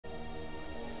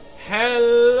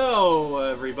Hello,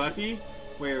 everybody.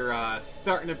 We're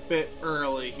starting a bit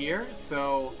early here,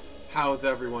 so how's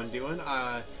everyone doing?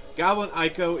 Goblin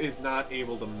Ico is not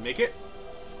able to make it,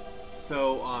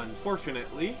 so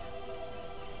unfortunately,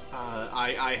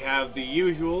 I have the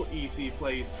usual EC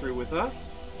Plays crew with us.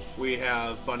 We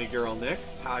have Bunny Girl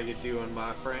Nix. How you doing,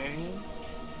 my friend?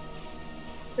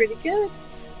 Pretty good.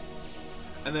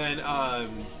 And then,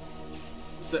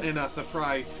 in a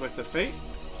surprise twist of fate,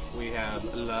 we have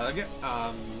Lug.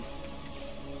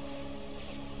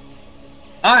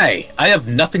 I have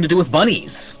nothing to do with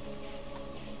bunnies.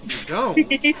 You don't.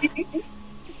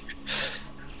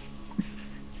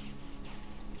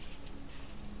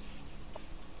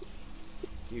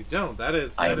 You don't. That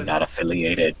is. I am not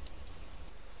affiliated.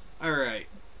 All right.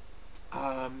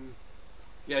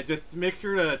 Yeah, just make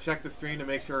sure to check the screen to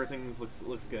make sure everything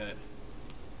looks good.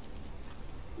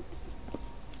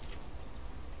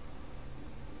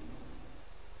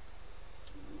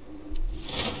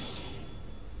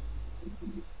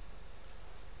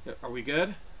 Are we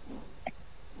good?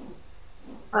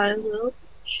 I will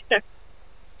check.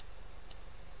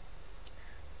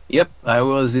 Yep, I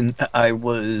was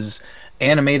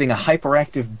animating a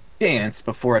hyperactive dance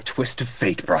before a twist of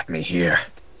fate brought me here.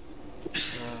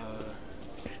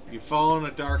 You've fallen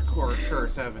a dark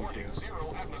curse, haven't you?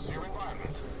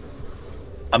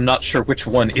 I'm not sure which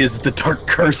one is the dark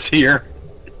curse here.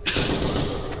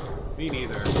 Me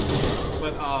neither.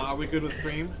 But are we good with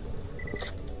stream?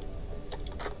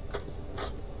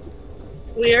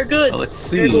 We are good. Let's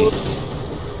see.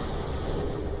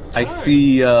 I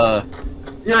see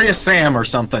Serious Sam or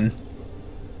something.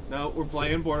 No, we're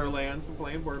playing Borderlands. We're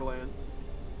playing Borderlands.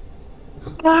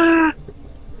 Ah!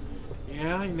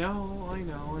 Yeah, I know.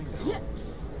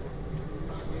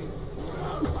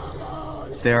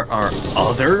 There are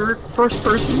other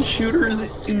first-person shooters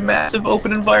in massive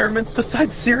open environments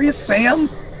besides Serious Sam?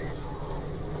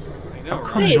 I know, How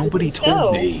come right? nobody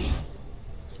told me?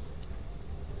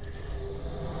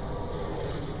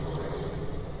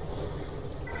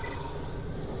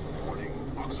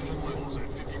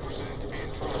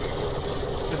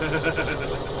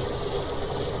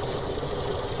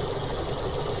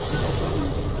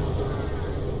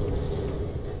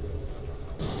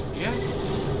 Yeah.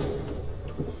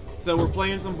 So we're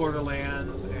playing some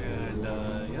Borderlands, and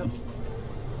yep.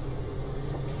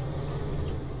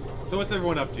 So what's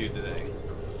everyone up to today?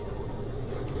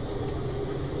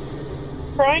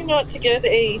 Trying not to get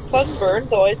a sunburn,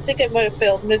 though I think I might have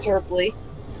failed miserably.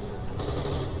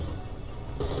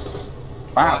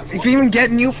 Wow, is it even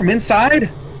getting you from inside?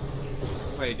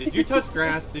 Wait, did you touch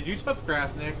grass? Did you touch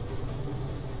grass, Nix?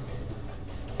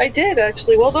 I did,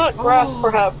 actually. Well, not grass,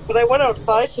 perhaps, but I went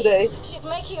outside today. She's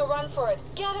making a run for it.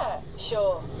 Get her!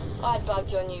 Sure, I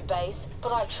bugged your new base,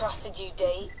 but I trusted you,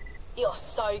 D. You're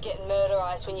so getting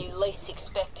murderized when you least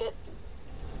expect it.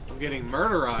 I'm getting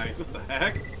murderized. What the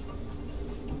heck?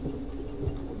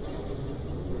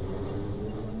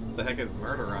 What the heck is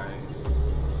murderized?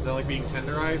 Is that like being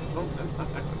tenderized or something? I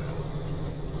don't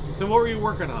know. So what were you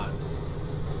working on?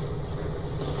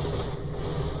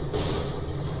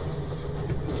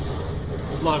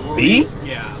 Look, were Me?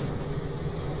 Yeah.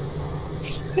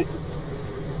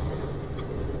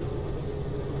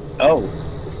 Oh.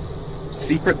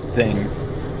 Secret thing.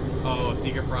 Oh, a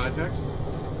secret project?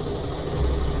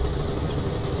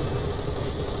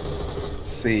 Let's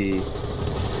see.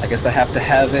 I guess I have to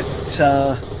have it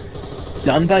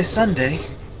done by Sunday.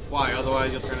 Why?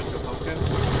 Otherwise you'll turn into a pumpkin?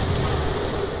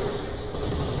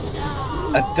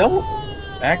 I don't...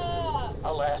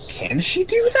 Alas, Can she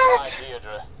do that?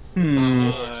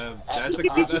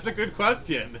 That's a good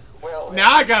question. Well,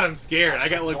 Now I got him scared. I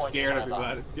got a little scared.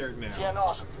 I'm scared now. Fear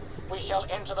not. We shall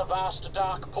enter the vast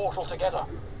dark portal together.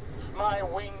 My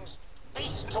wings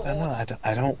beat towards...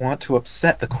 I don't want to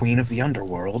upset the Queen of the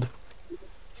Underworld.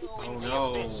 Oh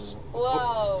no.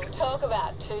 Whoa, talk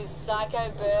about two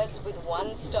psycho birds with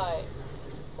one stone.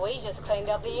 We just cleaned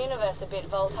up the universe a bit,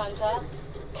 Vault Hunter.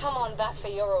 Come on back for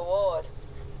your reward.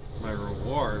 My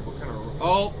reward? What kind of reward?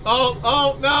 Oh,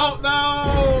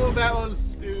 no! That was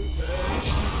stupid.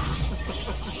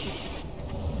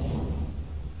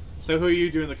 So who are you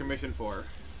doing the commission for?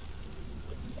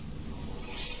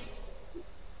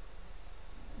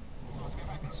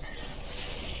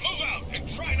 Move out and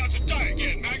try not to die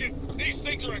again, maggot. These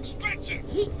things are expensive.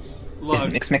 Is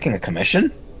Nick's making a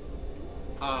commission?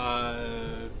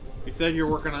 You said you're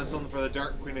working on something for the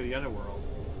Dark Queen of the Underworld.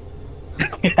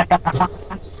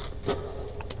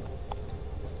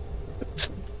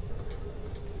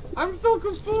 I'm so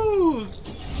confused!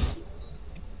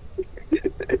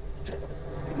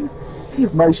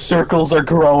 My circles are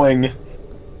growing.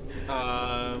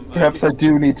 Perhaps I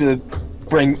do need to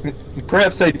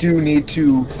Perhaps I do need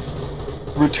to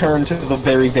return to the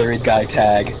very varied guy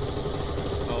tag.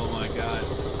 Oh my god.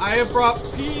 I have brought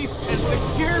peace and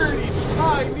security to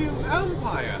my new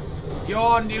empire.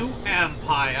 Your new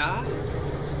empire?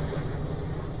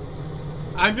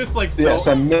 I'm just like so... Yes,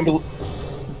 I'm nimble.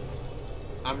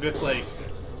 I'm just like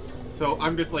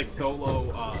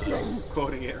solo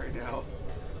quoting it right now.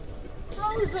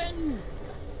 Frozen.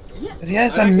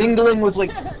 Yes, I'm mingling with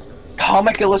like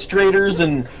comic illustrators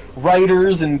and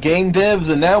writers and game devs,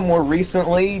 and now more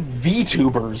recently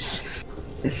VTubers.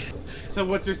 So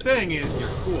what you're saying is you're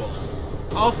cool.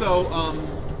 Also,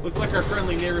 looks like our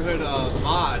friendly neighborhood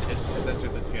mod has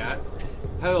entered the chat.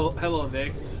 Hello,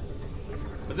 Nyx.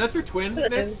 Is that your twin,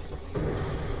 Nyx?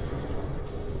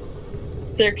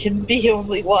 There can be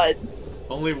only one.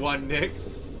 Only one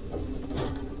Nyx.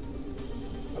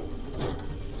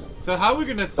 So how are we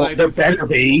gonna decide? There better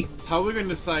be. How are we gonna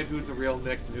decide who's the real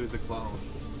Nyx and who's the clone?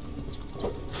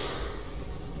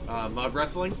 Mud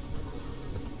wrestling.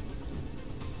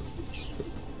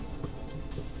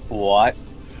 What?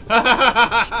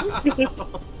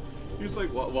 He's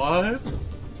like, what?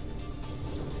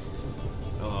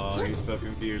 Oh, he's so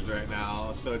confused right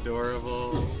now. So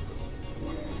adorable.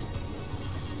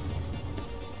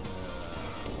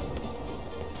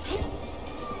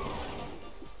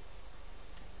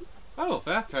 Oh,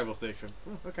 fast travel station.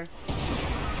 Oh, okay.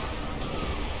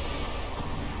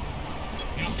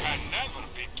 You can never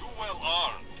be too well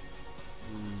armed.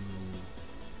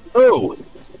 Oh,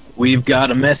 we've got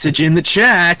a message in the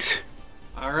chat.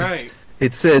 All right.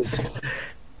 It says,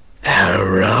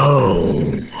 "Hello."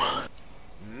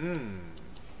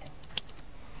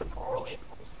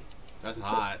 That's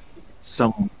hot.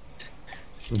 Some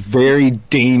very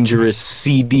dangerous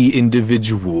CD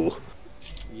individual.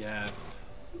 Yes.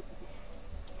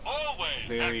 Always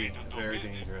Very, happy to do very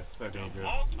business dangerous. So with dangerous.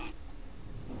 Malta.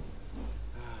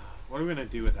 What are we gonna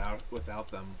do without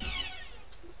them?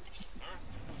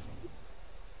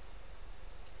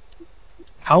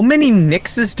 How many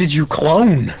Nixes did you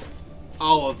clone?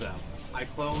 All of them. I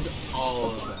cloned all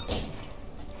of them.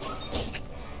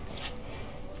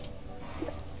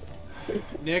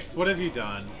 Nyx, what have you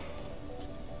done?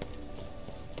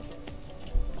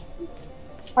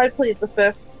 I played the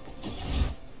 5th.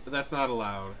 That's not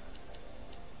allowed.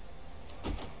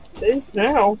 It is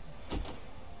now.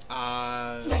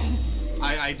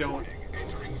 I don't.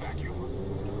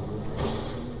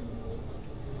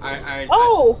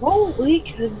 Oh, holy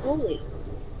cannoli.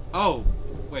 Oh,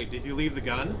 wait, did you leave the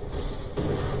gun?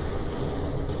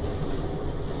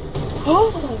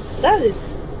 Oh, that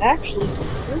is actually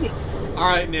pretty.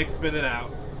 Alright, Nick, spit it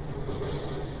out.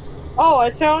 Oh,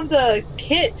 I found a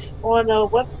kit on a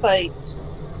website.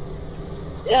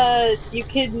 You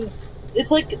can...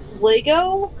 It's like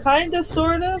Lego, kind of,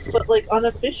 sort of, but like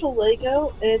unofficial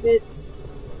Lego, and it's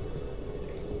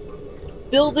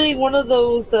building one of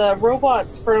those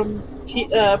robots from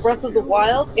Breath of the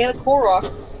Wild and a Korok.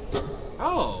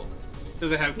 Oh.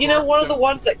 Does it have You know, one of the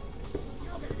ones that...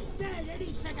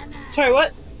 Sorry,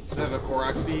 what? Does it have a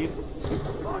Korok seed?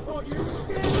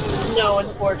 No,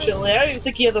 unfortunately. I don't even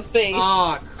think he has a face.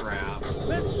 Aw, crap.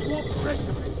 Let's swap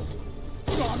recipes.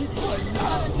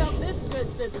 Haven't felt this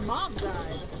good since Mom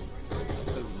died.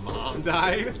 His mom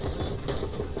died?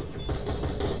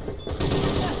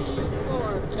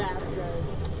 Poor bastard.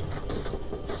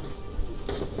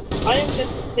 I am going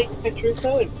to take pictures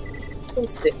though and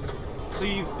post it.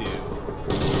 Please do.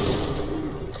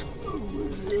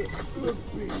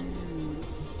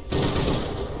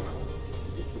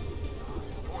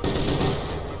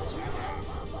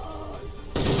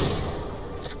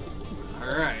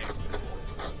 Alright.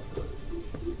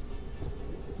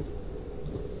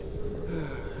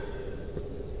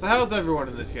 So how's everyone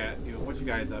in the chat doing? What you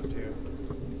guys up to?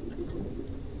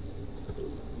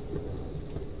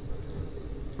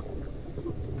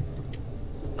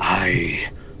 I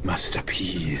must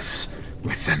appease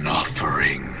with an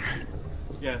offering.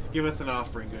 Yes, give us an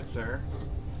offering, good sir.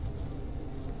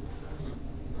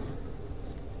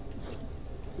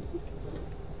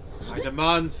 I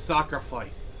demand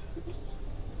sacrifice.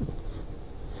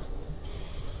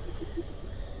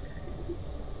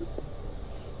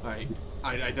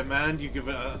 Alright, I demand you give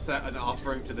an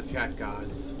offering to the chat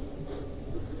gods.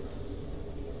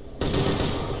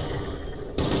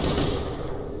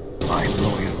 My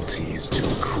loyalty is to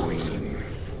the Queen.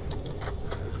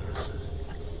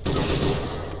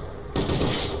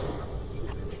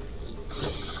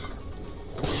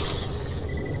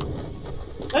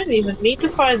 I didn't even need to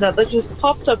find that. That just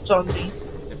popped up on me.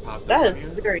 It popped That up on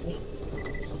is you. very neat.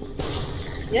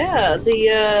 Yeah,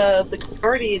 the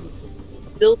Guardian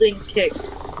Building Kit,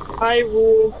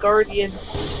 Hyrule Guardian,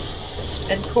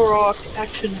 and Korok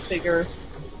action figure.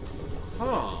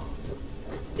 Huh.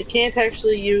 It can't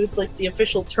actually use like the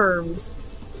official terms.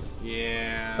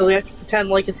 Yeah. So we have to pretend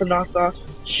like it's a knockoff.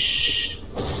 Shh.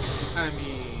 I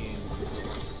mean...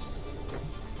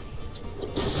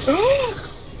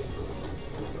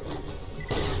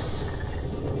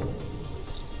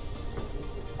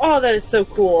 Oh, that is so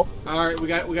cool. Alright, we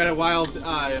got a wild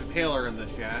impaler in the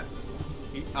chat.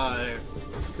 He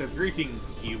says, greetings,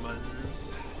 humans.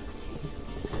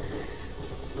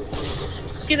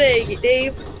 G'day,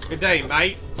 Dave. Good day,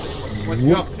 mate. What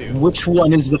you up to? Which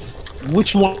one is the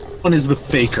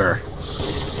faker?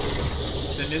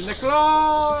 Send in the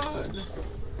clone!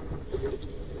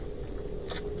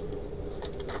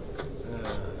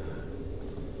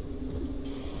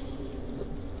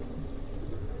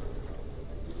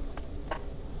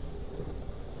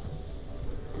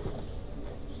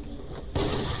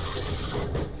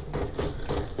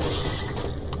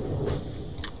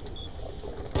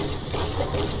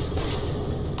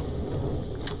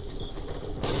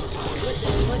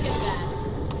 Look at that.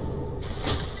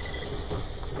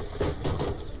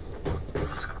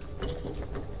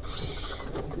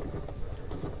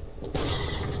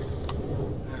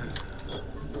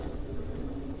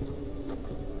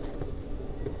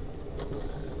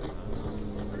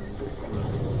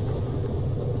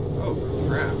 Oh,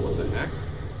 crap. What the heck?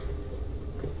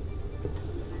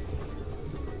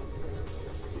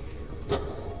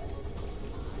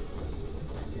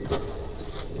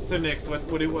 So, Nix, what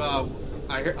do,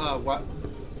 I hear, what?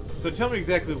 So tell me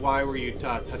exactly why were you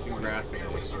touching grass today?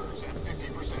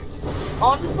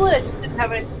 Honestly, I just didn't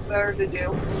have anything better to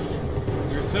do.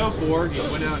 You're so bored, you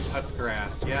went out and touched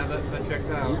grass. Yeah, that checks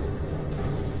out.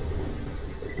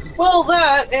 Well,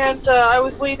 that, and I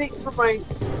was waiting for my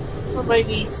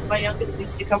niece, my youngest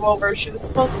niece, to come over. She was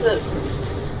supposed to...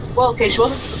 Well, okay, she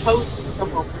wasn't supposed to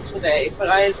come over today, but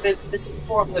I had been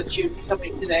misinformed that she would be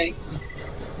coming today.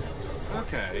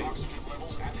 Okay.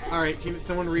 Alright, can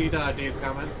someone read Dave's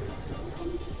comment?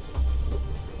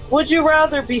 Would you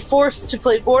rather be forced to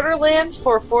play Borderlands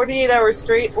for 48 hours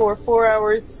straight or 4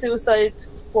 hours Suicide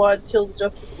Squad Kill the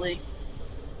Justice League?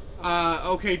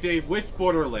 Okay, Dave, which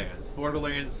Borderlands?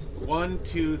 Borderlands 1,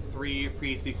 2, 3,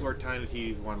 pre-sequel, or Time to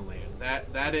Tease Wonderland.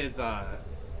 That is,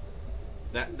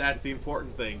 that's the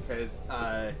important thing, because,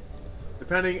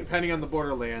 depending on the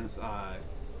Borderlands,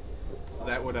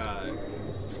 that would,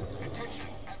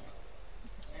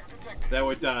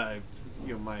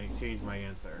 you know, change my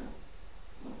answer.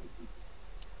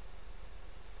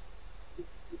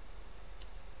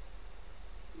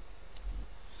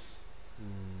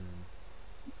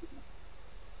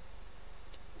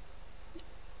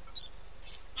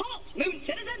 Halt, Moon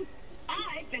Citizen!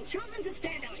 I've been chosen to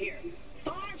stand out here,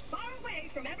 far, far away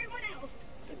from everyone else,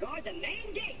 to guard the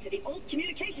main gate to the old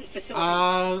communications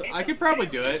facility. I could probably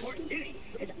do it. Duty,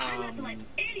 as I'm not to let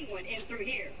anyone in through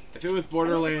here. If it was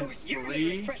Borderlands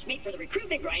 3, fresh meat for the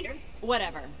recruitment grinder.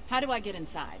 Whatever. How do I get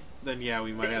inside? then yeah,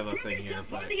 we might have a thing here.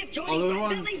 But other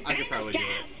ones, I could probably do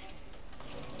it.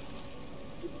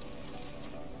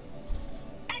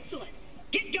 Excellent.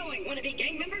 Get going, wannabe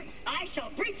gang member. I shall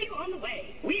brief you on the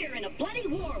way. We're in a bloody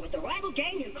war with the rival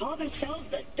gang who call themselves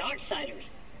the Darksiders.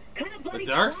 Cut a bloody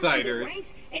the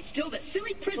Darksiders? And still the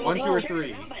silly prison 1, 2, or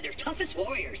 3. around by their toughest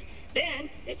warriors.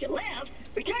 Then, if you live,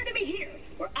 return to me here,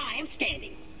 where I am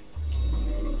standing.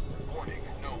 Warning,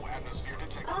 no atmosphere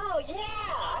detected. Oh yeah,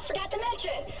 I forgot to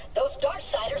mention. Those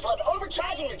Darksiders love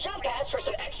overcharging their jump pads for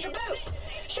some extra boost.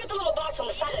 Shoot the little box on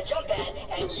the side of the jump pad,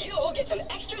 and you'll get some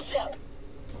extra zip.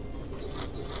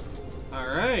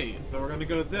 Alright, so we're gonna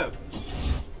go zip.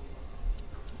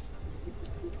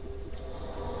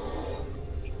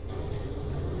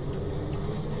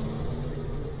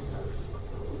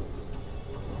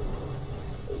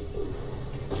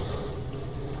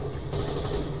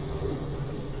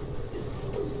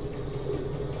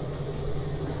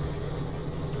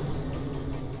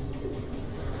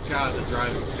 God, the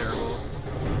driving's terrible.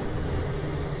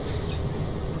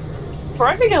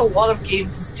 Driving in a lot of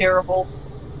games is terrible.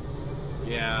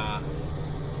 Yeah.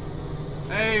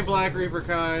 Hey, Black Reaper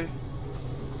Kai.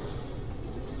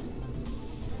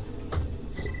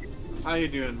 How you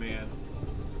doing, man?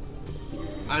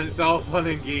 And it's all fun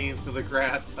and games till the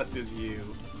grass touches you.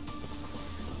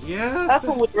 Yeah. That's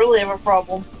when we'd really have a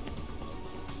problem.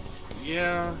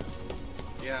 Yeah.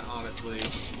 Yeah, honestly.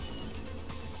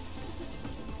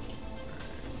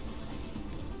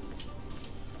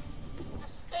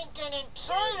 Stinking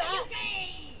intruder!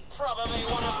 Probably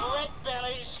one of Red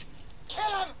Belly's. Kill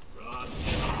him! There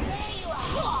you are!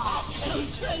 I see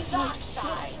through the dark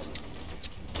side!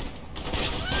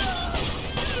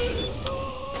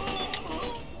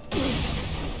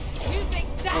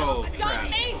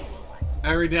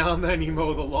 Every now and then you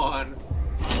mow the lawn.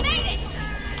 Made it!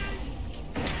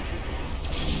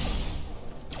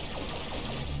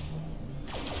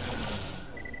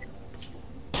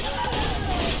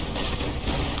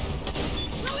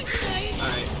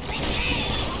 Alright.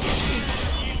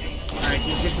 Alright, can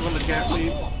you kick him on the cat,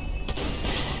 please?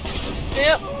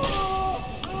 Yep.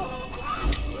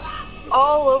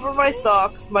 All over my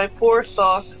socks, my poor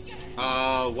socks.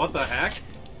 What the heck?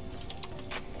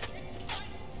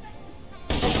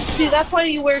 See, that's why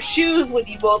you wear shoes when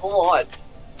you mow the lawn.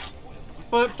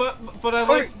 But I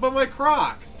like, but my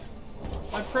Crocs.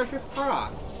 My precious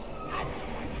Crocs.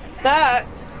 That,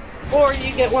 or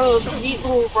you get one of those neat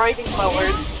little riding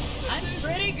mowers. I'm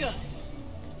pretty good.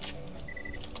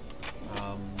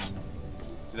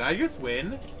 Did I just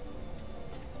win?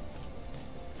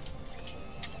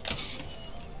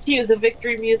 Cue the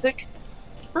victory music.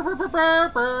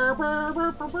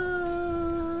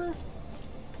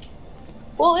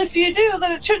 Well, if you do,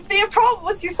 then it shouldn't be a problem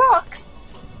with your socks.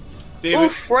 David.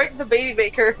 Oof, right in the baby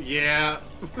maker. Yeah.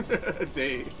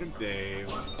 Dave.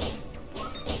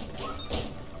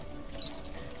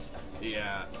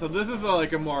 Yeah, so this is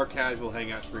like a more casual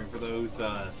hangout stream for those,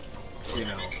 you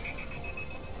know.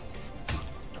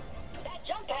 That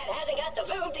jump pad hasn't got the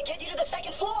boom to get you to the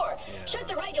second floor. Yeah. Shoot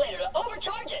the regulator to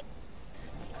overcharge it.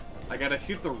 I gotta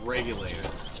shoot the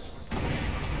regulator.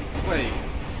 Wait.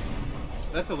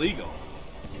 That's illegal.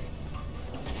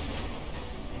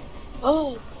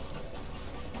 Oh.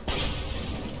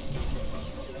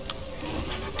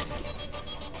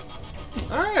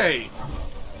 Alright!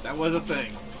 That was a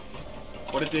thing.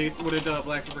 What did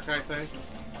Black Super Kai say?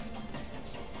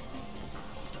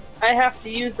 I have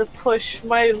to use a push.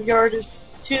 My yard is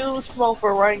too small for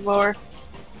a riding mower.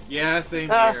 Yeah, same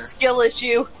here. Skill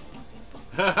issue.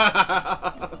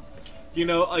 You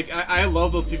know, like, I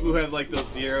love those people who have, like, those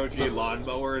zero-G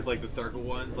lawnmowers, like the circle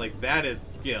ones. Like, that is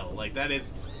skill. Like, that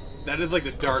is like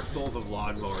the Dark Souls of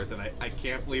lawnmowers, and I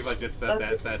can't believe I just said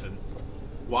that sentence.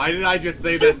 Why did I just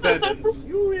say that sentence?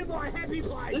 You in my happy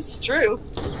place. It's true.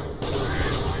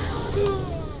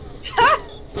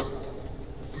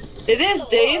 It is,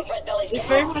 Dave. It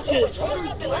very much is.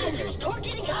 Runner-up in last year's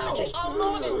door-getting competition. I'm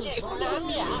more than just numb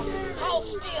ya. Hold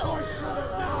still.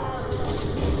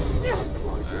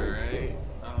 Alright,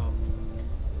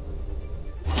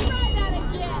 Try that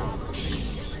again.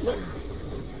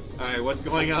 Alright, what's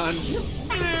going on?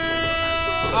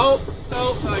 Oh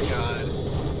my god.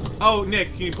 Oh,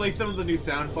 Nix, can you play some of the new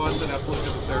sound fonts that I uploaded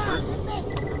to the server?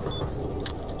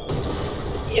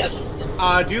 Yes.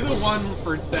 Do the one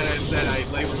for that I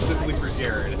labeled specifically for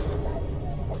Jared.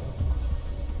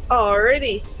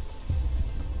 Alrighty.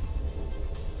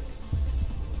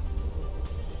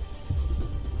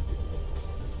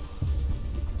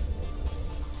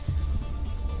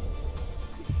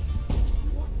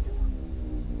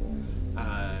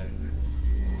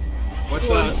 What's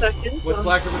One second. What's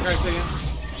Black River Guy saying?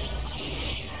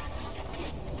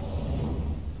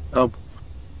 Oh.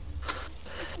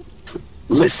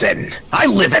 Listen, I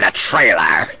live in a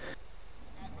trailer.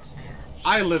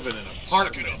 I live in an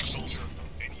apartment. Pick it up, soldier,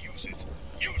 and use it.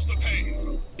 Use the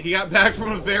pain. He got back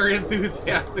from a very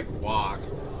enthusiastic walk.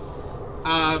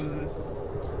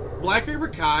 Black River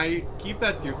Kai, keep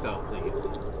that to yourself, please.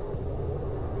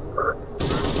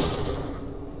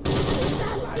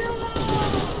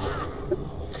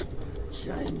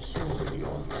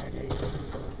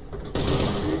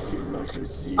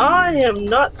 I am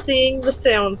not seeing the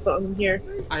sounds on here.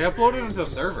 I uploaded it to the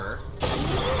server.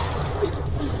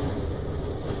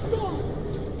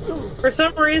 For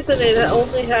some reason, it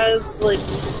only has like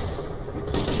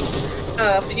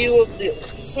a few of the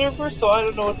servers, so I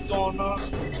don't know what's going on.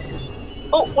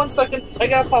 Oh, 1 second. I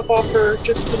gotta pop off for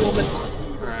just a moment.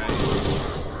 Alright.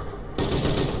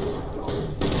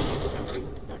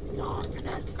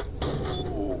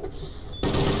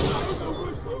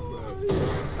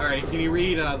 Alright, can you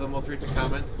read the most recent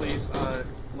comments, please,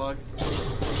 Lug?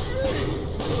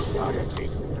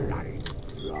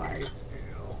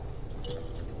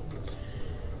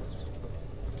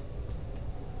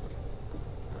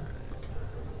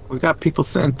 We got people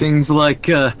saying things like,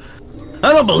 I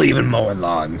don't believe in mowing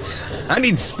lawns. I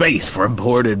need space for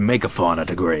imported megafauna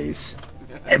to graze.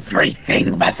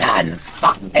 Everything was on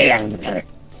fire.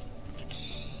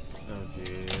 Oh,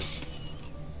 jeez.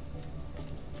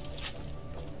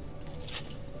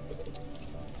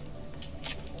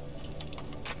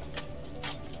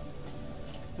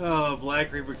 Oh,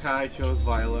 Black Reaper Kai chose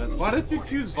violence. Why did you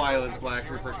choose violence, Black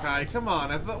Reaper Kai? Come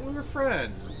on, I thought we were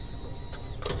friends.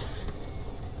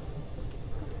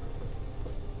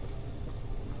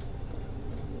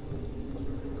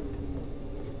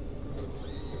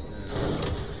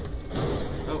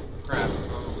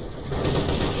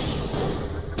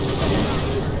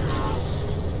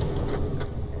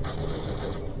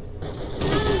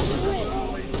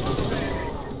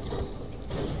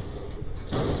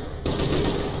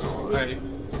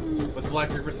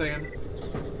 Reaper saying?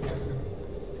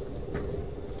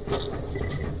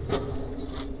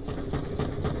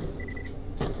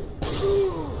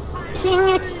 Dang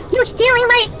it! You're stealing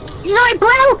my joy,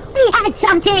 bro! We had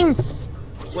something!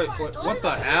 Wait, what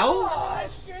the hell?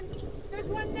 There's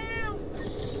one now!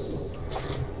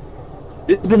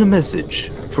 It's been a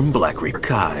message from Black Reaper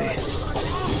Kai.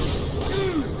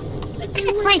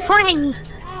 It's my friend!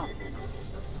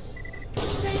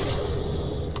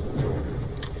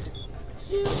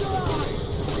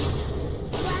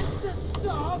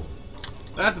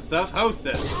 That's the stuff. Host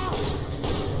it. That's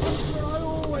what I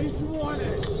always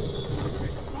wanted.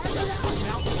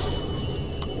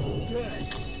 Good.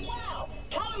 Wow,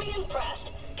 color me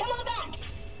impressed. Come on back.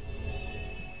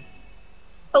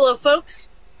 Hello, folks.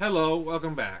 Hello,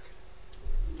 welcome back.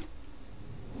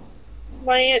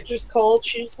 My aunt just called.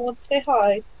 She just wants to say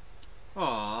hi.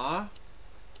 Aww.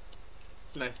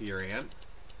 It's nice of your aunt.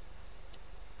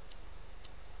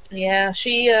 Yeah,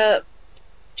 she's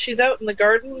out in the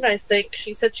garden, I think.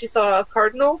 She said she saw a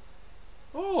cardinal.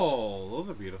 Oh, those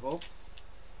are beautiful.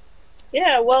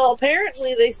 Yeah, well,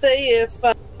 apparently they say if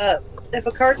a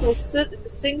cardinal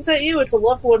sings at you, it's a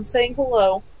loved one saying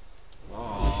hello.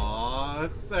 Aww,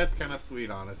 that's kind of sweet,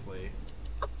 honestly.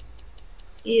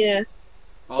 Yeah.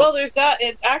 Oh. Well, there's that,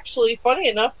 and actually, funny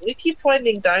enough, we keep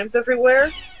finding dimes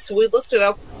everywhere, so we looked it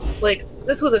up, like,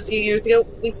 this was a few years ago.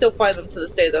 We still find them to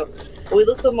this day, though. But we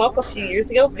looked them up a few years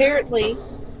ago. Apparently,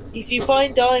 if you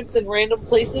find dimes in random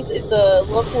places, it's a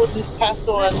loved one who's passed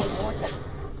on.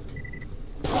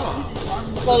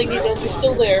 Oh. Letting you know they're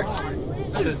still there.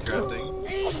 That's interesting.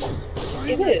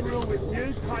 It is.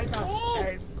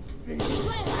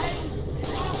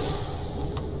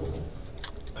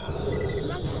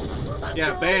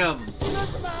 Yeah, bam!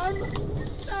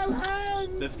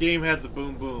 This game has the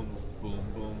boom boom. Boom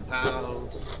boom pow.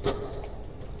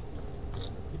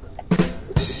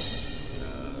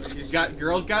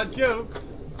 Girls got jokes.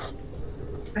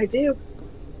 I do.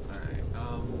 Alright,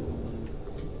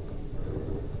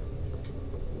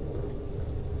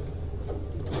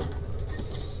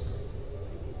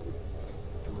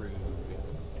 rude.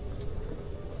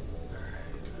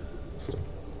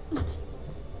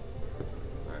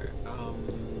 Alright,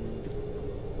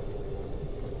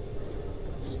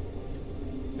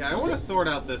 yeah, I want to sort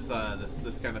out this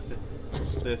this kind of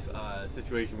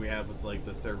situation we have with like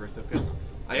the server stuff, because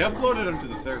I uploaded them to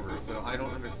the server, so I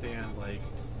don't understand like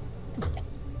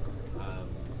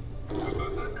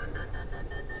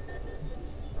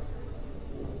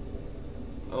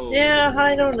oh Yeah,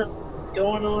 I don't know what's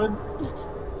going on.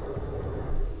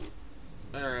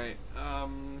 Alright,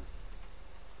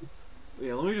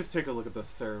 yeah, let me just take a look at the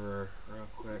server real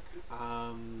quick.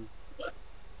 Alright,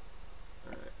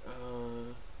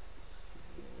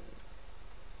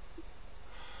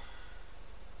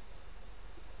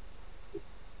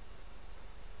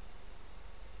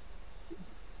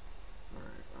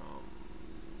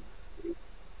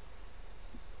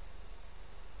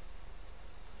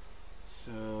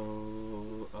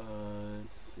 so,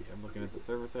 let's see, I'm looking at the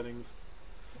server settings.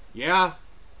 Yeah,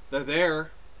 they're there.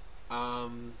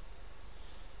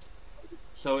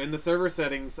 So in the server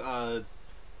settings,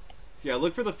 yeah,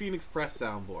 look for the Phoenix Press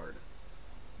soundboard.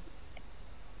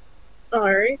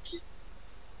 Alright.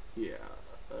 Yeah,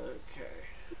 okay.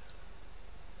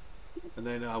 And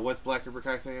then, what's Black River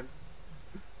Kai saying?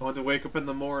 I want to wake up in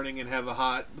the morning and have a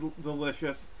hot,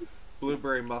 delicious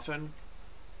blueberry muffin.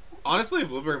 Honestly, a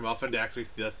blueberry muffin actually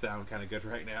does sound kind of good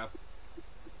right now.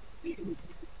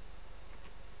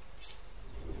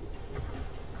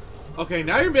 Okay,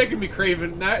 now you're making me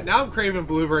craving. Now I'm craving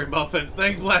blueberry muffins.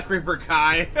 Thank Black Reaper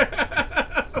Kai.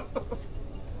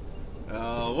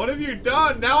 What have you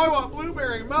done? Now I want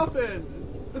blueberry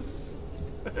muffins.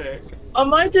 On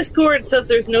my Discord, it says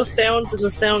there's no sounds in the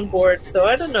soundboard, so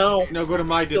I don't know. No, go to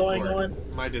my Discord. Going on.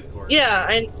 My Discord. Yeah,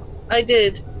 I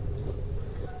did.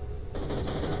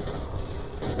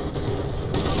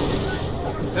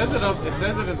 It says it up. It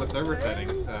says it in the server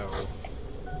settings, so.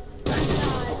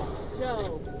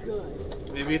 So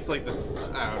good. Maybe it's like this.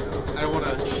 I don't know. I don't want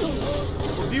to.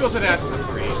 We'll deal with it after the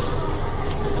stream.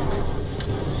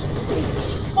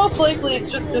 Most likely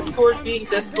it's just Discord being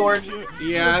Discord.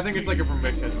 Yeah, I think it's like a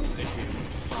permission issue,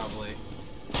 probably.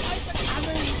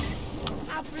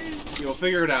 You'll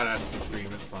figure it out after the stream,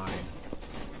 it's fine.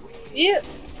 Yeah.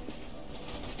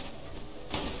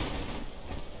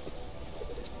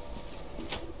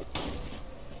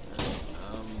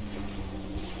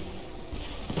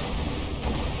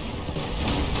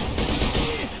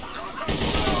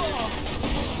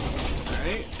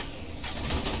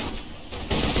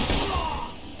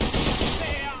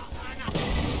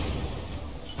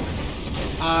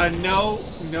 No.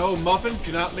 No, muffins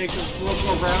do not make them look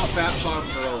around. Fat bottom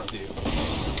girls do.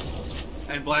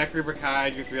 And Black River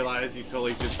Kai just realized you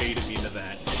totally just baited me into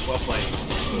that. Well played.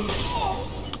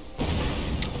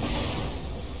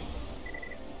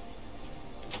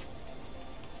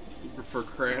 You prefer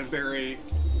cranberry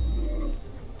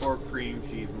or cream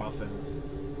cheese muffins?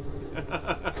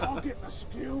 I'll get my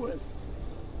skewers.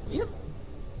 Yep.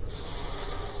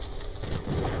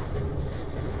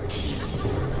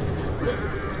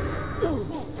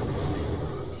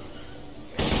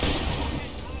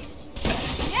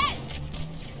 Yes.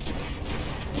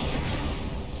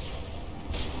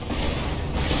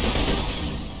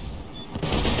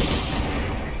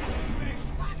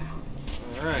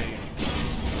 All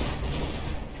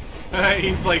right.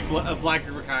 He's like Black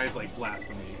River Kai is like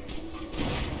blasphemy.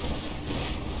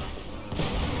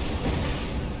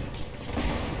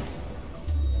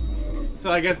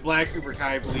 So I guess Black River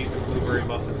Kai believes in blueberry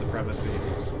muffin supremacy.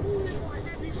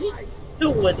 Who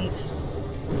wouldn't?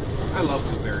 I love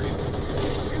blueberries.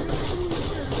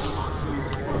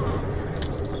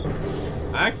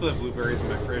 I actually have blueberries in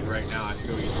my fridge right now. I should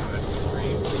go eat some of that in the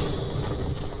stream.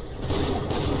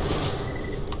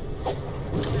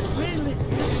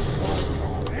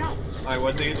 Alright,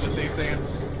 what's they saying?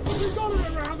 We got it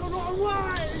around the wrong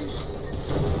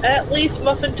way. At least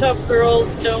Muffin Top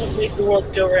girls don't make the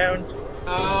world go round.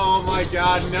 Oh my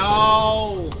god,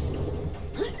 no!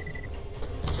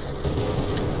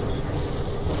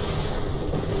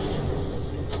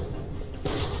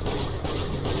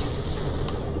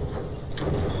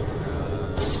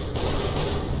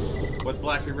 What's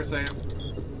Black River saying?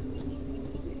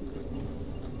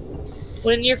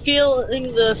 When you're feeling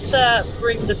the sap,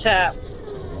 bring the tap.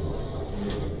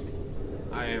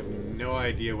 I have no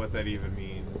idea what that even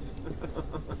means.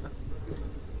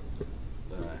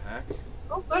 The heck?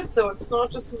 Oh, good, so it's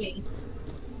not just me.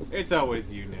 It's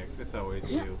always you, Nix. It's always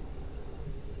you.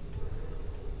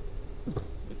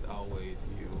 It's always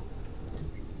you.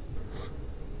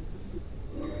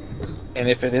 And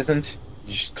if it isn't,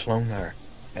 you just clone her.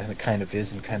 And it kind of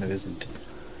is and kind of isn't.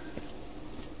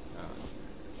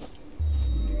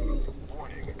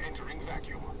 Warning, entering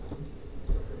vacuum.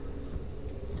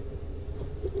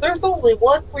 There's only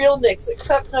one real Nix,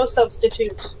 except no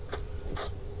substitute.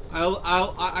 I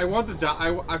want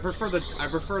the I prefer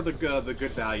the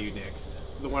good value Nix,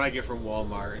 the one I get from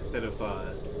Walmart instead of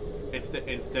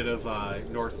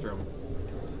Nordstrom.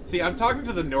 See, I'm talking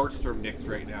to the Nordstrom Nix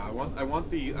right now. I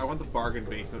want the bargain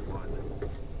basement one.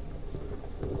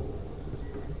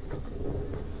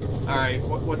 All right,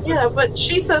 what's Yeah, but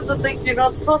she says the things you're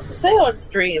not supposed to say on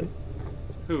stream.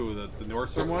 Who, the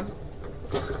Nordstrom one?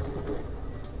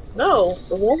 No,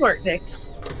 the Walmart Nix.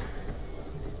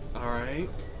 All right.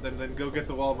 Then go get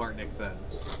the Walmart Nix then.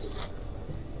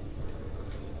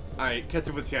 Alright, catch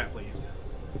up with chat, please.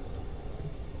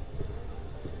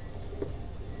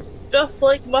 Just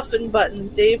like Muffin Button,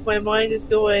 Dave, my mind is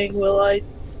going, will I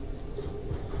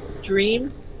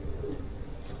dream?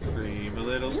 Dream a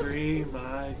little dream,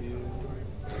 I do.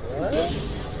 What?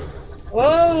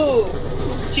 Whoa!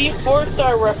 Team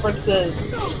 4-star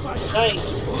references.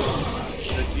 Nice.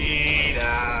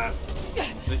 Vegeta!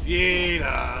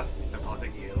 Vegeta! I'm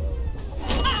haunting you.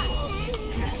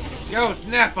 Yo,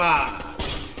 Snapper!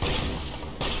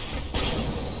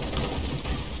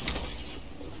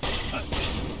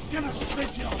 Gonna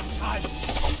split your time.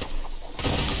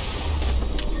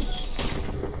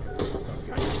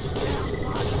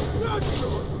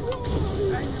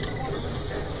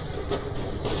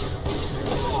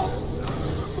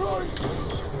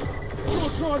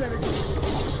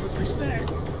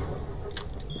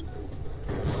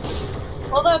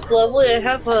 Well, that's lovely. I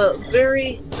have a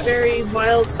very, very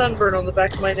mild sunburn on the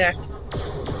back of my neck.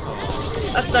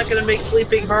 That's not gonna make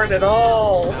sleeping hard at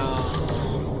all. No.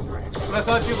 But I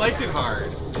thought you liked it hard.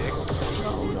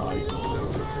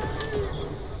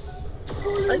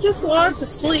 I just wanted to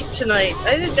sleep tonight.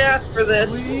 I didn't ask for this.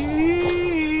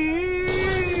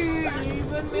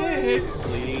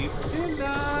 Sleep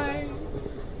tonight.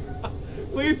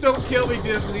 Please don't kill me,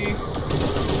 Disney.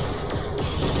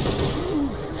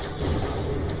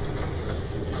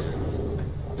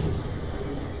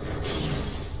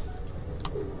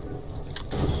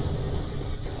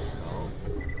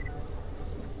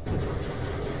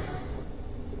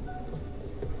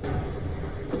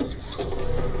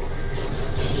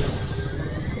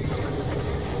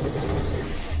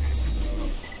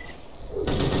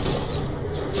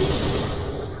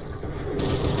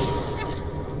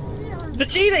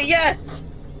 Vegeta, yes!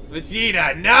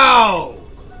 Vegeta, no!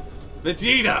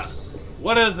 Vegeta,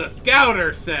 what does a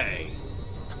scouter say?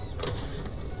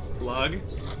 Lug?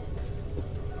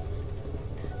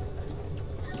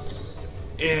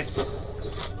 It's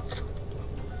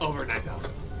over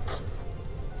 9,000.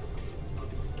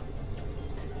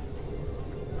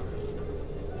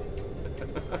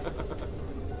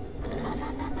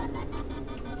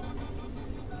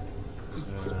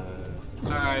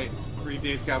 Alright, read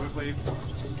Dave's comment, please.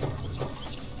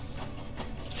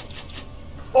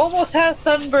 Almost had a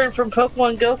sunburn from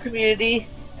Pokemon Go community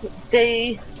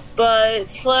day,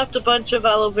 but slapped a bunch of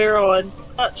aloe vera on.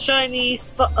 Got shiny,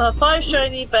 5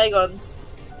 shiny Bagons.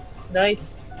 Nice.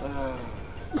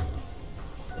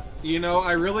 You know,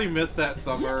 I really missed that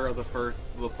summer of the first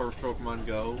Pokemon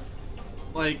Go.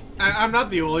 Like, I'm not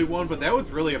the only one, but that was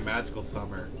really a magical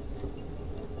summer.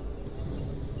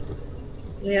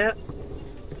 Yeah.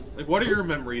 Like, what are your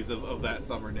memories of that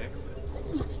summer, Nix?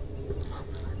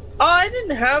 I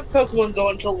didn't have Pokemon Go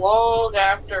until long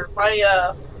after.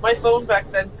 My phone back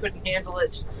then couldn't handle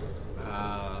it.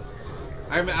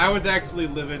 I was actually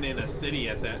living in a city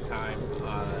at that time,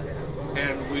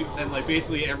 and like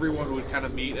basically everyone would kind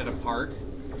of meet at a park.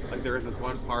 Like there was this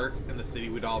one park in the city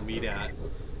we'd all meet at.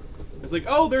 It's like,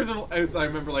 oh, I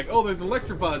remember like, oh, there's an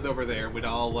Electabuzz over there. We'd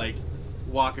all like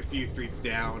walk a few streets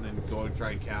down and go and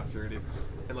try and capture it.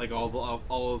 And like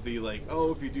all of the like,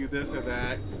 oh, if you do this or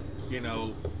that, you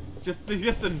know, just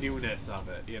the newness of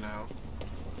it, you know.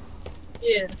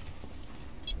 Yeah.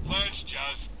 Let's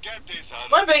just get this out.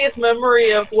 My biggest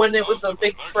memory of when it was a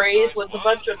big craze was a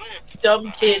bunch of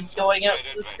dumb kids going out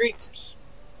to the streets,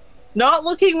 not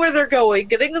looking where they're going,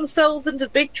 getting themselves into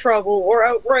big trouble or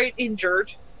outright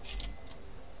injured.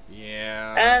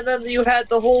 Yeah. And then you had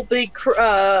the whole big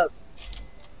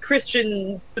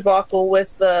Christian debacle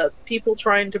with people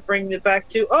trying to bring it back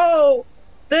to, oh,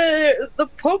 the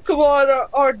Pokemon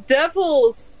are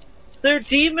devils. They're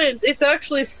demons. It's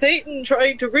actually Satan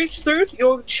trying to reach through to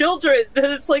your children. And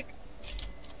it's like...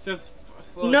 Just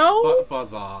no?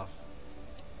 Buzz off.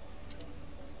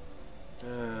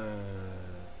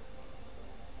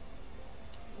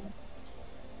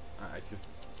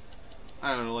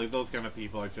 I don't know, like, those kind of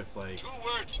people are just like... 2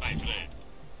 words, my friend.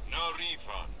 No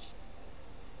refunds.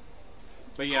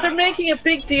 But yeah... They're making a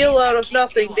big deal out of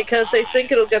nothing because they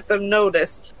think it'll get them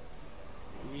noticed.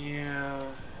 Yeah...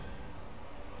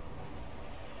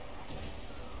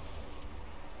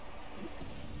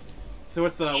 So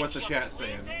what's the chat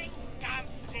saying?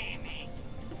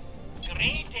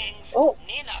 Oh,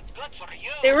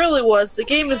 it really was. The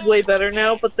game is way better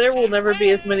now, but there will never be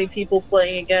as many people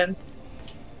playing again.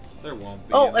 There won't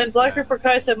be. Oh, and Black Ripper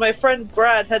Kai said my friend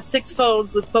Brad had 6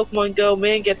 phones with Pokemon Go.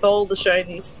 Man gets all the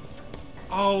shinies.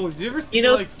 Oh, did you ever see,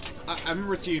 like, I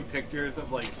remember seeing pictures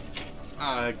of like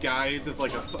guys with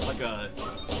like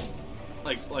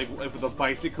with a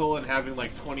bicycle and having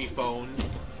like 20 phones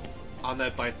on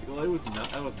that bicycle. It was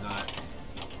nuts. That was nuts.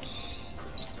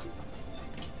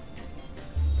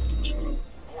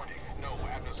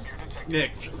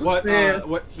 Nix, what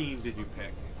team did you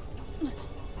pick?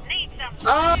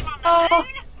 I'm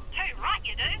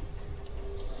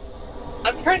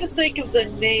trying to think of the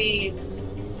names,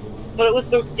 but it was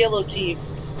the yellow team.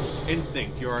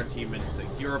 Instinct. You're on Team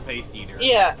Instinct. You're a pace eater.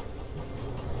 Yeah.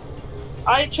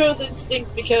 I chose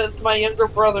Instinct because my younger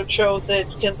brother chose it,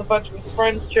 because a bunch of his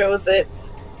friends chose it,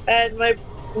 and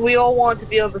we all want to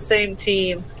be on the same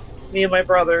team, me and my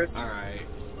brothers. Alright.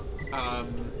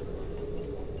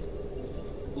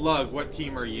 Lug, what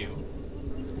team are you?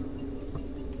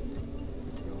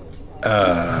 I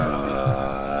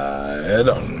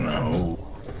don't know.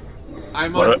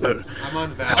 I'm on Valor.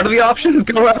 How do the options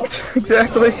go out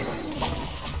exactly?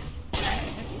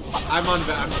 I'm Team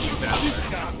Valor.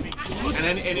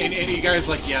 And you guys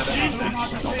like, yeah, that makes sense.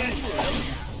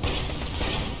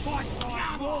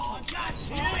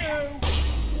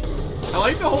 I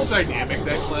like the whole dynamic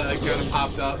that kind of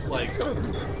popped up. Like,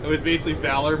 it was basically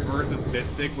Valor versus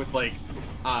Mystic with like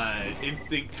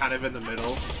Instinct kind of in the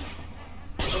middle.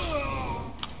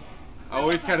 I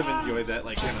always kind of enjoyed that,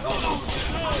 like, kind of...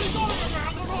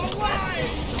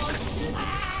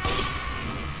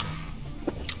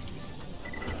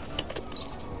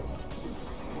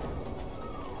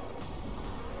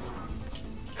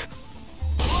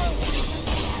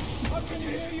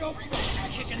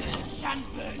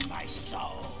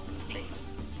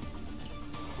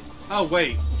 Oh,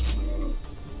 wait.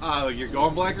 Oh, you're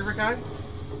going Black River Guy?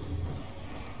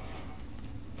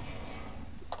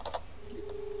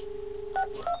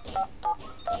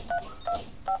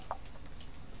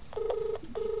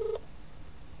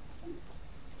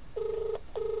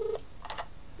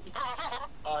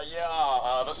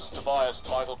 This is Tobias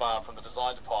Titlebaum from the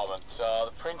design department.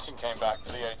 The printing came back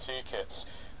for the AT kits.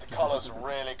 The colours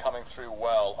really coming through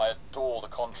well. I adore the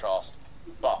contrast.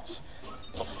 but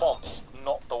the font's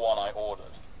not the one I ordered.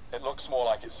 It looks more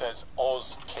like it says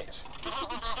Oz Kit.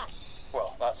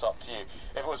 Well, that's up to you.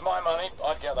 If it was my money,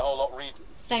 I'd get the whole lot read.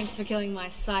 Thanks for killing my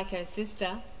psycho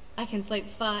sister. I can sleep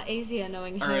far easier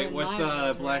knowing her. Alright, and what's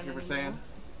Myra Black around River saying? anymore.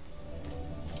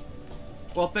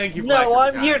 Well, thank you, Black No, River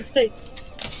I'm guy. here to say.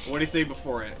 What do you say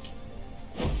before it?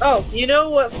 Oh, you know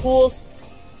what fools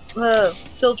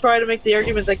still try to make the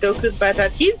argument that Goku's bad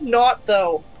dad? He's not,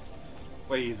 though.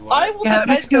 Wait, he's what? I will Yeah, that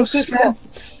defend makes no Goku's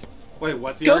sense. Wait,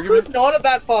 what's the Goku's argument? not a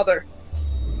bad father.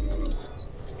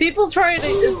 People try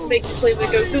to make the claim that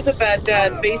Goku's a bad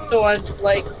dad based on,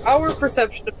 like, our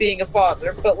perception of being a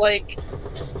father, but, like,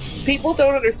 people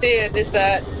don't understand is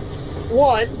that,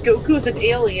 one, Goku's an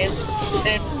alien,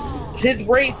 and his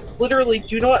race literally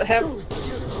do not have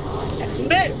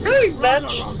very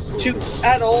much to,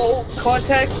 at all,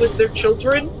 contact with their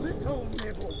children.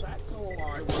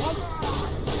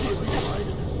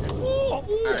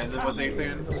 Alright, and then what's he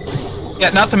saying? Yeah,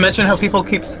 not to mention how people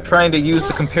keep trying to use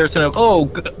the comparison of,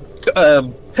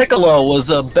 Piccolo was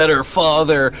a better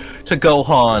father to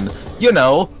Gohan. You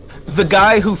know, the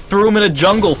guy who threw him in a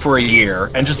jungle for a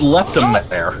year and just left him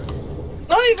there.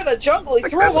 Not even a jungle, he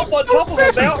threw him up on top of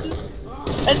a mountain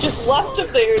and just left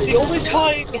him there. The only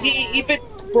time he even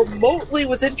remotely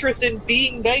was interested in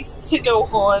being nice to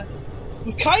Gohan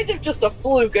was kind of just a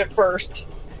fluke at first.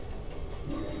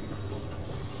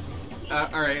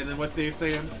 Alright, and then what's Dave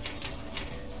saying?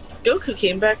 Goku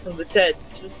came back from the dead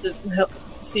just to help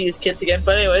see his kids again.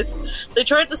 But anyways, they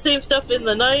tried the same stuff in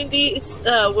the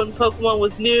 90s when Pokemon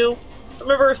was new. I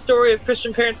remember a story of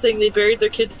Christian parents saying they buried their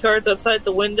kids' cards outside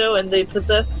the window and they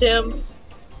possessed him,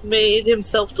 made him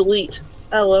self-delete.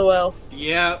 LOL.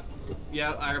 Yeah,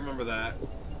 I remember that.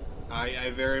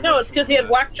 I very No, much it's because he had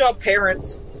remember whack job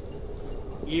parents.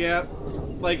 that. Yeah.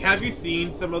 Like, have you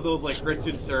seen some of those, like,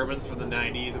 Christian sermons from the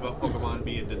 90s about Pokemon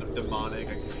being demonic?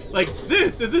 Like,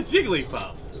 this is a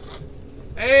Jigglypuff!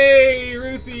 Hey,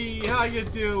 Ruthie, how you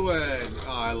doing? Oh,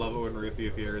 I love it when Ruthie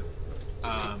appears.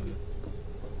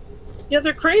 Yeah,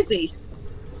 they're crazy.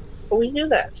 But we knew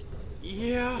that.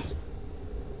 Yeah.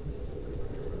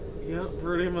 Yeah,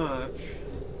 pretty much.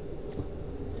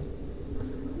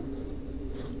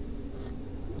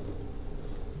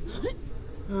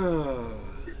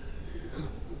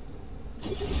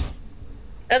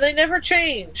 And they never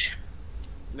change.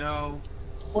 No.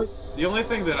 The only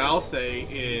thing that I'll say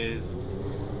is,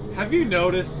 have you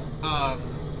noticed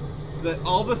that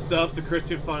all the stuff the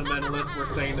Christian fundamentalists were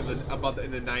saying in the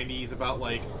 90s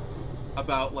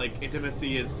about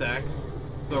intimacy and sex,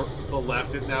 the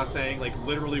left is now saying like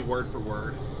literally word for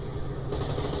word.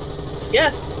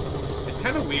 Yes. It's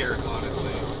kind of weird,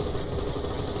 honestly.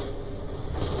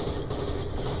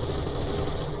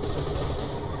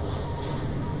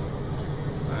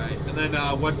 Alright, and then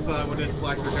what did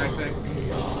Black River guy say?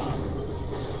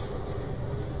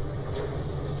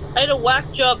 I had a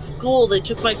whack job school. They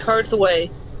took my cards away.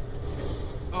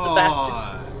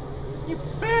 Aw, you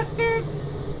bastards!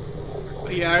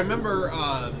 Yeah, I remember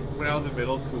when I was in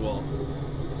middle school,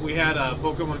 we had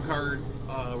Pokemon cards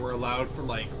were allowed for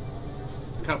like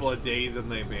a couple of days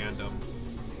and they banned them.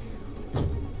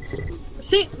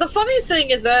 See, the funny thing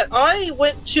is that I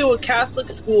went to a Catholic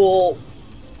school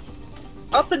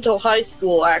up until high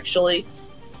school, actually,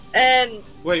 and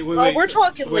wait, we're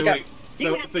talking wait, like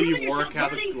so you wore a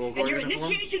Catholic school going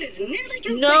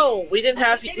uniform? No, we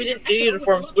didn't do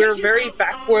uniforms. We were very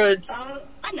backwoods,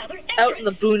 out in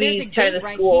the boonies kind of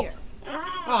school.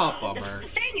 Oh, bummer. The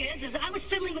thing is I was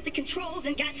fiddling with the controls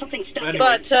and got something stuck.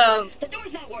 But the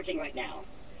door's not working right now.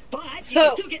 But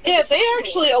so yeah, they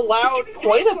actually allowed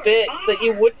quite a bit that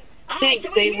you wouldn't think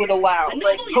they would allow.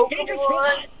 Like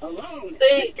Pokemon,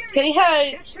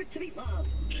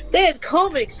 they had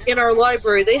comics in our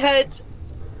library. They had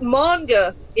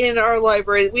manga in our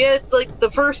library. We had like the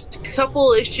first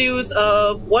couple issues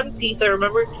of One Piece, I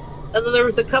remember, and then there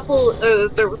was a couple.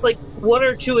 There was like 1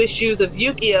 or 2 issues of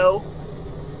Yu-Gi-Oh,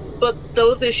 but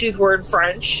those issues were in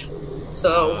French.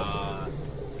 So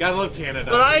gotta love Canada.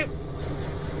 But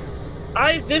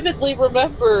I vividly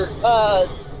remember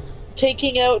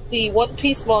taking out the One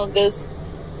Piece mangas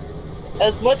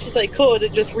as much as I could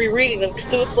and just rereading them,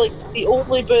 because it was like the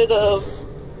only bit of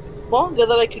manga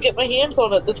that I could get my hands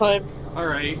on at the time.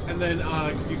 Alright, and then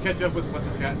can you catch up with what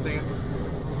the chat's saying?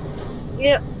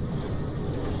 Yeah.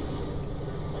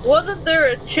 Wasn't there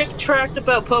a chick tract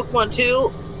about Pokemon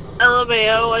 2?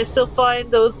 LMAO, I still find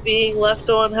those being left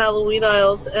on Halloween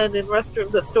aisles and in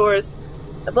restrooms at stores.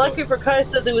 And Black Paper Kai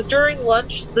says it was during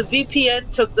lunch, the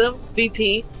VPN took them,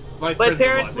 VP. My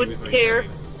parents wouldn't care.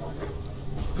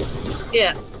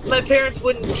 Yeah. my parents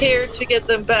wouldn't care to get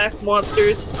them back,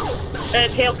 monsters. And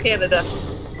hail Canada.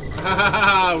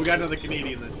 We got another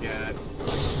Canadian in the chat.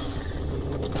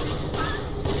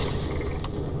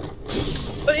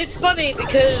 But it's funny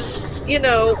because, you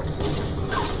know,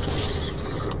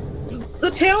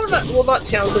 the town, well not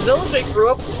town, the village I grew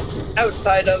up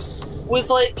outside of was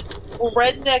like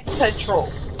redneck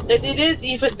central. And it is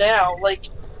even now. Like,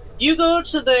 you go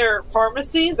to their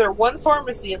pharmacy, their one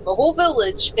pharmacy in the whole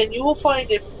village, and you will find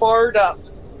it barred up.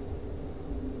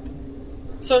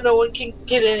 So no one can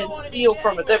get in and steal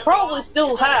from it. They probably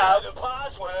still have. The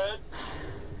password.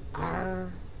 Yeah,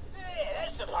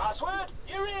 that's the password.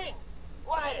 You're in.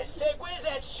 Wait a sec, where's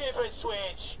that stupid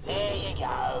switch? There you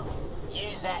go.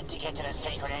 Use that to get to the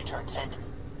secret entrance and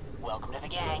welcome to the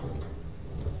gang.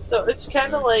 So it's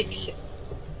kind of like,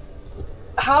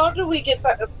 how do we get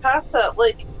that past that?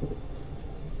 Like,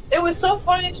 it was so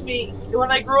funny to me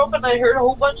when I grew up and I heard a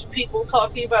whole bunch of people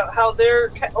talking about how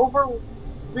their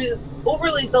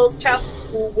overly zealous Catholic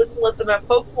school wouldn't let them have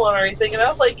Pokemon or anything, and I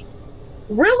was like,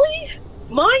 really?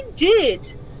 Mine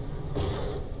did.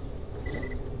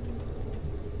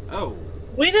 Oh.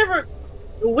 We never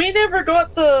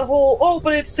got the whole, oh,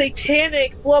 but it's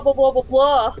satanic, blah, blah, blah, blah,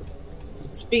 blah,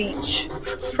 speech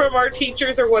from our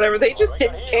teachers or whatever. They just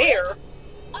didn't care.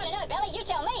 I don't know, Bella, you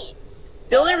tell me.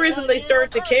 The only reason they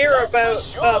started to care about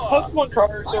Pokemon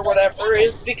cards or whatever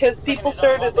is because people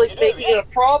started, like, making it a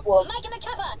problem.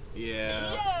 Yeah.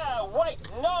 Yeah, wait,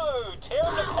 no, tear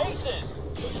them to pieces.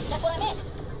 That's what I meant.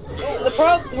 The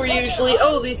problems were usually,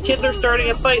 oh, these kids are starting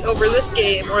a fight over this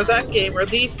game, or that game, or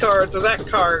these cards, or that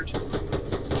card.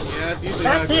 Yeah, that's usually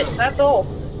That's it, that's all.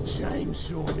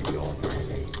 Chainsaw me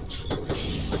already.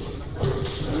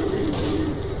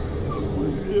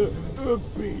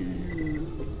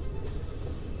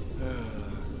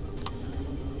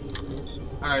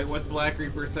 Alright, what's Black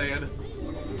Reaper saying?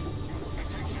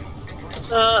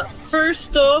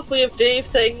 First off, we have Dave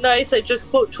saying, nice, I just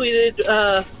quote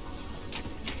tweeted,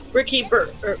 Ricky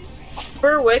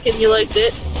Berwick, and you liked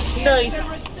it. Nice,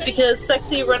 because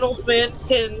sexy Reynolds man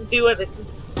can do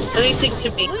anything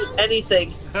to me.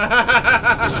 Anything.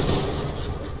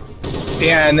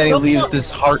 Yeah, and then he leaves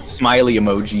this heart smiley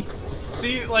emoji.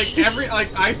 See, like,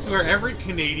 I swear, every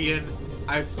Canadian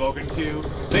I've spoken to,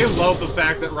 they love the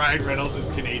fact that Ryan Reynolds is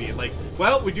Canadian. Like,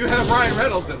 well, we do have Ryan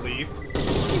Reynolds at least.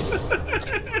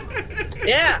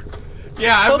 Yeah.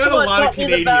 Yeah, I've met a Pokemon lot of taught me the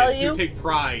Canadians value. who take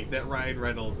pride that Ryan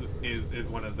Reynolds is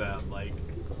one of them. Like,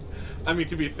 I mean,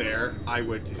 to be fair, I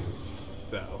would too.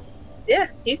 So. Yeah,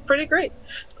 he's pretty great.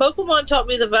 Pokemon taught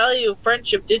me the value of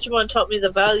friendship. Digimon taught me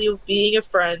the value of being a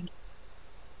friend.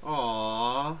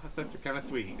 Aww, that's actually kind of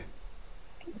sweet.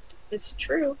 It's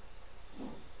true.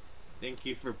 Thank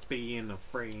you for being a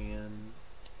friend.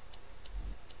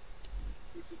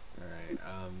 Alright,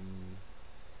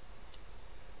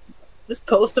 This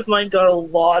post of mine got a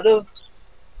lot of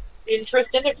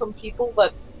interest in it from people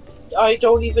that I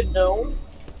don't even know.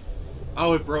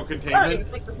 Oh, it broke containment?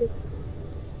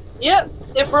 Yeah,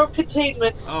 it broke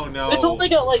containment. Oh no. It's only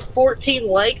got like 14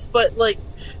 likes, but like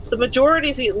the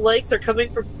majority of the likes are coming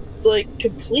from like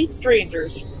complete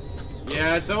strangers.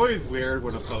 Yeah, it's always weird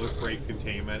when a post breaks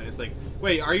containment. It's like,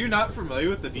 wait, are you not familiar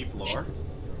with the deep lore?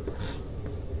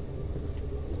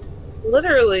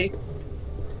 Literally.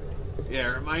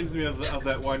 Yeah, it reminds me of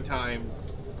that one time.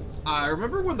 I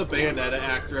remember when the Bayonetta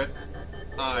actress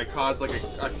caused like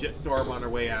a shitstorm on her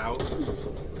way out,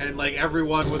 and like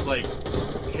everyone was like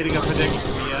hitting up Hideki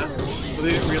Kamiya, but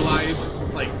they didn't realize,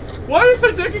 like, why is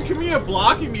Hideki Kamiya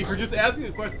blocking me for just asking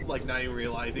a question? Like, not even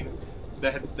realizing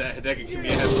that Hideki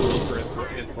Kamiya has rules for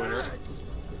his Twitter.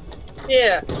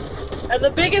 Yeah. And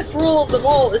the biggest rule of them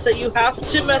all is that you have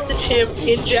to message him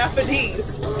in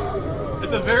Japanese.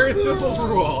 It's a very simple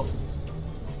rule.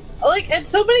 Like, and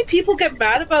so many people get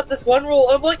mad about this one rule.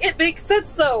 I'm like, it makes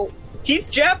sense though. He's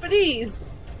Japanese.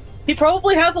 He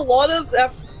probably has a lot of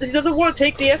he doesn't want to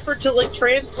take the effort to like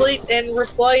translate and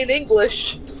reply in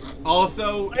English.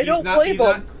 Also,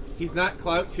 he's not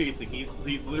clout chasing.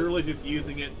 He's literally just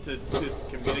using it to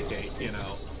communicate, you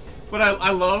know. But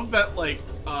I love that, like,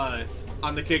 on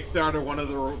the Kickstarter, one of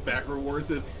the back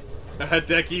rewards is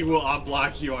Hideki will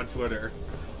unblock you on Twitter.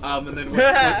 And then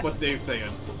what's Dave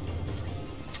saying?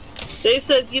 Dave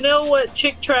says, you know what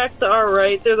chick tracts are,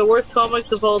 right? They're the worst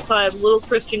comics of all time. Little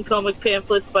Christian comic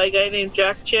pamphlets by a guy named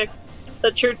Jack Chick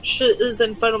that churches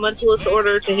and fundamentalists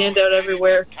order to hand out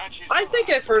everywhere. I think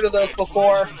I've heard of those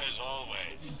before.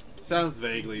 Sounds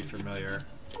vaguely familiar.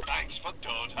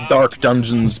 Dark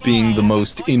Dungeons being the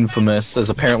most infamous, as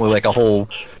apparently like a whole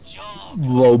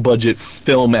low-budget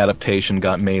film adaptation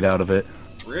got made out of it.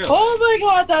 Really? Oh my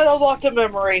god, that unlocked a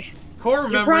memory. Core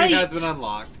memory has been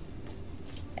unlocked.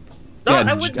 No,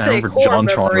 Yeah, I wouldn't I say remember core John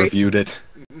memory. reviewed it.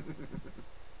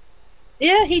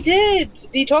 Yeah, he did.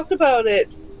 He talked about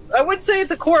it. I wouldn't say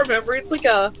it's a core memory. It's like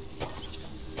a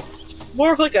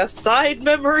more of like a side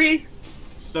memory.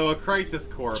 So a crisis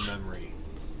core memory.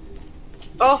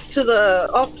 Off to the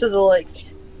like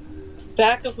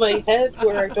back of my head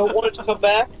where I don't want it to come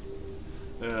back.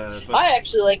 I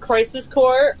actually like Crisis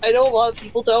Core. I know a lot of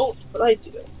people don't, but I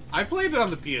do. I played it on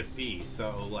the PSP,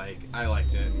 so like I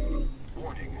liked it.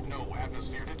 Warning, no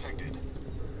atmosphere detected.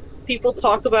 People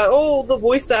talk about the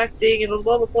voice acting and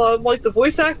blah blah blah. I'm like, the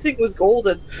voice acting was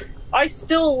golden. I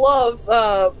still love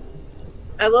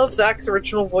I love Zach's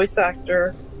original voice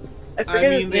actor. I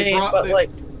forget his name, but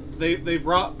they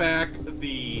brought back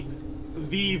the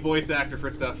voice actor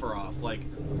for Sephiroth. Like,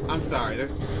 I'm sorry,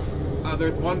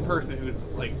 there's one person who's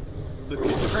like the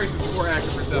Crisis Core actor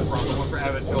for Sephiroth, the one for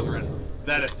Advent Children.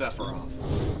 That is Sephiroth.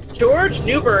 George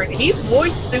Newbern. He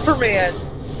voiced Superman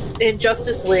in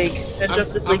Justice League and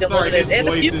Justice League Unlimited, and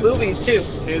a few movies too.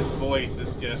 His voice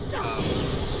is just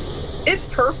it's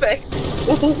perfect.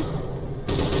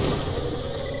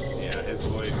 Yeah, his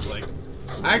voice, like,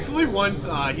 actually once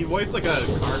he voiced like a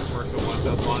car commercial once.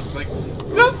 I was watching, like,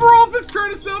 Sephiroth is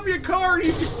trying to sell me a car and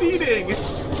he's succeeding.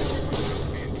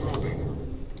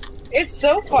 It's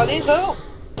so funny though.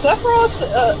 Sephiroth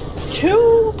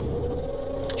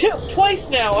twice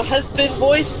now has been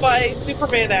voiced by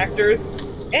Superman actors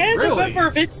and a member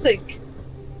of InSync.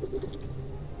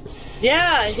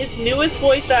 Yeah, his newest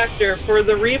voice actor for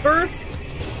the Rebirth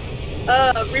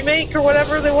remake or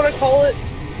whatever they want to call it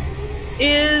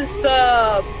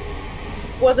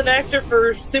was an actor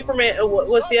for Superman.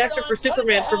 Was the actor for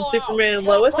Superman from Superman and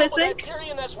Lois, I think?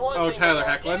 Oh, Tyler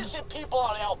Hoechlin.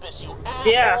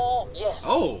 Yeah. Yes.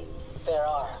 Oh. There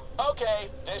are. Okay,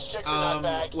 this chick's in that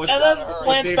bag. And then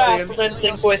Lance Bass from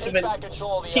NSYNC voiced him in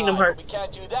Kingdom Hearts.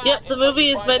 Yep, the movie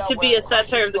is meant to be a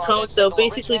satire of the comics, though.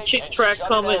 Basically, chick track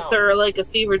comics are like a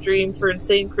fever dream for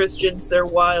insane Christians. They're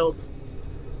wild.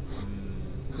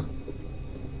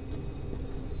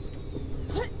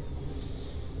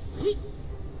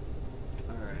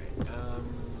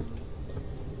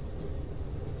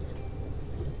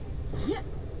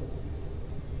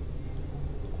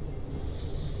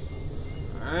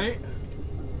 Alright.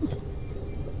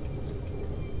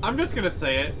 I'm just gonna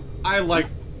say it. I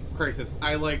liked Crisis.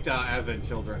 I liked Advent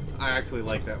Children. I actually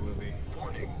like that movie.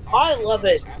 I love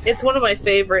it. It's one of my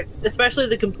favorites, especially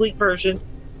the complete version.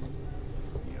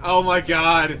 Oh my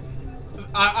god.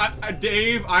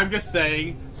 Dave, I'm just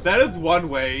saying, that is one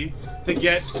way to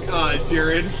get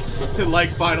Jared to like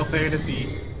Final Fantasy,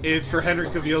 is for Henry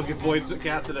Cavill to get voice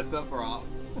casted as Sephiroth.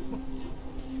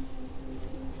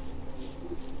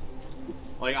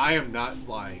 Like, I am not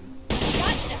lying.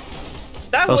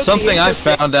 Well, something I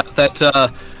found out that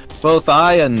both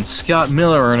I and Scott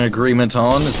Miller are in agreement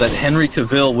on is that Henry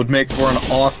Cavill would make for an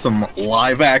awesome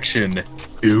live-action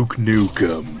Duke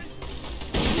Nukem.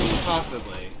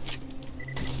 Possibly.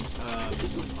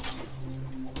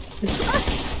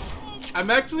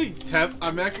 I'm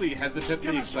actually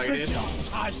hesitantly excited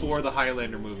for the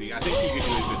Highlander movie. I think he could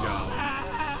do a good job.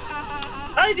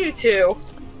 I do too.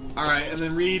 Alright, and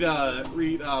then read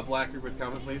Black Reaper's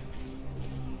comment, please.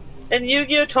 And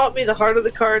Yu-Gi-Oh! Taught me the heart of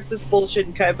the cards is bullshit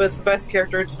and Kaiba is the best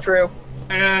character, it's true.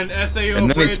 And SAO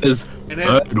and then he says,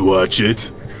 I'd watch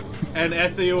it. And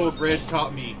SAO Bridge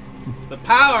taught me, the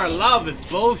power of love is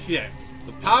bullshit.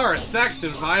 The power of sex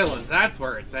and violence, that's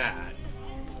where it's at.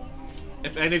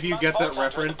 If any of you get that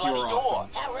reference, you are awesome.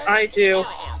 I do.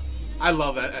 I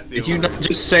love that SAO Did you not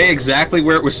just say exactly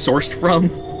where it was sourced from?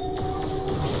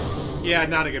 Yeah,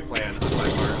 not a good plan on my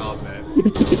part, I'll admit.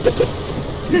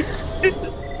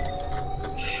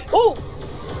 Oh!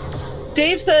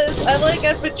 Dave says, I like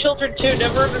Advent Children too,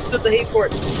 never understood the hate for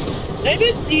it. I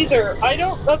didn't either. I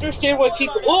don't understand why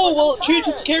people... Oh, well, it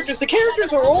changes the characters. The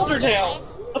characters are older now.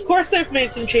 Of course they've made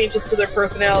some changes to their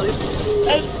personalities.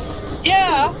 And,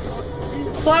 yeah,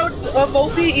 Cloud's a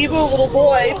mopey, emo little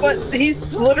boy, but he's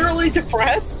literally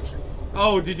depressed.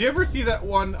 Oh, did you ever see that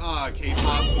one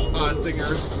K-pop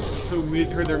singer who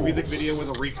their music video was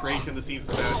a recreation of the scenes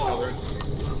from Advent Children?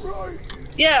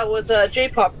 Yeah, it was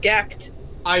J-pop Gacked.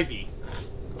 Ivy.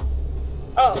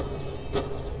 Oh.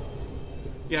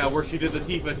 Yeah, where she did the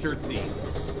Tifa shirt scene.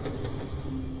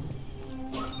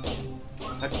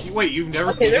 Wait, you've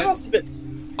never seen there it? must have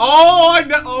been... Oh, I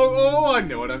know. Oh, I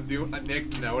know what I'm doing.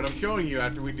 Next, know what I'm showing you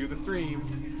after we do the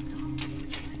stream.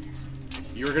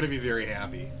 You're gonna be very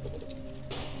happy.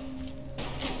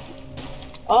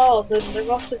 Oh, then there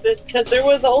must have been, because there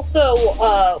was also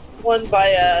one by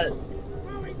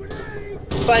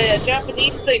by a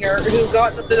Japanese singer who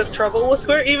got in a bit of trouble with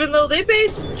Square, even though they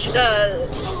based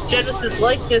Genesis'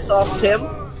 likeness off of him.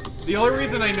 The only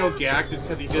reason I know Gact is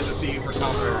because he did the theme for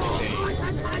Commodore 68.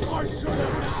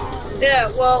 Yeah,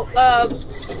 well,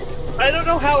 I don't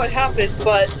know how it happened,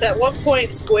 but at one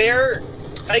point Square,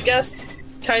 I guess,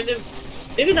 kind of,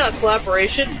 maybe not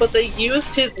collaboration, but they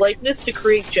used his likeness to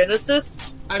create Genesis.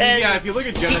 I mean, yeah, if you look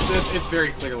at Genesis, it's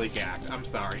very clearly Gact. I'm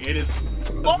sorry. It is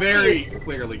very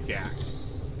clearly Gact.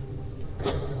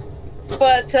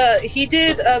 But he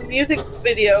did a music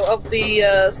video of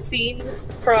the scene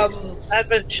from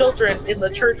Advent Children in the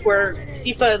church where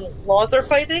Tifa and Loth are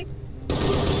fighting.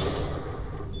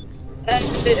 And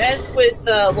it ends with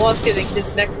Loth getting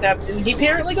his neck snapped, and he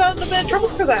apparently got in a bit of trouble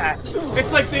for that.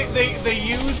 It's like they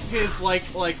used his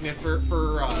likeness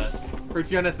for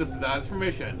Genesis without his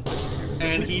permission,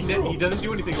 and he doesn't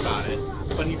do anything about it.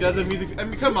 But he does a music. I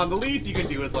mean, come on, the least you can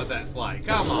do is let that slide.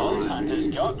 Come on. Hunter's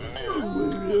got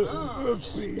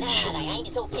moves.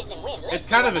 It's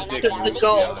kind of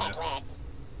addictive.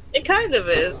 It kind of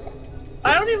is.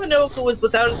 I don't even know if it was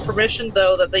without his permission,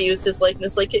 though, that they used his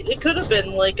likeness. Like, it could have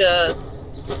been, like, a...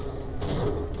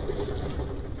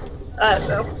 I don't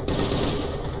know.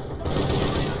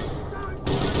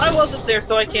 I wasn't there,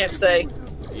 so I can't say.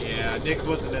 Yeah, Nix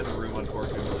wasn't in the room,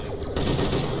 unfortunately.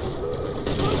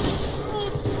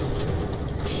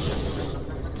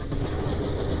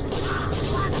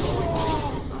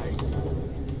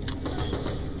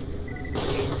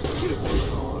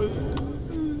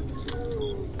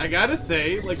 I gotta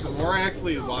say, like, the more I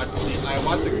actually watched I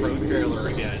watched the Crow trailer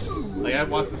again. Like, I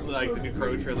watched the new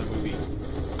Crow trailer movie.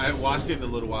 I haven't watched it in a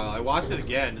little while. I watched it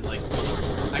again, and, like,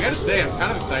 I gotta say, I'm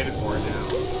kind of excited for it now.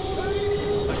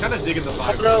 I'm kind of digging the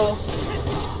vibe. No.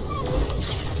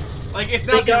 Like, it's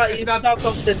not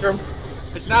Stockholm Syndrome.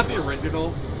 It's not the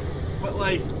original, but,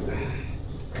 like,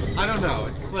 I don't know.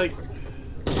 It's like,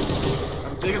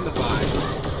 I'm digging the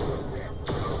vibe.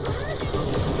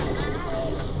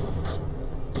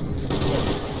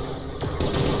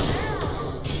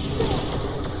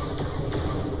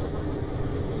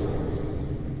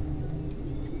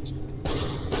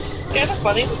 Kind of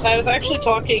funny. I was actually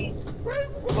talking.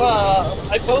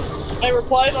 I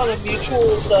replied on a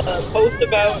mutual's post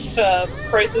about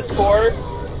Crisis Core,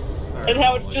 and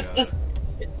how it's just this.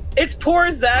 It's poor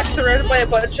Zack surrounded by a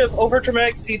bunch of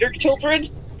overdramatic theater children.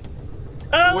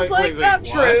 And I was not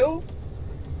true.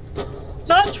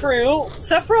 Not true.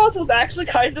 Sephiroth was actually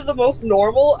kind of the most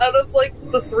normal out of, like,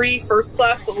 the 3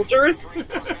 first-class soldiers.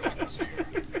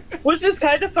 Which is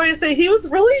kind of funny to say. He was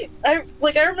really... I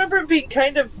remember him being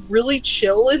kind of really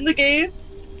chill in the game.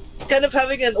 Kind of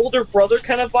having an older brother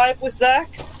kind of vibe with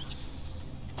Zack.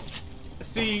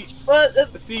 See... But,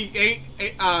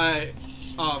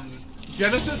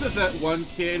 Genesis is that one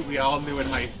kid we all knew in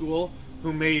high school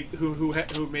who made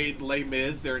Les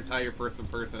Mis their entire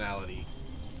personality.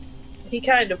 He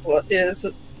kind of is,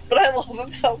 but I love him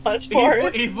so much for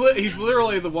it. He's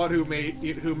literally the one who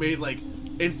made like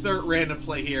insert random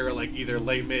play here, like either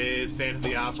Les Mis, Phantom of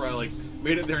the Opera, like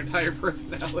made it their entire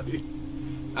personality.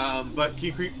 But can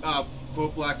you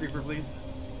quote Black Reaper, please?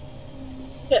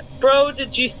 Yeah, bro,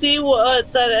 did you see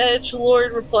what that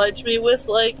edgelord replied to me with?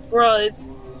 Like, bro, it's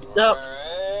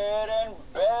Bread and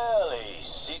belly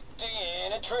sitting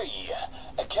in a tree.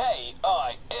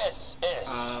 K-I-S-S.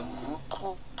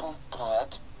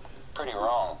 That's pretty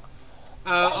wrong.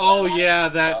 Oh yeah,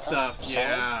 that stuff.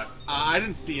 Yeah, I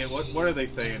didn't see it. What are they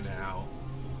saying now?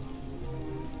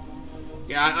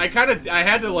 Yeah, I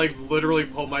had to like literally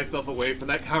pull myself away from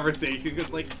that conversation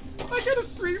because like I got a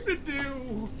stream to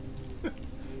do.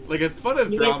 Like as fun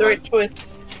as you drama. made the right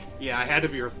choice. Yeah, I had to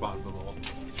be responsible.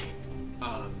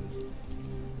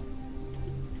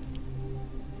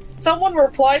 Someone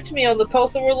replied to me on the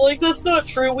post and were like, that's not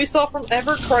true. We saw from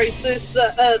Ever Crisis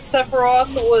that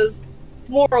Sephiroth was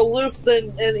more aloof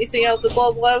than anything else and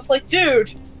blah blah. I was like,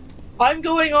 dude, I'm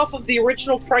going off of the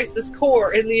original Crisis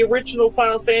Core in the original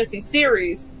Final Fantasy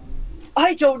series.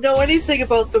 I don't know anything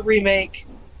about the remake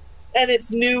and its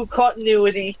new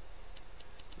continuity.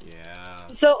 Yeah.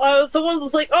 So someone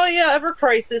was like, oh yeah, Ever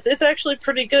Crisis, it's actually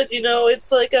pretty good, you know,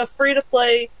 it's like a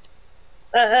free-to-play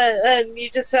and you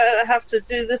just have to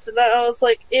do this and that. I was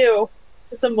like, ew,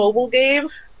 it's a mobile game?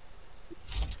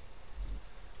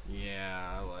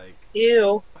 Yeah, like...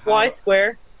 Ew. Why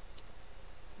Square?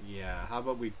 Yeah, how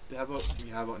about nah?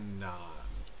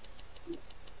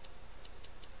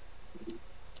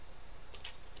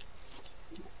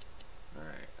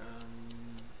 Alright,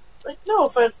 Like, no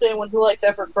offense to anyone who likes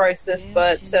Effort Crisis,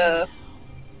 but, I don't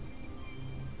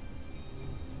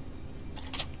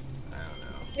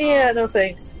know. yeah, no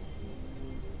thanks.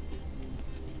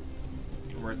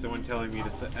 or someone telling me to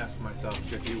F myself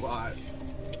because you watched.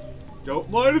 Don't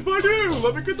mind if I do!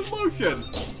 Let me get the motion!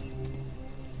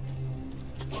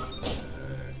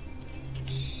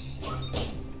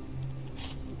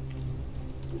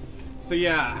 So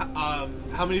yeah,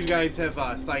 how many of you guys have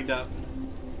signed up?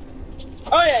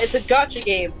 Oh yeah, it's a gotcha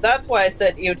game. That's why I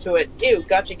said ew to it. Ew,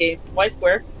 gotcha game. Why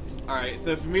square? Alright, so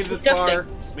if you made it this Disgusting.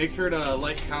 far, make sure to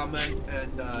like, comment,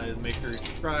 and make sure you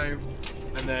subscribe.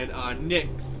 And then,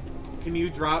 Nix, can you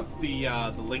drop the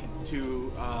link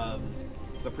to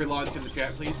the pre-launch in the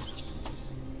chat, please?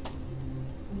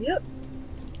 Yep.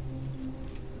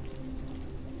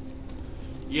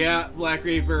 Yeah, Black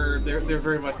Reaper, they're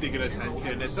very much seeking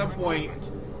attention. At some point,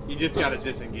 you just gotta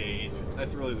disengage.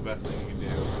 That's really the best thing you can do.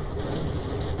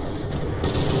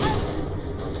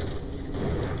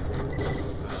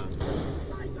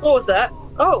 What was that?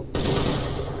 Oh.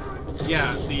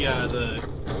 Yeah, the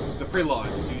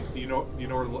pre-launch. Do you know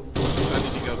where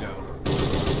did you go?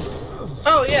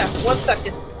 Oh yeah, 1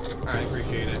 second. Alright,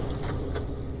 appreciate it.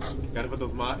 Gotta put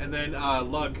those and then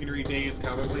Lug, can you read Dave's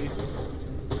comment, please?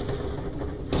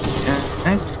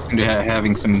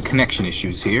 Having some connection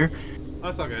issues here.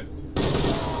 Oh, that's all good.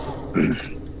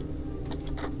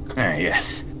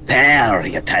 Yes.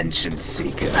 Very attention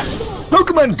seeker.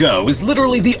 Pokemon Go is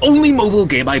literally the only mobile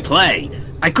game I play.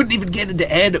 I couldn't even get into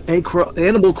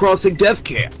Animal Crossing Death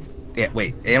Camp. Yeah,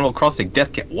 wait, Animal Crossing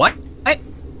Death Camp. What?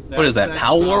 What is that,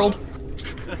 Pal World?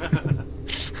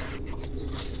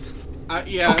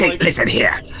 Yeah, okay, like... listen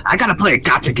here. I gotta play a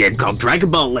gacha game called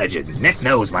Dragon Ball Legend. Nick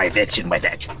knows my addiction with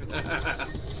it.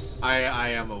 I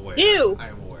am aware. Ew! I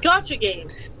am aware. Gotcha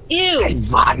games! Ew! I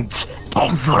want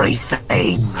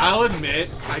everything. I'll admit,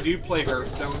 I do play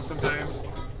Hearthstone sometimes.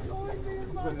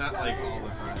 But not like all the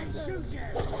time.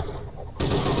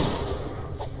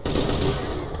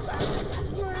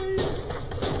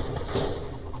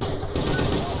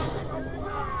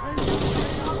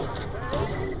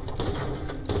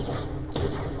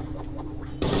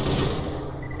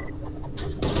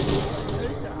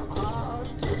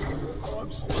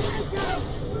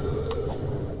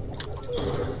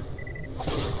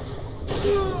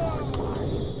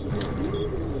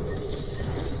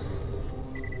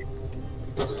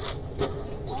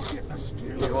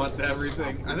 He wants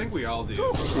everything. I think we all do,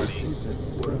 buddy.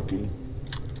 Isn't working.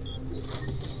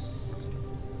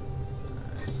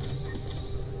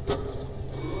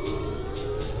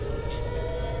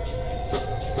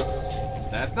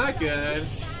 That's not good.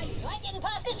 You ain't getting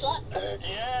past this lot.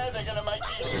 Yeah, they're gonna make you...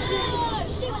 Oh,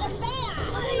 she was a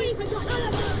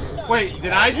badass. Wait,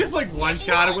 did I just like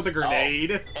one-shot it with a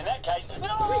grenade? In that case, no!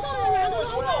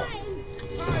 As well.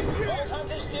 Vault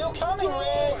Hunter's still coming,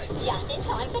 Red. Just in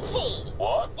time for tea.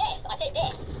 What? Death. I said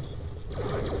death.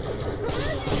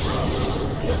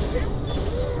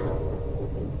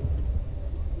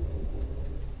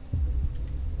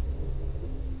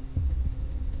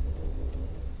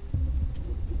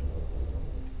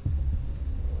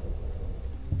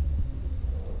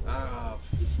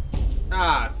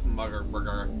 Smugger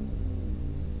burger.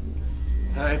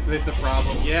 It's a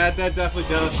problem. Yeah, that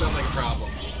definitely does sound like a problem.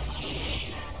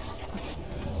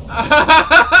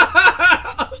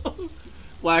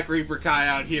 Black Reaper Kai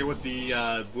out here with the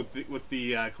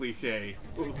cliche.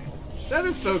 That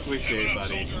is so cliche,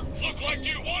 buddy. Look like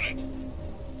you want it.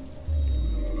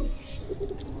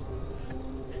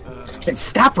 Can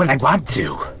stop when I want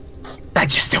to. I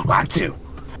just don't want to.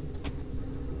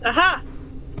 Aha!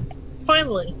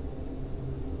 Finally.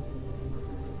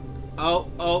 Oh,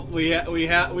 we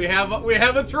have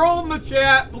a troll in the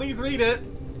chat. Please read it.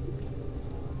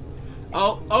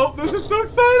 Oh, this is so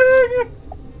exciting!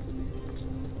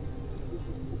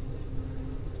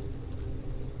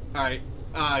 All right,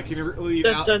 can you leave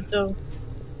out? Dun, dun.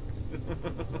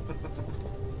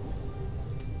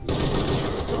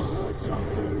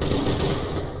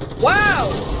 Wow!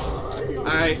 All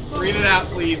right, read it out,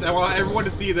 please. I want everyone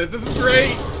to see this. This is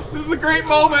great. This is a great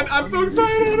moment. I'm so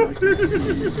excited.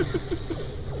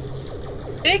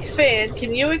 Big fan,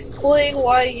 can you explain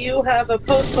why you have a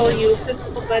post calling you a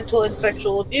physical, mental, and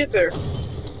sexual abuser?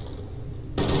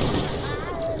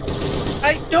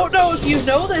 I don't know if you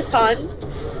know this, hun,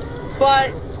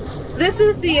 but this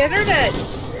is the internet.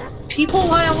 People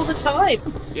lie all the time.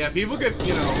 Yeah, people get,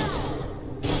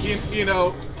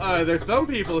 there's some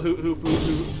people who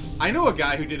I know a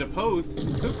guy who did a post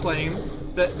who claimed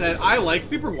that I like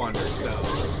Super Wonder, so.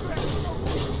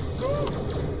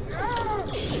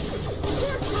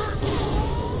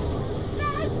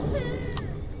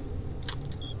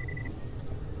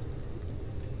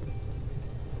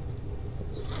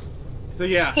 So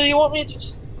yeah. So you want me to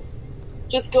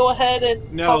just go ahead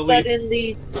and pop that in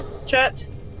the chat?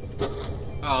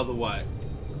 The what?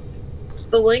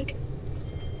 The link?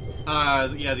 Yeah,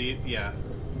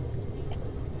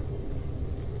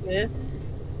 Yeah.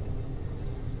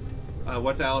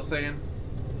 What's Alice saying?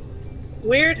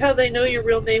 Weird how they know your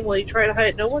real name while you try to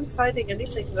hide. No one's hiding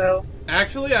anything, though.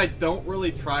 Actually, I don't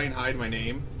really try and hide my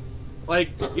name. Like,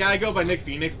 yeah, I go by Nick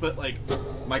Phoenix, but, like,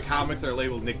 my comics are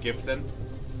labeled Nick Gibson.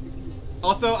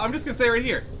 Also, I'm just gonna say right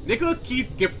here, Nicholas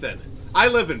Keith Gibson. I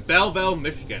live in Belleville,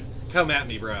 Michigan. Come at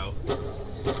me, bro.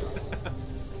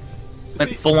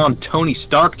 Went full-on Tony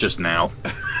Stark just now.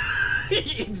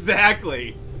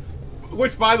 Exactly.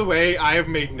 Which, by the way, I have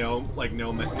made no, like,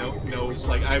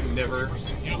 I've never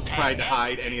tried to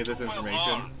hide any of this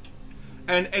information.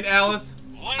 And Alice,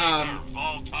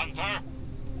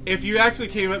 if you actually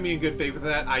came at me in good faith with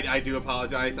that, I do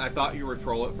apologize. I thought you were a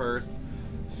troll at first.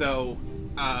 So,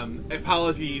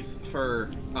 apologies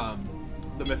for,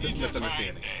 the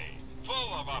misunderstanding.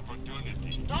 Full of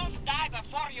opportunity. Don't die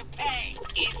before you pay.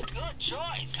 It's good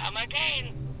choice. Come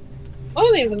again.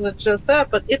 Not even just that,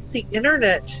 but it's the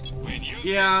internet.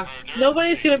 Yeah.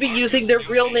 Nobody's gonna be using their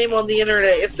real name on the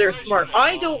internet if they're smart.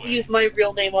 I don't use my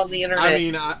real name on the internet. I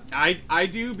mean, I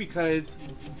do because,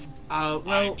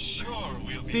 well,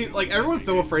 see, like, everyone's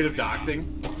so afraid of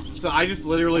doxing, so I just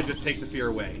literally just take the fear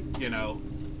away, you know?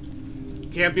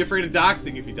 Can't be afraid of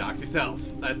doxing if you dox yourself.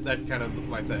 That's kind of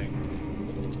my thing.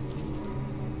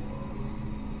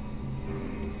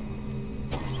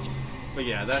 But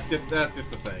yeah, that's just the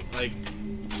thing. Like,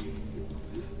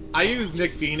 I use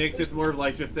Nick Phoenix. It's more of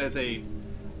like just as a,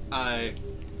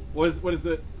 what is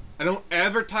it? I don't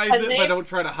advertise it, but I don't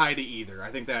try to hide it either. I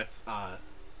think that's,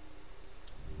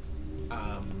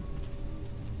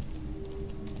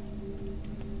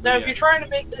 Now, if you're trying to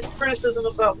make this criticism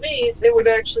about me, it would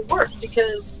actually work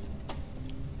because,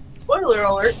 spoiler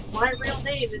alert, my real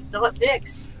name is not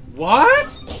Nick's.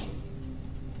 What?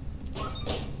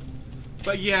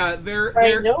 But yeah,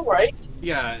 I know, right?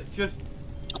 Yeah, just,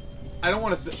 I don't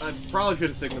want to, I probably should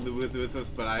have signaled with this,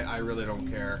 but I really don't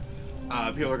care.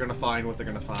 People are going to find what they're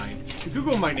going to find. If you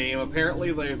Google my name,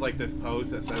 apparently there's like this post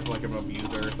that says like I'm an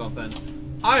abuser or something.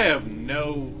 I have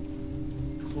no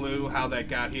clue how that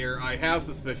got here. I have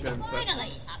suspicions, but...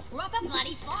 Finally, a proper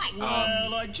bloody fight!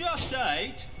 Well, I just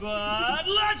ate, but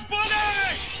let's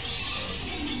punish!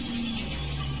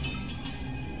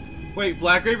 Wait,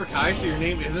 Black Raver Kai, so your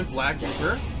name isn't Black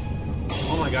Raver?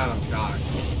 Oh my god, I'm shocked.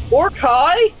 Or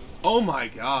Kai? Oh my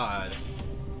god.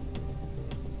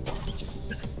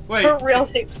 Wait. Her real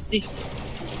name's Steve.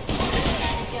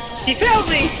 He found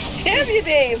me! Damn you,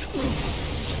 Dave!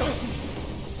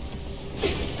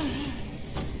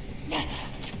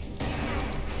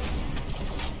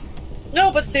 No,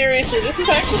 but seriously, this is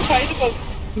actually kind of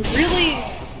a really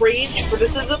strange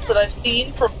criticism that I've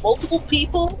seen from multiple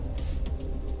people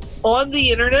on the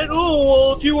internet. Oh,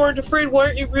 well, if you weren't afraid, why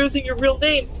aren't you using your real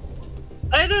name?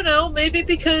 I don't know, maybe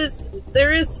because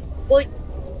there is, like...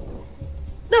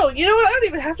 No, you know what? I don't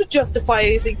even have to justify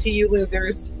anything to you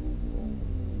losers.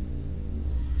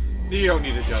 You don't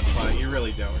need to justify it, you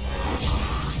really don't.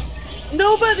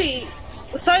 Nobody,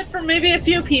 aside from maybe a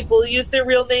few people, use their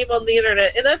real name on the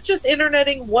internet, and that's just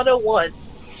interneting 101.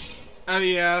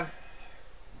 Yeah.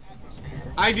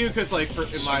 I do, because, like,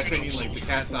 in my opinion, like, the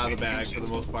cat's out of the bag for the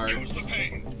most part.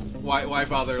 Why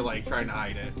bother, like, trying to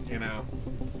hide it, you know?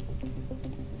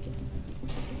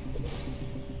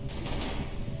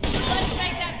 Let's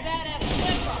make that badass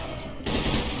flipper!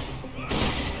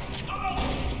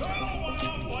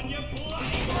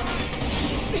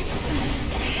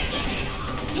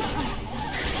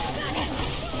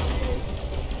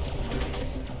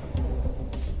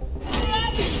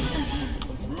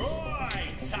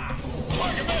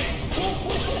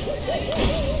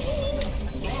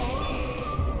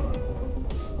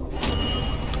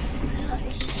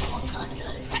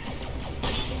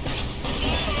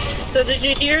 So did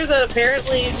you hear that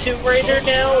apparently Tomb Raider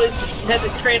now is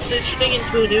transitioning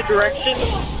into a new direction?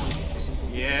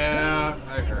 Yeah,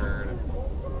 I heard.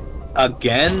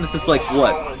 Again? This is like,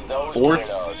 what, 4th,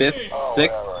 5th,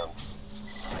 6th?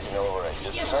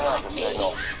 Just turn off the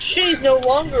signal. She's no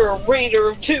longer a raider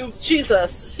of tombs, she's a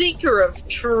seeker of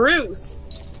truth!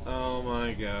 Oh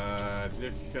my god,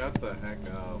 just shut the heck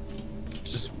up.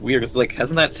 It's just weird, it's like,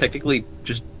 hasn't that technically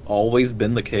just always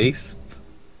been the case?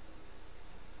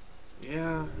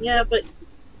 Yeah. Yeah, but...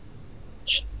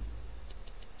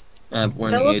 We're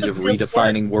in the age of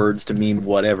redefining words to mean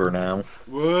whatever now.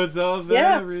 Words are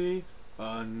very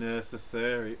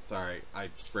unnecessary. Sorry, I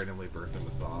randomly burst into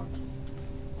song.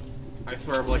 I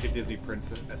swear I'm like a Disney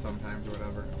princess at sometimes or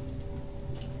whatever.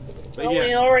 But well, yeah.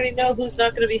 we already know who's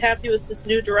not going to be happy with this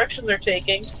new direction they're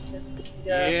taking.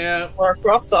 Yeah. Lara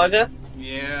Croft saga.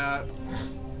 Yeah.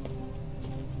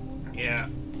 Yeah.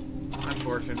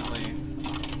 Unfortunately.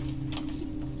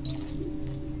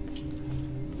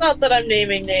 Not that I'm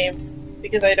naming names,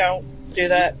 because I don't do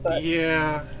that, but...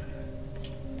 Yeah.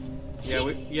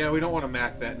 Yeah, we don't want to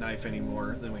mac that knife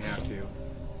anymore than we have to.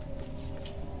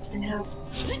 Yeah.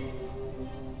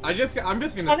 I'm just gonna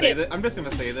say that. I'm just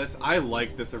gonna say this. I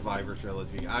liked the Survivor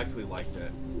trilogy. I actually liked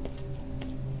it.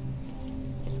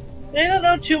 I don't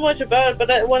know too much about it,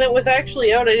 but when it was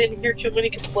actually out, I didn't hear too many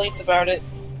complaints about it.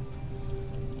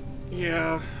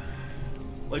 Yeah.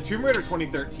 Like, Tomb Raider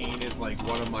 2013 is, like,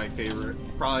 one of my favorite,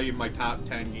 probably my top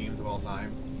 10 games of all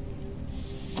time.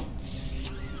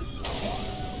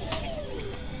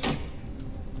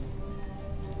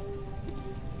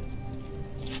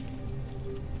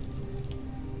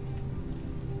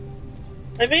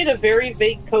 I made a very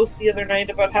vague post the other night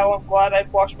about how I'm glad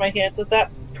I've washed my hands of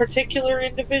that particular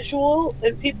individual,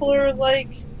 and people are like,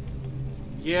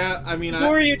 yeah, I mean, who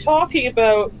are you talking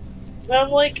about? And I'm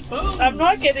like, I'm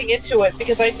not getting into it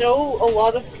because I know a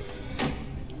lot of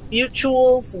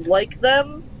mutuals like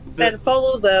them and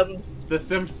follow them. The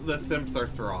simps are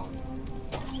strong.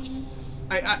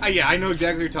 Yeah, I know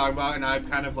exactly what you're talking about, and I've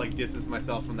kind of like distanced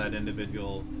myself from that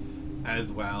individual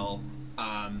as well.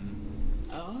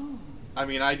 I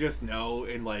mean, I just know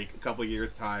in like a couple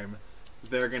years' time,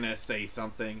 they're gonna say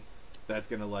something that's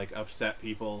gonna like upset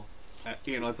people.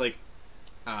 You know, it's like,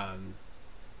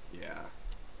 yeah.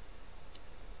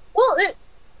 Well,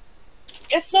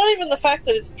 it's not even the fact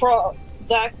that it's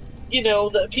that, you know,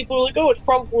 that people are like, oh, it's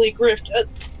probably a grift.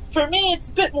 For me, it's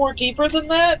a bit more deeper than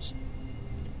that.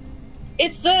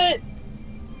 It's that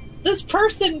this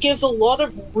person gives a lot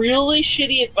of really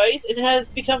shitty advice and has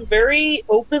become very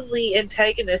openly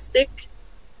antagonistic,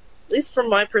 at least from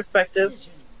my perspective,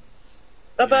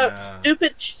 about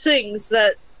stupid things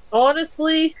that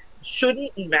honestly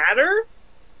shouldn't matter.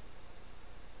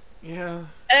 Yeah.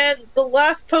 And the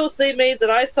last post they made that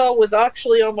I saw was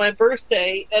actually on my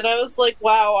birthday, and I was like,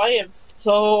 wow, I am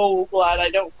so glad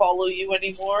I don't follow you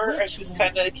anymore. I just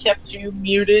kind of kept you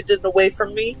muted and away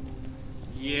from me.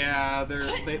 Yeah,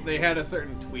 they had a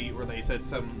certain tweet where they said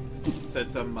some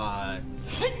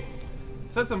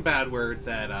bad words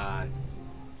that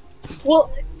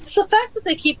Well, it's the fact that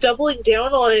they keep doubling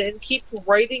down on it and keep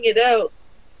writing it out,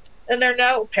 and they're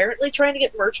now apparently trying to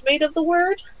get merch made of the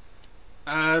word.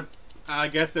 I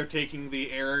guess they're taking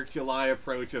the Eric July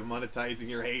approach of monetizing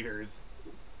your haters.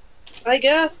 I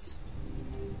guess.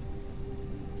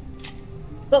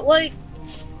 But, like,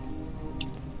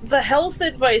 the health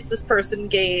advice this person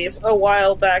gave a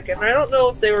while back, and I don't know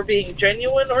if they were being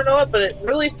genuine or not, but it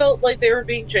really felt like they were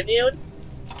being genuine.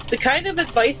 The kind of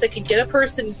advice that could get a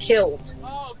person killed.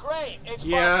 Oh, great! It's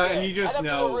busted. And you just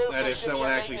know that if someone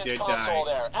actually did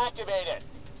die, activate it.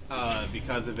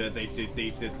 Because of it, they did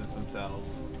this themselves.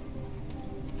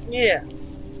 Yeah.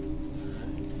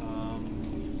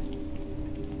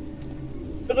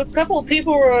 But a couple of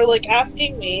people were, like,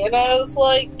 asking me, and I was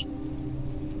like...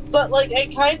 But, like, I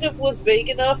kind of was vague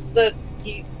enough that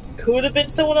he could have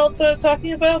been someone else that I'm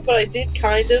talking about, but I did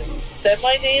kind of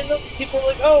semi-name them. People were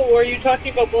like, oh, are you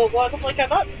talking about blah, blah, blah? I'm like, I'm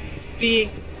not being...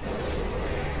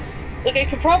 Like, I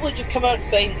could probably just come out and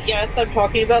say, yes, I'm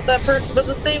talking about that person, but at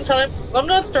the same time, I'm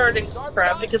not starting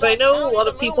crap, because I know a lot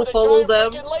of people follow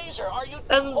them, and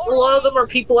a lot of them are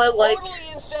people I like.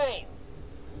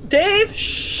 Dave,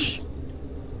 shh!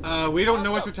 We don't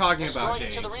know what you're talking about,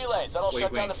 Dave. To the relays. That'll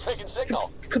shut down the friggin'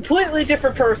 signal. Completely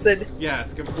different person.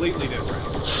 Yes, completely different.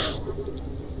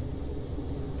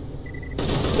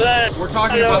 But we're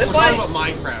talking about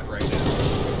Minecraft right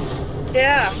now.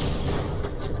 Yeah.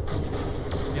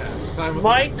 Yeah, we're talking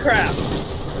about Minecraft.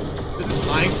 This is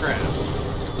Minecraft.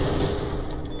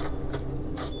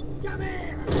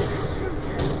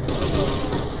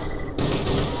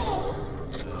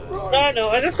 I know,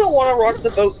 I just don't want to rock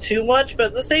the boat too much, but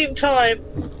at the same time,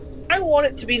 I want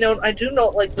it to be known I do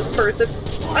not like this person.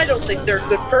 I don't think they're a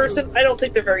good person. I don't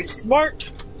think they're very smart.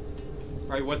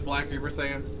 Right, what's Black Reaper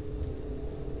saying?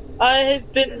 I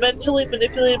have been mentally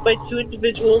manipulated by two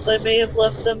individuals. I may have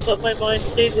left them, but my mind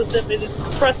stayed with them. It is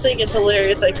depressing and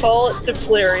hilarious. I call it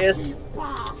hilarious.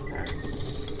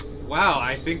 Wow,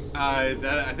 I think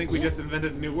I think we just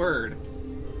invented a new word.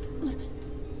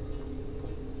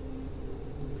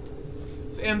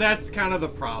 And that's kind of the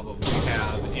problem we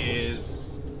have is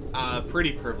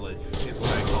pretty privilege is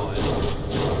what I call it.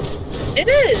 It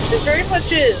is. It very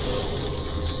much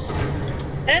is.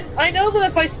 And I know that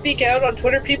if I speak out on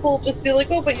Twitter, people will just be like,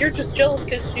 oh, but you're just jealous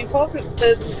because she's hotter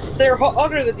than they're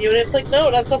hotter than you. And it's like, no,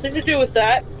 it has nothing to do with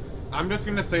that. I'm just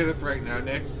going to say this right now,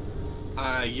 Nix.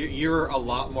 You're a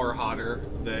lot more hotter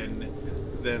than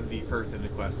than the person in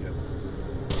question.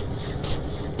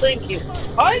 Thank you.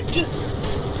 I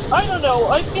don't know.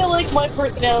 I feel like my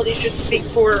personality should speak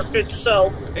for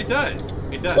itself. It does.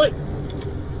 It does.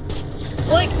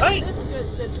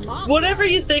 Whatever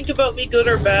you think about me, good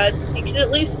or bad, you can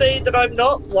at least say that I'm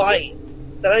not lying.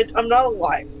 That I'm not a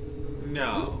liar.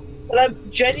 No. That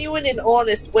I'm genuine and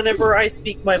honest whenever I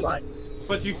speak my mind.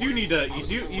 But you do need to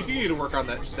need to work on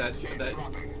that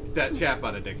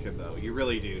chatbot addiction, though. You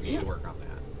really do need to work on that.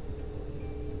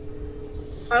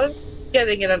 I'm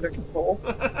getting it under control.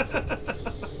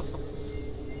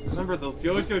 Remember, those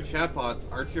JoJo chatbots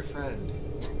aren't your friend.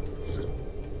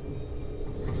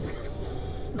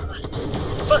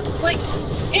 But, like,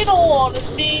 in all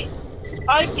honesty,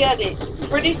 I get it.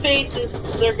 Pretty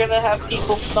faces, they're gonna have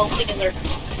people melting in their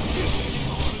seats.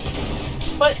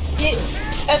 But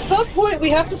at some point, we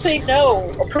have to say no.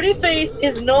 A pretty face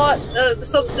is not a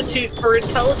substitute for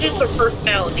intelligence or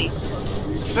personality.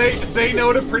 Say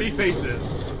no to pretty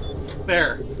faces.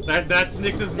 There. That's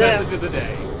Nyx's message of the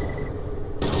day.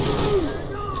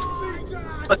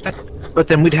 But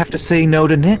then we'd have to say no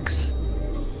to Nyx.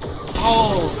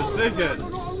 Oh, decision.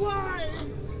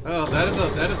 Oh, that is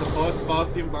a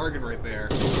Faustian bargain right there.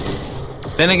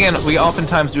 Then again, we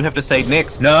oftentimes do have to say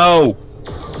Nyx. No.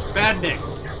 Bad Nyx.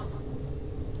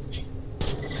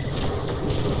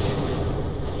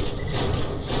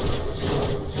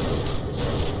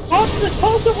 How did this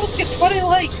post almost get 20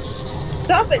 likes?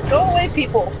 Stop it! Go away,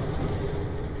 people!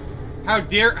 How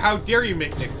dare you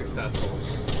make Nyx successful?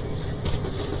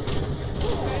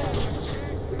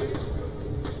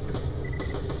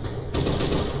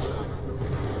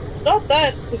 Not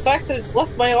that, it's the fact that it's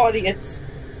left my audience.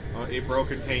 Oh, a broke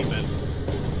containment.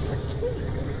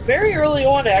 Very early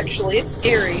on, actually. It's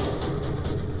scary.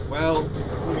 Well,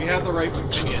 when you have the right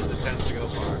opinion, it tends to go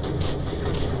far.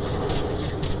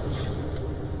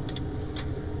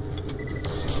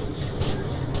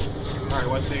 Alright,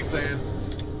 what's Nick saying?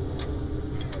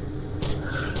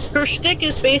 Her shtick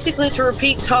is basically to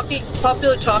repeat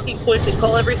popular talking points and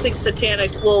call everything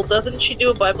satanic. Lol, doesn't she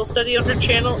do a Bible study on her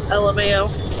channel?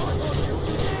 LMAO.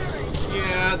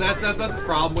 Yeah, that's the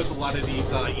problem with a lot of these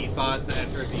ethos that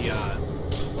enter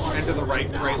the right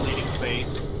leading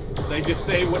space. They just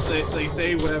say what they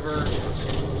say whatever.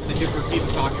 They just repeat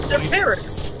the talking points. They're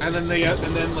parrots. And then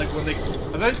like when they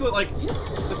eventually like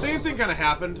the same thing kind of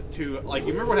happened to like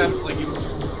you remember what happened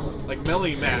like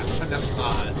Melanie Matt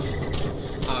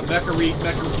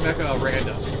Mecha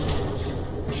Random.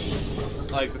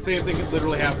 Like the same thing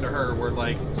literally happened to her where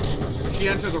like she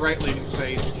entered the right leading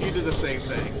space, she did the same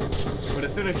thing. But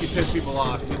as soon as she pissed people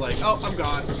off, she's like, oh, I'm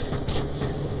gone.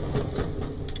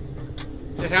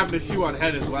 It happened to Shoe on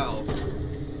Head as well.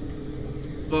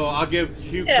 Though I'll give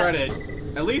Shoe credit,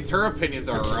 at least her opinions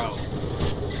are her own.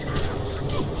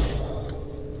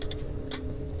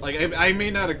 Like, I may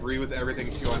not agree with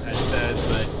everything Shoe on Head says,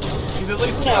 but she's at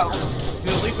least she's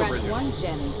at least original. One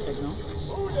jamming signal.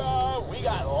 We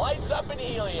got lights up in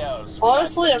Helios.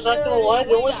 Honestly, I'm not gonna lie,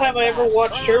 the only time I ever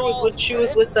watched her was when she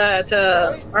was with that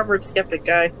Armored Skeptic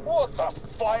guy. What the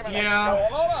flying going on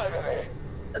over there?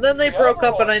 And then they broke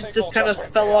up and I just kind of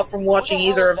fell off from watching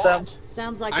either of them.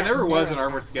 Sounds like I never was an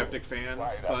Armored Skeptic fan,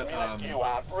 but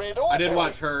I did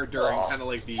watch her during kind of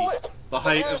like the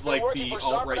height of like the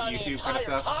alt-right YouTube kind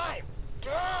of stuff.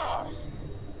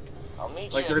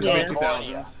 Like during the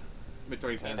mid-2000s.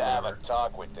 Mid-2010s. Need to have a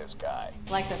talk with this guy.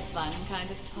 Like the fun kind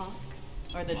of talk?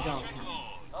 Or the dull kind?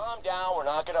 Calm down, we're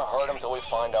not gonna hurt him till we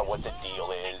find out what the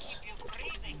deal is.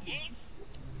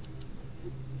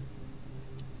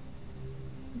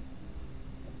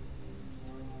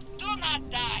 Do not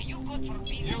die. You good for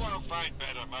business. You will find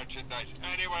better merchandise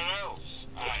anywhere else.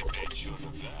 I made sure of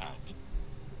that.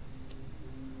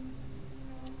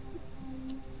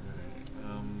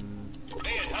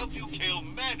 May it help you kill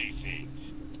many things.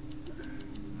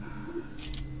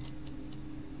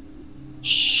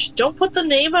 Shh, don't put the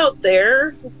name out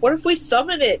there. What if we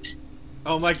summon it?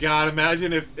 Oh my god,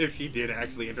 imagine if she did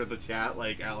actually enter the chat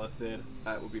like Alice did.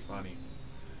 That would be funny.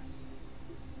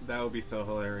 That would be so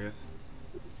hilarious.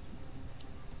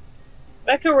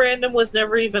 Mecha Random was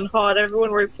never even hot. Everyone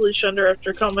rightfully shunned her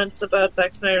after comments about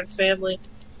Zack Snyder's family.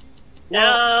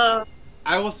 Well,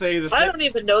 I will say this. I don't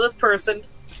even know this person.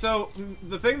 So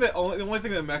the only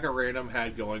thing that Mecha Random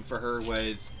had going for her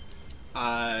was,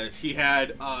 she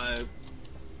had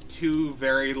 2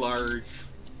 very large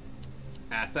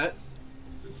assets,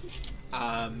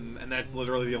 and that's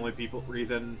literally the only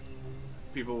reason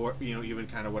people were, you know, even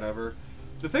kind of whatever.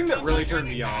 The thing that really turned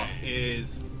me off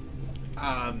is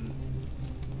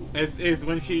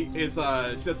when she is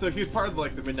so she was part of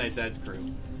like the Midnight Edge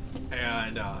crew,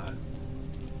 and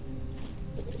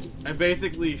And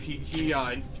basically, he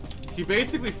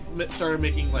basically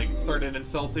started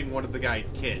insulting one of the guy's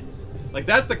kids. Like,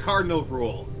 that's the cardinal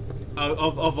rule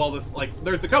of all this. Like,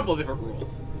 there's a couple of different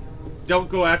rules. Don't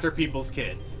go after people's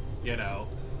kids, you know,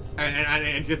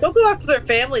 and just don't go after their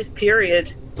families.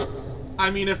 Period.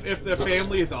 I mean, if the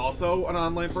family is also an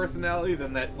online personality,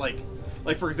 then that like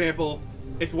for example,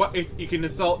 you can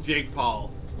insult Jake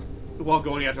Paul while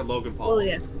going after Logan Paul. Well,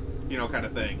 yeah. You know, kind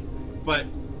of thing. But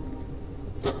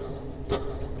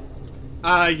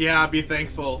yeah, be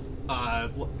thankful,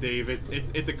 Dave.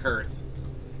 It's a curse.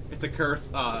 It's a curse,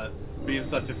 being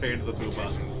such a fan of the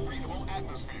Booba.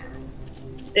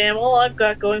 Damn, all I've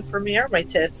got going for me are my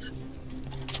tits.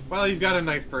 Well, you've got a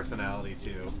nice personality,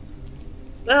 too.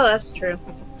 Well, that's true.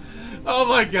 Oh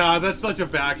my god, that's such a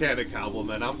backhanded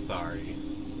compliment. I'm sorry.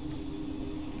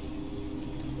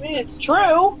 I mean, it's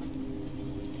true.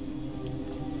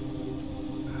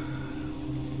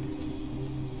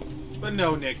 But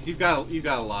no, Nix, you've got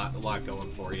a lot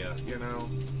going for you, you know?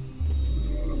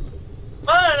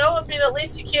 I don't know, I mean, at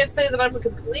least you can't say that I'm a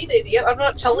complete idiot. I'm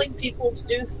not telling people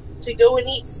to go and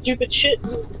eat stupid shit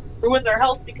and ruin their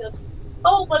health because,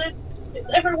 oh, but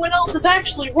everyone else is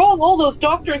actually wrong. All those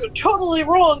doctors are totally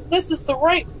wrong. This is the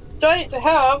right diet to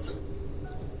have.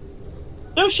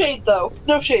 No shade, though.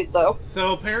 No shade, though.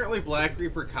 So, apparently Black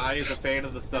Reaper Kai is a fan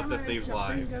of the stuff that saves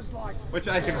lives. Which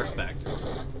I can respect.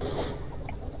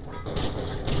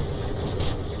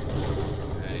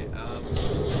 Okay,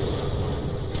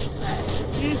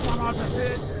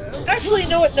 Actually, you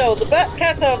know what? No, the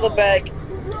cat's out of the bag.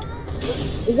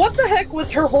 What the heck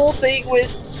was her whole thing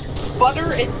with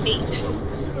butter and meat?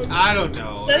 I don't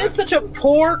know. That is such a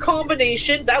poor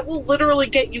combination. That will literally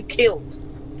get you killed.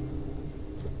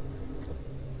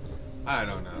 I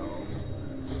don't know.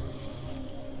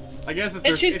 I guess it's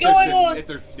their shtick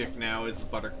now. It's the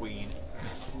Butter Queen.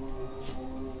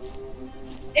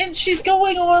 And she's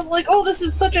going on like, oh, this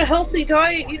is such a healthy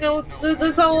diet, you know,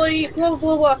 that's all I eat, blah,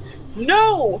 blah, blah.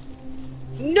 No!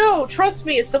 No, trust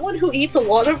me, as someone who eats a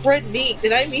lot of red meat,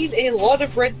 and I mean a lot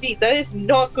of red meat, that is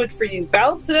not good for you.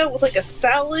 Balance it out with like a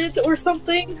salad or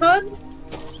something, hun?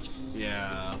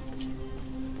 Yeah.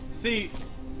 See,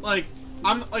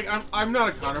 I'm not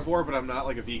a carnivore, but I'm not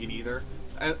like a vegan either.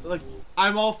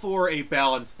 I'm all for a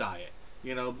balanced diet.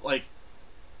 You know, like,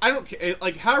 I don't care,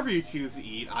 like, however you choose to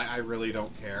eat, I really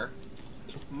don't care.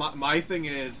 My thing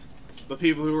is, the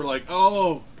people who are like,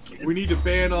 oh, we need to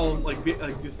ban all,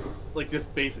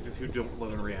 just basics who don't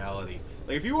live in reality.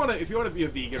 Like, if you wanna be a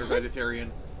vegan or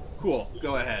vegetarian, cool,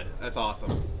 go ahead, that's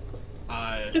awesome.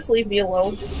 Just leave me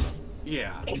alone.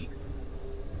 Yeah.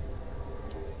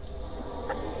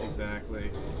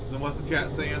 Exactly. Then what's the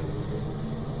chat saying?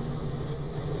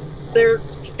 They're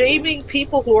shaming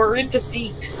people who are into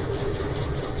feet.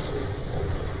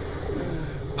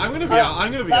 I'm gonna be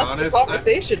honest. The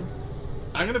conversation.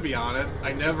 I'm gonna be honest.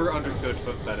 I never understood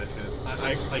foot fetishes.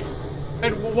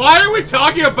 And why are we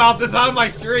talking about this on my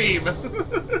stream?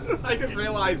 I just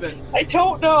realized it. I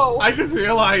don't know. I just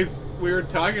realized we were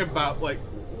talking about why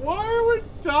are we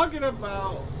talking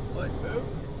about like this?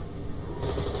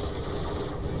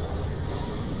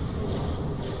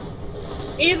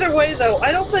 Either way, though,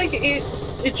 I don't think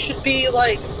it should be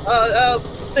like a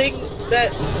thing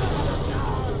that.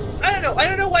 I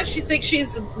don't know why she thinks she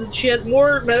has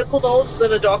more medical knowledge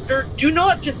than a doctor. Do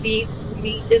not just eat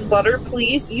meat and butter,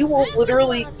 please. You will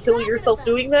literally kill yourself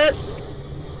doing that.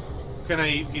 Can I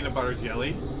eat peanut butter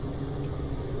jelly?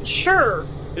 Sure.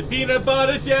 It's peanut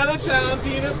butter jelly time,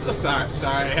 peanut. Oh, sorry,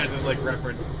 I had to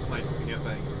reference my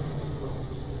thing.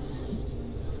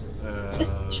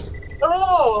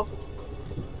 Oh.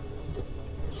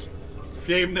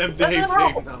 Shame them, Dave.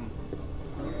 Shame them.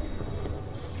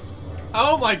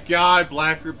 Oh my god,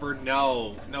 Black Reaper,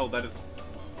 no. No, that is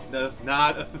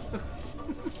not a...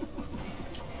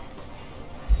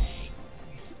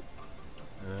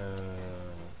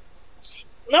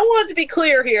 I want it to be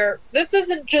clear here. This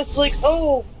isn't just like,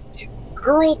 oh,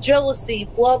 girl jealousy,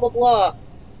 blah blah blah.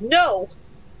 No.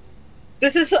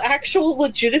 This is actual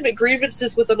legitimate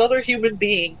grievances with another human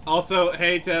being. Also,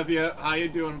 hey Tevya, how you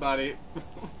doing, buddy?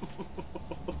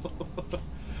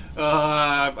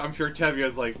 I'm sure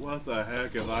Tevya's like, what the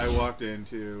heck have I walked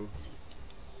into?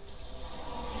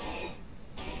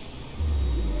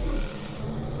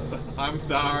 I'm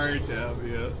sorry,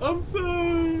 Tevya. I'm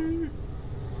sorry.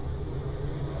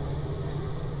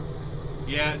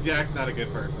 Yeah, Jack's not a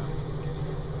good person.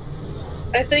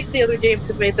 I think the other games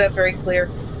have made that very clear.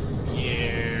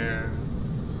 Yeah.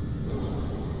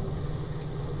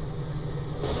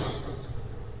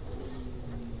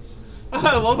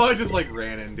 I love how I just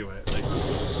ran into it.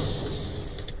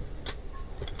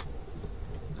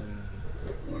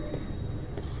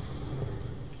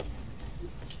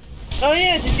 Oh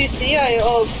yeah, did you see?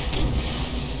 Well,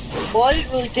 I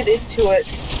didn't really get into it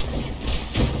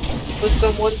with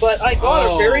someone, but I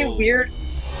got a very weird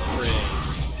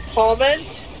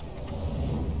comment.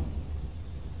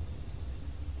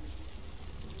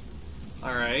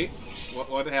 All right,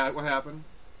 what happened?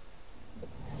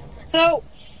 So,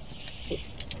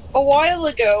 a while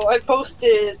ago, I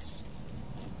posted.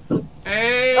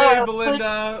 Hey,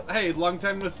 Belinda. Hey, long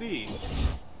time no see.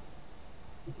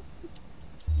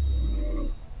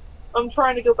 I'm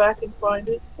trying to go back and find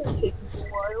it. It's gonna take me a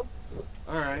while.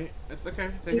 Alright, it's okay.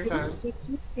 Take your time.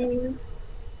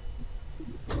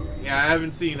 Yeah, I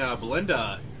haven't seen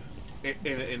Belinda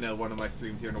in one of my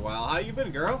streams here in a while. How you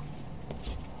been, girl?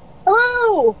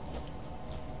 Hello!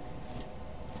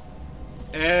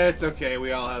 It's okay.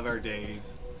 We all have our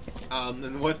days.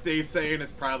 And what Dave's saying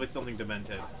is probably something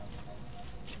demented.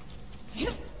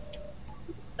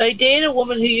 I dated a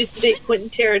woman who used to date Quentin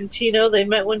Tarantino. They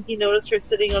met when he noticed her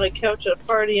sitting on a couch at a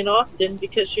party in Austin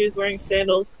because she was wearing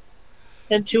sandals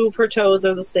and two of her toes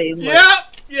are the same. Yeah,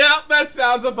 that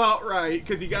sounds about right.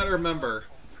 Because you gotta remember,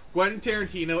 Quentin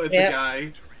Tarantino is the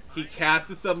guy, he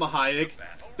casted Salma Hayek,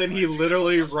 then he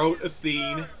literally wrote a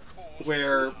scene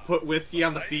where put whiskey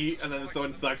on the feet and then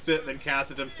someone sucks it, and then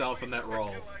casted himself in that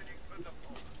role.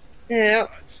 Yeah.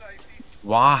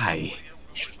 Why?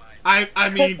 I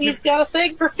mean, he's got a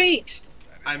thing for feet.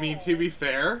 I mean, to be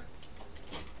fair,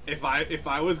 if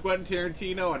I was Quentin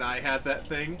Tarantino and I had that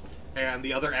thing, and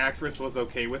the other actress was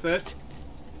okay with it,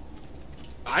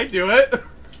 I'd do it.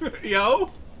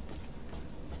 Yo.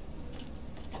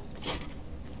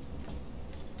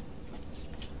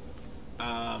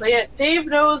 But yeah, Dave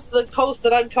knows the post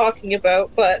that I'm talking about,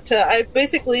 but I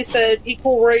basically said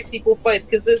equal rights, equal fights,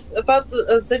 because it's about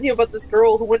a video about this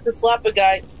girl who went to slap a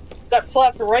guy, got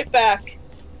slapped right back.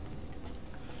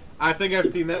 I think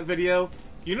I've seen that video.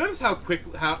 You notice how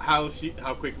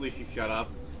quickly she shut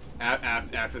up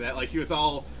after that? Like, she was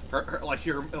all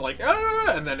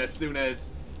and then as soon as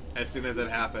it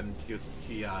happened,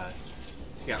 she got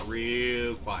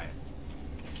real quiet.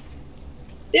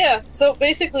 Yeah, so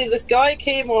basically this guy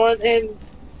came on and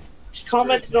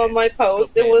commented on my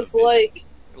post. It was like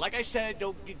I said,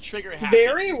 don't get trigger happy.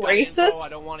 Very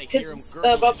racist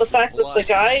about the fact that the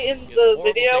guy in the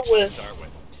video was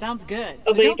sounds good.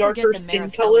 Of a darker skin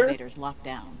color. Locked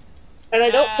down. And I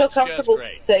don't feel comfortable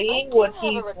saying what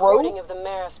he wrote,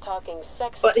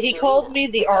 but he called me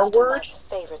the R word,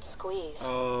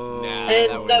 oh,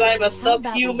 and that I'm a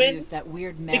subhuman,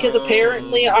 because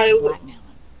apparently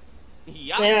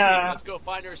yeah. Let's go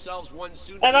find ourselves one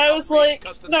soon. And I was like,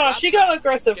 no, she got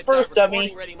aggressive first,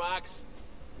 dummy.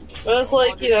 I was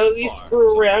like, you know, you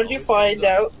screw around, you find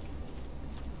out.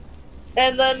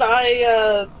 And then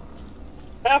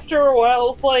after a while,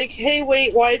 was like, hey,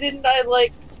 wait, why didn't I,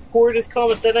 record his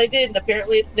comment? Then I did, and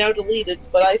apparently it's now deleted,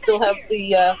 but I still have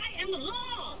the,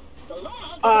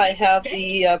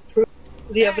 proof,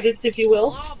 the evidence, if you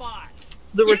will.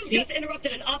 The receipts. You just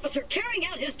interrupted an officer carrying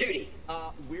out his duty.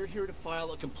 We're here to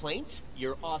file a complaint.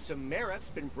 Your awesome Merriff's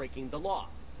been breaking the law.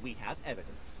 We have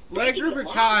evidence. Like Rupert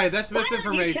Kai, that's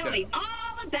misinformation. Why don't you tell me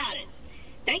all about it?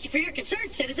 Thank you for your concern,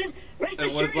 citizen. Rest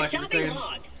assured it shall be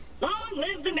logged. Long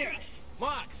live the Merriff.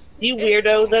 Mox. You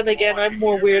weirdo. Then again, I'm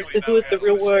more weird, so who is the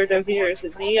real weirdo here? Is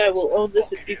it me? I will own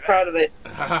this and be proud of it.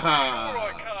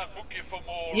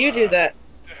 You do that.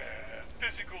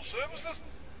 Physical services?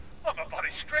 I'm a bloody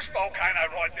stress volcano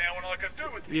right now, and I can do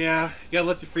it. Yeah, you gotta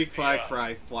let your freak flag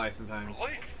fly sometimes.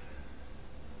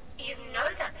 You know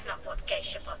that's not what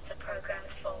geisha bots are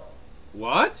programmed for.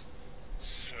 What?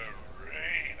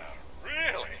 Serena,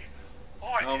 really?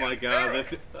 Oh my god,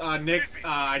 this Nix,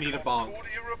 I need a bonk.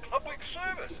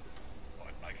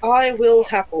 I will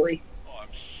happily.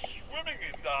 I'm swimming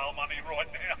in Dale money right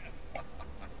now.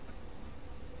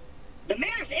 The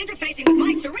Merriff's interfacing with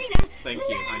my Serena. Thank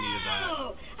you, I needed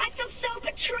that. I feel so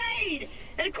betrayed.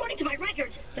 And according to my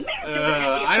records, the Merriff doesn't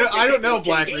have the I don't know,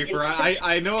 Black Reaper.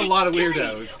 I know a lot of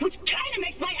weirdos. Which kind of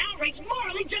makes my outrage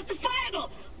morally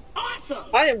justifiable. Awesome.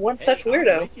 I am one such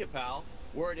weirdo. I'm with you, pal.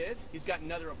 Word is, he's got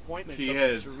another appointment. She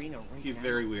is. Serena right She's now.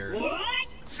 very weird. What?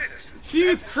 She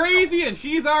is crazy, and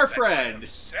she's our friend.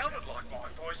 Sounded like my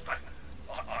voice, but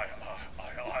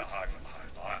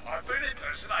I've been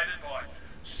impersonated by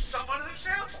someone who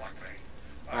sounds like me.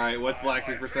 Alright, what's Black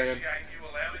Reaper saying? You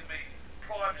allowing me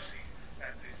privacy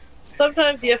at this.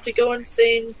 Sometimes you have to go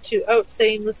insane to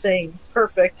outsane the sane.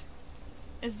 Perfect.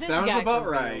 Is this Sounds guy about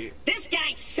right. This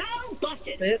guy's so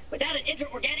busted. Yep. Without an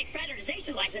inter-organic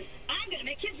fraternization license, I'm gonna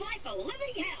make his life a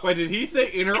living hell. Wait, did he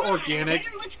say inter-organic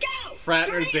Let's go.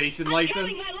 fraternization Serena, license? I'm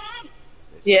coming, my love.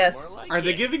 Yes. Are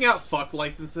they giving out fuck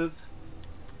licenses?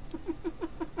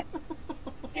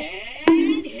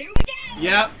 And here we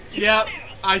go! Yep.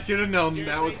 I should have known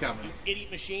that was coming. You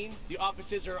idiot machine, the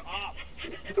offices are up.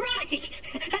 Right!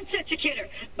 I'm such a kidder.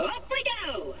 Up we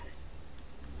go!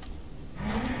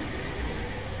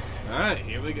 Alright,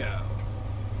 here we go.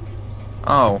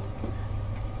 Oh.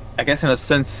 I guess in a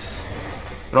sense,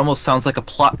 it almost sounds like a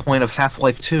plot point of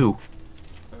Half-Life 2.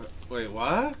 Wait,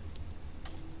 what?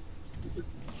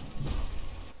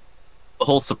 The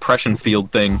whole suppression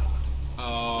field thing.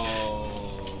 Oh.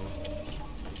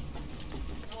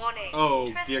 Warning.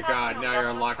 Oh, dear God, now you're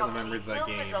unlocking the memories of that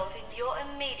game. Result in your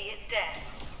immediate death.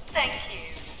 Thank you.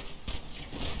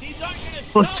 These aren't gonna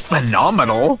Well, it's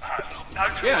phenomenal.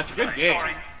 Yeah, it's a good game.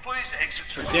 But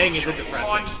dang, is it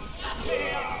depressing.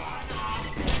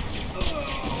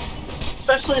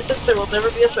 Especially since there will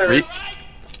never be a third.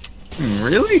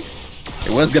 Really? It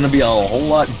was gonna be a whole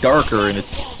lot darker in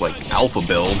its, like, alpha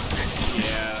build.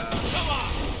 Yeah.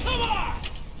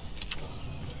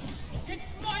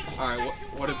 Alright,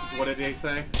 what did they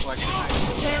say? Like,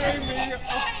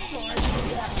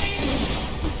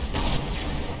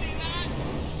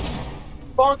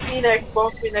 Bonk me next,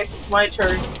 it's my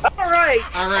turn.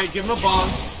 Alright, give him a bonk.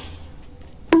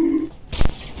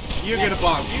 You get a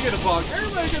bonk,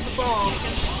 everybody gets a bonk.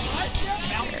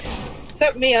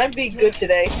 Except me, I'm being good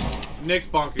today. Nick's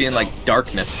bonk yourself. Being like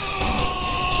darkness.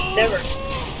 Never.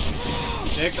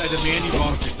 Nick, I demand you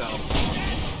bonk yourself.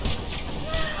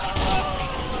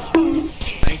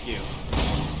 Thank you.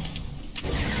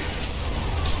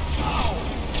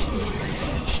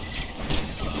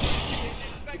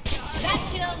 That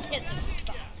kill hit the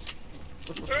spot.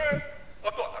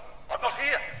 I'm not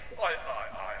here.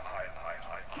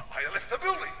 I left the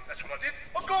building. That's what I did.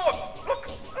 I'm gone. Look.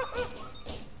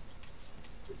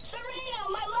 Serena,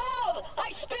 my love! I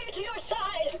speed to your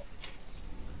side!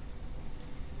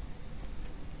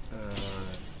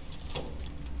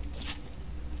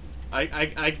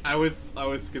 I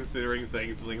was considering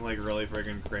saying something like really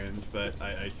friggin' cringe, but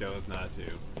I chose not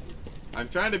to. I'm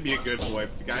trying to be a good boy,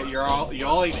 but guy,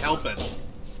 y'all ain't helping.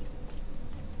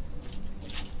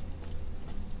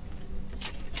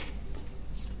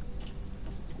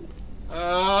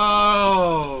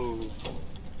 Oh,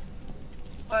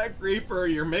 Black Reaper,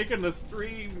 you're making the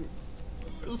stream.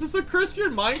 Is this a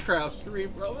Christian Minecraft stream,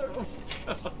 brother?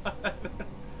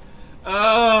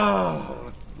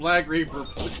 Oh, Black Reaper,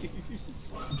 please.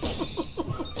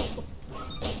 Oh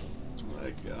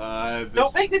my God.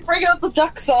 Don't make me bring out the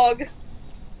duck song.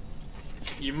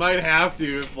 You might have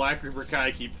to if Black Reaper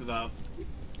Kai keeps it up.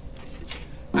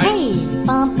 Hey,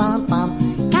 bump, bump,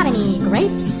 bump. Got any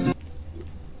grapes?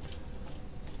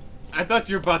 I thought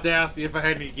you were about to ask me if I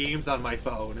had any games on my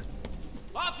phone.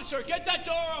 Officer, get that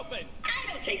door open! I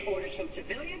don't take orders from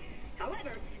civilians.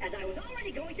 However, as I was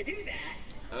already going to do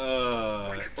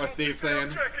that... What's Steve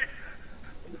saying?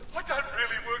 I don't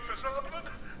really work for Zarbon.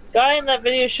 Guy in that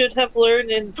video should have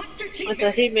learned with a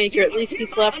haymaker, at least he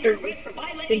slapped her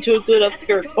into a good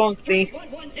upskirt. Bonked me.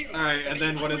 Alright, and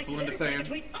then what is Belinda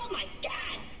saying?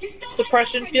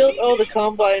 Suppression field? Oh, the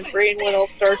Combine. Brain went all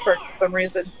Star Trek for some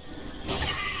reason.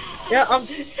 Yeah,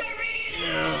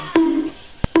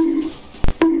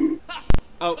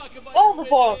 Oh. All the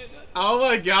bonks! Oh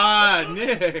my God,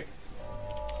 Nix!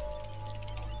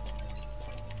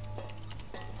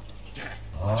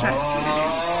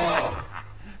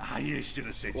 You should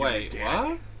have said. Wait,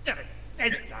 what?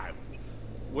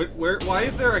 Why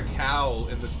is there a cow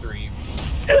in the stream?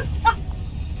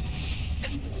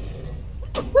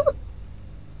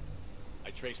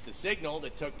 I traced the signal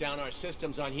that took down our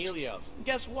systems on Helios. And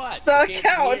guess what? It's not a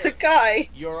cow, it's a guy.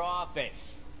 Your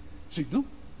office. Signal?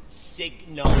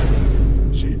 Signal.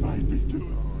 She might be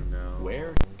too. Oh no.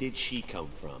 Where did she come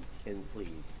from? And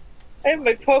please. I have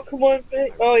my Pokemon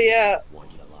thing. Oh yeah. I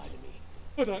want you to lie to me.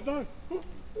 I don't know.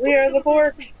 We are the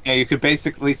Borg. Yeah, you could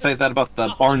basically say that about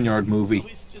the Barnyard movie.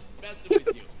 Just messing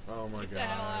with you. Oh my Get the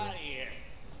hell God. out of here.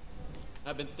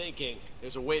 I've been thinking.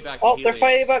 There's a way back to Oh, they're Helios.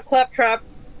 fighting about Claptrap.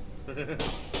 I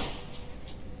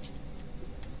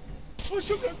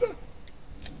should have done.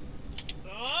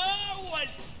 I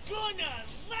was gonna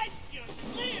let you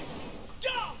live,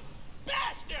 dumb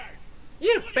bastard!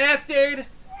 You bastard!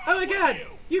 Oh my God,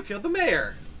 you killed the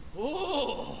mayor.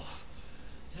 Oh,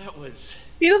 that was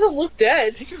He doesn't look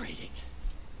dead. invigorating.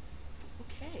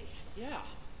 Okay, yeah.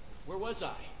 Where was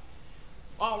I?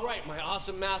 All right, my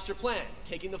awesome master plan.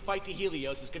 Taking the fight to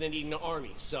Helios is gonna need an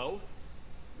army, so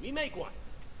we make one.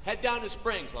 Head down to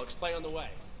Springs. I'll explain on the way.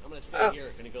 I'm gonna stay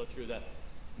here. Gonna go through the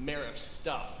Marif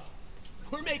stuff.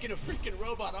 We're making a freaking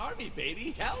robot army,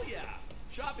 baby. Hell yeah.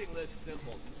 Shopping list's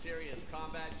simple. Some serious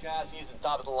combat chassis and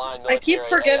top-of-the-line I keep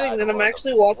forgetting that I'm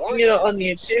actually watching it on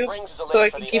YouTube, so I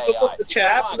can keep up with the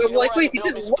chat, but I'm like, wait, he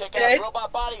didn't look dead.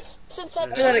 Since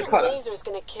that giant laser's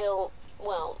gonna kill,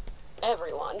 well,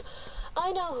 everyone,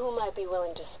 I know who might be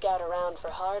willing to scout around for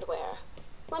hardware.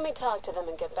 Let me talk to them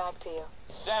and get back to you.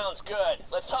 Sounds good.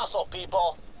 Let's hustle,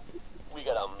 people. We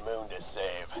got a moon to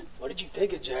save. What did you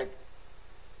think of, Jack?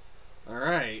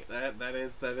 Alright, that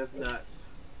is nuts.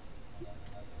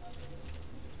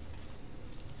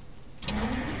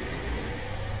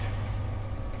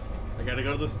 I gotta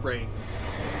go to the springs.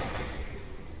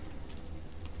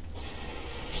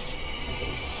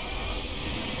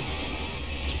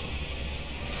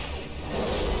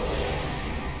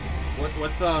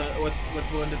 What's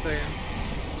Melinda saying?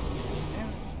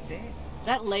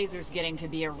 That laser's getting to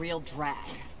be a real drag.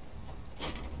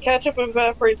 Ketchup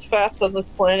evaporates fast on this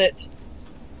planet.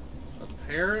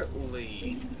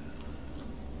 Apparently.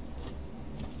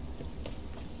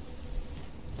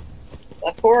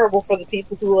 That's horrible for the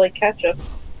people who like ketchup.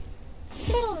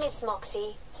 Little Miss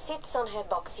Moxie sits on her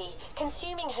boxy,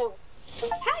 consuming her...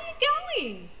 How you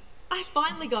going? I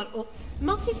finally got...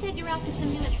 Moxie said you're after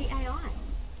some military AI.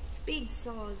 Big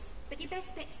soz. But your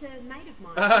best bet's a mate of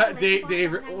mine.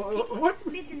 Dave, what?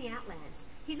 Lives in the Outlands.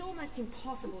 He's almost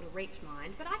impossible to reach,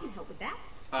 mind, but I can help with that.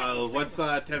 What's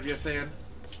Tevye saying?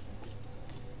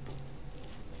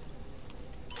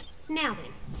 Now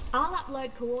then, I'll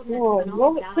upload coordinates of an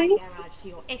old dark garage to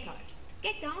your Echo.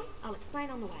 Get going, I'll explain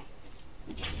on the way.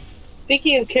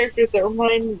 Speaking of characters that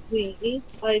remind me,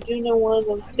 I do know one of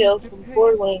those tales from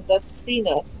Borderlands, that's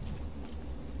Cena.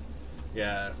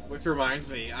 Yeah, which reminds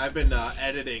me, I've been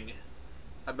editing.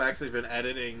 I've actually been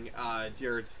editing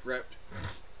Jared's script,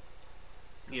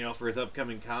 you know, for his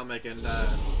upcoming comic, and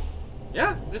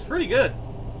yeah, it's pretty good.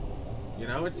 You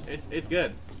know, it's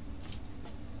good.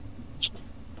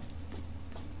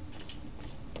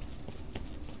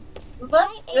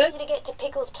 Ain't easy to get to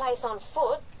Pickle's place on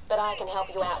foot, but I can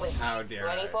help you out with... How dare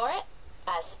Ready I? for it?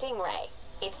 A Stingray.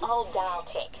 It's old dial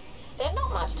tech. They're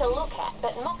not much to look at,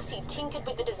 but Moxie tinkered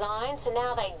with the design, so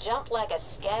now they jump like a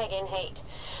skag in heat.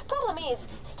 Problem is,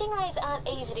 Stingrays aren't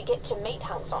easy to get to meat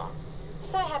hunts on.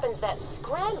 So happens that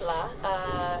Scrambler,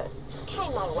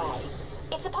 came my way.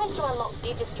 It's supposed to unlock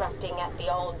digistructing at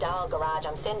the old dial garage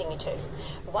I'm sending you to.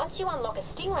 Once you unlock a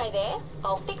Stingray there,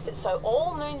 I'll fix it so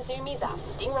all moon zoomies are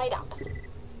Stingrayed up.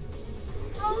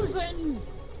 Frozen!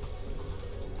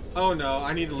 Oh no,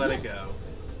 I need to let it go.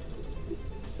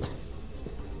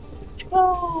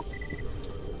 Oh.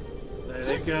 Let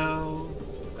it go.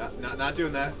 Not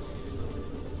doing that.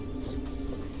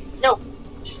 No.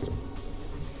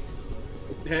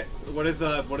 Hey, what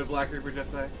did Black Reaper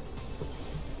just say?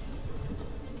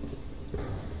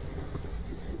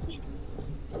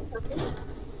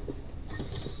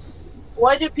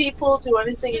 Why do people do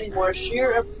anything anymore?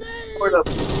 Sheer boredom.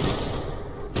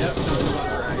 Yep, sounds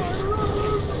about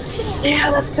right.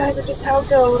 Yeah, that's kind of just how it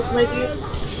goes, my dude.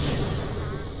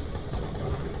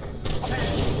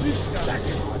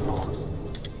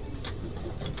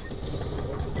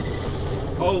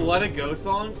 Oh, Let It Go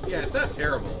song? Yeah, it's not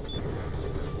terrible.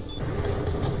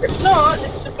 It's not,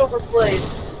 it's just overplayed.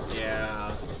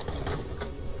 Yeah.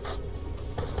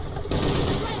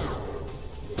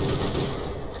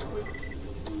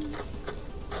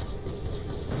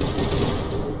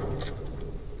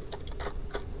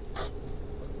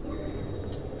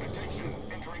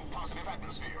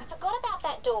 I forgot about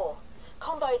that door.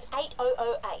 Combo's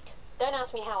 8008. Don't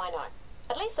ask me how I know.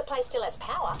 At least the place still has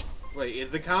power. Wait,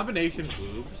 is the combination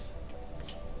boobs?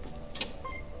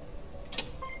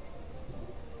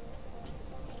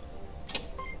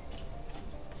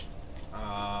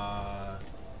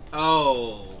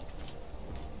 Oh.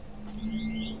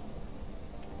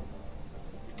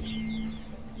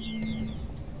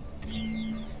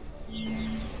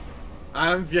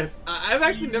 I've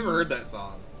actually never heard that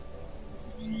song.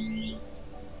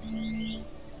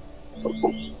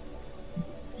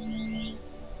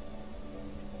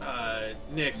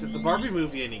 Nix, is the Barbie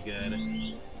movie any good?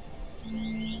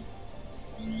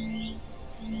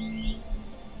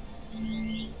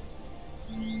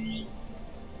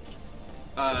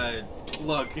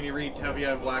 Look, can you read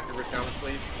Tevye and Black River's comments,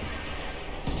 please?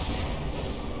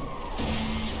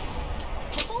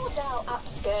 Before Dow upped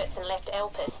skirts and left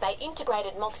Elpis, they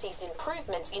integrated Moxie's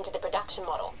improvements into the production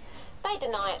model. They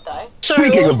deny it, though.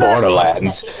 Speaking of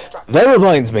Borderlands, that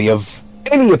reminds me of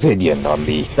any opinion on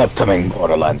the upcoming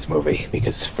Borderlands movie,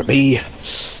 because for me,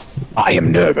 I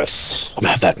am nervous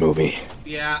about that movie.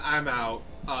 Yeah, I'm out.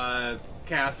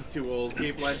 Cass is too old.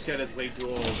 Kate Blanchett is way too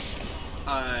old.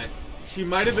 She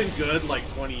might have been good like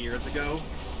 20 years ago,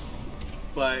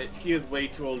 but she is way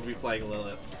too old to be playing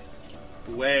Lilith.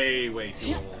 Way, way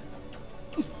too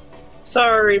old.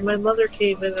 Sorry, my mother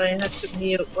came in and I had to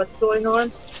mute. What's going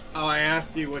on? Oh, I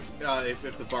asked you what,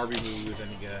 if the Barbie movie was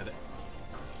any good.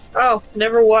 Oh,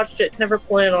 never watched it, never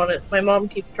plan on it. My mom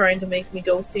keeps trying to make me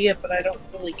go see it, but I don't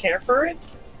really care for it.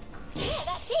 Yeah,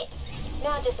 that's it.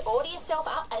 Now just order yourself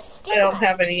up a stingray. I don't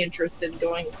have any interest in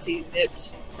going and seeing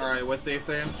it. Alright, what's they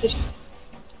saying?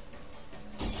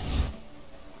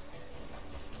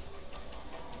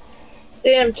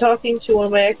 Damn, talking to one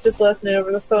of my exes last night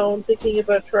over the phone, thinking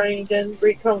about trying again.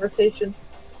 Great conversation.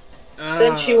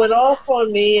 Then she went off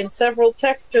on me in several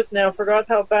texts just now, forgot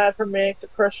how bad her manic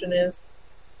depression is.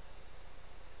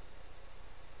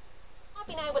 I've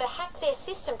been able to hack their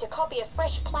system to copy a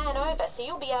fresh plan over, so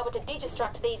you'll be able to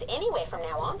destruct these anywhere from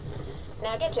now on.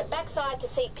 Now get your backside to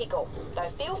see Pickle, though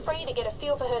feel free to get a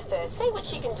feel for her first, see what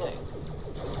she can do.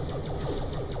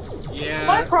 Yeah.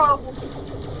 My problem.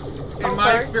 In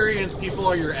my experience, people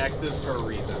are your exes for a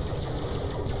reason.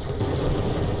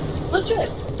 Legit.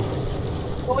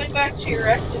 Going back to your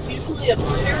ex is usually a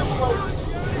terrible.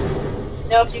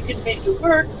 Now, if you can make it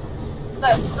work,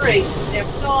 that's great. If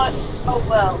not, oh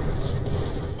well.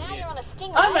 Now you're on a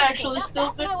stingray. I'm actually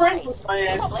still good friends with my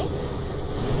ex. Probably.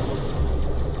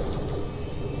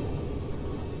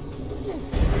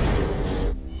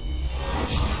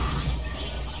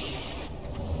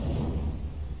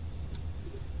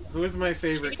 Who's my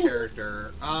favorite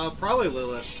character? Probably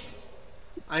Lilith.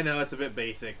 I know it's a bit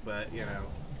basic, but, you know.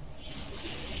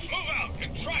 Move out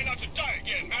and try not to die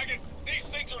again, maggot. These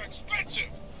things are expensive.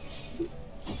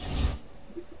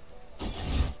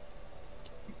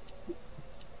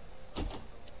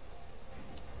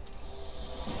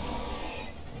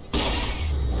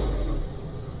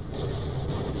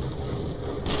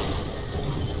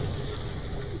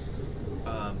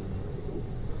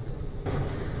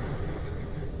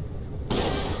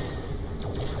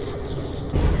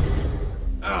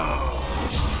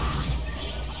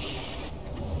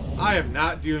 I am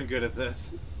not doing good at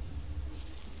this.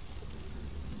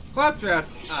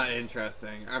 Claptrap's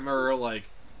interesting. I remember, like,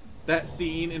 that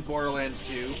scene in Borderlands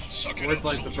 2, where it's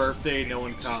like the birthday, no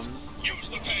one comes.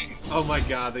 Oh my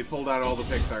god, they pulled out all the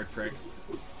Pixar tricks.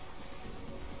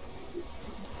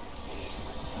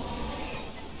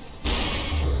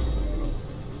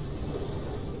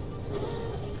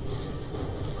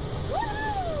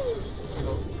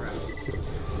 Oh, crap.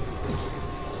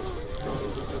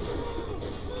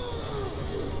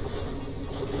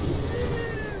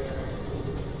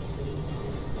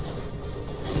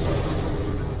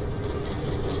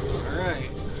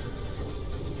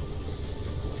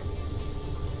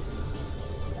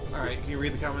 Alright, can you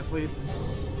read the comments, please?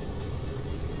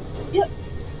 Yep.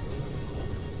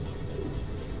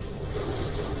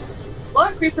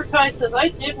 Black Creeper Kai says, I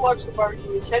did watch the Barbie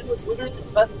movie. Ted was literally the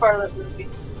best part of that movie.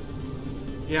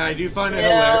 Yeah, I do find it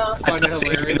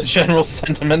hilarious. The general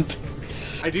sentiment.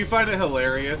 I do find it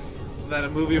hilarious that a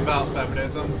movie about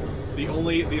feminism, the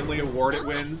only award it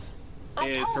wins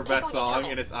is for best song,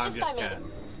 and it's I'm Just Ken.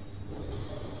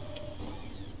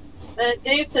 And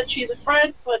Dave said she's a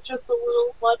friend, but just a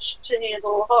little much to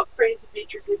handle. Hot, crazy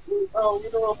nature gets literal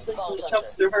things when it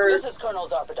comes to her. This is Colonel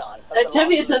Zarpedon. And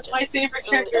Tevye says my favorite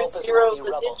character is Zero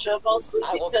the Ninja, mostly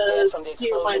because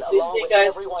he reminds me of Snake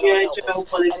Eyes from G.I. Joe,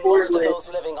 but in Borderlands.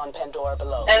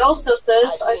 And also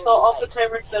says, I saw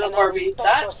Oppenheimer instead of Barbie.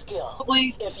 That's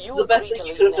probably the best thing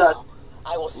you could have done.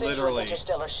 I will send you an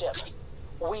interstellar ship.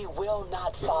 We will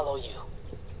not follow you.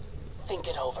 Think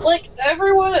it over. Like,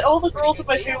 everyone, all the girls in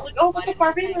my family, like, oh, but the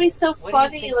Barbie movie's so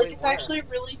funny. Like, it's actually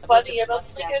really funny, and I'm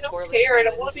like, I don't care. I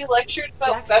don't want to be lectured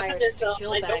about feminism.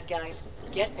 Guys,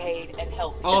 get paid and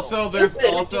help. Also,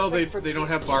 they don't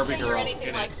have Barbie Girl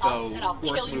in it, so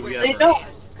worst movie ever. They don't.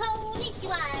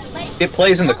 It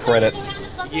plays in the credits.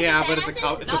 Yeah, but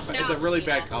it's a really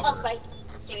bad cover.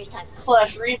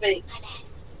 Slash remake.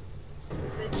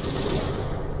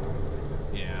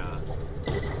 Yeah.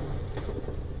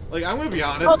 Like, I'm gonna be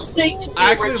honest,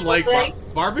 I actually like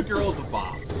Barbie Girl is a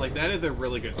bop. Like, that is a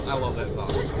really good song. I love that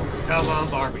song. Come on,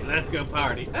 Barbie, let's go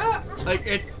party. Ah! Like,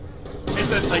 it's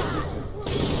a, like...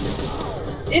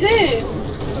 It is!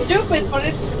 Stupid, but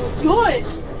it's good!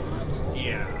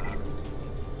 Yeah.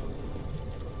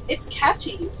 It's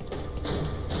catchy.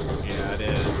 Yeah, it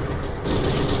is.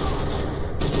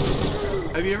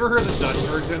 Have you ever heard the Dutch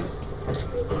version?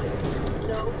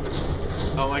 No.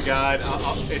 Oh my god,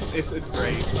 it's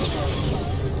great.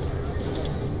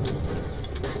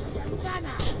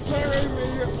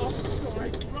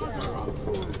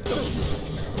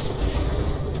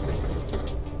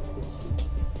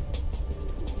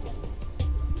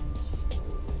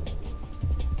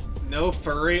 No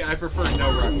furry. I prefer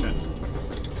no Russian.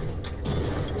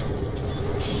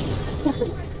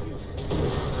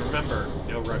 Remember,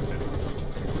 no Russian.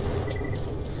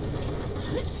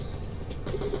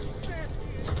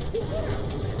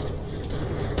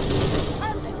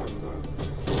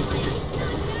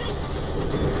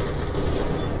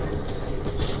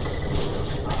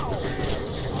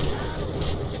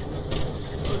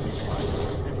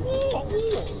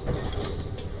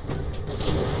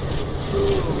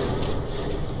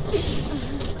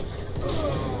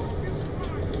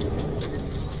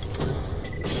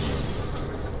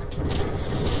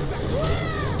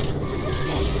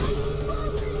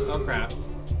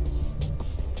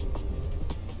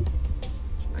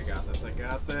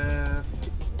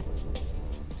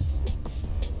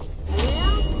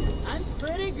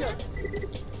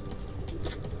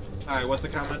 Alright, what's the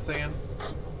comment saying?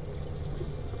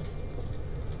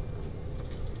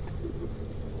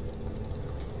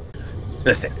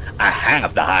 Listen, I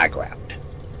have the high ground.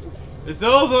 It's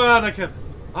over, Anakin!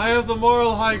 I have the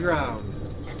moral high ground!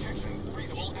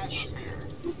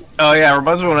 Oh yeah, it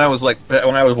reminds me when I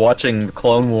was watching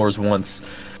Clone Wars once.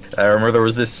 I remember there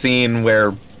was this scene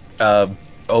where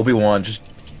Obi-Wan just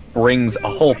brings a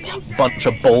whole bunch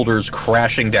of boulders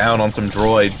crashing down on some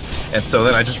droids, and so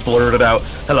then I just blurted out,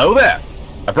 "Hello there!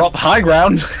 I brought the high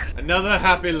ground!" Another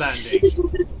happy landing.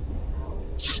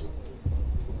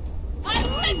 I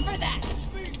live for that!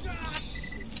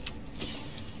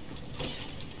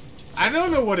 I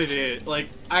don't know what it is. Like,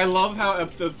 I love how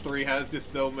episode 3 has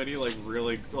just so many, like,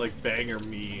 really, like, banger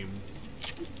memes.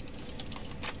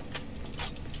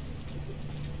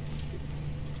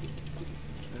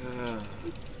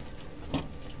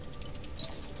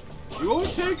 You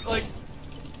won't take, like,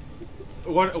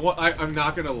 I'm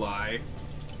not gonna lie.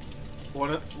 One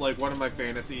of my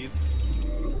fantasies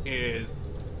is,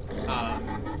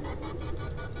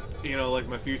 you know, like,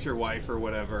 my future wife or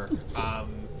whatever,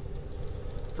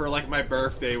 for, like, my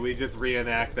birthday, we just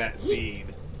reenact that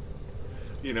scene,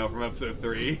 you know, from episode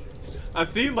 3.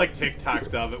 I've seen, like,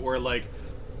 TikToks of it where, like,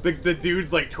 the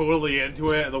dude's, like, totally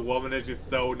into it, and the woman is just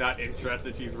so not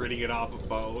interested she's reading it off a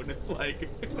phone. Like,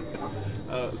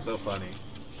 oh, it's so funny.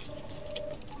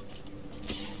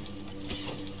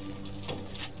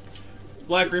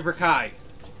 Black Reaper Kai.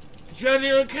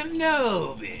 General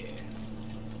Kenobi.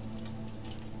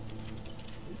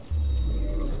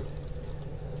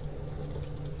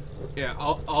 Yeah,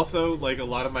 also, like,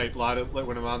 like,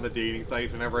 when I'm on the dating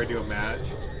sites, whenever I do a match,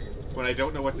 when I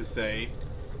don't know what to say,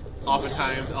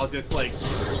 oftentimes I'll just, like,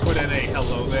 put in a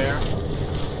hello there,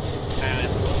 and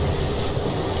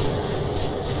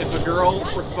if a girl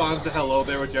responds to hello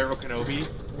there with General Kenobi,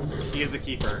 he is a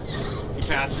keeper. He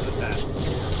passes the test.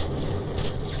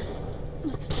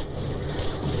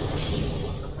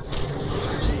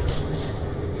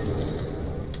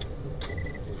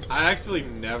 I actually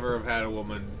never have had a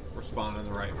woman respond in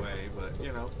the right way, but,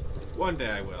 you know, one day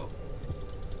I will.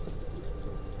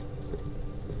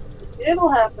 It'll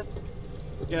happen.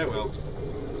 Yeah, it will.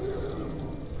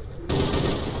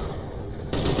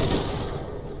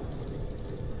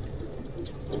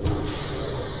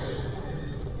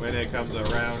 When it comes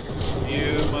around,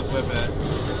 you must whip it.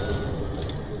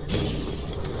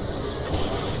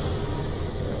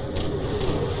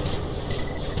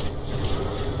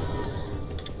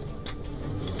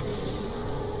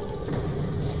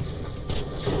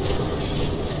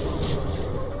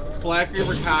 Black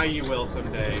Reaper Kai, you will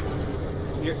someday.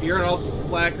 You're an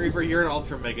Black Reaper. You're an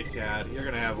Ultra Mega Chad. You're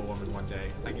gonna have a woman one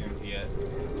day. I guarantee it.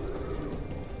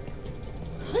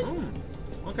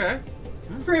 Okay.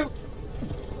 True.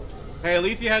 Hey, at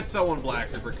least you had someone,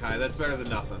 Black Reaper Kai. That's better than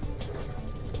nothing.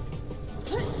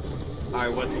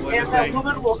 Alright, what's Belinda And say? that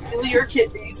woman will steal your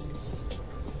kidneys.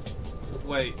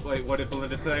 Wait, what did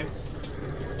Belinda say?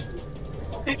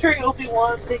 Picturing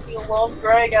Obi-Wan taking a long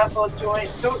drag out of a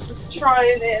joint. Don't just try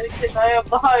it, Anakin. I have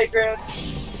the high ground.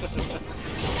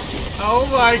 Oh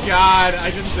my god, I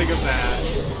didn't think of that.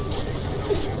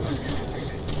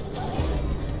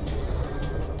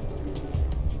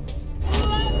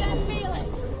 Love that feeling!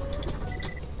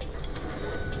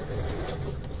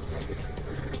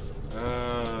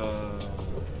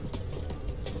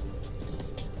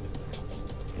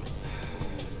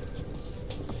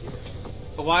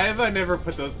 Why have I never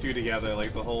put those two together?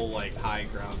 Like, the whole, like, high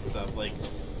ground stuff. Like,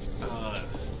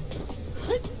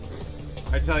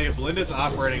 I tell you, Belinda's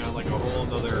operating on, like, a whole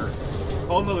nother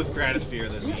stratosphere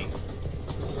than me.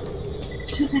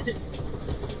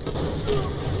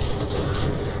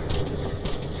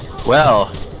 Well,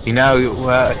 you know,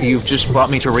 you've just brought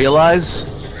me to realize.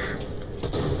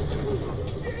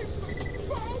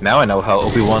 Now I know how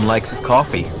Obi-Wan likes his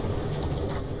coffee.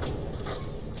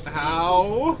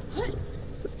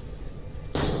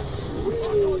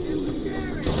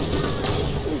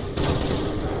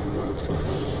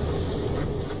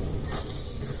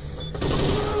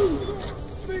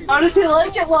 How does he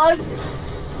like it, Lug?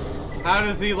 How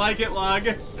does he like it, Lug?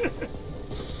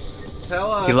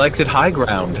 Tell us. He likes it high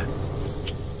ground.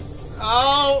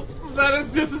 Oh, that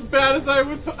is just as bad as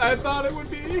I thought it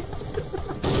would be.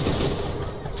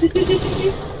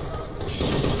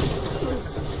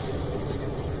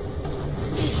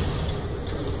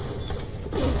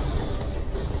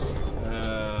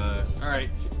 Alright,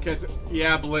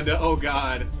 yeah, Belinda, oh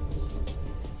god.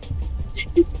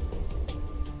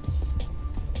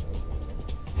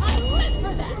 I live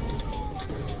for that!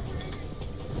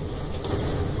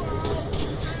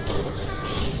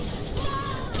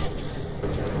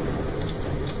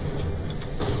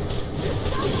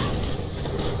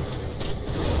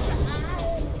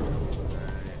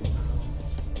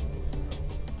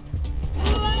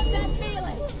 Love that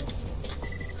feeling!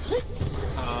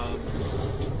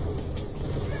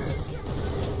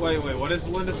 Wait, what is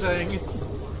Belinda saying?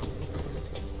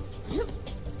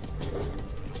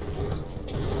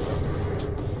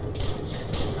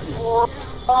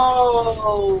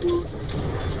 Oh.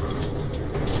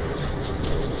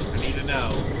 I need to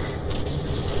know.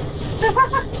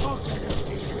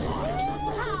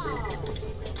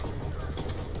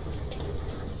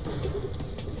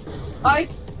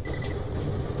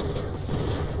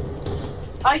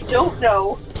 I don't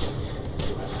know.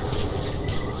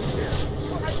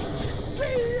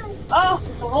 Oh,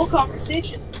 the whole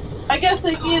conversation. I guess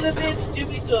I need a bit to do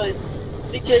me good.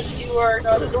 Because you are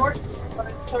not an orc, but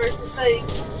I'm sorry to say.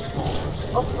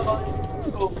 Oh god.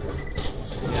 Oh.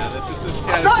 Yeah, this is this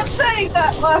I'm not saying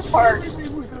that last part!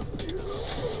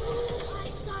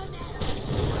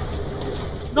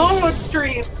 Not on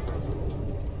stream!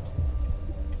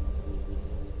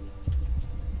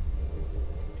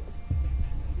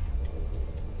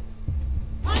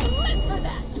 I live for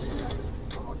that!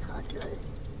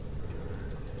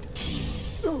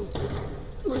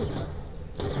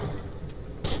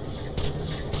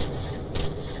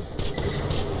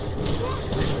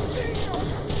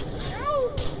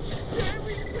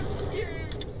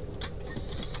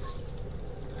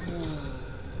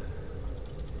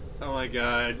 Oh my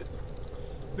god.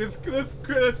 This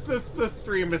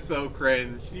stream is so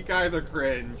cringe. You guys are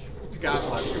cringe. God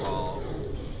bless you all.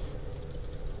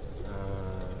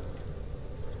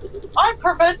 I'm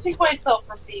preventing myself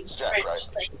from being Jack, cringe. right?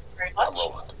 Thank you very much. I'm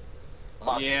Roland.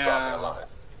 Moxie dropped me a line.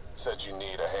 Said you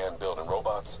need a hand building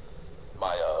robots.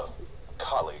 My,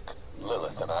 colleague,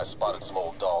 Lilith, and I spotted some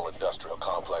old doll industrial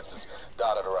complexes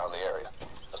dotted around the area.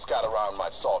 A scout around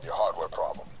might solve your hardware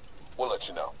problem. We'll let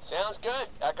you know. Sounds good.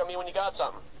 Echo me when you got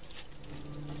something.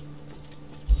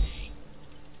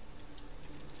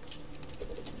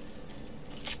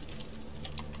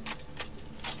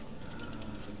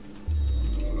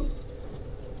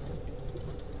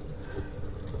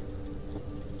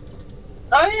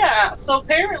 Oh yeah, so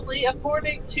apparently,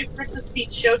 according to Princess Peach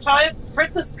Showtime,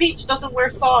 Princess Peach doesn't wear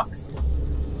socks.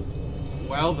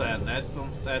 Well then,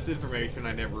 that's information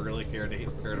I never really cared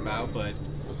about, but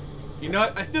you know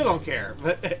what? I still don't care.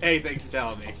 But hey, thanks for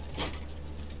telling me.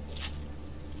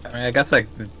 I mean, I guess I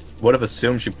would have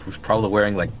assumed she was probably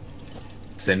wearing like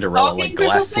Cinderella, like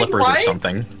glass slippers or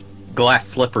something. Glass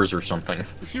slippers or something.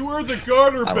 She wears a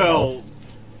garter belt.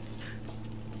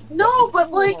 No,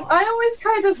 but like, I always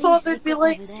kind of thought there'd be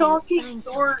like stockings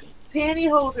or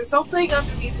pantyhose or something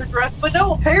underneath her dress, but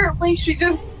no, apparently she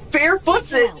just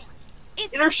barefoots it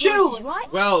in her shoes.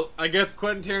 Well, I guess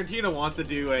Quentin Tarantino wants to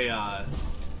do a,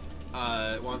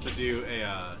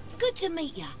 Good to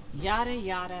meet ya. Yada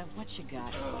yada, what you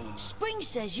got? Spring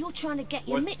says you're trying to get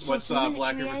your mitts on what's, some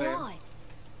Black military River AI.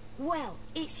 Well,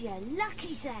 it's your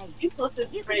lucky day. Useless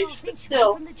You can information, ask but each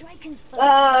still. one from the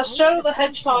Drakensburg. Shadow the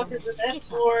Hedgehog is an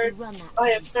X-Lord. I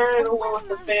have started a war with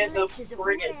the fandom.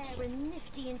 Bring it.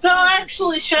 No,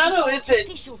 actually, Shadow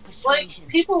isn't. Like,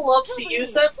 people love to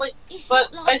use that, like,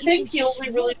 but I think he only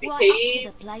really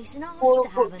became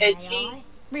quote-unquote edgy.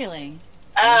 Really?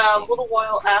 A little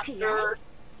while after,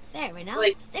 Fair enough.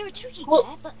 like, They're a tricky look,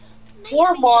 pair, but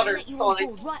more modern Sonic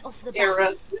right off the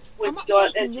era is when you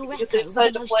got edgy, because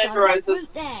inside the Flanderize them.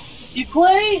 You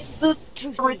play the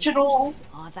original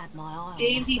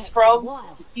game he's from,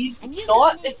 he's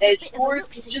not an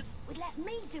edgelord, he's just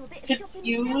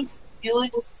confused, dealing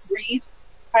with grief,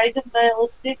 kind of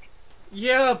nihilistic.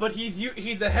 Yeah, but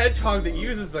he's a hedgehog that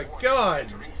uses a gun.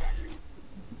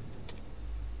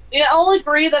 Yeah, I'll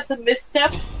agree that's a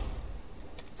misstep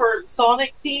for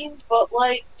Sonic Team, but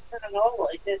like, I don't know, I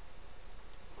like it.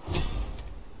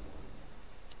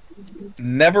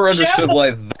 Never understood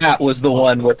why that was the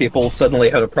one where people suddenly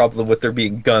had a problem with there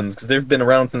being guns, because they've been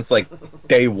around since, like,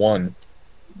 day one.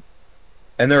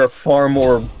 And there are far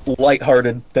more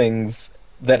lighthearted things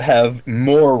that have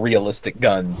more realistic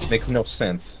guns. Makes no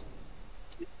sense.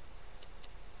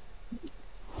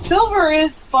 Silver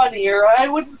is funnier. I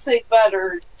wouldn't say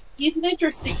better. He's an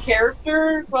interesting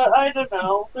character, but I don't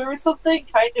know. There was something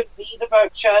kind of neat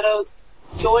about Shadows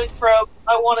going from,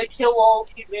 I want to kill all of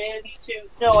humanity, to,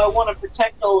 no, I want to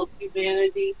protect all of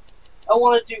humanity. I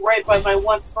want to do right by my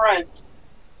one friend.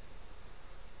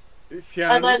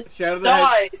 And then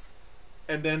dies.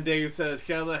 And then Dave says,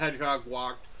 Shadow the Hedgehog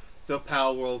walked so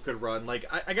Pal World could run. Like,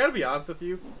 I gotta be honest with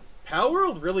you, Pal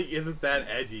World really isn't that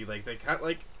edgy. Like, they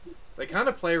kind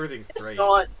of play everything straight. It's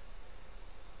not.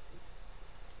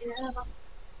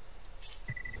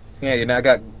 Yeah, you now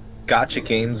got gotcha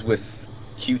games with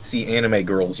cutesy anime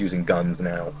girls using guns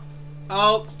now.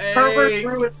 Oh, hey! Perverts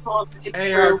ruined Sonic.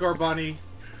 Hey, Hardcore Bunny.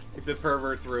 He said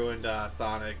perverts ruined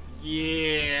Sonic.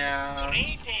 Yeah.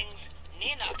 Greetings,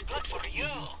 Nina. Good for you.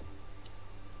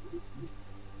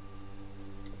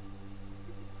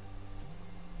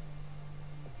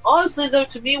 Honestly, though,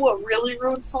 to me, what really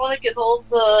ruined Sonic is all of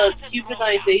the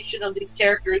humanization of these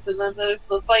characters, and then there's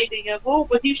the fighting of, oh,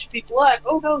 but he should be black.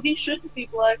 Oh, no, he shouldn't be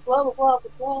black. Blah, blah, blah,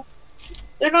 blah, blah.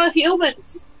 They're not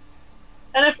humans.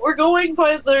 And if we're going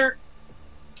by their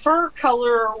fur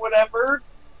color or whatever,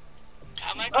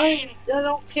 I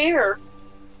don't care.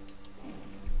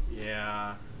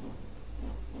 Yeah.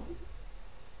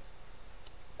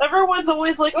 Everyone's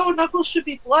always like, oh, Knuckles should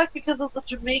be black because of the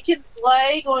Jamaican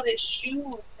flag on his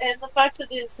shoes and the fact that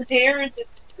his hair is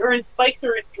or his spikes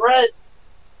are in dreads.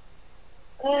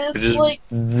 Which is like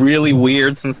really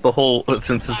weird since this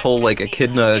whole like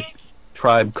Echidna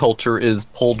tribe culture is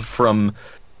pulled from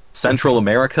Central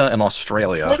America and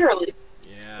Australia. Literally.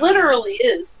 Yeah. Literally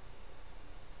is.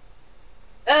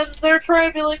 And they're trying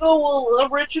to be like, oh well,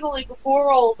 originally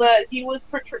before all that, he was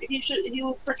portrayed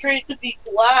to be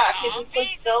black, and it's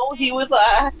like, no, he was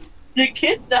an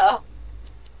echidna.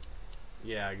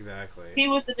 Yeah, exactly. He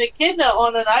was an echidna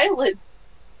on an island,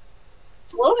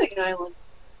 floating island.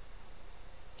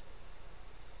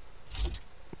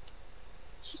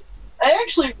 I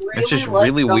actually really. It's just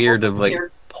really weird to like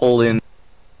pull in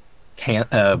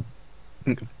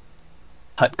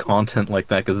cut content like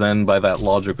that, because then by that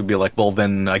logic would be like, well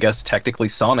then I guess technically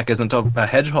Sonic isn't a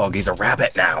hedgehog, he's a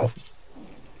rabbit now.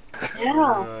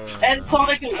 Yeah, and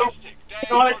Sonic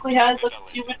canonically has a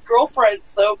human girlfriend,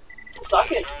 so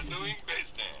suck it.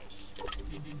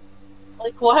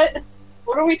 Like what?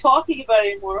 What are we talking about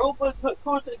anymore? Oh, but cut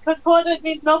content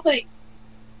means nothing.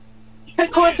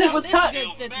 Cut content was cut.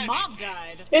 Since Mom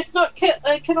died. It's not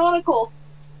canonical.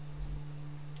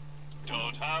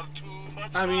 Don't have too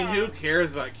much I mean, who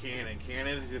cares about canon?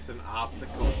 Canon is just an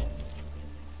obstacle.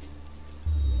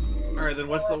 Alright, then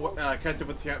what's the catch up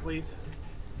with the chat, please?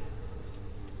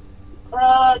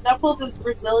 Knuckles is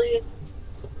Brazilian.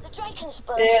 The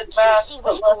Drakensburg's and fast, juicy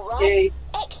but regal, less gay.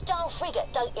 right? X-style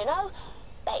frigate, don't you know?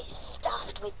 Bet it's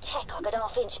stuffed with tech I could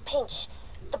half-inch pinch.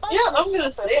 Yeah, I'm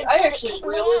gonna say, I actually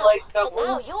really like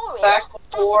Knuckles back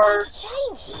before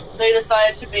they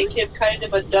decided to make him kind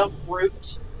of a dumb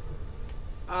brute.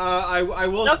 I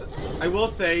will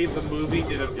say the movie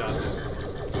did him justice.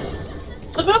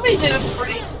 The movie did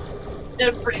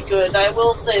him pretty good. I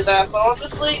will say that, but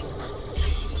honestly,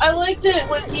 I liked it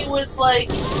when he was like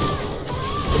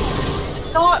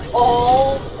not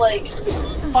all like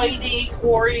fighting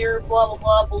warrior blah blah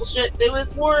blah bullshit. It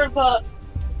was more of a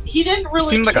he didn't really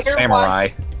seemed like a samurai.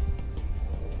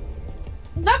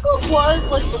 Knuckles was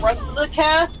like the rest of the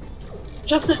cast.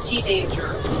 Just a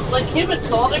teenager. Like, him and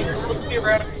Sonic are supposed to be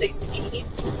around 16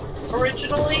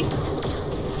 originally.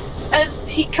 And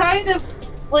he kind of,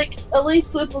 like, at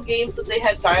least with the games that they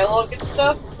had dialogue and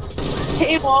stuff,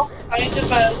 came off kind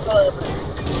of as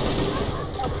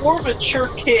a more mature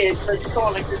kid than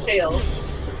Sonic or Tails.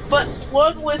 But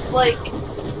one with, like,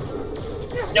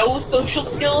 no social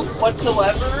skills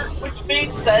whatsoever, which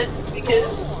made sense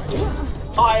because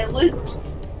island.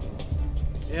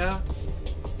 Yeah.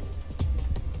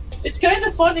 It's kind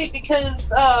of funny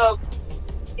because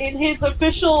in his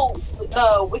official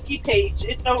wiki page,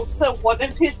 it notes that one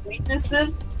of his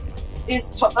weaknesses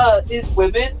is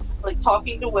women, like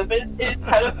talking to women. And it's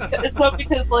kind of it's not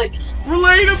because like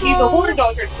relatable. He's a horn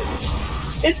dogger.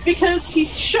 It's because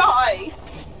he's shy.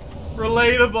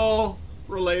 Relatable.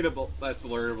 That's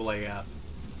learnable AF.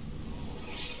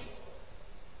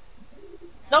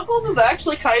 Knuckles is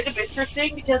actually kind of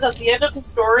interesting because at the end of the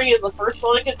story in the first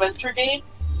Sonic Adventure game,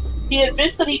 he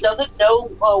admits that he doesn't know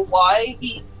why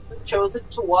he was chosen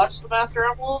to watch the Master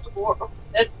Emerald,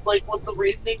 and like what the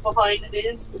reasoning behind it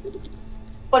is.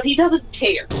 But he doesn't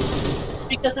care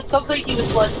because it's something he was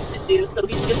selected to do, so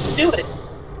he's going to do it.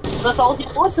 That's all he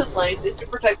wants in life, is to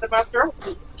protect the Master Army. He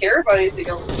doesn't care about anything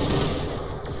else.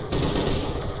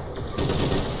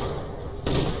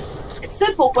 It's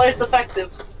simple, but it's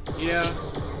effective. Yeah.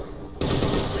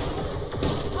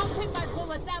 I'll pick my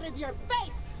bullets out of your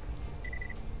face!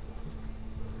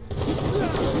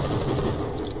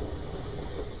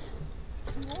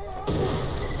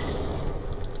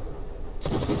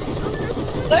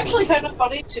 It's actually kind of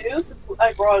funny too, since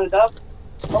I brought it up.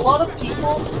 A lot of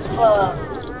people,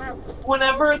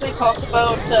 whenever they talk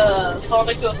about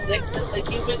Sonic 06 and the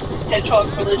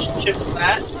human-hedgehog relationship with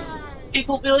that,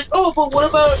 people will be like, oh, but what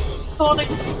about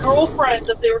Sonic's girlfriend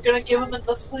that they were going to give him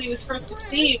when he was first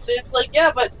conceived? And it's like,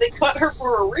 yeah, but they cut her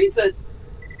for a reason.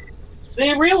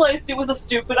 They realized it was a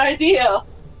stupid idea.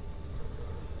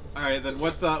 Alright, then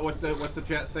what's the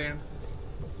chat saying?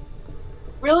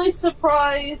 Really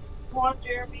surprised Ron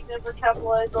Jeremy never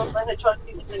capitalized on the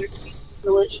hedgehog-human interspecies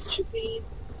relationship meme.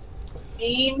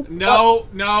 No.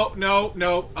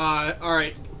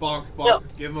 Alright, bonk. No.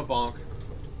 Give him a bonk.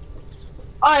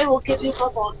 I will give you a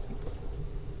bonk.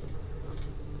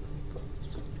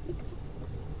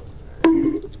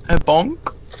 A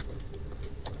bonk?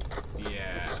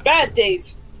 Yeah. Bad,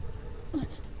 Dave.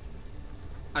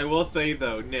 I will say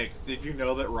though, Nix, did you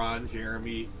know that Ron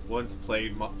Jeremy once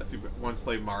played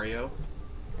Mario?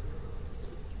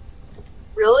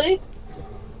 Really?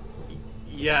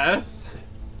 Yes.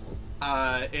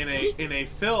 In a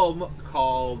film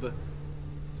called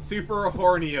Super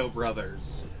Hornio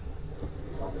Brothers.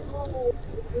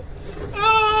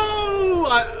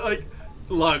 Oh!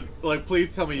 Lug, please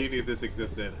tell me you knew this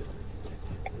existed.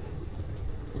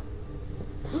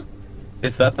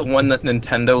 Is that the one that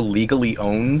Nintendo legally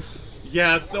owns?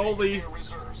 Yeah, solely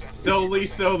so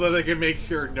that they can make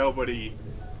sure nobody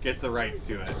gets the rights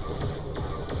to it.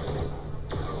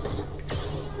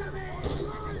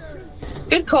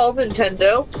 Good call,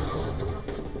 Nintendo.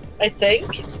 I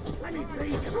think.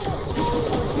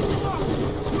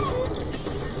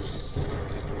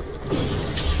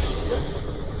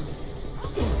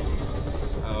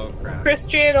 Oh crap.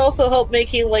 Christian also helped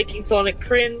liking Sonic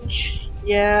cringe.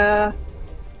 Yeah.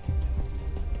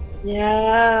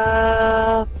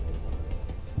 Yeah.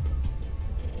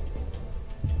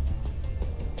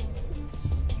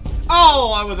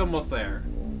 Oh, I was almost there.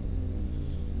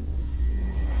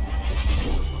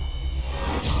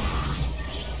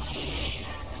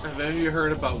 Have any of you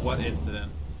heard about what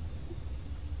incident?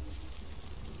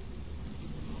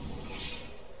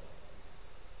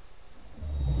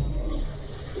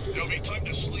 There'll be time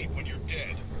to sleep when you're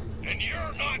dead. And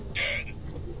you're not dead!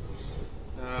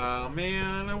 Oh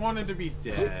man, I wanted to be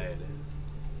dead.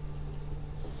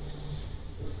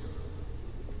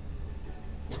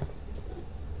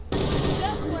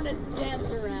 Just want to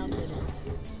dance around in it.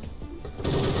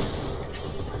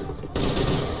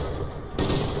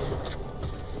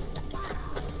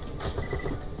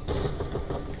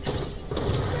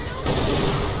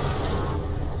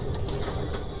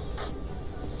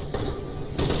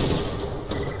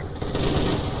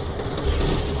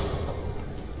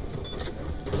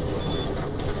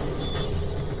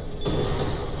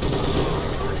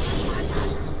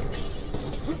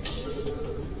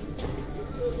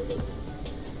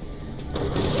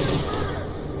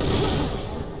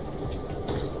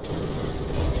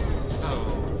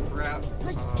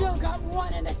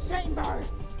 Chamber!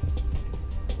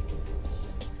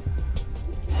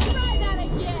 Try that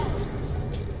again!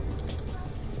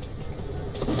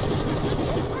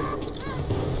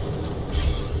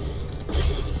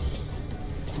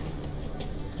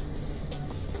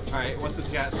 Alright, what's the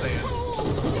chat saying?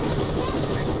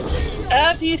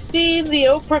 Have you seen the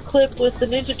Oprah clip with the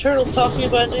Ninja Turtles talking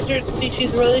about an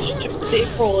interspecies relationship with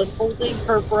April and holding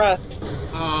her breath?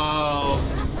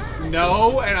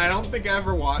 No, and I don't think I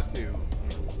ever want to.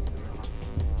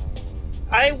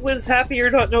 I was happier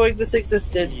not knowing this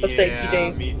existed, but thank you,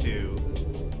 Dave. Me too.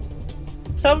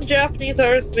 Some Japanese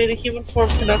artists made a human form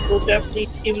for Knuckle,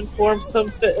 Japanese human form, some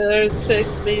artists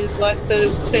made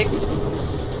black-sided fix.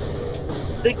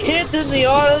 The kids in the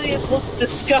audience look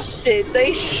disgusted.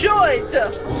 They should!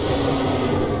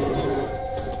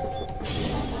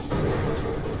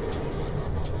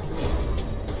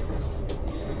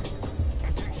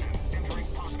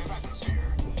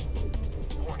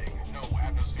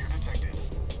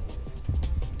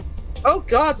 Oh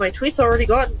god, my tweet's already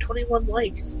gotten 21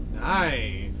 likes.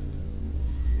 Nice.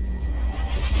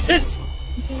 It's...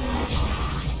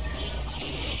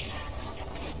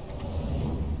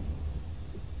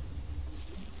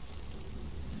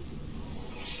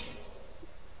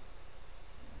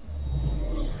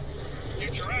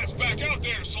 Get your ass back out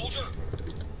there, soldier!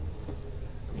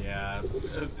 Yeah,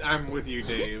 Yeah, I'm with you,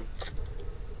 Dave.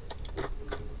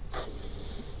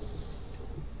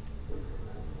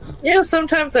 You know,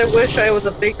 sometimes I wish I was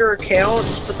a bigger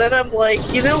account, but then I'm like,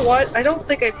 you know what? I don't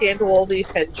think I'd handle all the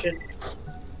attention.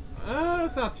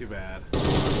 It's not too bad.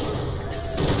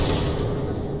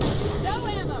 No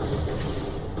ammo.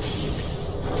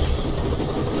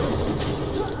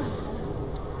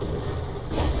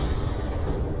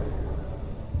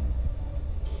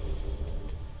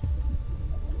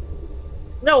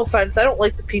 No offense, I don't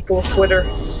like the people of Twitter.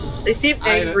 They seem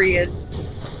angry and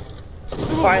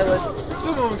violent.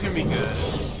 Some of them can be good.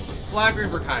 Black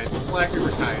Reaper Kai is okay.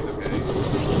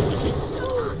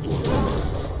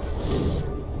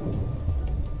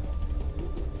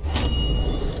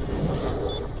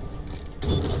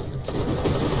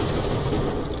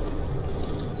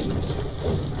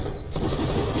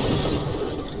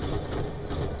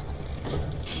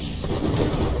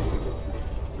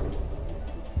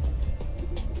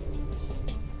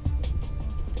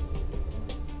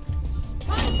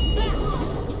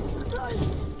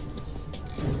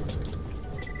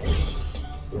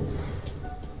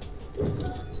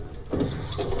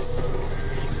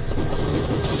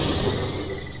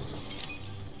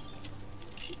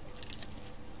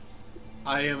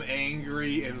 I am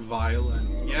angry and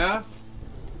violent. Yeah?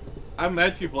 I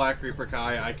met you, Black Reaper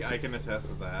Kai. I can attest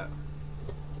to that.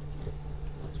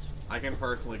 I can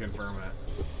personally confirm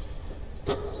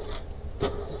it.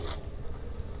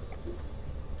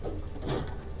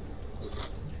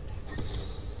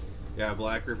 Yeah,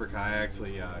 Black Reaper Kai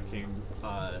actually came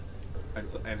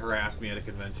and harassed me at a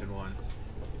convention once.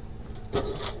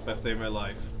 Best day of my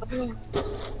life.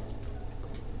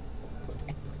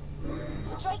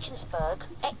 Drakensburg,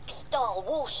 ex-Star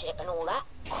warship and all that,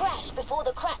 crashed before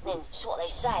the cracking, is what they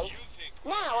say.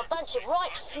 Now a bunch of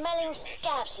ripe-smelling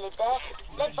scabs live there,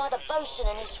 led by the bosun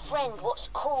and his friend, what's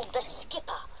called the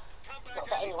Skipper. Not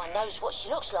that anyone knows what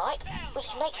she looks like,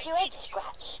 which makes your head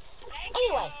scratch.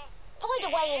 Anyway, find a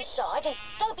way inside and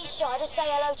don't be shy to say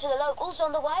hello to the locals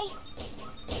on the way.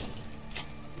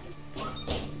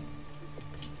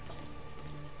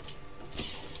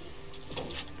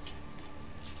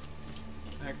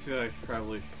 Actually, I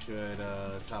probably should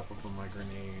top up on my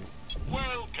grenades.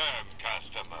 Welcome,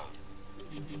 customer.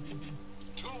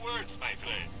 2 words, my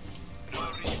friend.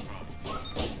 No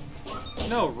refunds.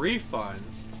 No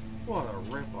refunds? What a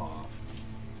ripoff.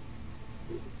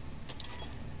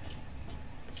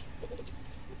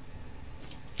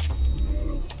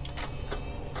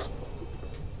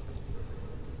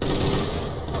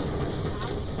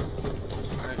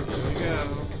 Alright, here we go.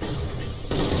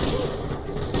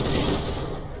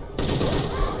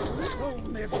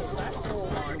 That's all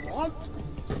I want.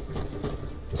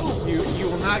 You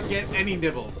will not get any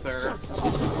nibbles, sir.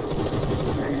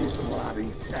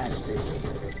 Bloody tasty.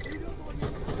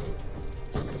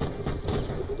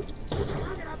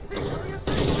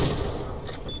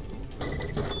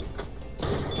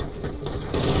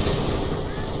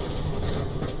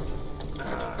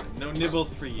 No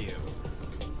nibbles for you.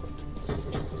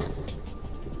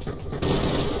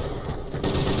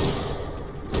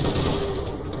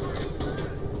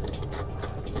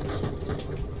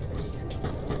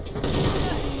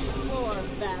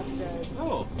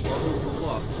 Oh,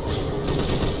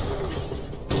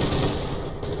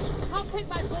 I'll pick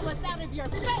my bullets out of your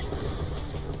face.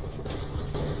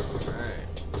 alright.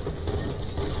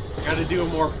 Gotta do a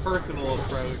more personal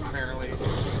approach, apparently.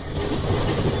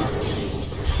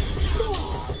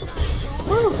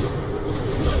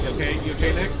 You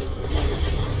okay, Nick?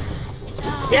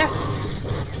 Yeah.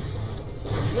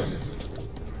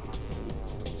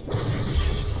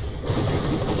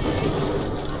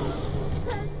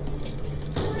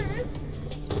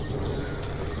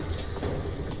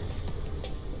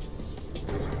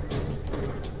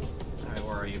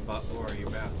 Where are you,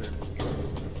 bastard?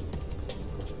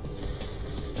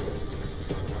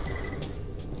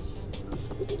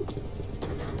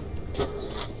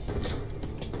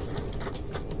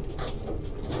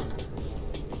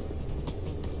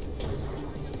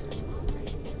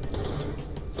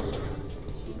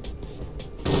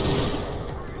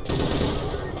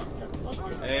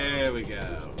 There we go.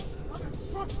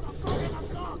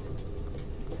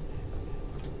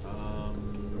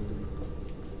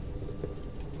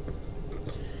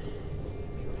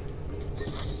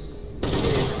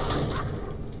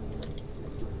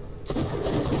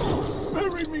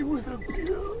 Bury me with a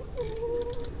beer.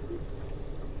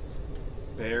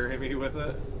 Bury me with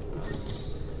it?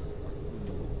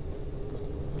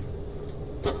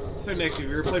 So Nick, have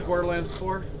you ever played Borderlands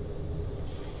before?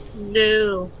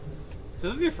 No. So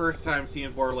this is your first time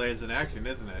seeing Borderlands in action,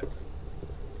 isn't it?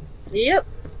 Yep.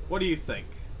 What do you think?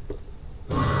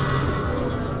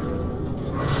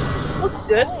 Looks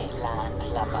good. Hey,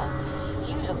 landlubber.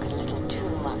 You look a little too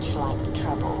much like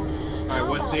trouble. Alright,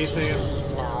 what's Dave saying?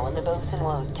 Leave now, and the bosun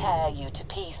won't tear you to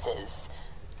pieces.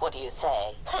 What do you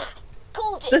say? Ha!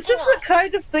 This is the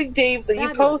kind of thing, Dave, that you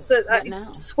post that I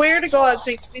swear to God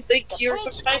makes me think you're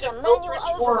some kind of Eldritch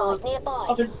worm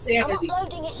of insanity.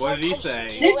 What did he say?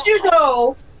 Did you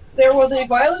know there was a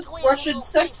violent Russian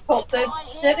sex cult that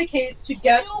dedicated to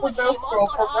get the Mouse Girl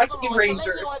from Rescue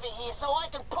Rangers?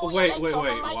 Wait,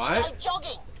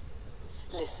 what?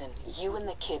 Listen, you and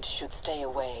the kids should stay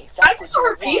away. I'm just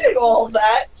repeating all of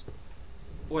that.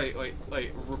 Wait.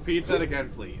 Repeat that again,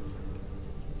 please.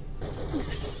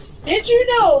 Did you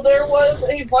know there was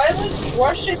a violent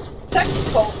Russian sex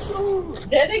cult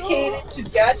dedicated to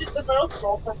Gadget the Mouse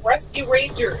Girl from Rescue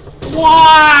Rangers?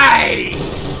 Why?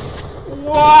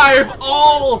 Why of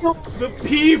all the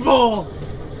people?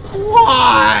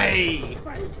 Why?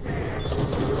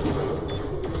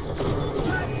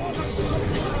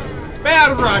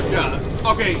 Bad Russia!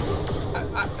 Okay,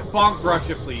 bonk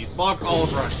Russia, please. Bonk all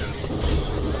of Russia.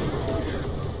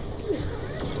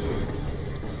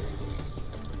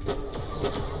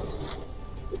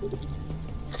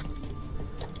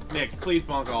 Nix, please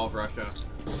bonk all of Russia.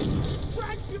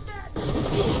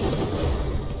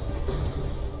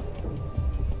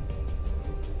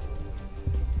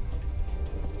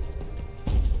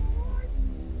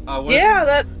 Yeah,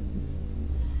 that.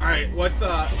 All right, what's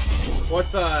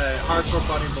Hardcore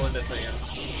Bunny Belinda saying?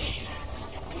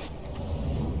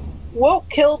 Woke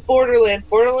killed Borderlands.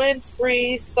 Borderlands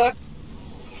 3 sucked.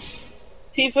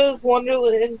 Tifa's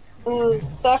Wonderland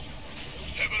sucked.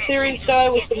 Series guy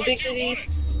with some dignity.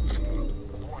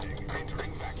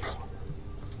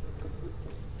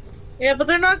 Yeah, but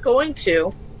they're not going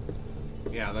to.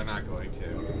 Yeah, they're not going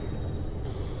to.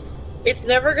 It's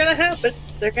never gonna happen.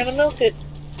 They're gonna milk it.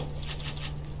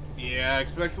 Yeah,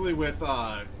 especially with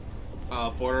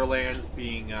Borderlands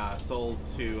being sold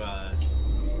to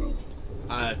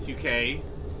 2K,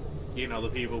 you know, the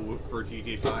people for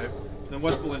GTA 5. Then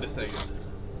what's Belinda saying?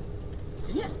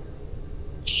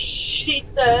 She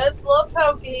said, "Love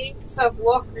how games have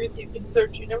lockers you can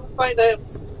search. You never find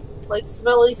items like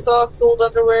smelly socks, old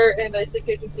underwear, and I think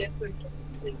I just answered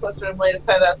the question I might have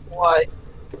had asked why."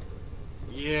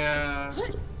 Yeah.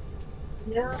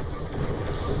 Yeah.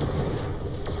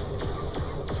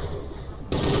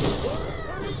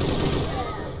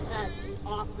 That's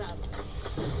awesome.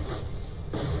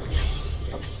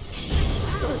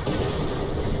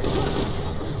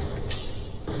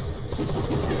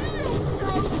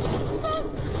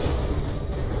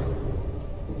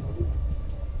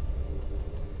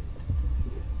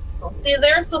 See,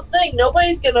 there's the thing.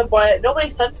 Nobody's gonna buy it.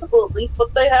 Nobody's sensible, at least,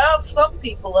 but they have some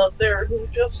people out there who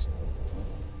just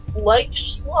like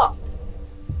schluck.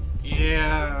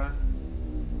 Yeah.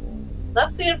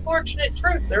 That's the unfortunate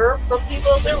truth. There are some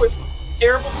people out there with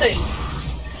terrible taste.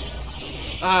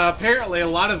 Apparently, a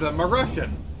lot of them are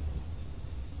Russian.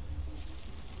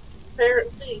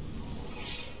 Apparently.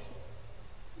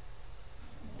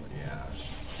 Yeah.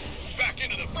 Back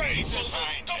into the fray, double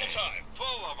time.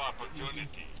 Full of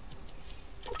opportunity.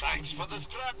 Thanks for the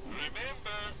scrap.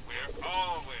 Remember, we're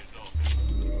always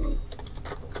open.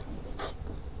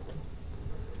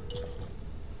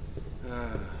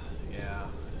 Yeah.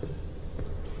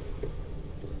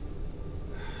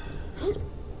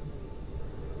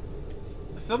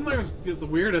 Sometimes it's the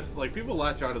weirdest, like, people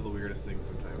latch on to the weirdest things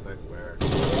sometimes, I swear.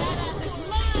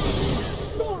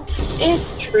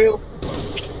 It's true.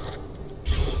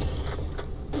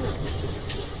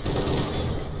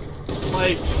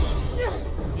 Like,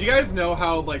 do you guys know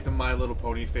how, like, the My Little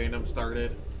Pony fandom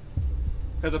started?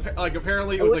 Because, like,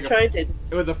 apparently it was like it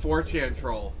was a 4chan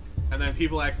troll, and then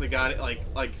people actually got it, like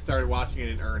started watching it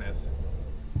in earnest.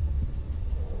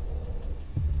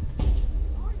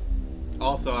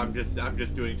 Also, I'm just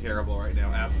doing terrible right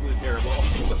now, absolutely terrible.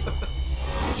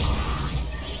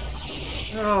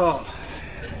 Oh.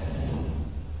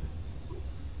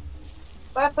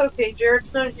 That's okay,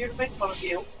 Jared's not here to make fun of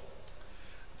you.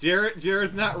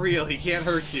 Jared's not real. He can't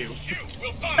hurt you.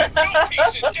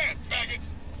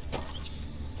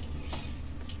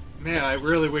 Man, I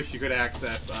really wish you could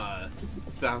access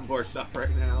soundboard stuff right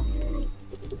now.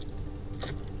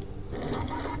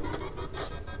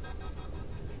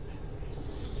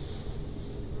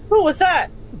 Who was that?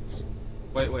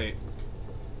 Wait.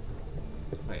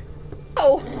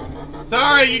 Oh.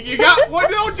 Sorry, you got. What?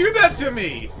 Don't do that to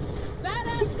me. That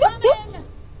is coming.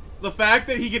 The fact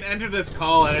that he can enter this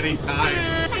call at any time.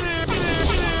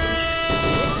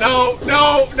 No,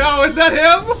 is that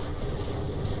him?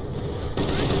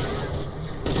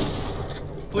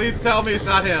 Please tell me it's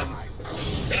not him.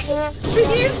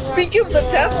 You speak of the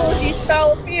devil, he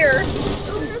shall appear.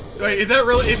 Wait, is that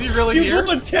really? Is he really you here? You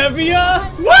pulled a Tevia?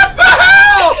 What the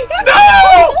hell?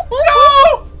 No!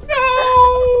 No!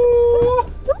 No!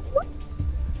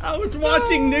 I was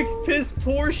watching Nick's piss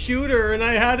poor shooter, and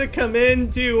I had to come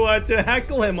in to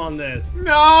heckle him on this.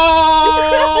 No!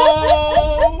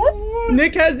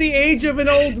 Nick has the age of an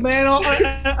old man.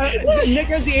 Nick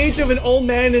has the age of an old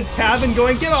man in his cabin,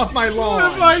 going, "Get off my lawn!"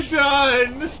 What have I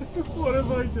done? What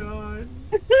have I done?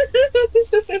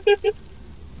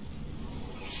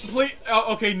 Please,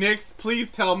 okay, Nix.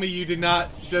 Please tell me you did not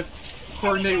just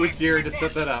coordinate with Jared to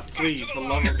set that up. Please, for the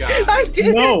love of God. I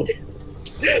didn't. No.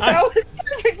 That was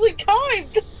perfectly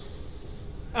timed.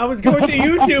 I was going to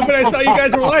YouTube, and I saw you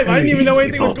guys were live. I didn't even know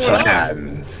anything was going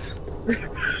on.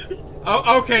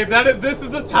 Oh, okay. This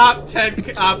is a top 10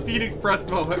 Phoenix Press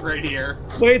moment right here.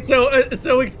 Wait, so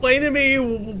explain to me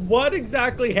what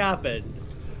exactly happened.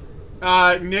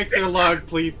 Nix or Lug,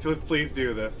 please do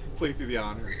this. Please do the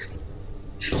honors.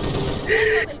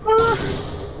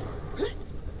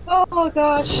 Oh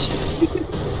gosh.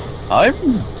 I'm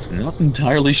not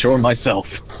entirely sure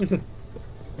myself.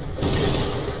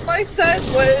 I said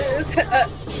was,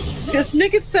 because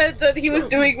Nick had said that he was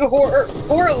doing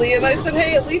poorly, and I said,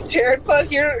 hey, at least Jared's not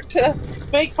here to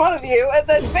make fun of you, and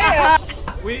then bam!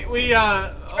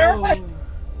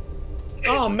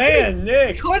 Oh man,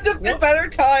 Nick! Couldn't have been better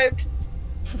timed.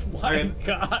 My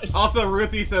God. Also,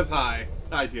 Ruthie says hi.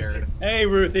 Hi, Jared. Hey,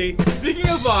 Ruthie. Speaking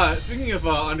of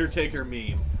Undertaker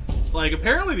meme, like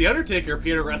apparently the Undertaker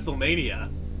appeared at WrestleMania.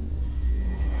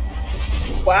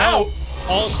 Wow. Oh,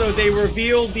 also, they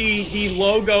revealed the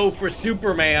logo for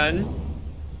Superman.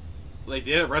 They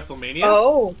did at WrestleMania?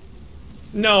 Oh.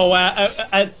 No,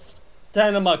 at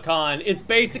CinemaCon. It's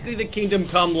basically the Kingdom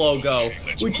Come logo,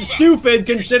 which is stupid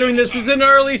considering this is an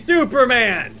early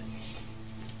Superman.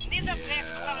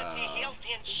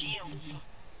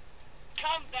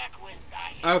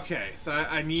 Okay, so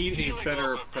I need a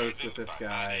better approach with this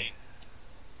guy.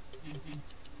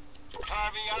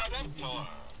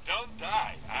 Don't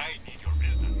die. I need your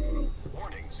business.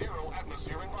 Warning, 0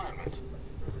 atmosphere environment.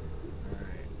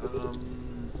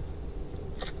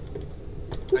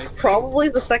 Alright, Probably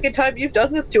the second time you've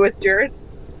done this to us, Jared.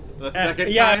 The second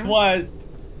time? Yeah, it was.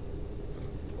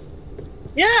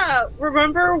 Yeah,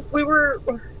 remember we were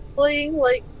playing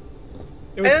like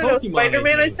It was I don't know, Pokemon,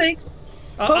 Spider-Man, I think.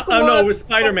 Oh no, it was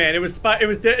Spider-Man. It was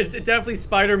definitely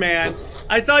Spider-Man.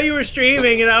 I saw you were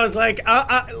streaming, and I was like,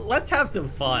 let's have some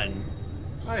fun.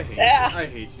 I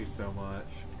hate you so much.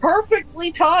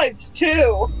 Perfectly timed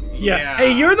too. Yeah.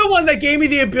 Hey, you're the one that gave me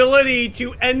the ability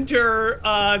to enter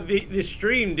the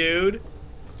stream, dude.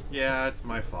 Yeah, it's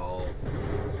my fault.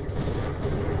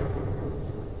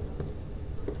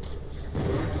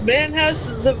 Man has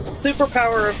the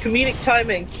superpower of comedic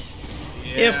timing.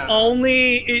 Yeah. If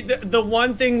only the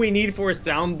one thing we need for a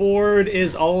soundboard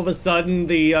is all of a sudden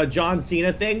the John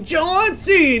Cena thing. John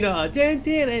Cena! Dun,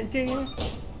 dun, dun, dun.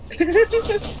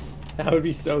 That would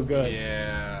be so good.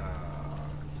 Yeah.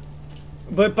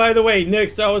 But by the way,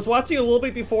 Nick, so I was watching a little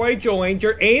bit before I joined.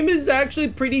 Your aim is actually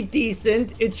pretty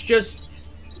decent. It's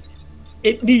just...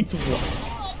 it needs work.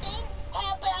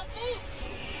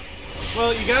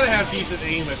 Well, you gotta have decent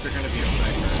aim if you're gonna be a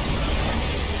sniper.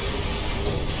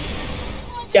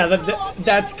 Yeah,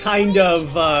 that's kind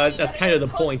of the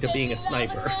point of being a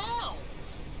sniper.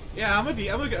 Yeah, I'm a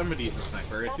decent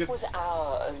sniper. It's That just was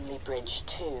our only bridge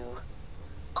too.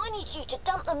 I need you to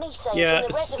dump the methane Yeah,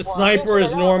 from the reservoir. sniper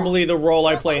is normally the role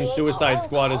I play in Suicide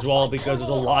Squad as well, because there's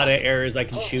a lot of areas I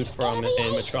can shoot from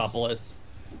in Metropolis.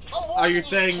 Are you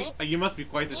saying you must be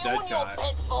quite the Deadshot?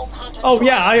 Oh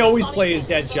yeah, I always play as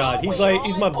Deadshot.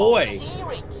 He's my boy.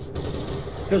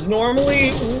 Because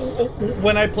normally,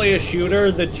 when I play a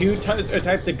shooter, the two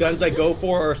types of guns I go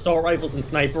for are assault rifles and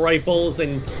sniper rifles,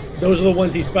 and those are the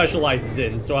ones he specializes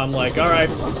in. So I'm like, all right,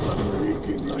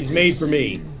 he's made for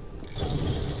me.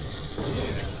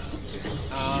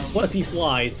 Plus he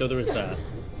flies, so there is that.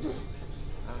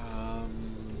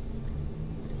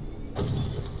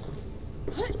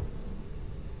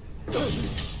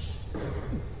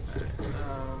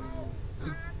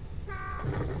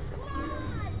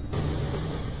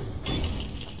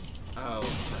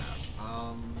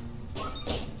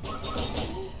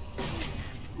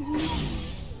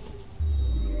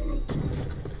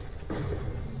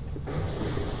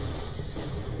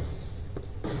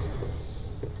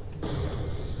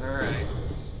 Alright.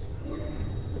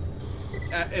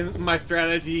 And my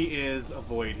strategy is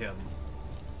avoid him.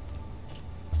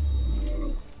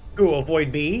 Ooh,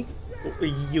 avoid me?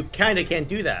 You kinda can't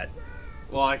do that.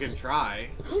 Well, I can try.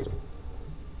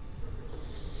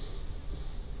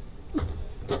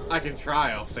 I can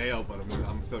try. I'll fail, but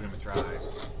I'm still gonna try.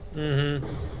 Mm-hmm.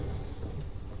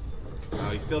 Oh,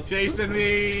 he's still chasing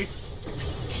me.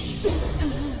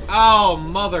 Oh,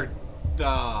 mother.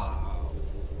 Fudge.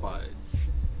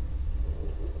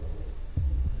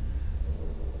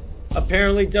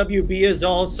 Apparently, WB is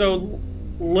also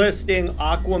listing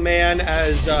Aquaman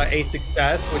as a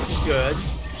success, which is good.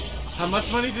 How much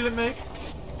money did it make?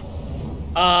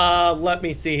 Let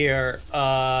me see here.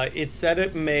 It said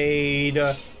it made.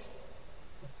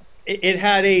 It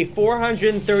had a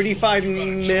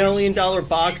 $435 million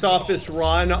box office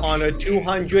run on a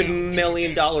 $200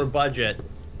 million budget.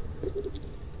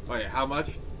 Wait, how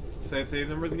much? Say the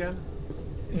numbers again.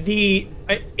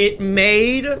 It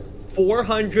made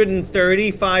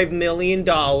 $435 million,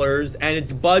 and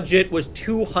its budget was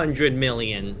 $200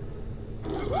 million.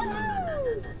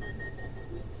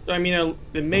 So I mean,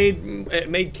 it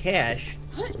made cash,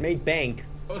 it made bank.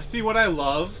 See, what I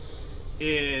love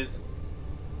is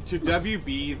to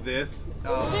WB this.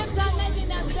 Oh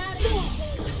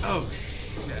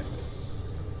shit!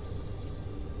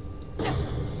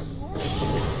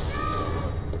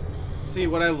 See,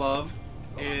 what I love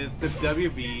is to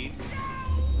WB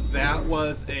that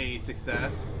was a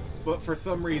success, but for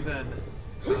some reason,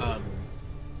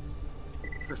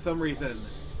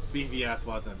 BVS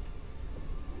wasn't.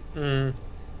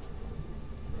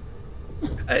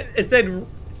 It said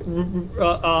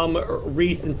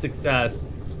recent success,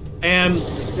 and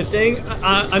the thing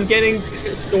I'm getting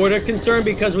sort of concerned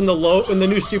because when the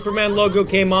new Superman logo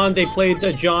came on, they played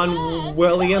the John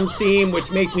Williams theme, which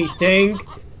makes me think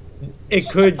it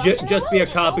could just be a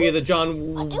copy of the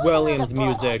John Williams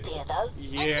music.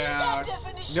 Yeah,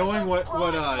 knowing what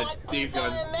Dave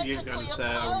Gunn said, I wouldn't be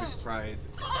surprised.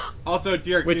 Also,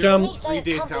 Derek, which read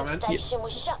Dave's comment.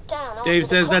 Dave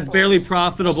says that's barely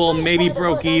profitable, maybe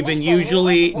broke even.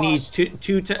 Usually needs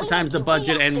two times the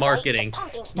budget and marketing.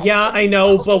 Yeah, I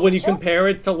know, but when you compare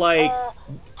it to like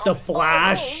The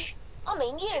Flash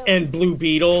and Blue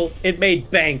Beetle, it made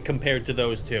bank compared to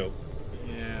those two.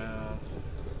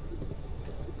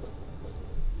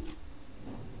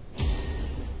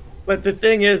 But the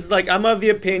thing is, like, I'm of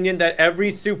the opinion that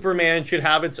every Superman should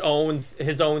have his own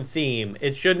theme.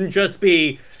 It shouldn't just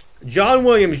be John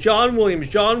Williams, John Williams,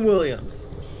 John Williams.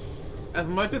 As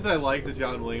much as I like the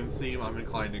John Williams theme, I'm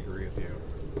inclined to agree with you.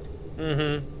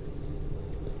 Mm-hmm.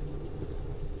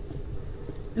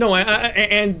 No,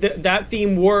 and that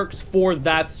theme works for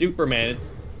that Superman.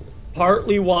 It's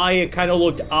partly why it kind of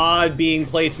looked odd being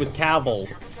placed with Cavill.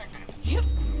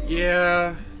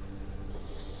 Yeah.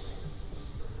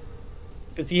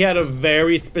 Because he had a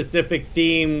very specific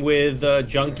theme with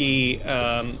Junkie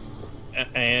and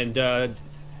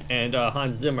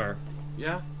Hans Zimmer.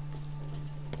 Yeah.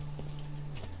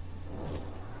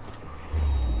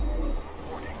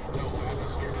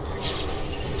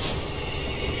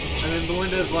 And then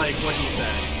Belinda's like what he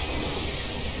said.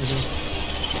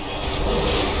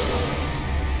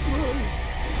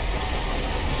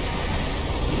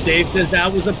 Dave says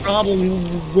that was a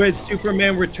problem with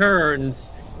Superman Returns.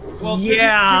 Well,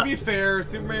 yeah. To be fair,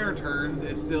 Superman Returns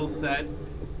is still set.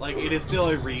 Like, it is still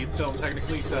a Reeves film,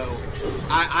 technically, so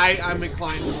I'm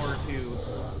inclined more to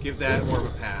give that more of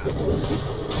a pass.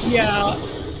 Yeah.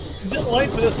 Let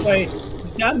me put it this way.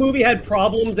 That movie had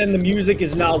problems, and the music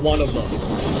is not one of them.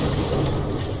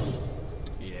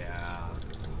 Yeah.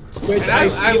 Which and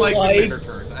I like Superman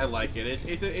Returns. I like it.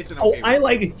 It's an okay movie. I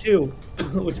like it, too.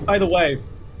 Which, by the way,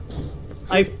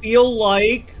 I feel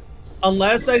like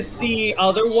unless I see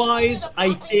otherwise,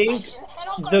 I think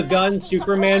the Gunn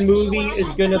Superman movie is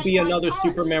going to be another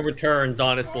Superman Returns,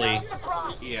 honestly.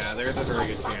 Yeah, there's a very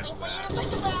good chance of that.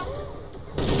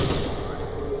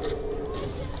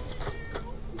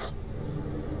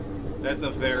 That's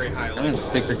a very high level.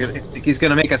 Think he's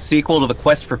going to make a sequel to The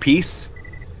Quest for Peace?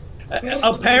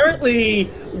 Apparently,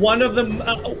 one of them,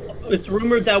 it's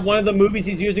rumored that one of the movies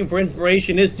he's using for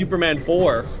inspiration is Superman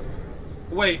 4.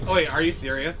 Wait, are you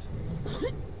serious?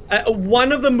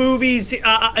 One of the movies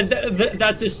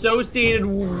that's associated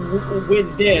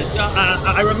with this.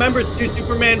 I remember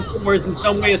Superman 4 is in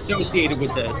some way associated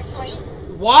with this.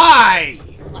 Why?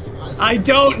 I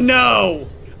don't know.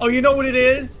 Oh, you know what it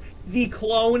is? The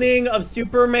cloning of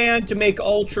Superman to make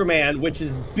Ultraman, which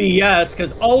is BS,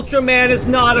 because Ultraman is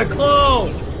not a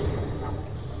clone!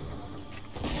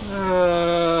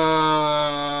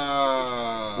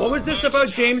 What was this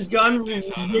about James Gunn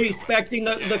respecting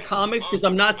the comics? Because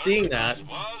I'm not seeing that.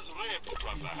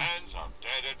 From the hands of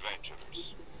dead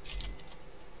adventurers.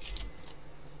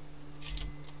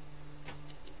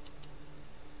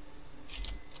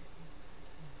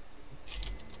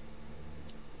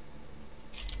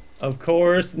 Of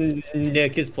course,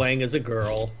 Nick is playing as a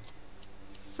girl.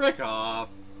 Frick off.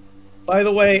 By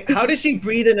the way, how does she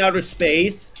breathe in outer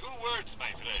space?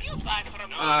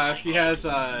 She has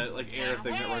like air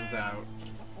thing that runs out.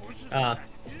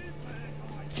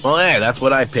 Well, hey, that's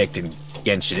what I picked in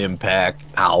Genshin Impact,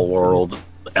 Owl World,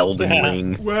 Elden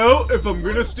Ring. Well, if I'm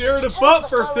gonna stare at a butt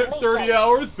for 30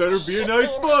 hours, better be a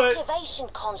nice butt.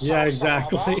 Yeah,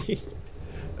 exactly.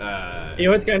 You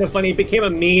know what's kind of funny? It became a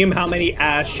meme how many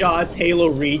ass shots Halo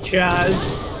Reach has.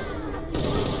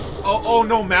 Oh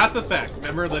no, Mass Effect.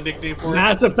 Remember the nickname for it?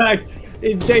 Mass Effect.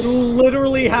 They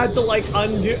literally had to like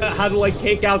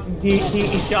take out the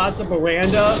shots of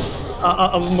Miranda's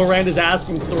ass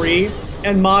from 3,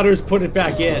 and modders put it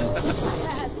back in.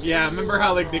 Yeah, remember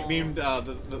how they nicknamed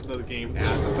the game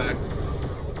Mass Effect?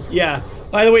 Yeah.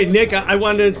 By the way, Nick, I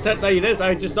wanted to tell you this.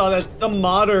 I just saw that some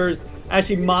modders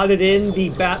actually modded in the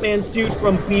Batman suit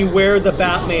from Beware the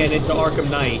Batman into Arkham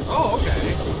Knight. Oh,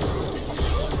 okay.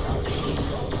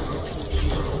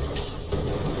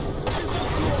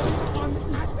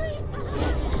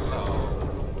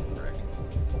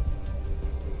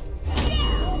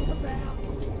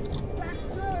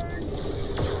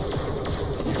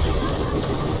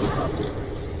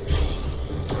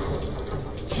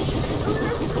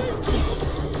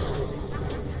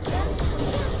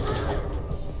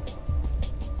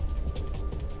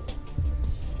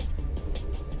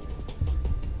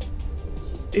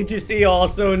 Did you see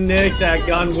also, Nick, that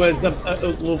gun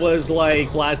was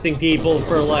like blasting people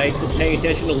for like paying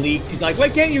attention to leaks? He's like, why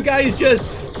can't you guys just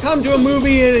come to a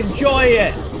movie and enjoy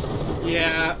it?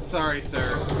 Yeah, sorry,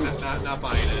 sir. Not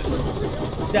buying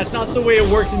it. That's not the way it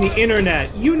works in the internet.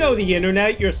 You know the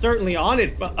internet. You're certainly on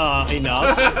it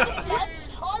enough.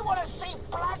 I want to see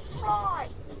blood fly.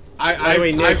 By the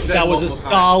way, Nick, that was a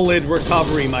solid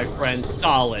recovery, my friend.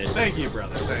 Solid. Thank you,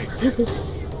 brother. Thank you.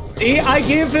 See, I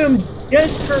give him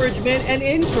discouragement and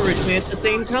encouragement at the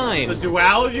same time. The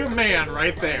duality of man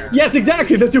right there. Yes,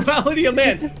 exactly. The duality of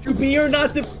man. To be or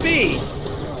not to be.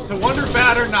 To wonder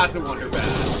bad or not to wonder bad.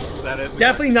 That is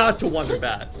definitely not to wonder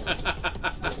bad.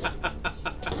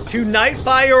 To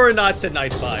Nightfire or not to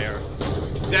Nightfire?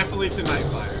 Definitely to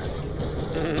Nightfire.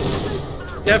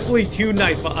 Definitely to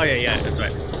Nightfire. Oh, yeah, that's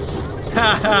right.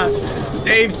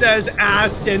 Dave says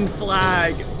Aston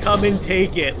flag. Come and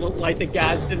take it. Look like the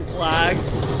Gaston flag.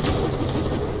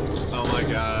 Oh my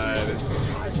god.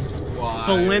 Why?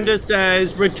 Belinda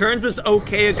says Returns was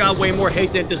okay. It got way more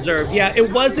hate than it deserved. Yeah,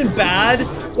 it wasn't bad.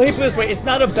 Let me put it this way. It's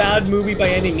not a bad movie by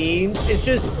any means. It's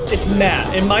just, it's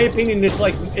meh. In my opinion,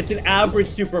 it's an average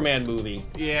Superman movie.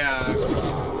 Yeah.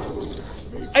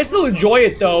 I still enjoy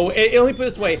it though. Let me put it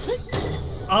this way.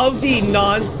 Of the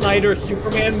non-Snyder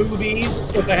Superman movies,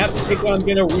 if I have to pick one I'm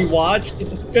gonna rewatch,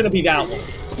 it's gonna be that one.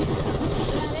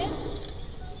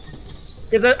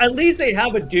 Because at least they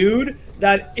have a dude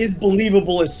that is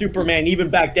believable as Superman. Even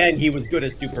back then, he was good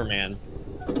as Superman.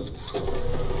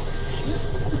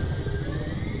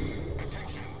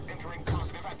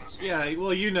 Yeah,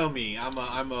 well, you know me.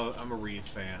 I'm a Reeves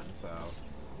fan, so.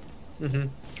 Mm-hmm.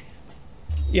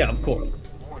 Yeah, of course.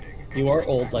 You are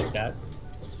old like that.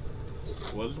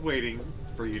 Was waiting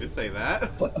for you to say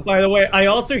that. By the way, I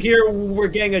also hear we're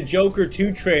getting a Joker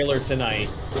 2 trailer tonight.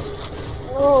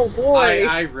 Oh boy.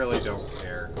 I really don't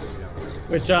care.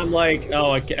 Which I'm like,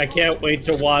 oh, I can't wait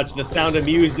to watch The Sound of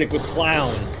Music with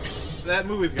clowns. That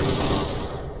movie's gonna bomb.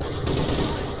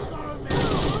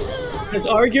 Because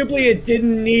arguably it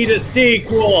didn't need a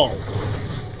sequel.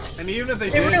 And even if they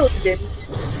It did, really didn't.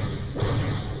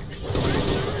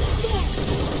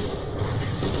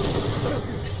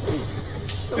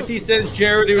 Ruthie says,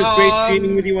 Jared, it was great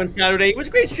streaming with you on Saturday. It was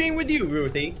great streaming with you,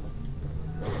 Ruthie.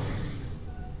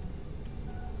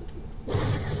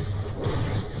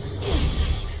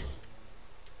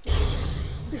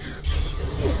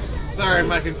 Sorry,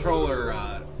 my controller,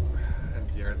 and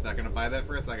Jared's not gonna buy that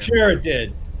for a second. Sure it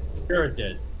did. Sure it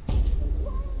did.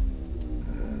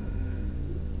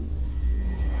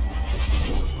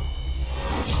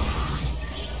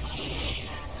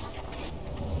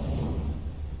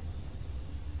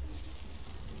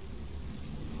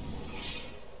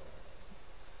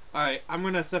 Alright, I'm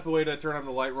gonna step away to turn on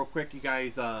the light real quick. You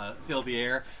guys fill the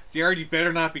air. Jared, you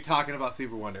better not be talking about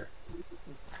Super Wonder.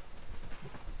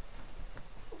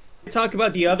 Talk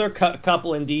about the other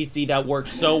couple in DC that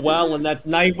works so well, and that's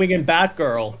Nightwing and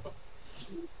Batgirl.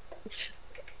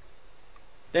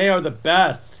 They are the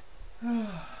best.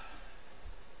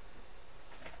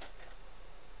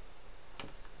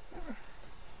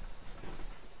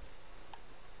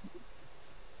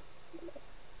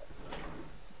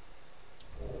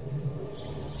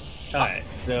 Alright,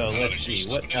 so let's see.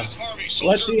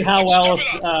 Let's see how else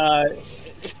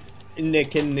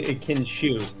Nick can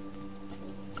shoot.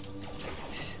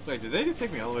 Wait, did they just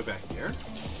take me all the way back here?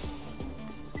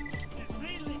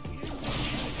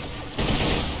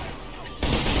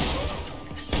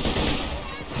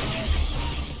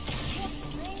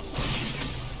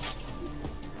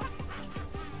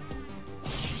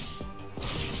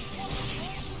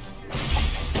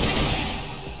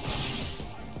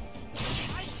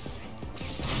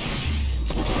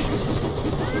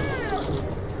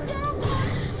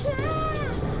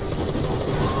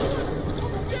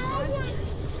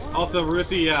 Also,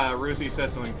 Ruthie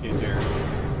said something to you, Jared.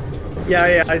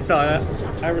 Yeah, I saw it.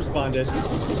 I responded.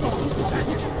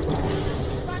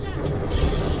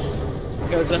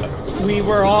 Because we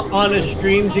were all on a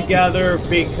stream together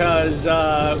because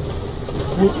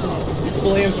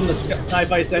William from the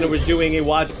Sci-Fi Center was doing a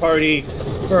watch party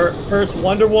for first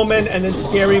Wonder Woman and then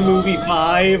Scary Movie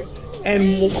 5.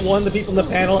 And one of the people in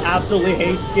the panel absolutely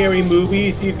hates scary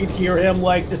movies. So you could hear him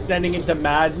like descending into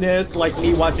madness, like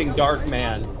me watching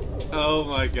Darkman. Oh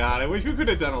my god, I wish we could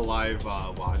have done a live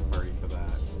watch party for that.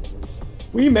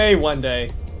 We may one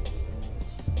day.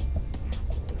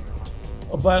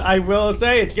 But I will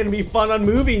say, it's going to be fun on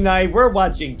movie night. We're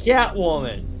watching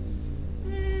Catwoman.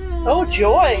 Oh,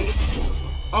 joy.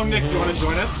 Oh, Nick, you want to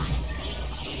join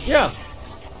us? Yeah.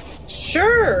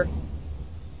 Sure.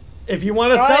 If you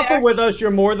want to suffer with us,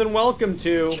 you're more than welcome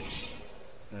to.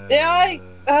 Yeah, I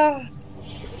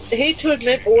hate to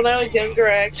admit, but when I was younger,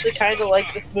 I actually kind of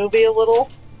liked this movie a little.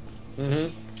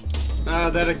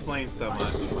 That explains so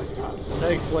much.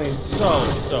 That explains so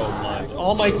much.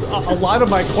 A lot of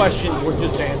my questions were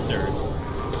just answered.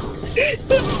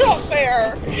 That's not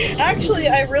fair. Actually,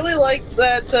 I really liked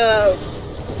that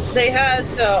they had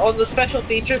on the special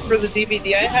features for the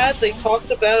DVD I had. They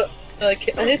talked about the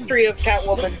history of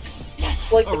Catwoman,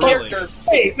 like the character.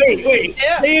 Wait!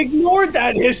 Yeah. They ignored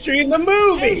that history in the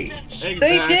movie. Exactly.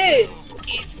 They did,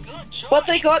 but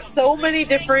they got so many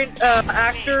different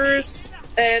actors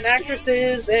and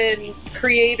actresses and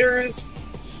creators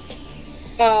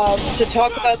to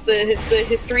talk about the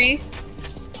history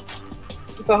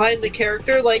behind the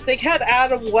character. Like, they had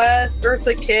Adam West,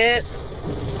 Eartha Kitt.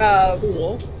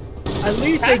 Cool. At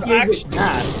least they gave us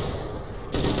that.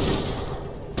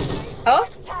 Huh?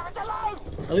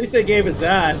 At least they gave us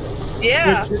that.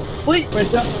 Yeah.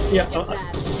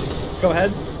 Go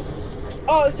ahead.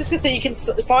 Oh, I was just gonna say, you can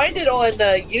find it on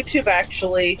YouTube,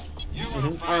 actually.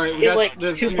 Alright, we got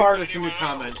there's some new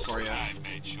comments for you.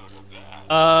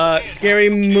 Scary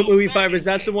Movie 5, is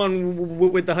that the one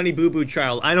with the Honey Boo Boo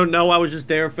child? I don't know, I was just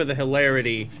there for the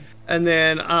hilarity. And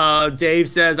then Dave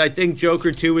says, I think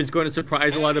Joker 2 is going to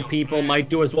surprise a lot of people, might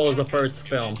do as well as the first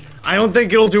film. I don't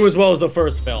think it'll do as well as the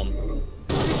first film.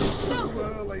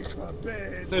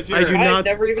 So Jared, I've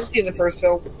never even seen the first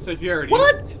film. So Jared,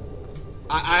 what?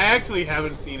 I actually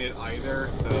haven't seen it either,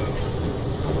 so...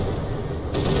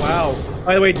 Wow.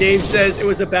 By the way, Dave says it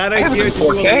was a bad idea to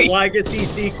do a legacy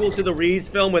sequel to the Reeves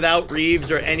film without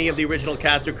Reeves or any of the original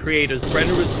cast or creators.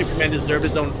 Brendan vs. Superman deserved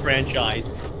his own franchise.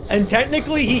 And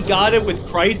technically he got it with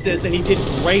Crisis and he did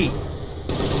great.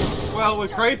 Well,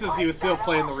 with Crisis he was still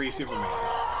playing the Reeves Superman.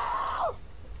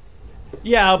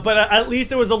 Yeah, but at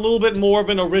least it was a little bit more of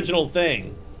an original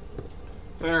thing.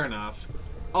 Fair enough.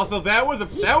 Also, that was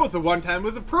the one time it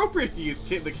was appropriate to use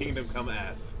the Kingdom Come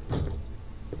S.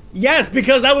 Yes,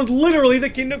 because that was literally the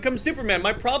Kingdom Come Superman.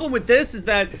 My problem with this is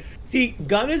that, see,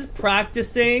 Gunn is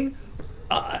practicing.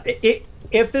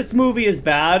 If this movie is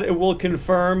bad, it will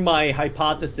confirm my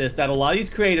hypothesis that a lot of these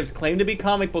creatives claim to be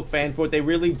comic book fans, but what they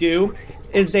really do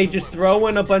is they just throw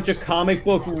in a bunch of comic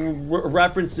book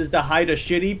references to hide a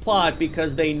shitty plot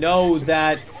because they know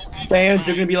that fans are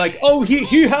going to be like, oh,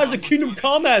 he has the Kingdom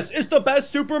Come S. It's the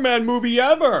best Superman movie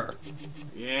ever.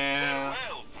 Yeah.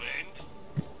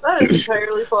 That is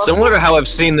entirely possible. Similar to how I've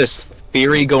seen this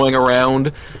theory going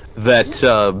around that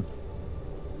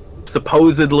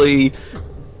supposedly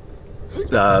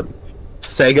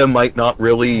Sega might not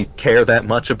really care that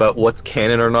much about what's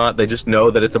canon or not. They just know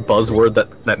that it's a buzzword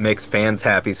that makes fans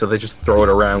happy, so they just throw it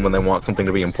around when they want something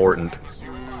to be important.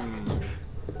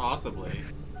 Possibly.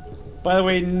 By the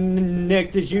way,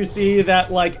 Nick, did you see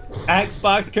that, like,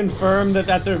 Xbox confirmed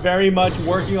that they're very much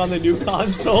working on the new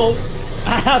console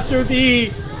after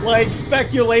the, like,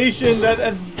 speculation that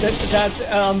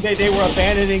they were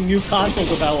abandoning new console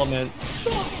development?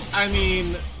 I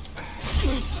mean,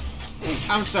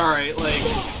 I'm sorry, like,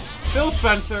 Phil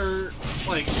Spencer,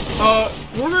 like,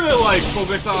 we're gonna, like,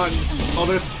 focus on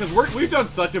other, because we've done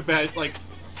such a bad, like,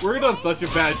 we've done such a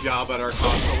bad job at our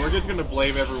console, we're just gonna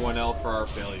blame everyone else for our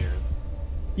failures.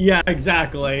 Yeah,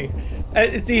 exactly.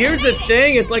 See, here's the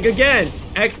thing. It's like, again,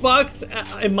 Xbox,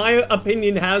 in my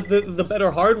opinion, has the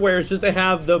better hardware. It's just they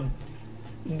have the...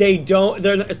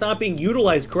 it's not being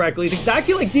utilized correctly. It's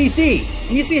exactly like DC.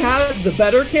 DC has the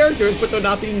better characters, but they're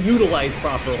not being utilized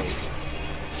properly.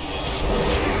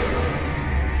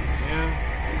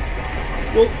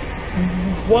 Yeah.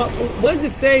 Well, what does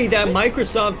it say that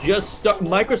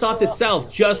Microsoft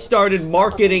itself just started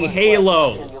marketing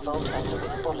Halo?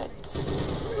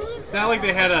 It's not like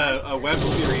they had a web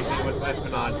series that's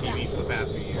been on TV for the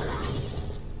past few years.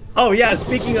 Oh yeah,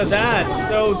 speaking of that,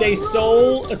 so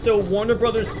Warner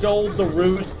Brothers sold the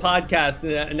Roost podcast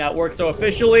network, so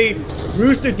officially,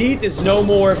 Rooster Teeth is no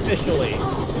more officially.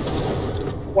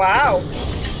 Wow.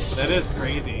 That is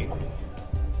crazy.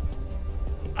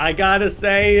 I gotta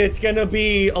say, it's gonna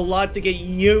be a lot to get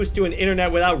used to an internet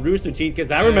without Rooster Teeth,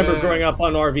 because I remember growing up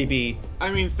on RVB.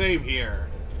 I mean, same here.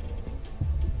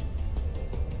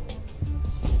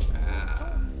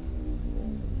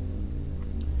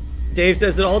 Dave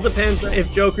says it all depends if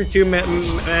Joker 2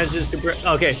 manages to...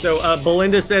 Okay, so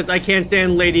Belinda says, I can't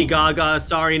stand Lady Gaga.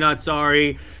 Sorry, not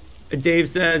sorry. Dave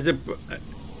says...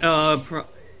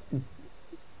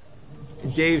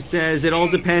 Dave says it all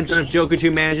depends on if Joker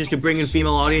 2 manages to bring in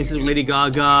female audiences with Lady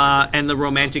Gaga and the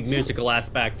romantic musical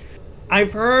aspect.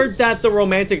 I've heard that the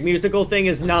romantic musical thing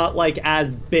is not, like,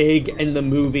 as big in the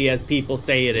movie as people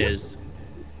say it is.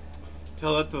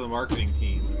 Tell that to the marketing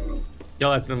team. No,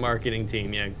 that's the marketing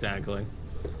team. Yeah, exactly.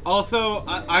 Also,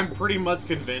 I'm pretty much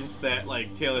convinced that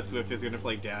like Taylor Swift is gonna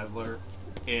play Dazzler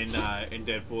in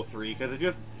Deadpool 3 because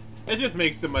it just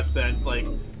makes so much sense. Like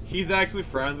he's actually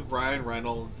friends with Ryan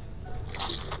Reynolds.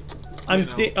 I'm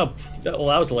seeing. Oh, well,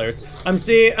 that was hilarious. I'm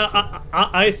seeing.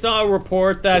 I saw a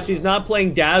report that she's not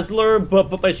playing Dazzler,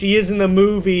 but she is in the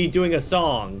movie doing a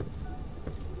song.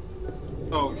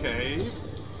 Okay.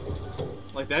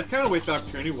 Like, that's kind of a waste of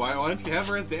opportunity. Why don't you have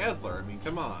her as Dazzler? I mean,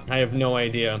 come on. I have no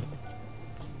idea.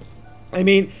 I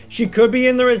mean, she could be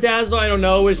in there as Dazzler. I don't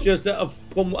know. It's just, I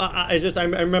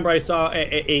remember I saw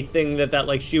a thing that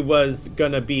like she was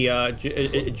gonna be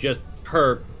just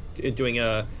her doing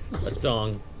a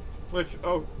song. Which,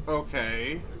 oh,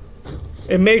 okay.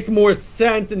 It makes more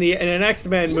sense in an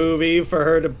X-Men movie for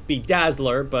her to be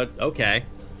Dazzler, but okay.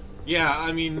 Yeah,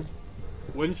 I mean.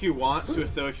 Wouldn't you want to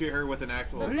associate her with an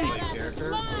actual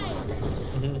character?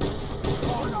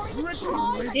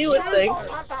 You would think.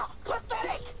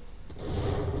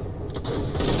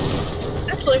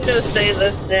 Actually, I'm gonna say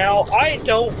this now. I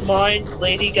don't mind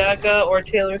Lady Gaga or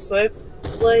Taylor Swift.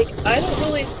 Like, I don't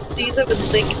really see them and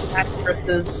think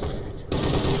actresses.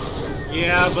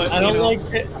 Yeah, but I don't like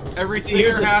it. Every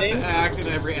singer has to act and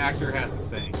every actor has to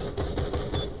sing.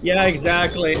 Yeah,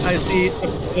 exactly. I see.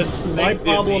 My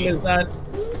problem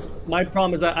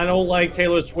is that I don't like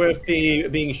Taylor Swift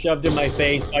being shoved in my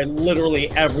face by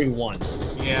literally everyone.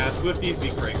 Yeah, Swifties be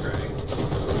cray-cray.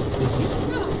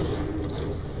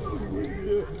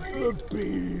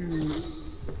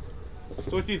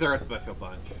 Swifties are a special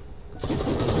bunch.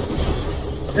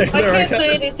 I can't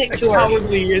say anything to her.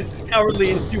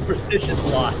 Cowardly and superstitious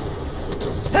lot.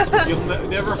 You'll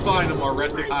never find a more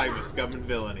wretched hive of scum and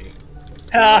villainy.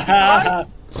 Can't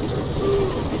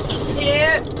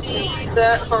be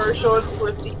that harsh on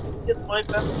Swifties because my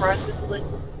best friend is like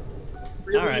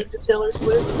really into Taylor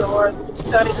Swift, so I'm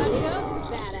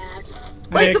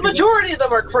like the majority of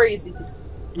them are crazy.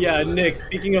 Yeah, Nick,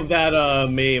 speaking of that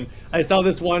meme, I saw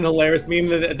this one hilarious meme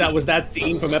that was that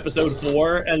scene from episode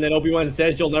 4, and then Obi-Wan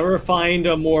says you'll never find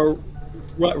a more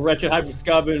wretched hive of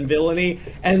scum and villainy,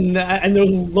 and they're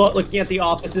looking at the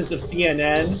offices of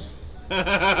CNN.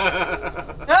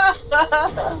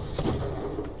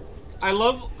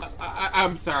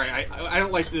 I'm sorry, I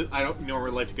don't like to, I don't normally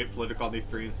like to get political on these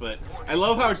streams, but I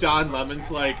love how Don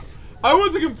Lemon's like, I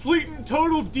was a complete and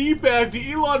total D-bag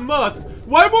to Elon Musk.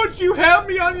 Why won't you have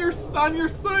me on your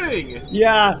thing?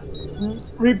 Yeah,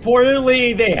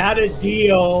 reportedly they had a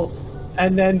deal,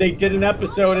 and then they did an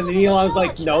episode, and then Elon's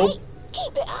like, nope.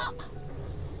 Keep it up.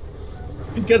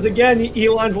 Because again,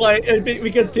 Elon's like,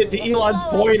 because to Elon's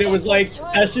point, it was like,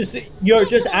 that's just, you're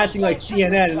just acting like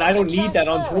CNN, and I don't need that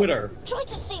on Twitter. Try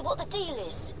to see what the deal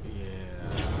is.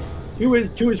 To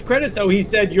his credit, though, he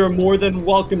said, you're more than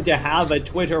welcome to have a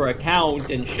Twitter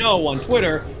account and show on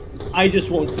Twitter. I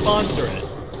just won't sponsor it.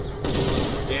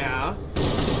 Yeah.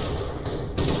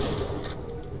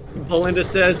 Belinda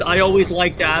says, I always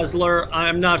liked Dazzler.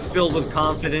 I'm not filled with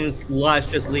confidence.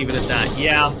 Let's just leave it at that.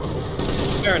 Yeah,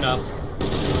 fair enough.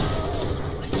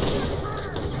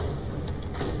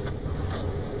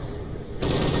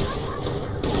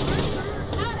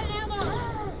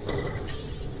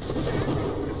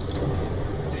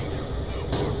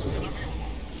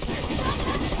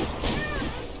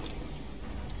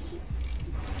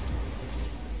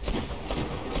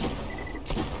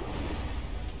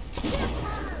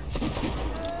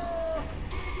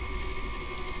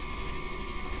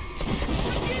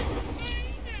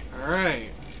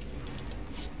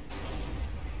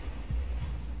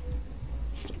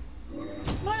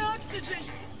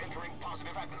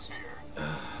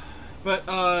 But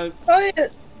I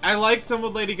like some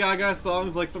of Lady Gaga's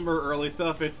songs, like some of her early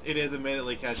stuff. It is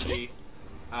admittedly catchy.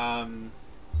 And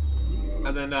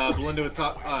then Belinda was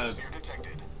talking.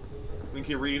 Can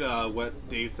you read what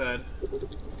Dave said?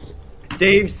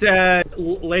 Dave said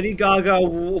Lady Gaga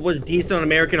was decent on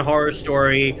American Horror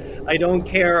Story. I don't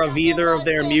care of either of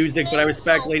their music, but I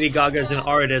respect Lady Gaga as an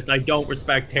artist. I don't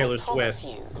respect Taylor Swift.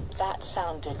 You, that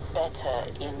sounded better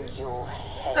in your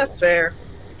head. That's fair.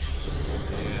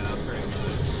 Yeah, pretty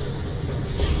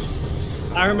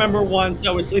much. I remember once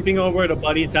I was sleeping over at a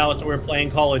buddy's house and we were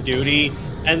playing Call of Duty,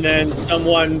 and then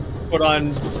someone put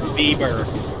on Bieber.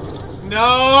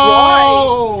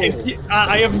 No!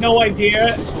 I have no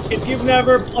idea. If you've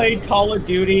never played Call of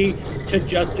Duty to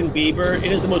Justin Bieber,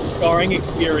 it is the most scarring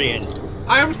experience.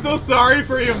 I am so sorry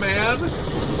for you, man.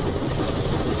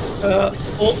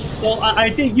 Well, I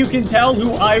think you can tell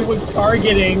who I was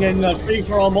targeting in the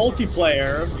free-for-all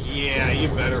multiplayer. Yeah, you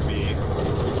better be.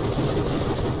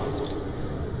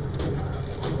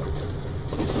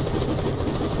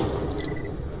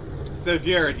 So,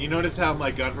 Jared, you notice how my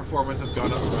gun performance has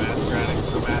gone up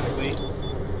dramatically?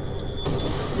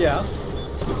 Yeah.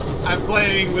 I'm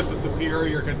playing with the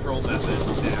superior control method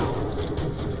now.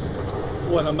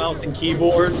 What, a mouse and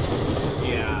keyboard?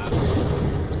 Yeah.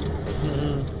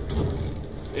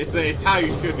 It's how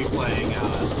you should be playing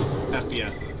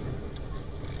FPS.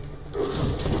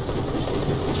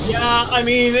 Yeah, I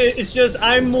mean, it's just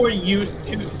I'm more used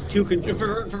to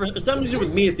control. For some reason,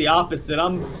 with me, it's the opposite.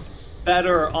 I'm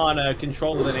better on a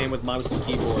controller than I am with mouse and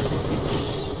keyboard.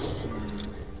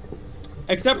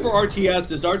 Except for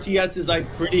RTSs. RTSs, I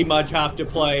pretty much have to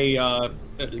play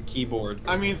the keyboard.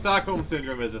 I mean, Stockholm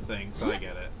Syndrome is a thing, so I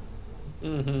get it.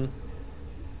 Mm-hmm.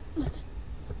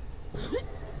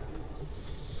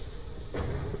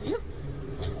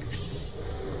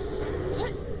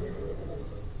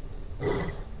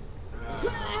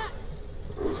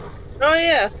 Oh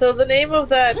yeah, so the name of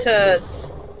that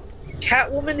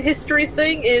Catwoman history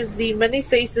thing is The Many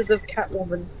Faces of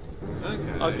Catwoman.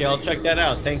 Okay, I'll check that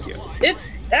out. Thank you.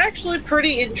 It's actually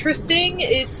pretty interesting.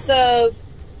 It's,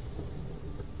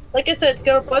 like I said, it's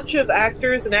got a bunch of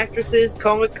actors and actresses,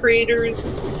 comic creators,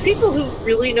 people who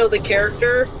really know the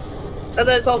character, and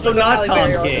then it's also not Halle Tom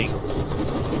Berry King.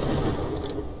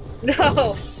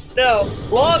 No,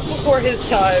 long before his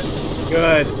time.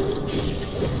 Good.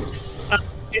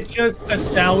 It just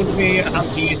astounds me how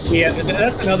DC, and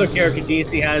that's another character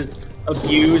DC has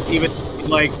abused, even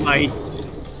like my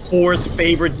fourth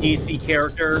favorite DC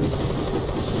character.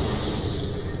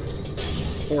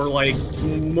 Or like,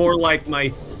 more like my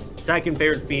second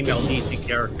favorite female DC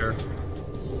character.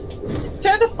 It's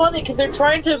kind of funny because they're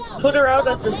trying to put her out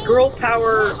as this girl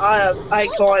power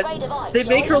icon. They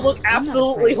make her look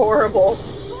absolutely horrible.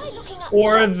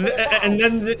 And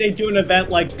then they do an event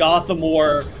like Gotham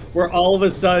War, where all of a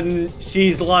sudden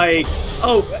she's like,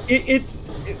 "Oh, it's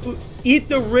eat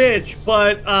the rich,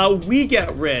 but we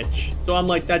get rich." So I'm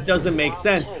like, that doesn't make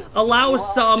sense. Allow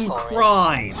some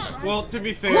crime. Well, to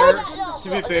be fair,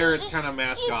 it's kind of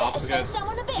masked off because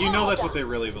you know that's what they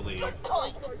really believe.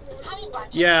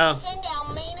 Yeah.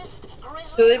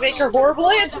 So they make her horrible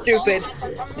and stupid.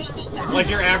 Like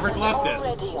your average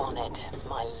leftist.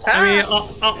 I mean,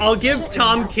 I'll give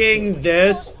Tom King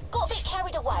this.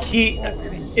 He,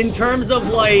 in terms of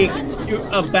like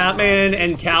a Batman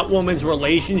and Catwoman's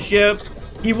relationship,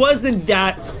 he wasn't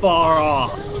that far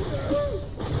off.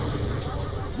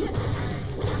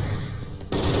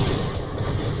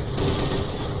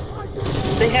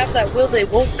 They have that will they,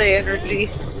 won't they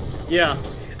energy. Yeah.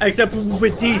 Except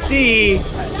with DC,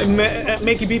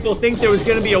 making people think there was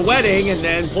going to be a wedding and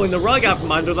then pulling the rug out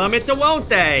from under them, it's a won't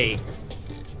they.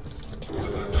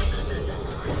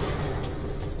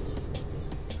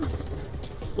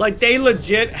 Like, they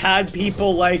legit had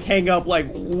people, like, hang up, like,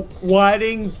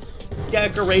 wedding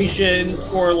decorations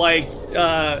for, like,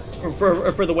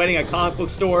 for the wedding at comic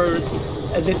book stores.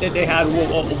 And then they had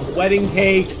wedding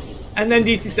cakes. And then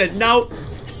DC said, nope.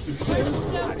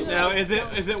 Now, is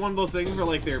it one of those things where,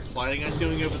 like, they're planning on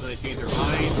doing it, but then they change their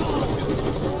mind?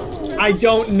 I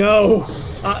don't know.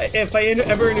 If I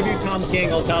ever interview Tom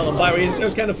King, I'll tell him. By the way, it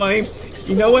was kind of funny.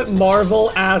 You know what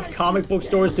Marvel asked comic book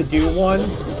stores to do once?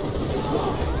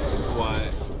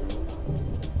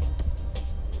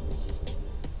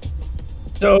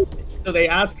 So they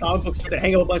asked comic books to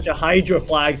hang up a bunch of Hydra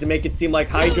flags and make it seem like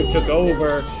Hydra took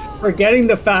over, forgetting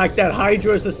the fact that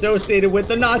Hydra is associated with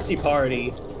the Nazi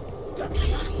Party.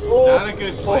 Not a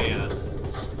good plan.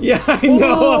 Yeah, I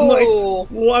know.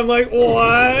 I'm like,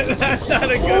 what? That's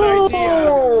not a good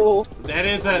idea. That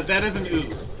is an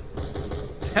oof.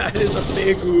 That is a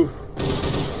big oof.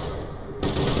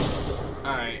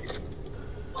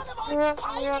 I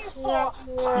paid you for.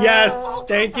 Yes,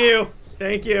 thank you.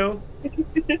 Thank you.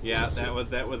 Yeah,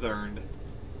 that was earned.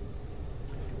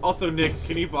 Also, Nix,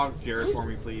 can you bonk Jared for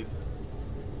me, please?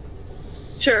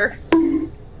 Sure.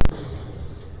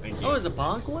 Thank you. Oh, is a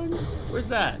bonk one? Where's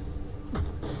that?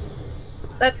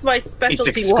 That's my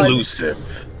specialty It's exclusive.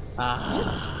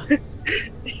 Ah.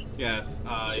 Yes.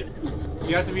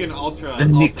 You have to be an ultra. The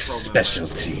Nix pro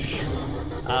specialty.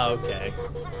 Ah, okay.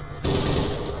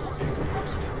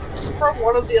 From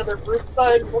one of the other groups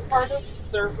that we're part of,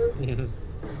 server.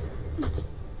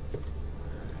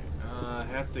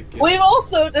 Have to get... We've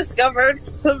also discovered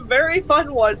some very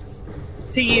fun ones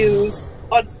to use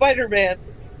on Spider-Man.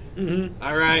 Mm-hmm.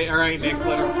 All right, Nix,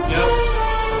 let her.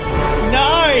 Yep.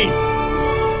 Nice.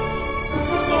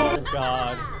 Oh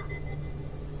God.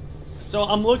 So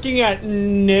I'm looking at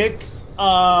Nick's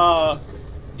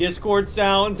Discord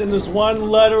sounds, and there's one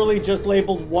literally just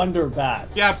labeled Wonder Bat.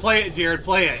 Yeah, play it, Jared.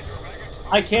 Play it.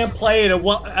 I can't play it. It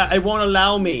won't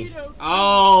allow me.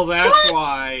 Oh, that's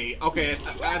why. Okay,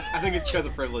 I think it's because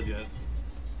of privileges.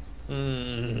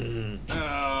 I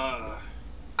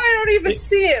don't even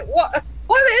see it. What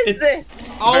is this?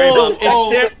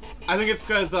 Oh, I think it's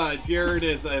because Jared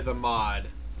is a mod.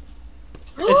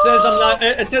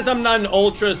 It says I'm not an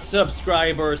ultra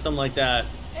subscriber or something like that.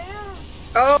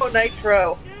 Oh,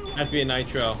 Nitro. Have to be a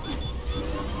Nitro.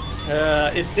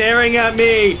 It's staring at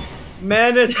me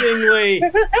menacingly.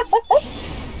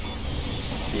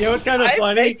 You know what's kind of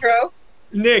funny? Nitro.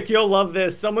 Nick, you'll love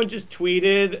this. Someone just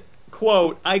tweeted,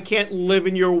 quote, "I can't live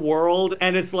in your world,"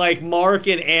 and it's like Mark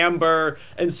and Amber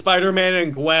and Spider-Man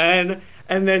and Gwen,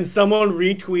 and then someone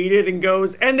retweeted and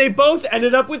goes, "And they both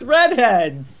ended up with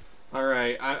redheads." All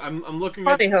right, I'm looking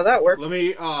Funny at... how that works. Let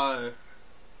me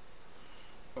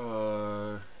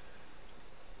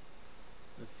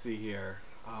let's see here.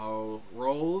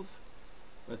 Roles.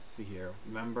 Let's see here.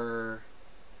 Member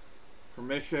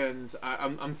permissions.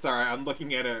 I'm sorry. I'm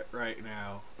looking at it right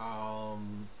now. Oh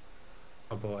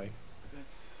boy.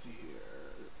 Let's see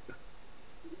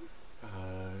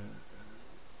here.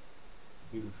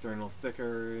 Use external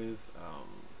stickers.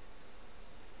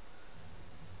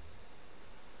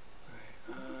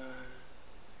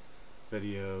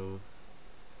 Video.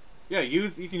 Yeah, you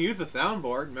can use the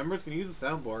soundboard. Members can use the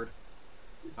soundboard.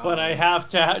 But I have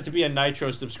to be a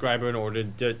Nitro subscriber in order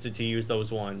to use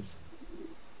those ones.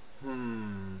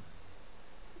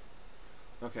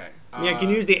 Okay. Yeah, I can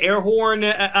use the air horn.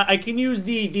 I can use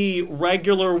the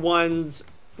regular ones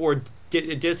for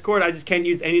Discord. I just can't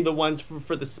use any of the ones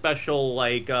for the special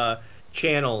like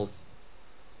channels.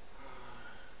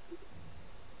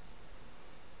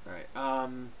 All right.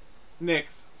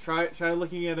 Nix, try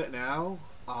looking at it now.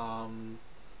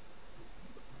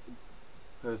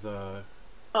 There's a...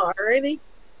 Alrighty.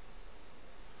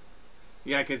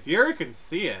 Yeah, because Yuri can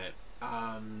see it.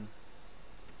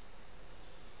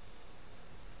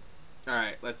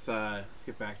 Alright, let's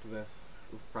get back to this.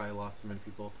 We've probably lost so many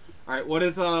people. Alright, what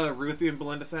is Ruthie and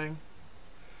Belinda saying?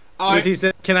 Ruthie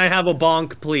said, "Can I have a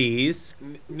bonk, please?"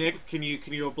 Nix, can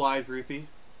you oblige Ruthie?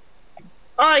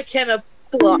 I can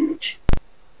oblige.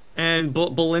 And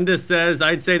Belinda says,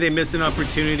 "I'd say they missed an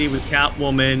opportunity with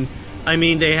Catwoman. I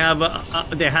mean, they have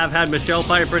had Michelle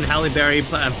Pfeiffer and Halle Berry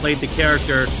played the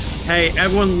character. Hey,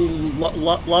 everyone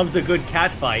loves a good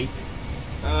cat fight."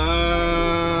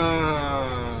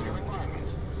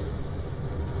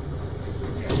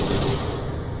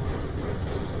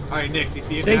 Alright, Nix, you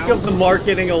see it Think now? of the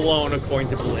marketing alone, according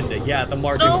to Belinda. Yeah, the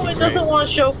marketing. No, it doesn't want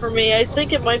to show for me. I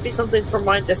think it might be something from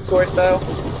my Discord, though.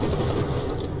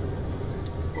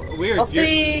 Weird. I'll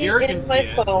see in my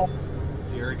phone.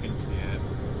 Jared can see it.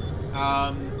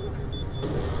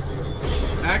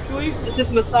 Actually, this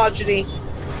is misogyny.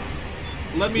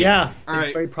 Let me. Yeah, all right.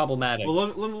 It's very problematic. Well,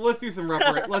 let's do some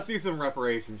let's do some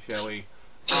reparations, shall we?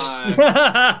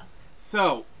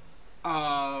 So,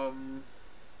 all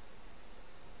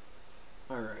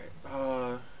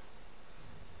right.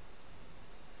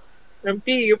 I'm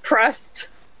being oppressed.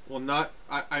 Well, not.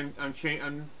 I'm.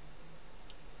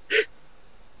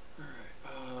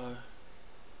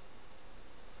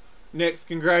 Nix,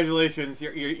 congratulations!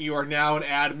 You are now an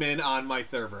admin on my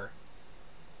server.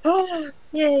 Oh,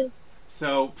 yay!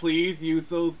 So please use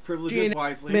those privileges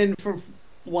wisely.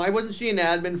 Why wasn't she an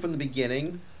admin from the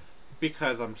beginning?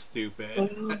 Because I'm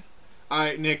stupid.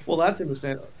 Alright, Nix. Well, that's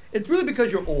interesting. It's really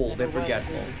because you're old and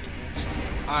forgetful.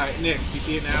 Alright, Nix, you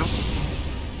see it now?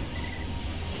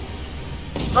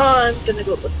 I'm gonna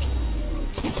go look.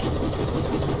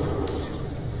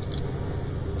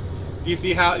 Do you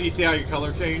see how your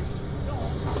color changed?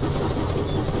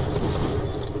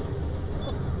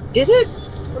 Did it?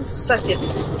 1 second.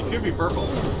 It should be purple.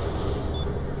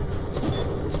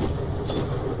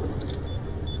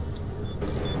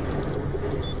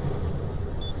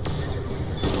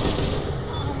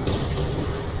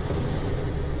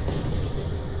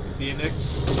 you, Nick?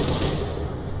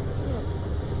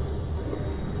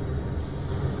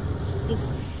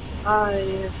 Yes, I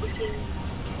am looking.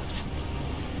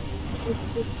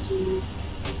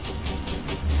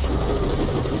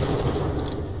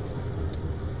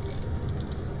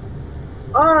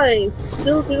 I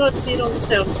still do not see it on the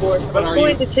soundboard, but I'm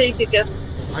going to take a guess.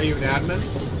 Are you an admin?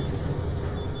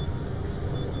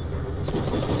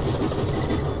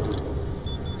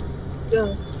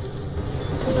 Yeah.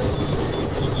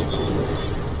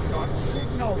 Got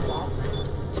signal lock.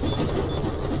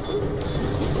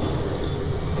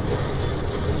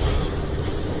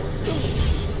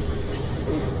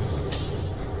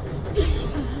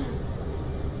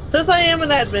 Says I am an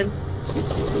admin.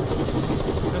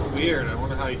 That's weird. I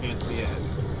wonder how you can't see it.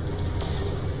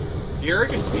 Here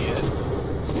can see it.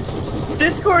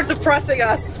 Discord's oppressing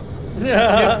us.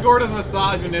 Discord is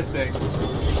misogynistic.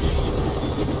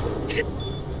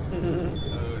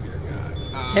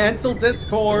 Cancel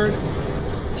Discord.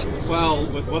 Well,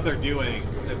 with what they're doing,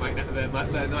 it might not,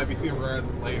 that might be sooner rather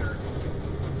than later.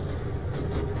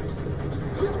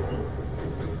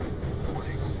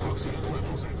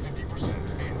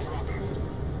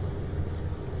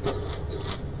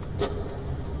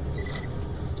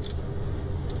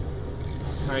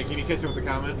 Alright, can you catch up with the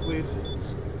comments, please?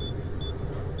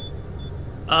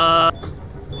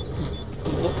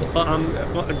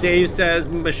 Dave says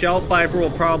Michelle Pfeiffer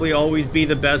will probably always be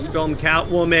the best film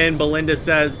Catwoman. Belinda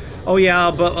says, "Oh yeah,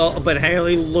 but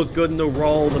Haley looked good in the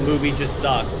role. The movie just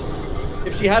sucked."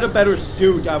 If she had a better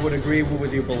suit, I would agree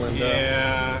with you, Belinda.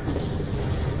 Yeah.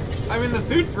 I mean, the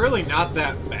suit's really not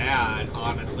that bad,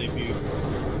 honestly.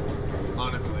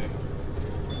 Honestly,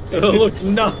 it looks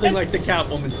nothing like the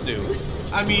Catwoman suit.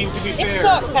 I mean, to be fair, it's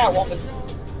not Catwoman.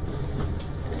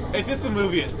 It's just the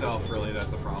movie itself, really. That's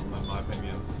the problem, in my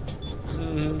opinion.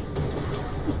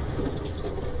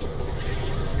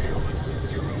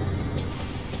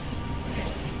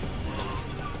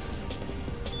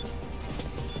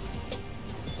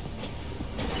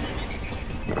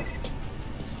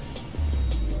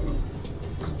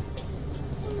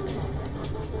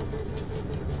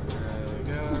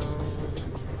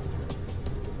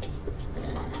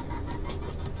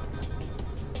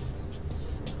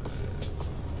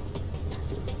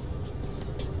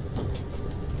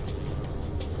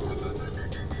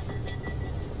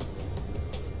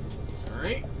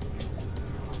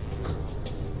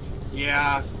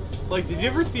 Yeah, like, did you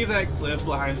ever see that clip,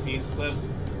 behind the scenes clip,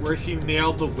 where she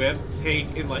nailed the whip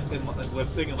take in whip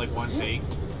thing in like one take?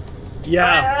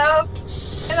 Yeah.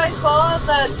 And I saw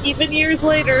that even years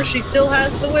later, she still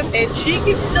has the whip, and she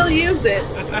can still use it.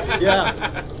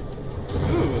 Yeah.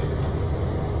 Ooh.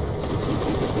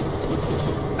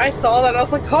 I saw that, I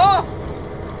was like, oh!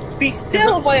 Be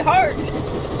still, my heart!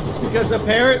 Because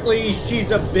apparently she's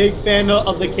a big fan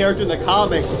of the character in the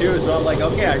comics too, so I'm like,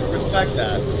 okay, I respect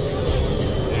that.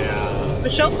 Yeah.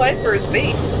 Michelle Pfeiffer is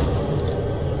based.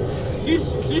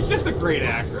 She's just a great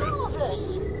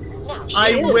actress.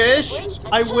 I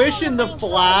wish in the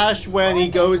Flash when he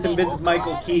goes and visits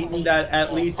Michael Keaton that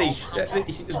at least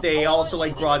they also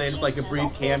like brought in like a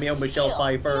brief cameo Michelle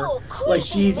Pfeiffer, like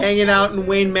she's hanging out in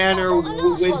Wayne Manor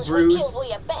with Bruce.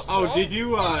 Oh, did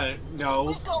you know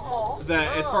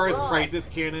that as far as Crisis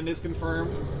canon is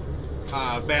confirmed,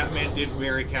 Batman did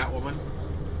marry Catwoman?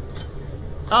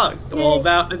 Oh, well,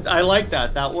 that I like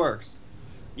that. That works.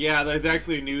 Yeah, there's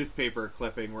actually a newspaper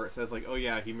clipping where it says like, "Oh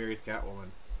yeah, he marries Catwoman."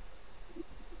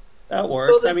 That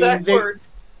works. I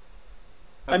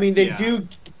mean, they do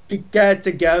get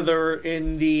together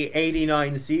in the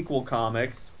 '89 sequel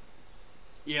comics.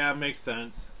 Yeah, it makes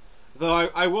sense. Though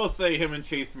I will say him and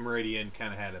Chase Meridian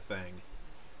kind of had a thing.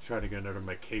 Try to get under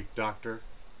my cape, Doctor.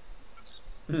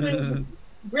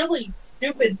 Really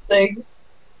stupid thing.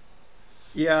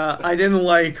 Yeah, I didn't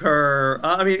like her.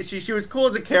 I mean, she was cool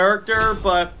as a character,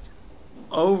 but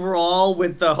overall,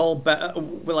 with the whole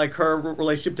with like her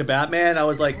relationship to Batman, I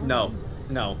was like, no.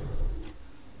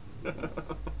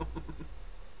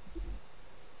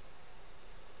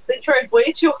 They tried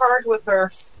way too hard with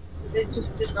her. It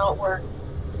just did not work.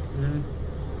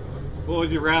 What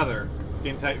would you rather?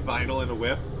 Skin tight vinyl and a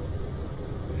whip?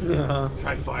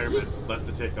 Try fireman. Lets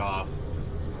to take off.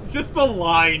 Just the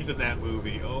lines in that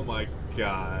movie. Oh my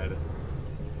god.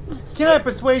 Can I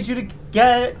persuade you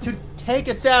to take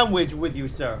a sandwich with you,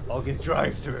 sir? I'll get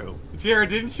drive-through. Jared,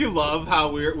 didn't you love how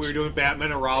we were doing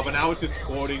Batman and Robin? I was just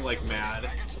quoting like mad.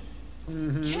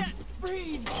 Can't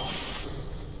breathe.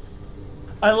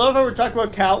 I love how we're talking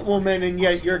about Catwoman and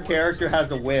yet your character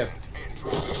has a whip.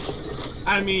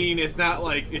 I mean, it's not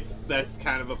like that's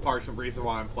kind of a partial reason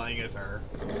why I'm playing as her.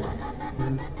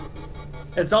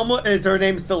 It's almost, is her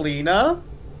name Selena?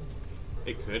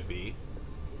 It could be.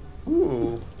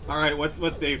 Ooh. Alright,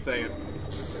 what's Dave saying?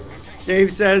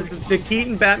 Dave says the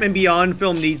Keaton Batman Beyond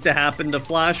film needs to happen. The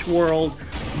Flash world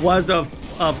was a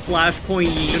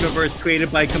Flashpoint universe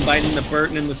created by combining the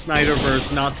Burton and the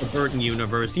Snyderverse, not the Burton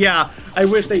universe. Yeah, I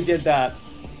wish they did that.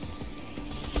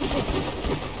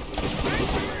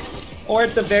 Or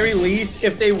at the very least,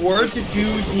 if they were to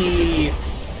do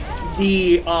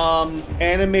the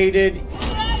animated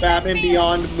Batman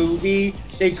Beyond movie,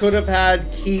 they could have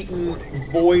had Keaton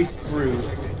voice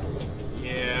Bruce.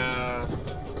 Yeah.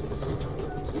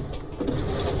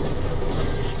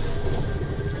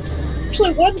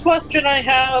 Actually, one question I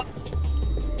have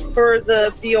for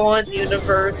the Beyond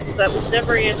universe that was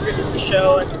never answered in the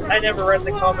show, and I never read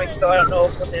the comics, so I don't know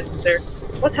if it was answered there.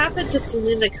 What happened to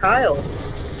Selena Kyle?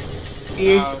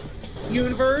 The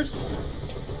universe?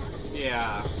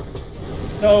 Yeah.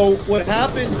 So what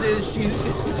happens is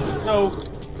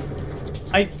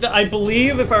I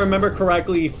believe, if I remember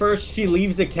correctly, first she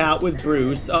leaves a cat with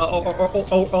Bruce.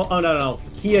 No.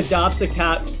 He adopts a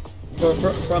cat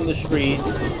from the streets.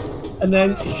 And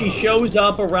then she shows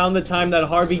up around the time that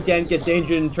Harvey Dent gets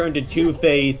injured and turned to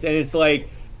Two-Face. And it's like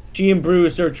she and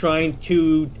Bruce are trying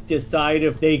to decide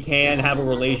if they can have a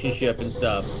relationship and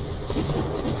stuff.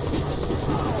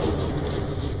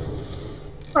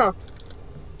 Huh.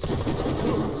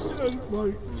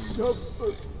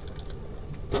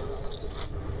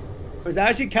 It was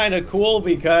actually kind of cool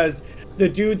because the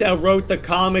dude that wrote the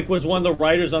comic was one of the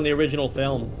writers on the original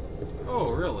film.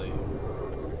 Oh, really?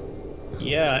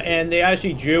 Yeah, and they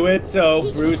actually drew it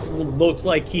so Bruce looks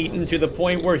like Keaton to the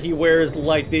point where he wears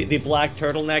like the black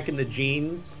turtleneck and the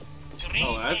jeans.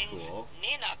 Oh, that's cool.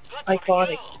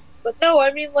 Iconic. But no,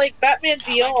 I mean like Batman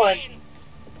Beyond.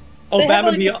 Oh, They have,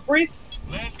 Batman like, Beyond. brief...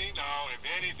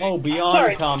 Oh, Beyond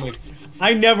Sorry. comics.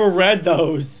 I never read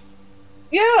those.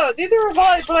 Yeah, neither have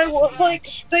I, but I was like,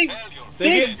 they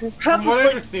Get, have from what I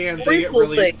like, understand, they brief get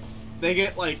little really, thing. they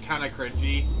get like kind of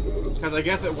cringy, because I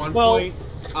guess at one Well, point,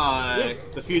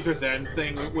 the Future's End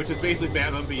thing, which is basically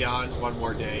Batman Beyond One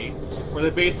More Day, where they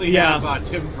basically have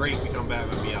Tim Drake become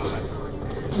Batman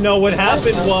Beyond. No, what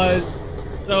happened was,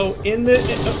 so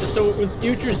with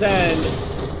Future's End,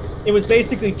 it was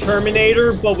basically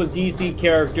Terminator, but with DC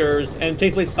characters, and it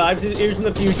takes place 5 years in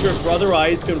the future. Brother Eye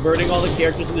is converting all the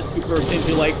characters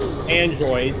into like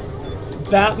androids.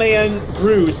 Batman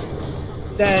Bruce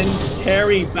sends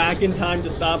Terry back in time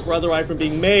to stop Brother Eye from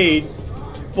being made.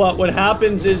 But what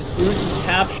happens is Bruce is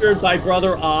captured by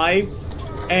Brother Eye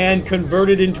and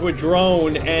converted into a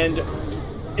drone. And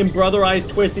in Brother Eye's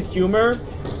twisted humor,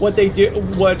 what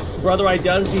Brother Eye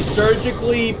does, he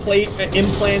surgically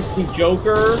implants the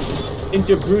Joker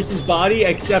into Bruce's body,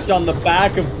 except on the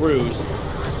back of Bruce.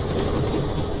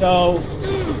 So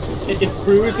it's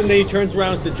Bruce, and then he turns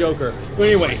around as the Joker. But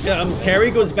anyway,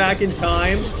 Terry goes back in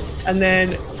time, and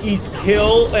then he's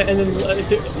killed. And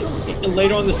then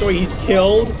later on in the story, he's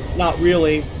killed. Not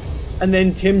really. And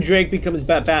then Tim Drake becomes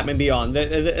Batman Beyond.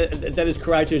 That is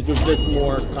correct. There's just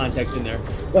more context in there.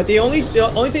 But the only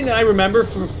thing that I remember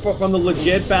from the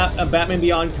legit Batman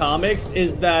Beyond comics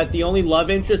is that the only love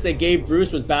interest they gave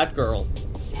Bruce was Batgirl.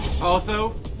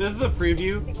 Also, this is a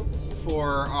preview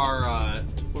for our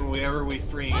whenever we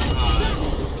stream,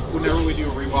 whenever we do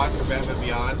a rewatch for Batman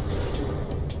Beyond.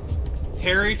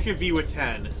 Terry should be with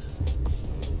 10.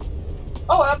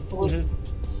 Oh, absolutely. Mm-hmm.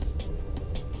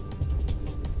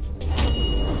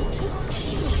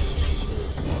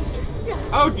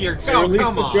 Oh dear, They released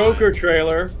come the on. Joker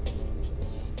trailer.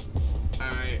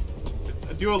 Alright.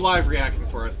 Do a live reaction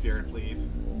for us, Jared, please.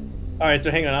 Alright,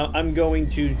 so hang on. I'm going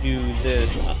to do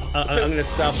this. I'm going to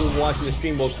stop watching the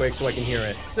stream real quick so I can hear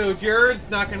it. So Jared's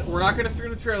we're not gonna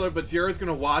stream the trailer, but Jared's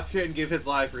gonna watch it and give his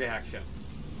live reaction.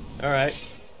 Alright.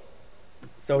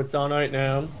 So it's on right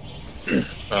now.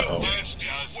 Uh-oh.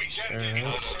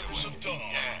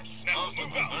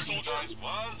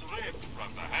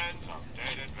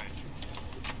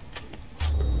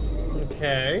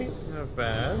 Okay, not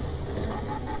bad.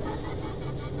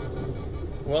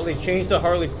 Well, they changed the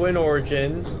Harley Quinn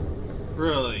origin.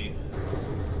 Really?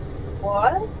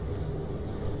 What?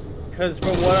 Because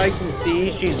from what I can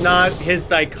see, she's not his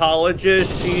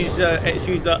psychologist. She's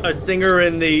a singer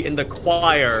in the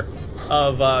choir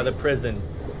of the prison.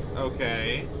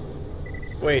 Okay.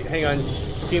 Wait, hang on.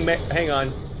 Hang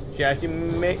on. She actually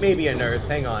may be a nurse.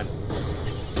 Hang on.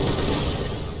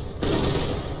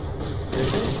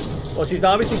 Well, she's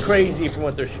obviously crazy from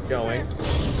what they're showing.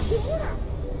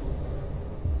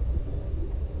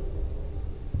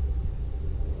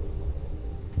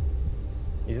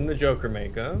 He's in the Joker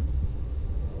makeup.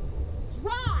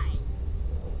 Try.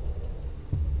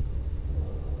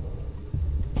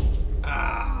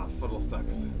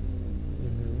 ducks.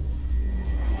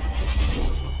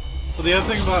 Well, the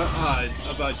other thing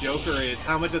about Joker is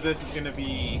how much of this is going to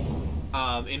be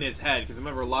in his head, because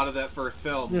remember, a lot of that first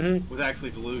film was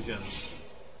actually delusions.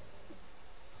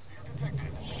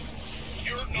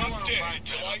 You're not dead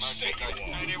till I say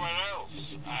you are. Anywhere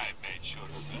else? I made sure of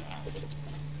that.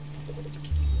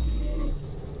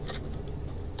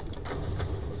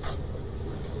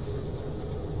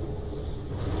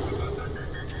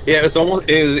 Yeah, it was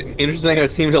interesting.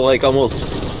 It seemed to like almost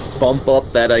bump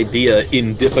up that idea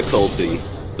in difficulty.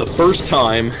 The first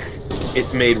time,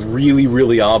 it's made really,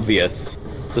 really obvious.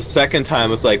 The second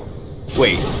time, it's like,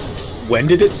 wait, when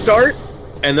did it start?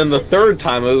 And then the third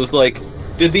time, it was like,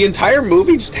 did the entire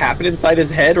movie just happen inside his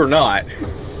head or not?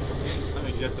 I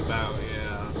mean, just about,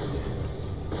 yeah.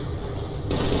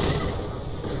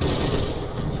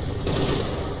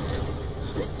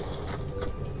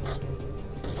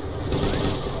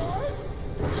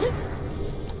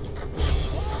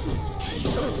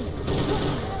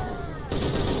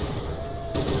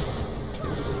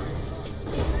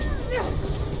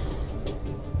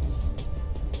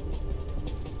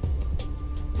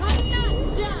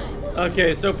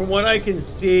 Okay, so from what I can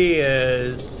see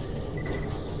is,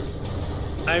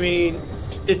 I mean,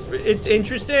 it's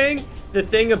interesting. The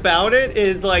thing about it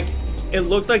is, like, it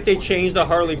looks like they changed the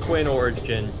Harley Quinn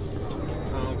origin.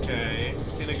 Okay,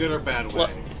 in a good or bad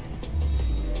way?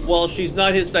 Well, she's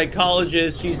not his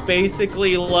psychologist. She's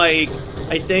basically like,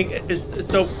 I think,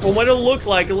 so from what it looks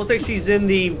like she's in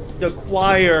the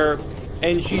choir,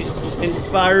 and she's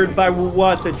inspired by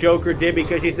what the Joker did,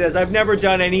 because she says, I've never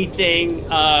done anything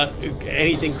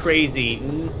crazy,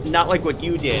 not like what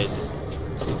you did.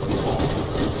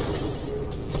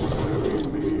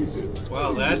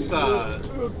 Well, that's,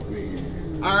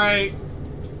 alright.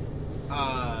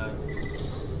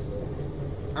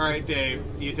 Alright, Dave,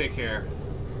 you take care.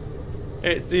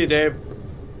 Hey, see you, Dave.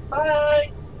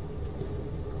 Bye!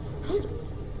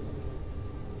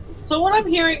 So what I'm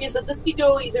hearing is that this could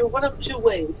go either one of two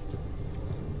ways.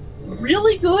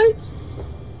 Really good,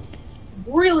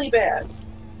 really bad.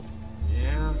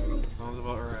 Yeah, sounds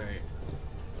about right.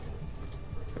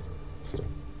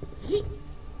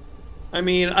 I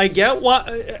mean, I get what...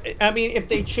 I mean, if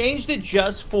they changed it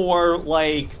just for,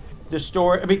 like, the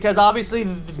story... Because obviously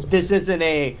this isn't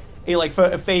a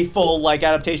faithful, like,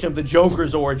 adaptation of the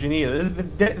Joker's origin either.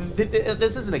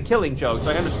 This isn't a Killing Joke,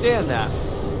 so I understand that.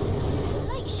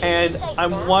 And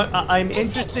I'm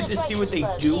interested to see what they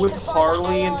do with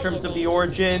Harley in terms of the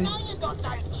origin,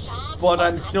 but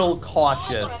I'm still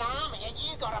cautious.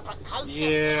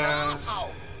 Yeah.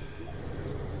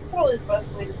 Probably the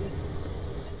best way to be.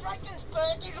 The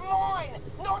Drakensberg is mine,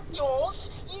 not yours.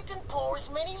 You can pour as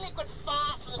many liquid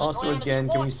farts. Also, again,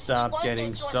 can we stop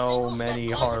getting so many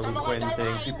Harley Quinn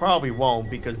things? We probably won't,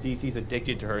 because DC's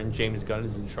addicted to her and James Gunn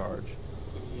is in charge.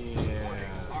 Yeah.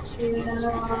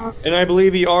 And I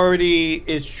believe he already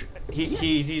is.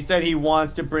 He said he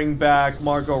wants to bring back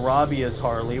Margot Robbie as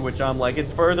Harley, which I'm like,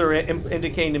 it's further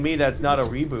indicating to me that's not a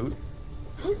reboot.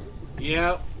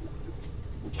 Yeah.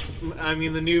 I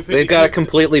mean, the new. They got it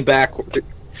completely backwards.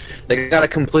 They got it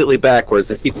completely backwards.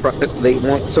 They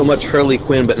want so much Harley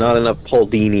Quinn, but not enough Paul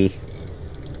Dini.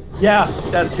 Yeah,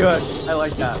 that's good. I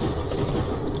like that.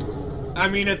 I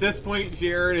mean, at this point,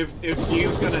 Jared, if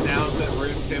Hugh's going to announce that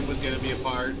Ruth Tim was going to be a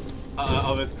part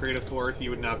of his creative force, you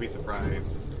would not be surprised.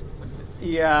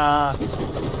 Yeah.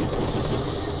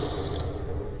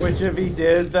 Which, if he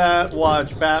did that,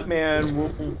 watch,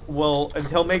 Batman will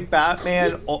he'll make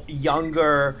Batman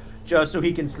younger just so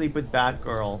he can sleep with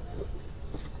Batgirl.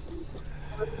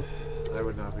 I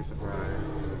would not be surprised.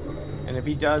 And if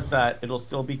he does that, it'll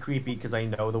still be creepy because I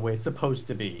know the way it's supposed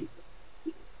to be.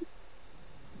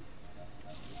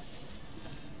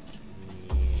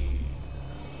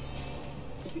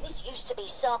 This used to be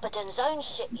Sarpedon's own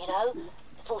ship, you know,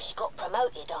 before she got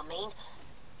promoted, I mean.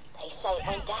 They say it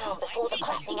went down before the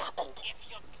cracking happened.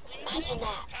 Imagine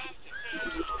that.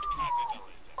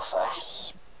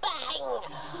 Crash. Bang!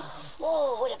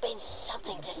 Oh, would have been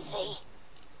something to see.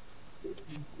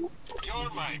 You're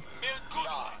my milk.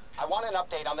 I want an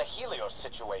update on the Helios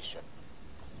situation.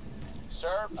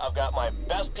 Sir, I've got my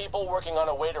best people working on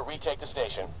a way to retake the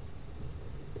station.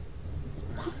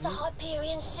 That's the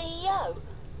Hyperion CEO.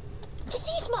 Is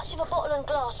he as much of a bottle and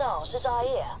glass arse as I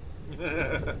hear?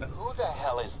 Who the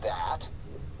hell is that?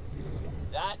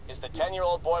 That is the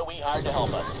 10-year-old boy we hired to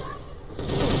help us.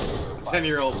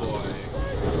 10-year-old boy.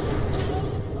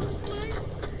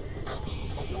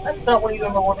 That's not what you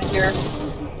ever want to hear.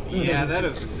 Yeah, that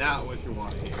is not what you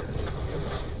want to hear.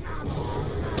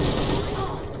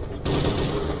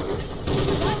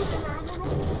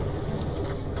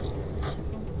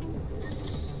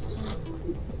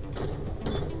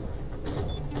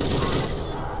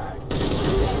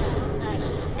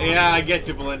 Yeah, I get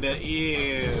you, Belinda.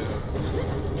 Ew.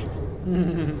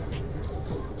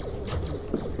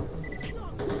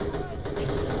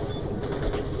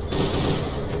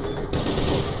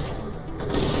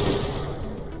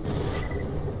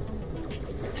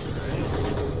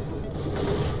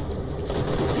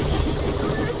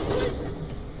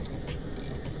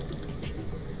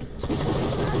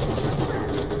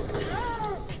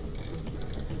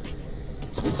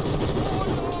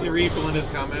 Can you read Belinda's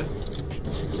comment?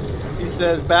 He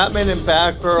says Batman and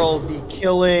Batgirl, the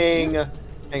killing.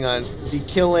 Hang on, the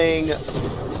killing.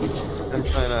 I'm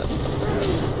trying to.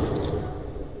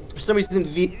 For some reason,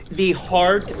 the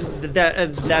heart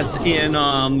that's in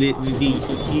the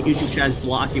YouTube chat is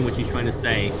blocking what he's trying to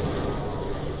say.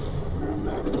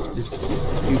 This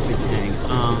stupid thing.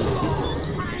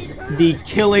 The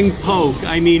killing poke.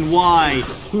 I mean, why?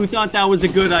 Who thought that was a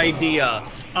good idea?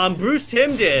 Bruce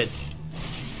Timm did.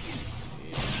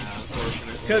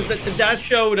 Because that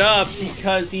showed up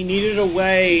because he needed a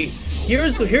way.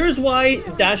 Here's why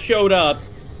that showed up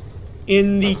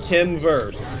in the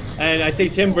Timm-verse. And I say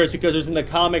Timm-verse because it's in the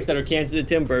comics that are canon to the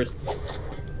Timm-verse.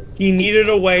 He needed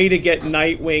a way to get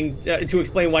Nightwing, to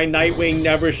explain why Nightwing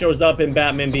never shows up in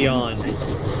Batman Beyond.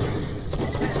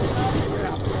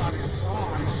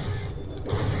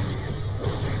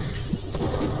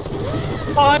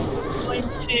 I'm going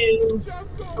to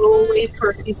go away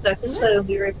for a few seconds. I'll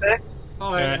be right back.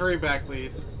 Alright, hurry back,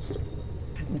 please.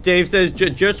 Dave says,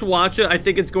 just watch it. I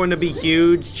think it's going to be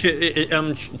huge.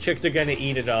 Chicks are going to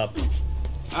eat it up.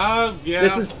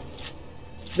 Yeah.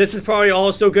 This is probably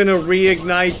also going to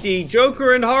reignite the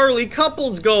Joker and Harley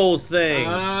couples goals thing.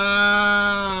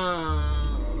 I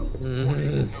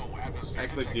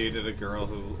actually dated a girl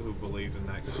who believed in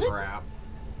that crap.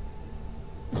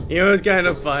 You know what's kind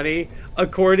of funny?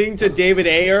 According to David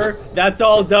Ayer, that's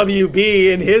all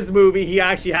WB. In his movie, he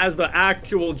actually has the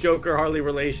actual Joker-Harley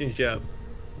relationship.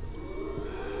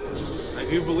 I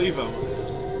do believe him.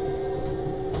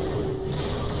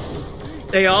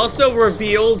 They also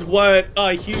revealed what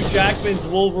Hugh Jackman's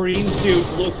Wolverine suit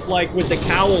looks like with the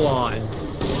cowl on.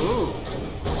 Ooh.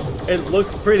 It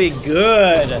looks pretty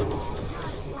good.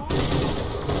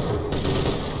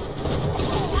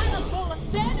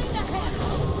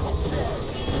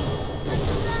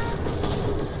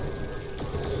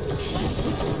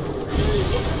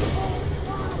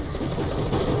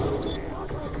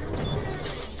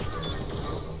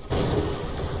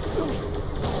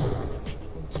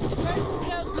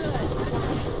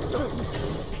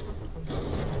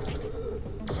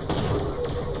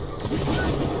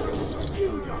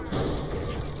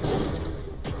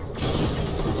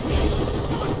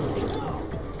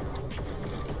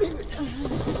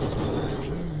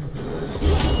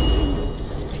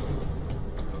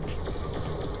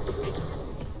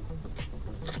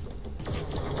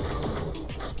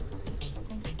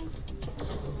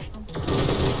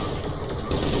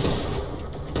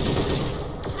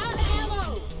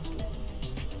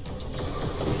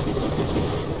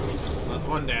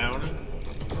 One down.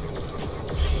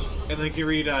 And then can you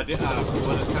read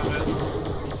Belinda's comment?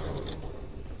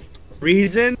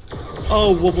 Reason?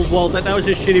 Oh, well that was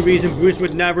a shitty reason. Bruce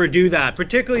would never do that.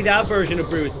 Particularly that version of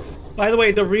Bruce. By the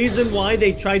way, the reason why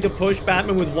they tried to push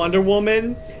Batman with Wonder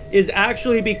Woman is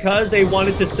actually because they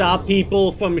wanted to stop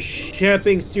people from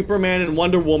shipping Superman and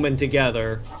Wonder Woman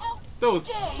together. Those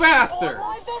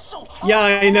bastards! Yeah,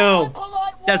 I know.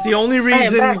 That's the only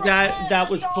reason that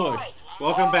was pushed.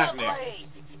 Welcome back, Nick.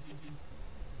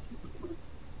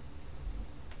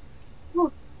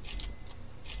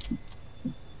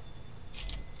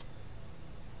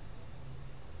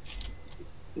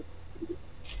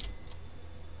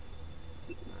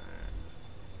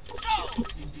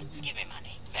 Give me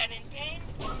money. Pen and pen.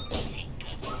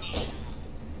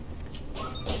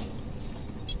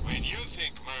 When you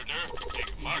think murder,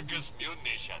 think Marcus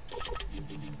Munitions.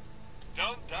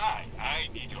 Don't die. I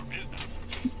need your business.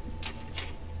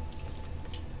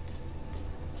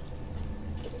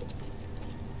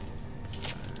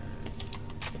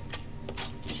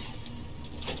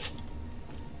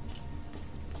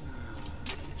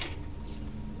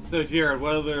 So Jared,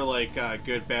 what other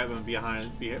good Batman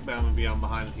Beyond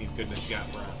behind the scenes goodness you got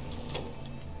for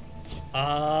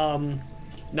us?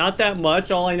 Not that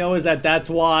much. All I know is that that's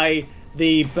why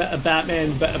the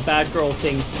Batman Batgirl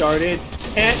thing started,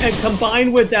 and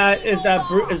combined with that is that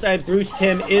Bruce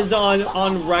Timm is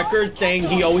on record saying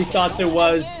he always thought there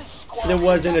was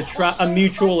a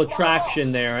mutual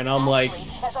attraction there, and I'm like,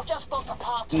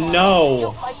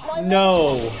 no.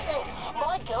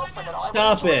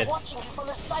 Stop it.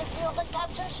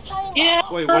 Yeah.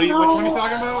 Wait, what are you talking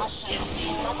about?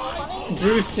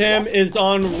 Bruce Timm is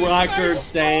on record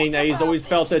saying that he's always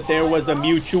felt that there was a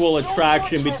mutual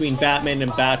attraction between Batman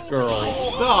and Batgirl.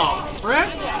 Oh, frick?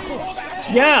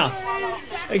 Yeah,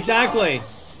 exactly.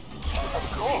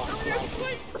 Of course, my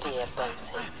dear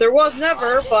Bosie. There was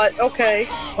never, but okay.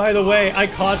 By the way, I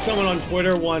caught someone on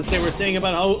Twitter once. They were saying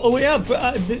about how, oh yeah,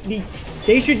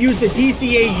 they should use the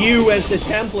DCAU as the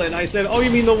template. I said, oh,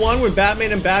 you mean the one where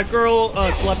Batman and Batgirl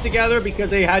slept together because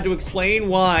they had to explain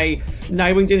why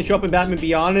Nightwing didn't show up in Batman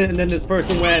Beyond it? And then this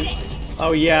person went,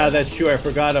 oh yeah, that's true, I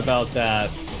forgot about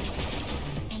that.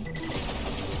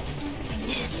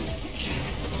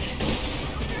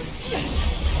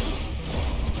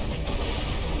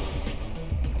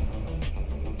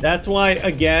 That's why,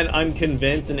 again, I'm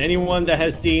convinced, and anyone that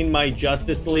has seen my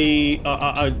Justice League,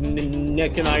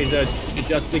 Nick and I's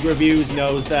Justice League reviews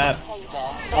knows that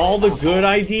all the good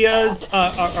ideas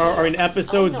are in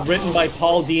episodes written by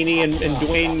Paul Dini and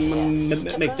Dwayne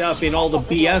McDuffie, and all the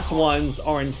BS ones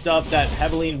are in stuff that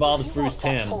heavily involves Bruce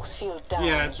Timm.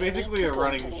 Yeah, it's basically a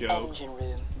running joke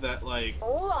that, like,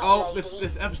 oh,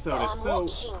 this episode is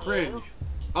so cringe.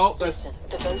 Oh, listen,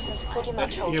 the bosun's pretty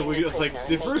much holding we're just like,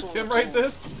 did Bruce Timm write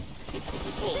this?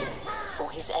 Thanks for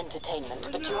his entertainment,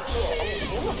 but you're here, and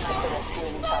if you look like the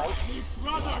rescuing type.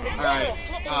 Alright,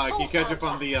 can you catch up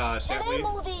on the chat, please?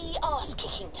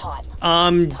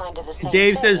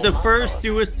 Dave says the first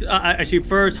first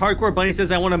Hardcore Bunny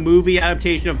says I want a movie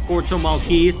adaptation of Corto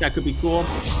Maltese. That could be cool.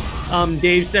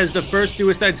 Dave says the first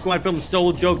Suicide Squad film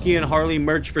sold Jokey and Harley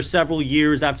merch for several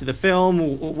years after the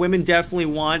film. Women definitely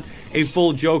want a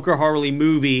full Joker Harley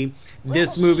movie.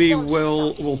 This movie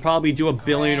will probably do $1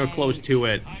 billion or close to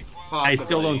it. Possibly. I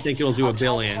still don't think it'll do $1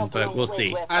 billion, but we'll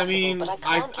see. I mean,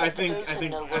 I think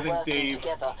Dave.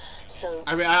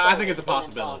 I think it's a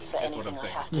possibility. That's what I'm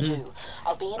saying.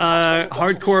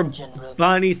 Hardcore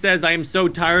Bunny says I am so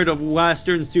tired of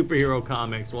Western superhero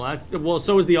comics. Well,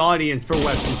 so is the audience for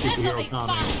Western superhero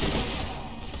comics.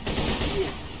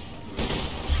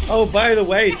 Oh, by the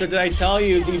way, so did I tell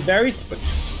you the very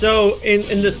so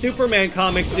in the Superman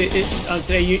comics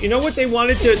today, you know what they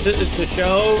wanted to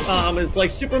show? It's like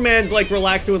Superman's like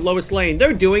relaxing with Lois Lane.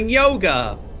 They're doing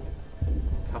yoga.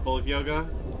 Couples yoga?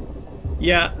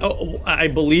 Yeah, I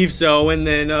believe so. And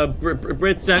then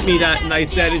Britt sent me that, and I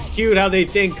said it's cute how they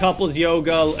think couples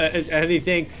yoga, and they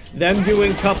think them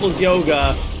doing couples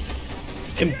yoga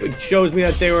it shows me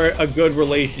that they were a good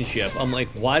relationship. I'm like,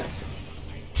 what?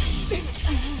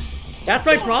 That's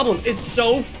my problem. It's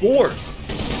so forced.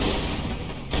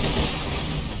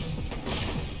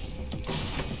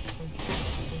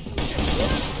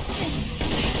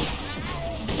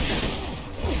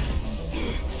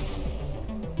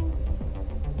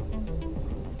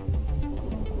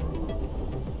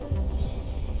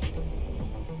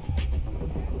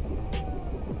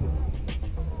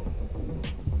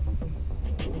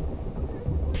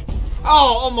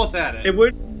 Oh, almost had it. It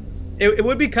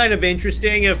would be kind of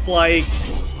interesting if, like,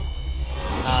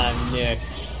 Nick.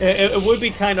 It would be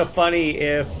kind of funny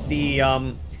if the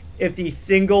out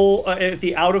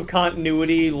of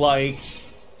continuity, like,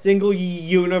 single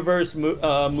universe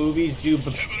movies do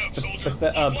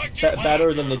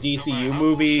better than the DCU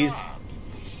movies.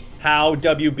 How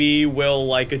WB will,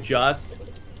 like, adjust.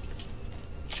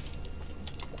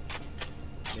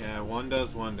 Yeah, one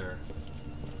does wonder.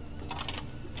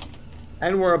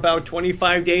 And we're about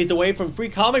 25 days away from Free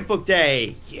Comic Book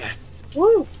Day. Yes.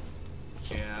 Woo.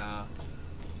 Yeah.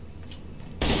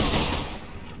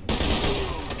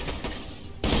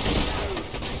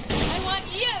 I want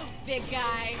you, big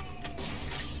guy.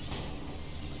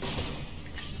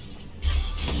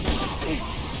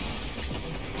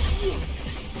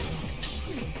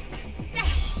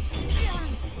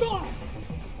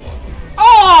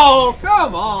 Oh,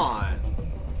 come on.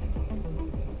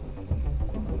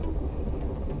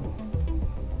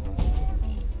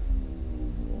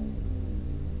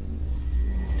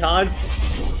 Todd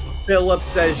Phillips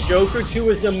says Joker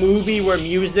 2 is a movie where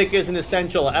music is an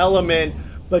essential element,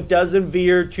 but doesn't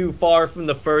veer too far from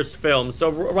the first film.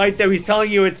 So right there, he's telling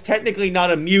you it's technically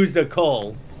not a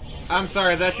musical. I'm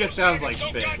sorry, that just sounds like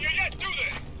spin.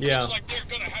 Yeah. Like they're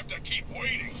gonna have to keep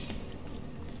waiting.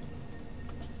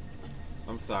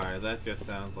 I'm sorry, that just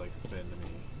sounds like spin to me.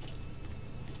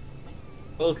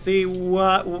 We'll see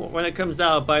when it comes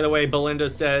out. By the way, Belinda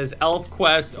says Elf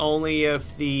Quest only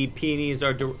if the peonies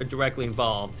are directly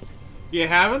involved. Yeah,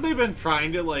 haven't they been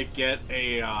trying to like get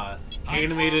a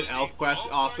animated Elf Quest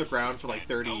off the ground for like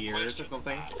 30 years or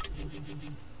something?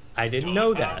 I didn't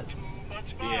know that.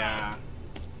 Yeah.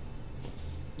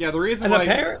 Yeah, the reason why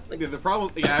the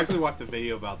problem. Yeah, I actually watched a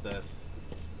video about this.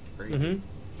 Crazy.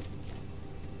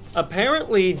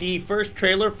 Apparently, the first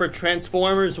trailer for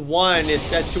Transformers 1 is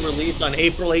set to release on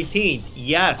April 18th.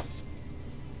 Yes.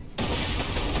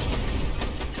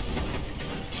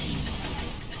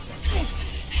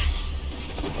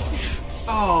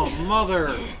 Oh,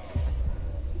 mother.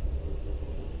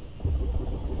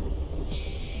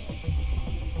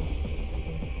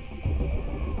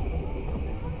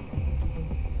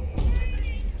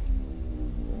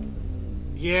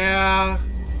 Yeah.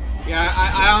 Yeah,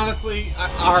 I honestly,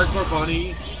 Hardcore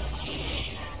Bunny,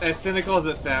 as cynical as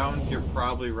it sounds, you're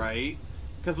probably right.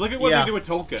 Because look at what they did with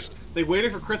Tolkien. They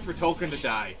waited for Christopher Tolkien to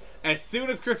die. As soon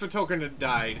as Christopher Tolkien had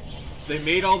died, they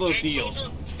made all those deals.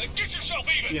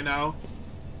 You know?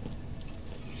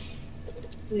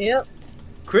 Yep.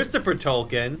 Christopher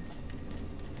Tolkien?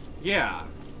 Yeah.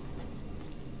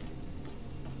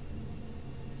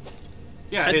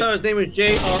 Yeah. I thought his name was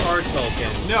J.R.R.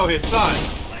 Tolkien. No, his son.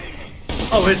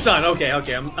 Oh, his son. Okay,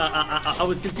 okay. I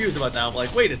was confused about that. I'm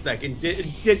like, wait a second.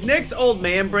 Did Nick's old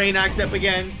man brain act up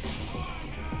again?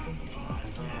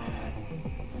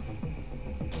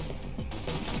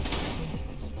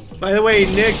 By the way,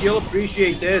 Nick, you'll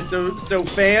appreciate this. So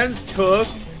fans took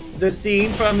the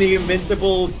scene from the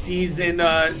Invincible season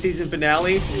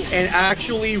finale and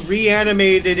actually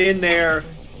reanimated in there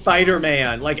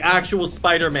Spider-Man, like actual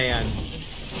Spider-Man.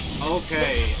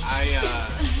 Okay,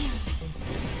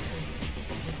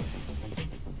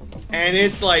 And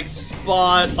it's like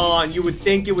spot on. You would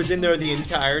think it was in there the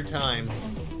entire time.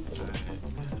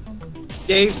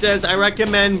 Dave says, I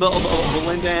recommend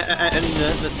Belinda and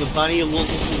the bunny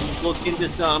look into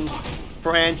some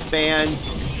French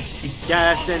bands.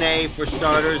 Destiny, for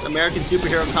starters. American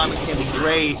superhero comics can be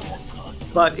great,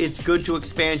 but it's good to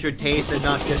expand your taste and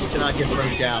not get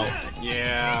burnt out.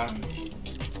 Yeah.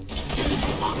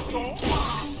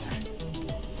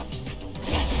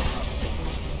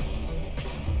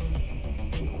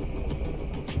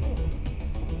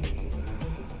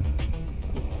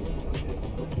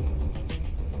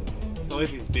 It's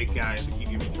always these big guys that keep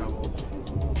giving troubles.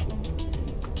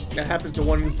 That happens to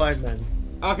 1 in 5 men.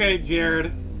 Okay,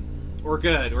 Jared. We're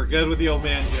good. We're good with the old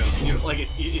man joke. You know, like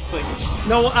it's like.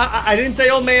 No, I didn't say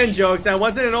old man jokes. That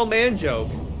wasn't an old man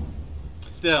joke.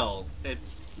 Still, it's,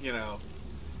 you know,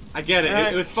 I get it.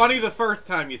 It was funny the first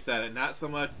time you said it, not so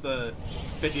much the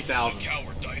 50,000.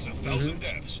 Coward dies 1,000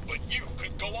 deaths, but you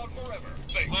could go on forever.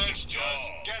 Let's just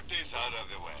get this out of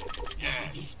the way.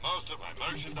 Yes, most of my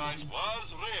merchandise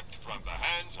was ripped from the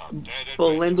hands of dead adventurers.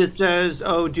 Belinda says,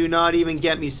 "Oh, do not even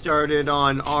get me started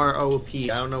on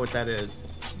ROP." I don't know what that is.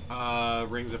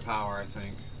 Rings of Power, I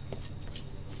think.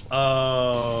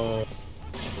 Oh.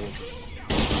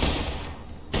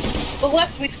 The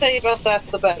less we say about that,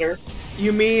 the better.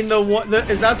 You mean the one?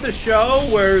 Is that the show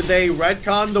where they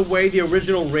retcon the way the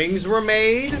original rings were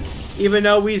made? Even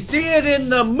though we see it in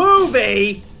the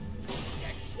movie!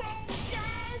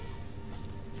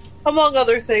 Among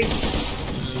other things.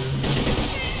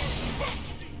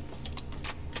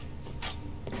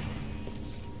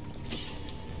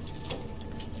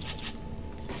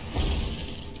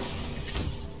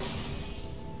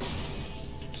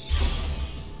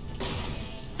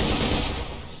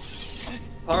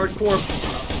 Hardcore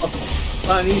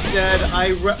Bunny said,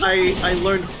 I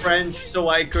learned French so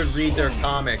I could read their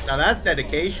comics. Now that's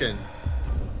dedication.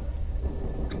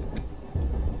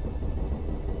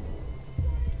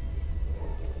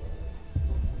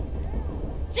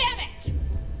 Damn it!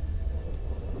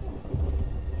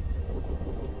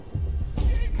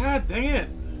 God dang it!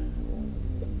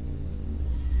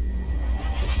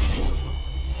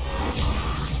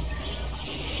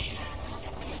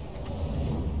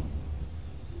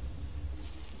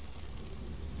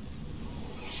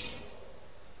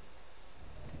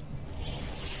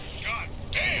 God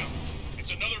damn! It's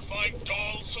another fine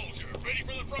tall soldier, ready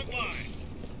for the front line.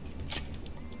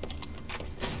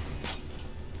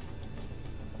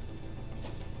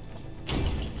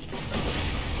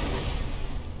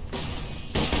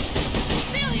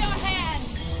 Feel your hand!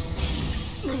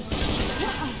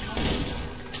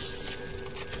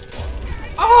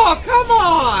 Oh, come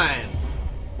on!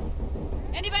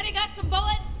 Anybody got some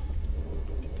bullets?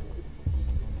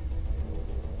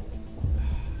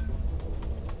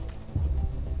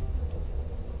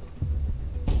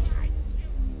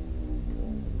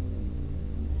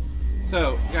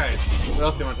 So, guys, what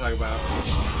else do you want to talk about?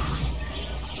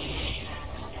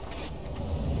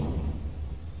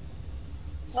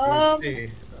 Let's see.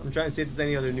 I'm trying to see if there's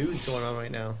any other news going on right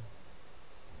now.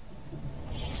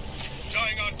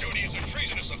 Dying on duty is a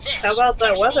treasonous offense. How about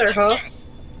that weather, huh?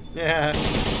 Yeah.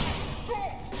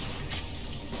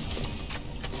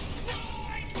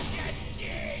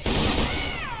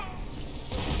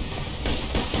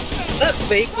 That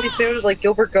vaguely sounded like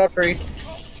Gilbert Gottfried.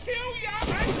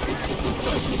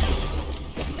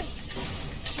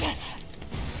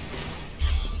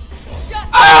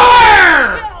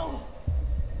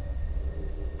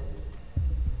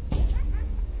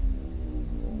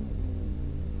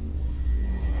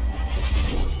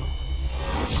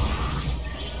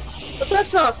 But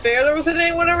that's not fair. There wasn't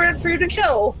anyone around for you to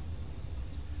kill.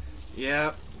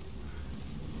 Yep.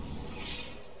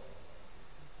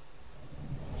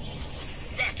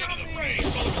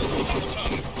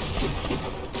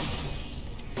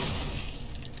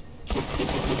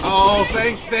 Oh,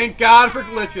 thank God for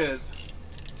glitches.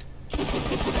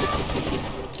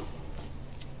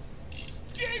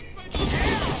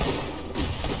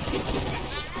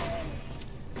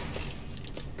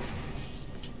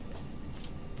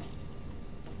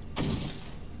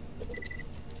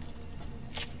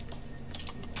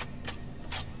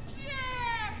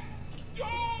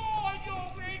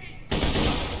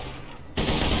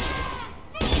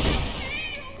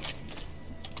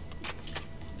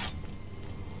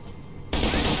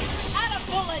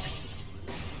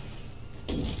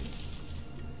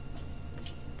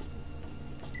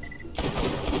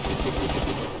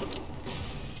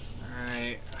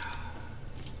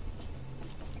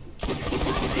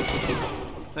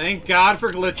 Thank God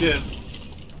for glitches.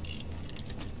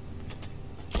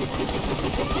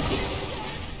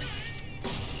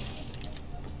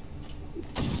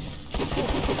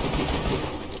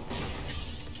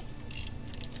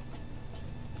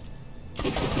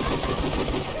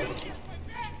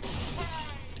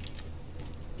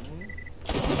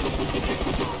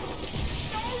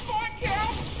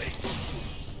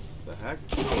 The heck?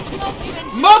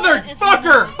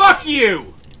 Motherfucker! Fuck you!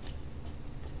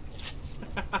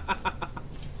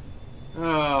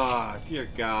 Oh, dear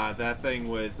God, that thing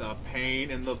was a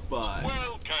pain in the butt.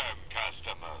 Welcome,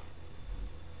 customer.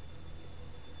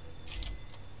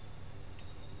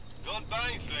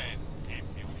 Goodbye, friend. If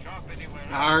you shop anywhere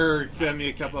else... Arg, send me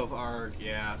a cup of Arg.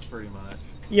 Yeah, pretty much.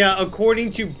 Yeah,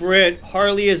 according to Britt,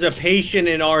 Harley is a patient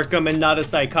in Arkham and not a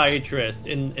psychiatrist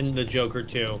in the Joker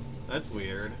 2. That's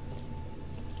weird.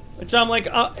 Which I'm like,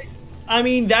 I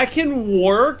mean, that can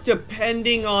work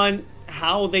depending on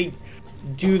how they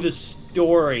do the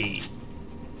story.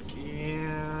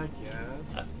 Yeah, I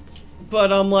guess.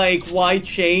 But I'm like, why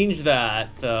change that,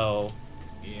 though?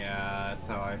 Yeah, that's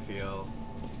how I feel.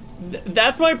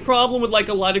 That's my problem with, like,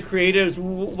 a lot of creatives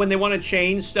when they want to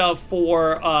change stuff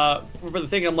for the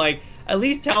thing. I'm like, at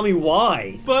least tell me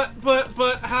why. But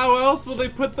how else will they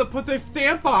put their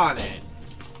stamp on it?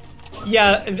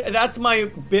 Yeah, that's my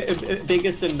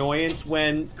biggest annoyance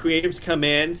when creatives come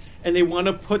in and they want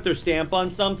to put their stamp on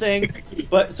something,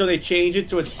 but so they change it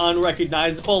so it's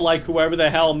unrecognizable, like whoever the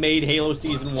hell made Halo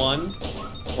Season 1.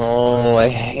 Oh, I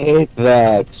hate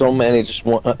that. So many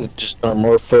just are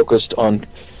more focused on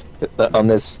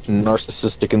this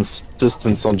narcissistic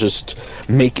insistence on just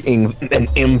making an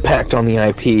impact on the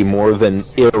IP more than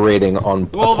iterating on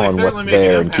upon what's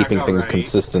there and keeping things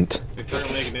consistent. They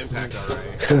certainly make an impact, alright.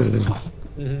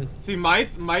 See, my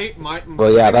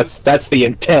well, yeah, that's the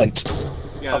intent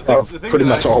of the thing pretty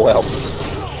much all else. The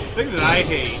thing that I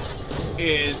hate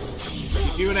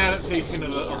is you do an adaptation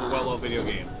of a well-loved video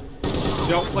game.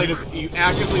 You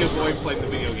actively avoid playing the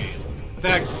video game. In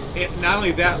fact, not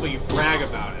only that, but you brag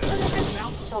about it.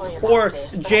 Or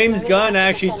James Gunn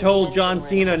actually told John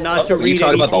Cena not to read. You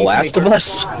talking about The Last of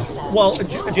Us? Well,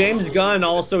 James Gunn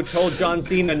also told John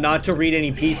Cena not to read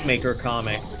any Peacemaker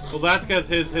comics. Well, that's because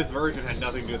his version had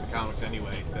nothing to do with the comics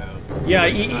anyway. So yeah,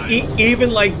 even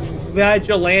like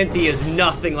Vigilante is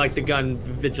nothing like the Gunn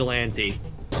Vigilante.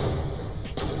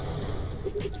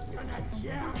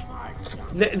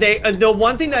 The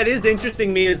one thing that is interesting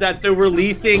to me is that they're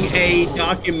releasing a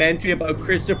documentary about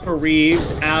Christopher Reeves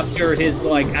after his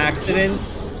accident.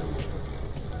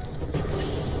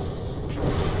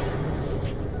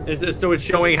 So it's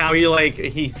showing how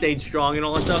he stayed strong and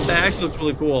all that stuff. That actually looks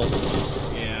really cool.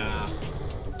 Yeah.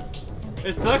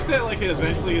 It sucks that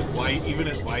eventually even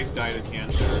his wife died of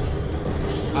cancer.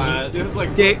 This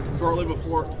is shortly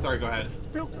before. Sorry, go ahead.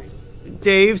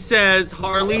 Dave says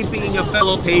Harley being a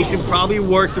fellow patient probably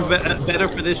works better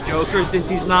for this Joker since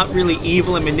he's not really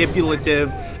evil and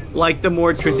manipulative like the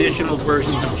more traditional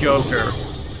versions of Joker.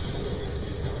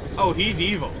 Oh, he's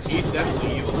evil. He's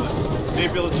definitely evil. But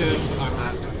manipulative, I'm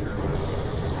not so sure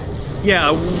about.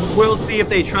 Yeah, we'll see if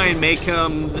they try and make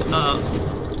him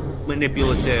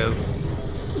manipulative.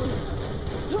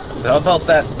 How about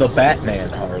the Batman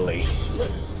Harley?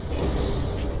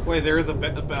 Wait, there is a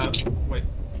bit about... Wait.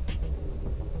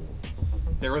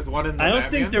 There was one in the I don't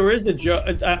Batman? think there is a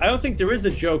I don't think there is a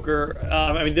Joker.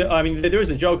 I mean, there is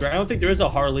a Joker. I don't think there is a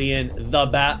Harley in the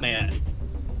Batman.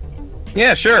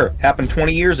 Yeah, sure. Happened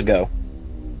 20 years ago.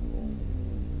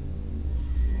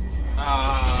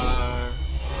 Are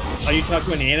you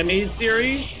talking an animated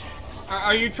series?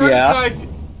 Are you trying to talk?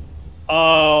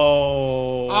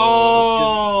 Oh.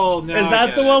 No, is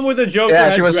that the one with the Joker?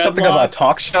 Yeah, she was something of a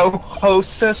talk show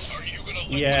hostess.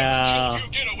 Yeah.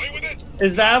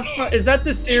 Is that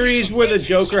the series where the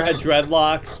Joker had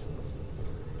dreadlocks?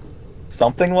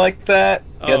 Something like that.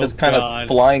 He had this kind of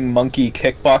flying monkey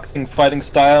kickboxing fighting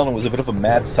style and was a bit of a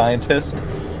mad scientist.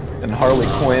 And Harley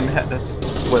Quinn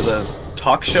was a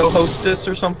talk show hostess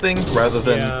or something, rather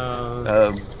than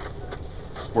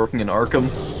working in Arkham.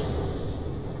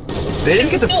 They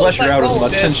didn't get to flesh her out as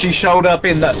much since she showed up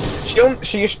in the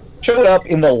she showed up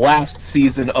in the last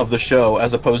season of the show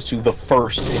as opposed to the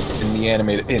first in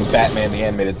the Batman the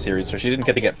animated series, so she didn't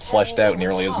get to get fleshed out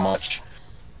nearly as much.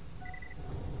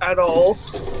 At all.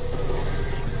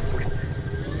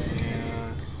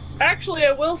 Actually,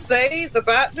 I will say the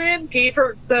Batman gave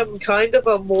them kind of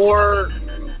a more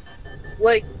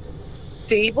like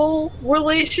stable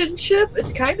relationship.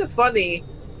 It's kind of funny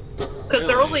because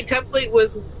their only template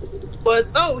was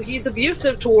oh, he's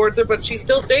abusive towards her, but she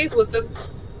still stays with him.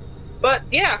 But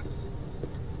yeah,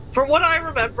 from what I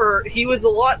remember, he was a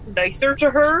lot nicer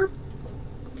to her.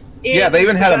 Yeah, they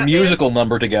even had a musical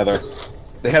number together.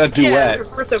 They had a duet. Yeah, in the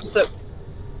first episode.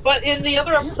 But in the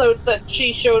other episodes that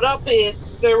she showed up in,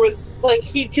 there was like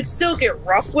he could still get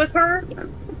rough with her,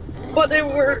 but they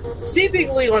were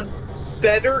seemingly on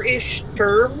better-ish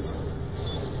terms,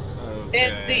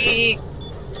 and the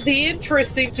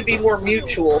interests seemed to be more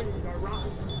mutual.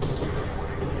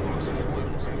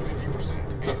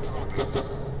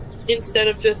 Instead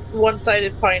of just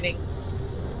one-sided pining.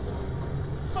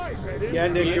 Yeah,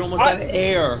 Nick, you almost had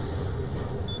air.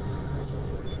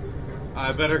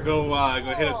 I better go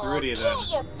hit up Rudy then.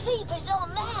 Get your peepers on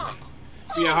that.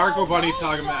 Yeah, Hardcore Bunny's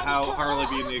talking about how Harley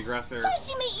being the aggressor.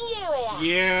 Fancy meeting you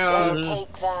here. Yeah, Don't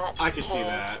take that. I can see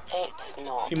that. It's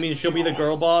not. You mean she'll be the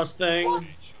girl boss thing?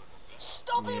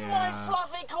 Stop it, my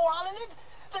fluffy koalanid!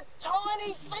 The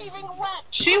tiny thieving rat!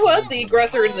 She was the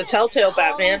aggressor in the Telltale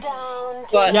Batman,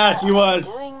 but yeah, she was.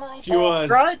 She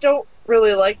was. I don't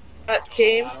really like that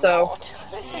game, so.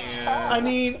 I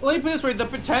mean, let me put it this way: the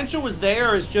potential was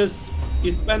there. It's just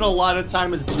you spend a lot of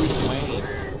time as Bruce Wayne,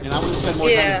 and I want to spend more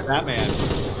time as Batman.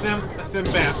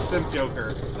 Sim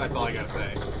Joker. That's all I gotta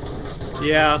say.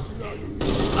 Yeah.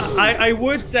 I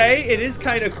would say it is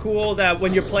kind of cool that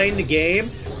when you're playing the game,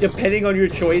 depending on your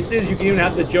choices, you can even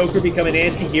have the Joker become an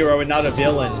anti-hero and not a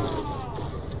villain.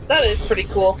 That is pretty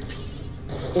cool.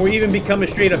 Or even become a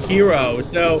straight-up hero.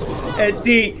 So,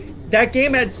 see, that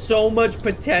game had so much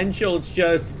potential. It's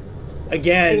just,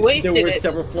 again, there were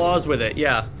several flaws with it.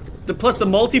 Yeah. Plus, the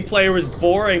multiplayer was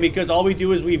boring because all we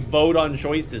do is we vote on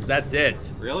choices. That's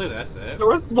it. Really? That's it? There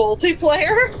was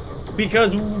multiplayer?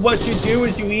 Because what you do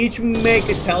is you each make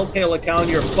a Telltale account on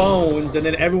your phones, and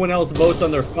then everyone else votes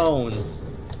on their phones.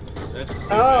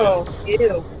 Oh,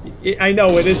 ew. I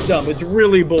know, it is dumb. It's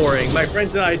really boring. My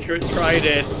friends and I tried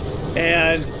it,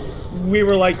 and we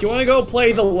were like, "Do you want to go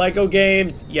play the Lego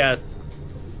games?" Yes.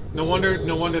 No wonder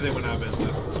they went out of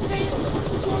business.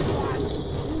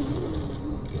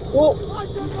 Well,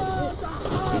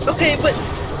 okay, but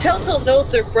Telltale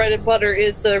knows their bread and butter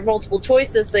is their multiple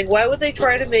choices thing. Why would they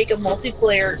try to make a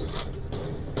multiplayer?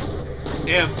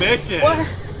 Ambitious. What?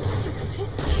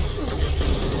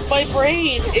 My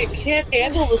brain, it can't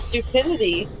handle the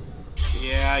stupidity.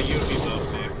 Yeah, you would be so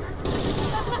fixed.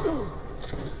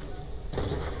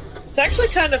 It's actually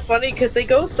kind of funny because they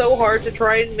go so hard to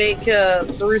try and make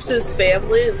Bruce's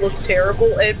family look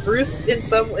terrible, and Bruce, in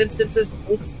some instances,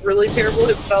 looks really terrible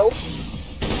himself.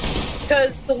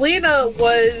 Because Selena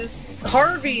was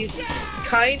Harvey's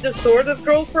kind of, sort of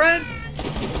girlfriend,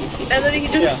 and then he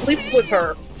just sleeps with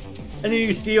her. And then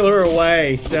you steal her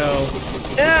away, so...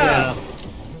 Yeah.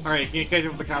 Alright, can you catch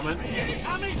up with the comments?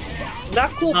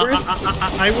 Not cool, Bruce.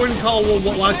 I wouldn't call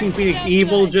Joaquin Phoenix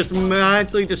evil, just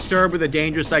mentally disturbed with a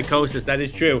dangerous psychosis. That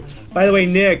is true. By the way,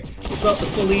 Nick,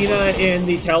 Selena in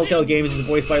the Telltale games is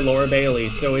voiced by Laura Bailey,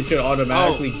 so it should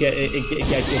automatically get good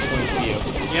points for you.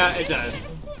 Yeah, it does.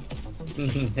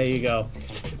 There you go.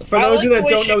 For those of you that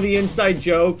don't know the inside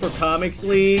joke for Comics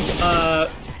League,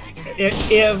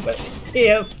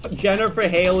 if Jennifer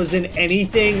Hale is in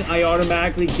anything, I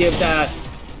automatically give that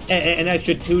an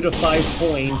extra 2 to 5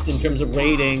 points in terms of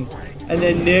ratings. And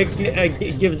then Nick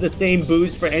gives the same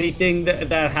boost for anything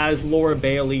that has Laura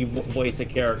Bailey voice a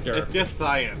character. It's just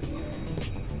science.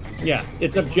 Yeah,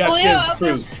 it's objective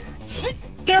truth.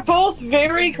 they're both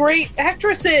very great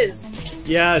actresses.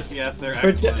 Yes. Yes, they're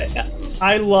excellent.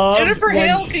 I love Jennifer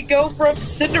Hale could go from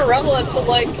Cinderella to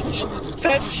like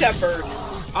Femme Shepherd.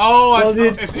 Oh,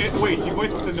 wait, you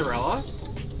voiced Cinderella?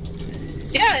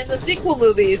 Yeah, in the sequel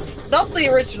movies. Not the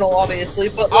original, obviously,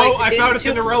 but like. Oh, I found a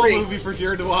Cinderella movie for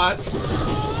Jared to watch.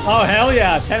 Oh, hell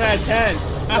yeah. 10 out of 10.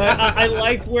 I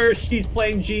liked where she's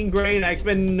playing Jean Grey in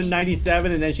X-Men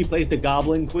 97, and then she plays the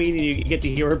Goblin Queen, and you get to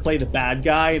hear her play the bad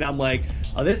guy, and I'm like,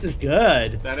 oh, this is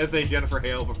good. That is a Jennifer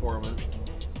Hale performance.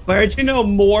 But did you know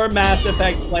more Mass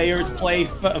Effect players play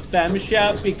Femme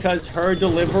Chef because her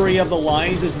delivery of the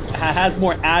lines has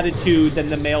more attitude than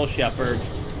the male Shepard?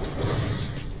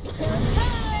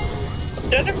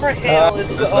 Jennifer Hale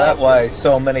is that why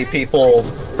so many people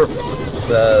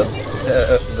the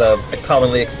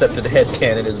commonly accepted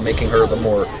headcanon is making her the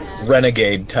more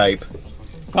renegade type?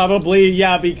 Probably,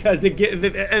 yeah, because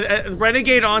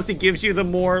Renegade honestly gives you the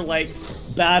more, like,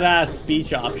 badass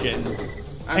speech options.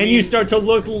 And you start to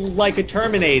look like a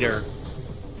Terminator.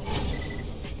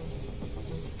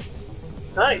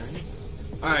 Nice.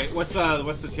 Alright, what's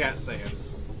the chat saying?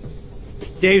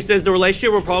 Dave says the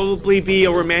relationship will probably be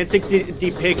a romantic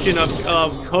depiction of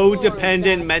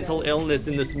codependent mental illness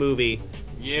in this movie.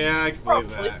 Yeah, I can believe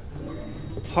that.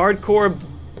 Hardcore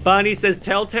Bonnie says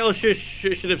Telltale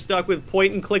should have stuck with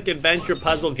point-and-click adventure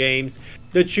puzzle games.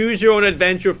 The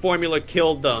choose-your-own-adventure formula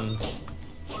killed them.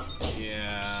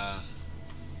 Yeah.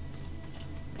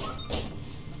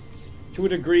 To a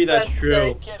degree, that's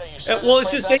true. Well,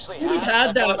 it's just they could have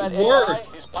had that work.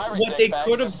 What they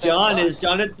could have done is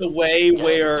done it the way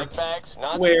where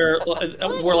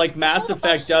like Mass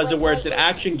Effect does it, where it's an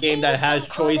action game that has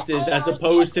choices as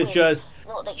opposed to just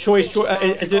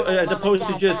as opposed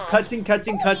to just cutscene,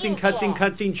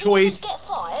 choice,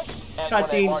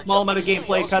 cutscene, small amount of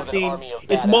gameplay, cutscene.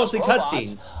 It's mostly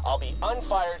cutscenes. I'll be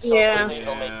unfired so quickly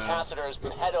it'll make Tacitur's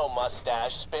pedo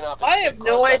mustache spin up his I have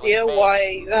no idea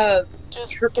why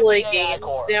AAA games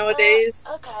nowadays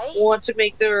want to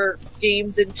make their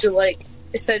games into like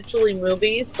essentially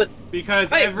movies, but because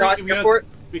every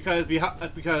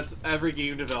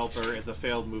game developer is a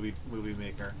failed movie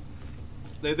maker.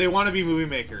 They want to be movie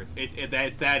makers.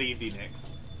 It's that easy, Nix.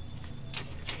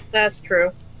 That's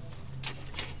true.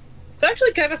 It's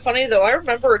actually kind of funny, though. I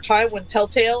remember a time when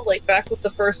Telltale, like back with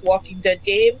the first Walking Dead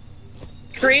game,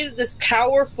 created this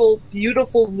powerful,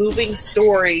 beautiful, moving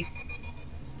story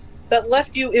that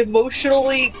left you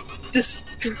emotionally just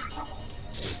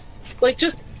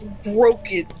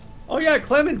broken. Oh yeah,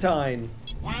 Clementine.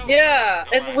 Yeah,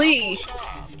 and Lee.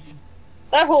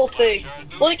 That whole thing.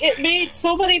 Like, it made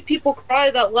so many people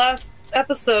cry that last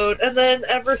episode, and then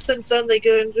ever since then they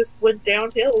just went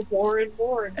downhill more and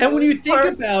more. And when you think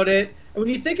about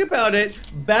it,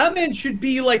 Batman should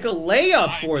be like a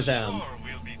layup for them.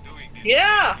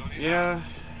 Yeah. Yeah.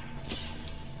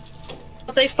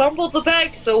 But they fumbled the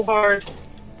bag so hard.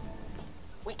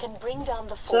 We can bring down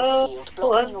the force field,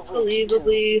 blocking your route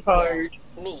unbelievably hard.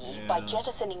 By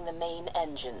jettisoning the main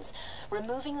engines.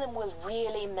 Removing them will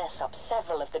really mess up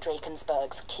several of the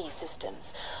Drakensberg's key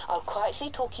systems. I'll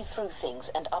quietly talk you through things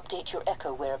and update your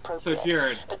echo where appropriate. So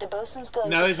Jared, but the bosun's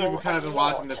going now to that you've kind of been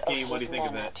watching this game, what do you think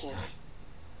of it?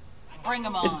 Bring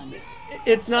them on.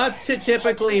 It's not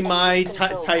typically my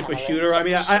type of shooter. I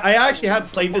mean, I actually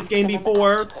have played this game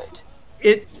before.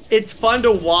 It's fun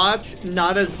to watch,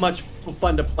 not as much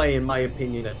fun to play, in my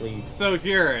opinion, at least. So,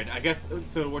 Jared, I guess,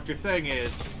 so what you're saying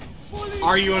is,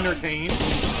 are you entertained?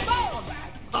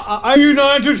 Are you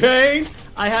not entertained?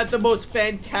 I had the most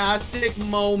fantastic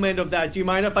moment of that. Do you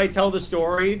mind if I tell the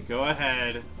story? Go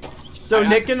ahead. So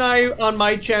Nick and I, on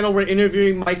my channel, were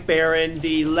interviewing Mike Barron,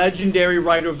 the legendary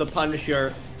writer of The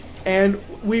Punisher, and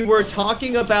we were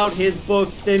talking about his book,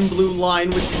 Thin Blue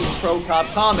Line, which is a Pro Cop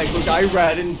comic, which I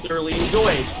read and thoroughly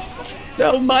enjoyed.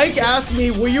 So Mike asked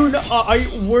me, were you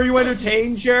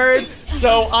entertained, Jared?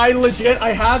 So I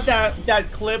had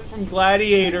that clip from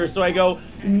Gladiator. So I go,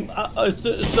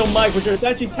 so Mike, what you're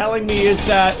essentially telling me is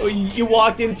that you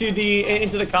walked into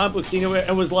the comic book scene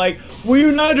and was like, were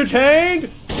you not entertained?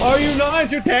 Are you not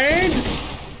entertained?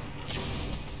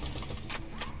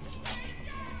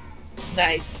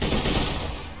 Nice.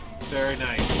 Very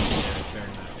nice. Very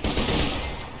nice.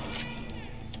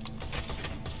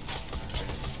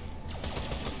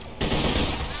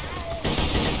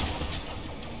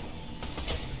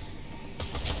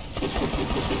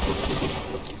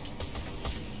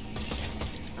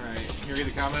 Alright, you read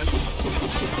the comments?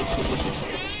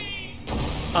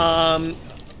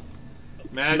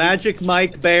 Magic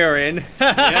Mike Barron.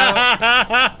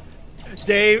 Yeah.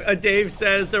 Dave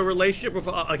says the relationship with...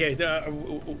 Okay,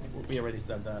 so we already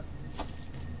said that.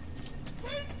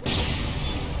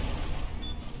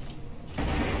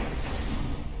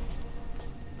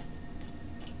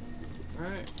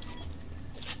 Alright.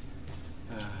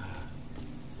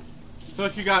 So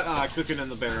what you got cooking in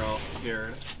the barrel,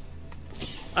 Jared?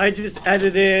 I just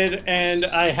edited and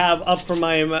I have up for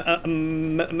my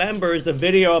members a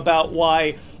video about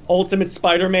why Ultimate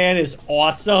Spider-Man is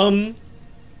awesome.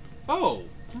 Oh.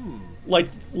 Like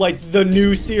the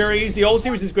new series. The old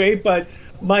series is great, but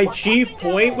my chief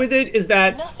point with it is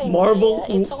that Marvel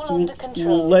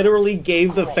literally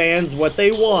gave the fans what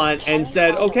they want and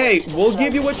said, okay, we'll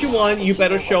give you what you want, you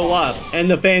better show up.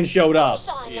 And the fans showed up.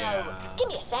 Yeah. Give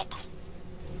me a sec.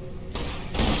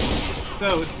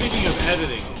 So, speaking of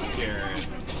editing, Jared,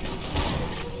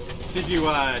 did you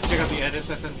check out the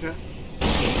edits I sent you?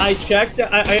 I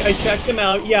checked them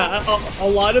out. Yeah, a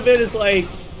lot of it is like,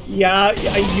 yeah,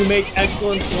 you make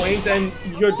excellent points, and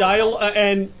your dialogue,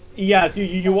 and yes,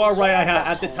 you are right, I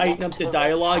have to tighten up the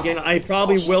dialogue, and I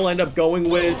probably will end up going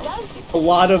with a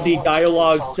lot of the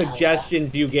dialogue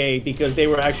suggestions you gave, because they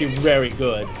were actually very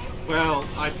good. Well,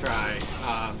 I try.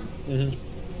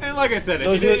 And like I said,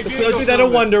 those of you that are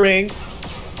wondering,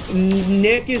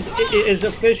 Nick is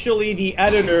officially the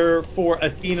editor for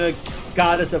Athena,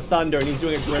 Goddess of Thunder, and he's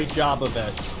doing a great job of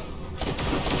it.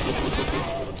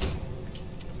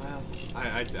 Well,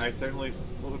 I certainly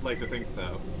would like to think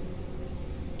so.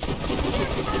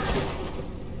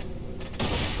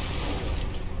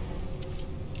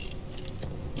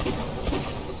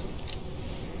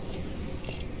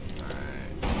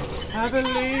 Alright. I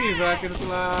believe I can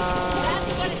fly.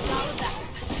 That's what it's all about.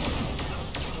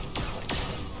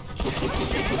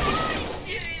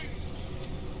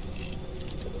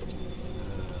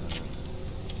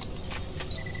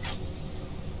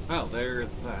 Well, there's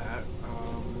that.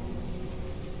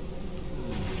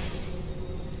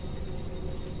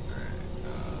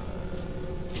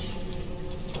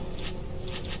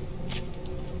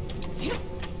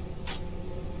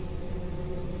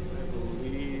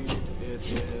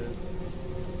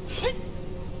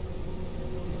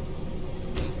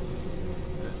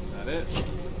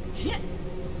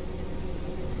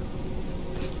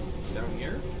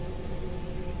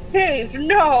 Dave,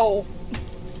 no!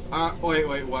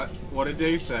 Wait, what? What did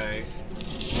Dave say?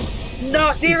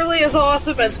 Not nearly as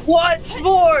awesome as one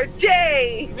more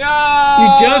day!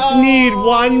 No! You just need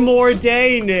one more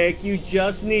day, Nick. You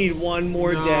just need one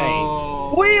more day.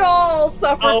 We all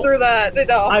suffer through that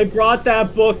enough. I brought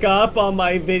that book up on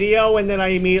my video, and then I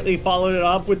immediately followed it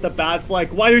up with the bat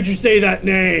flag. Why did you say that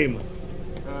name?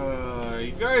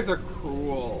 You guys are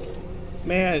cruel.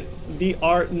 Man, the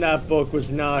art in that book was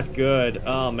not good.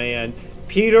 Oh, man.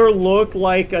 Peter looked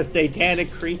like a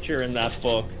satanic creature in that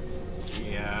book.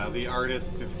 Yeah, the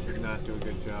artist just did not do a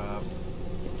good job.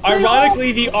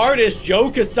 Ironically, the artist,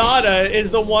 Joe Quesada, is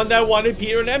the one that wanted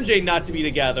Peter and MJ not to be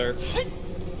together.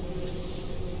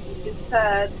 It's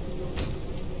sad.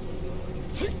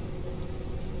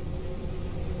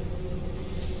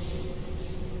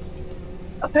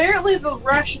 Apparently the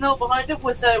rationale behind it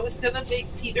was that it was going to make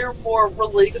Peter more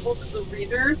relatable to the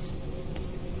readers.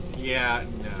 Yeah,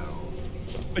 no.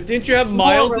 But didn't you have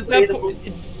Miles at that point?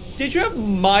 Did you have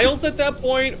Miles at that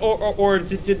point, or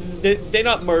did they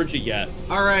not merge it yet?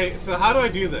 Alright, so how do I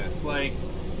do this? Like,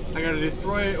 I gotta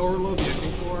destroy it, overload the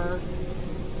engine core.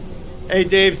 Hey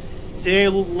Dave, see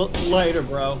you later,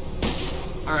 bro.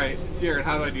 Alright, Jared,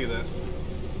 how do I do this?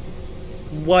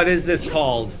 What is this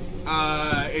called?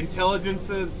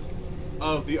 Intelligences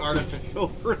of the artificial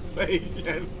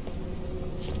persuasion.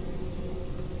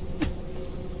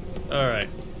 Alright.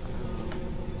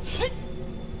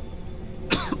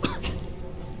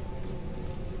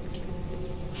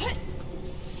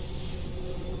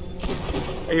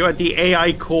 Are you at the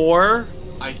AI core?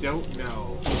 I don't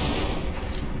know.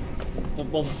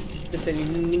 Well, then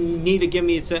you need to give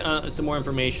me some more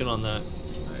information on that.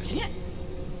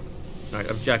 Alright,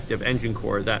 objective, engine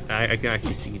core. That I can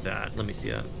actually see that. Let me see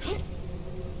that.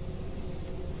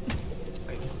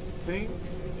 I think,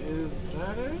 is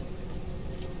that it?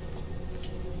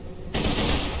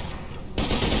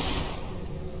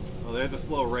 Well, there's a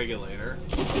flow regulator.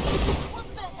 What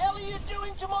the hell are you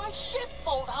doing to my ship,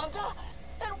 Vault Hunter?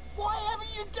 And why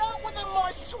haven't you dealt with him,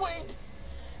 my sweet?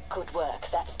 Good work,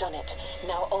 that's done it.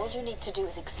 Now all you need to do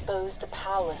is expose the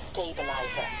power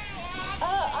stabilizer.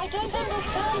 I don't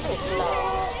understand it,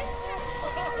 love.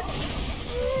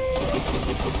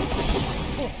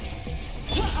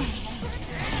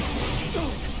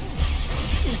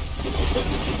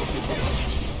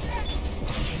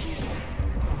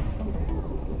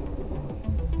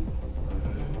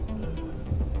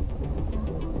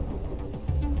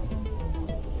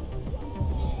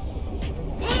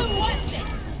 Who wants it?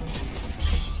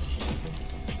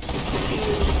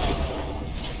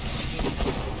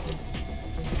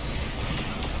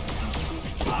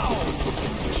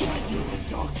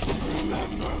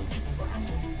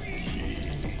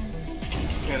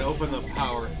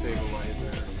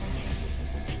 stabilizer.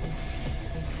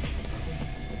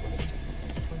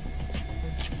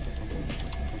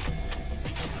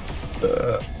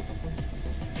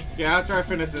 Yeah, after I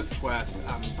finish this quest,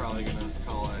 I'm probably gonna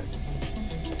call it.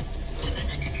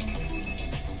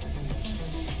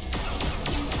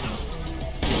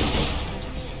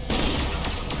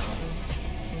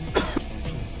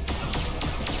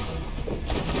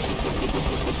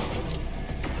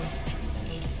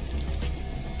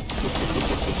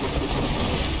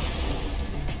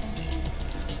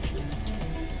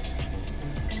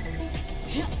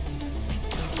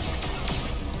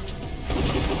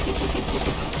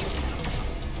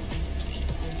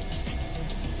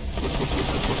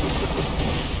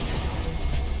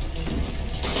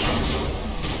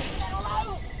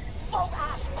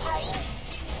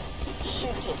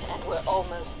 Shoot it and we're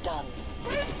almost done.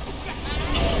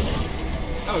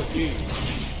 Oh, geez.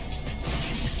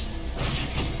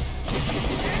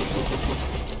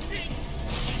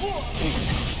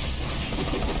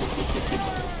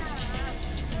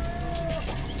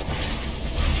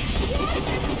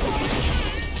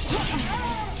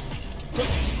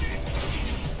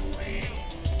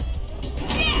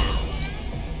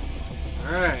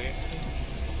 Alright.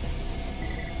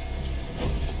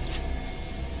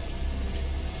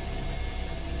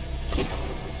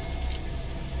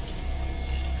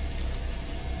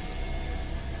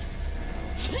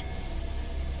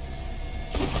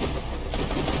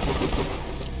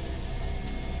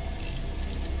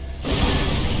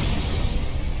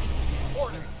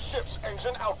 Warning, ship's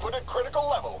engine output at critical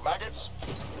level, maggots.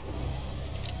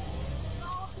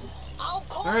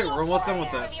 Alright, we're almost done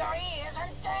with this.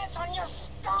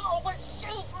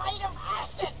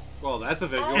 Well, that's a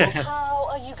visual. And how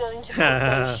are you going to put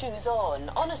those shoes on?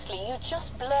 Honestly, you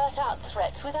just blurt out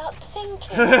threats without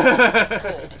thinking.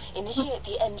 Good. Initiate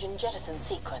the engine jettison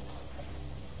sequence.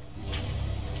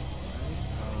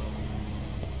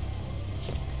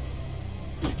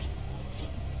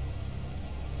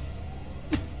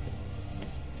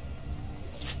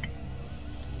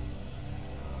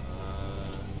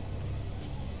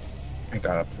 I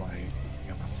gotta play.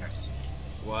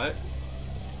 What?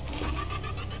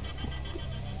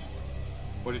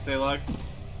 What do you say, Lug?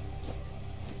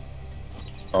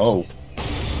 Oh,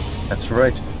 that's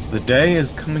right. The day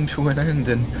is coming to an end,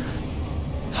 and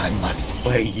I must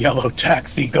play Yellow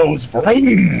Taxi Goes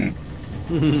Vroom.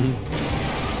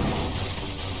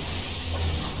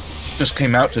 Just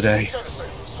came out today.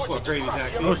 What, Crazy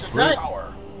Taxi?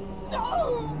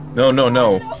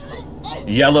 No.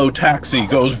 Yellow Taxi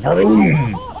Goes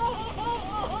Vroom.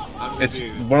 It's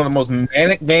one of the most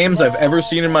manic games I've ever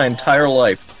seen in my entire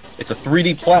life. It's a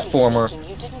 3D platformer.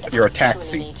 You're a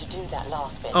taxi.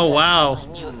 Oh wow! I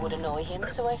knew it would annoy him,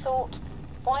 so I thought,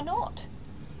 why not?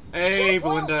 Hey,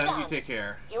 Belinda, you take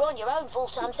care. You're on your own,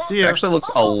 Vault Hunter. It actually looks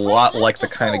a lot like the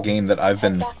kind of game that I've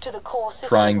been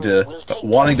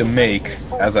wanting to make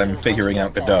as I'm figuring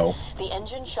out Godot. The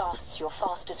engine shaft's your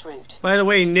fastest route. By the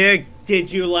way, Nick,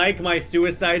 did you like my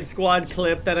Suicide Squad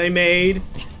clip that I made?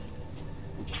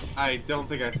 I don't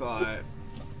think I saw it.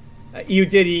 You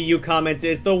did, you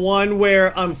commented. It's the one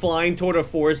where I'm flying toward a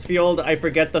force field, I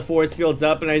forget the force field's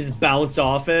up, and I just bounce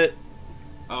off it.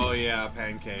 Oh yeah,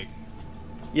 pancake.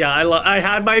 Yeah, I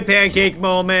had my pancake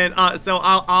moment, so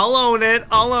I'll own it.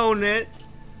 I'll own it.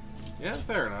 Yeah,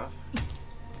 fair enough.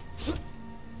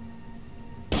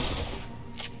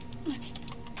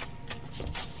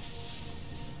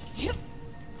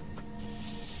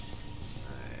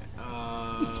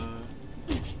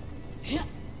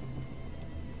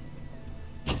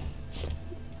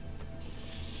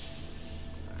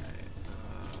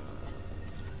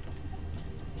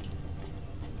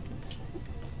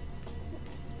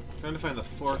 Trying to find the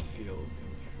force field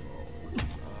control.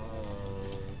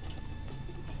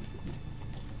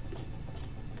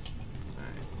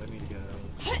 Alright, so I need to go.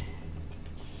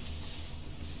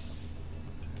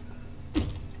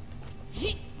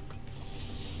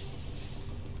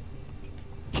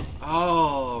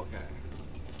 Oh, okay.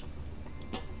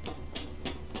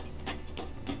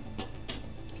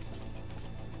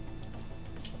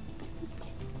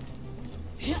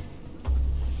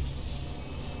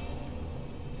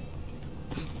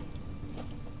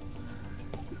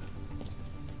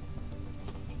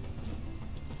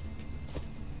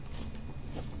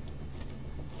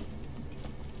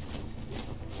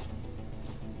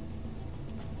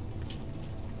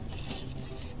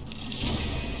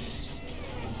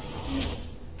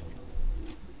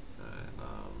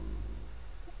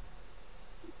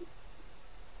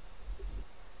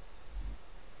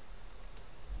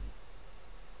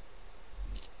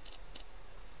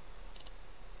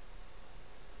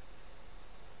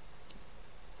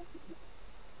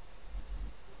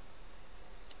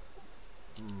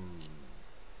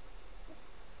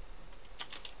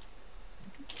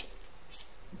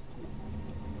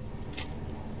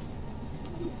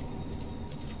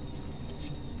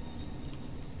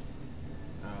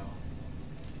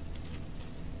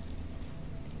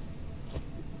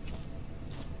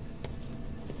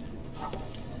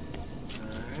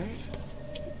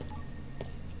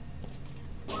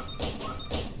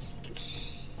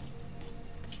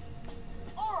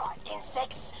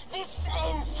 sex. This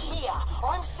ends here.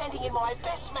 I'm sending in my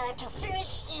best man to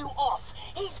finish you off.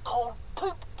 He's called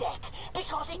Poop Deck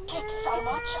because he kicks so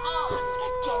much ass.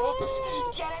 Get it?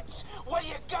 Get it? Well,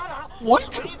 you're gonna. What?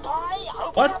 Sweetie pie,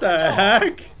 open What up the door.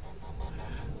 heck?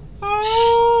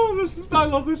 Oh, I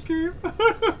love this game.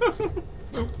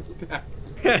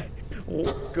 Oh,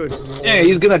 good lord. Yeah,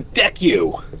 he's gonna deck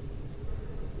you.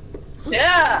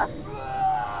 Yeah.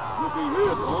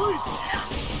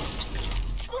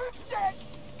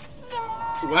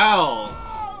 Well.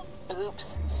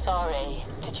 Oops, sorry.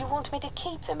 Did you want me to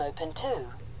keep them open too?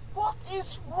 What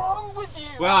is wrong with you?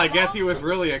 Well, I guess he was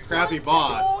really a crappy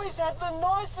boss. I've always had the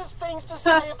nicest things to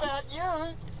say about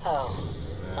you. Oh,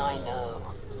 I know.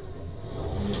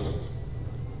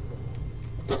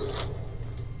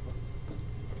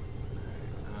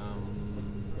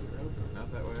 Nope,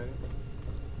 not that way.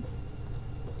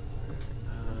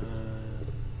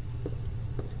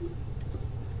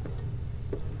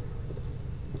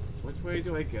 So which way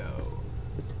do I go?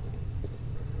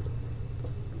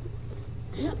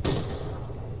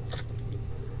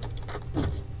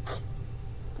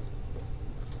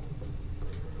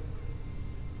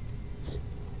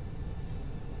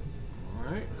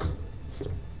 Alright.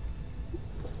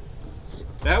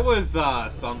 That was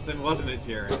something, wasn't it,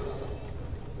 Jared?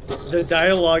 The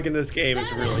dialogue in this game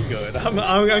is really good. I'm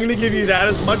gonna give you that.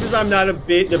 As much as I'm not the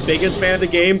biggest fan of the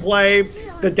gameplay,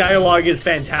 the dialogue is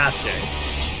fantastic.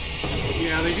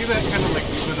 Yeah, they do that kind of like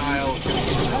juvenile well.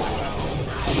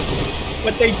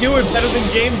 But they do it better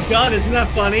than games done. Isn't that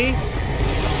funny?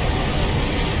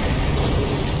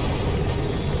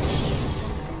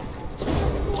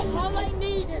 All I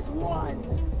need is one.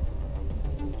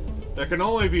 There can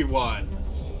only be one.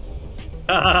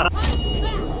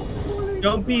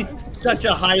 Don't be such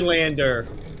a Highlander.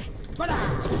 But I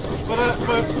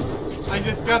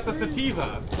just got the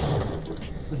sativa.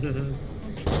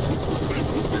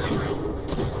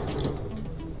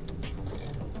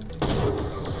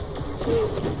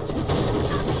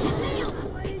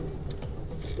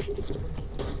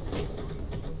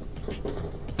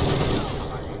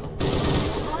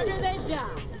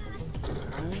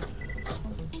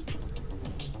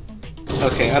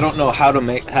 Okay, I don't know how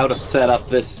to set up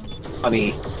this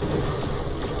honey.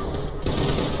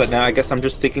 But now I guess I'm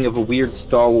just thinking of a weird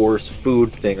Star Wars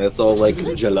food thing that's all like,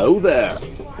 Jello there.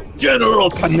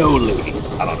 General Cannoli.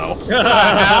 I don't know.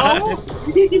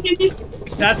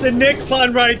 That's a Nick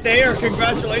pun right there.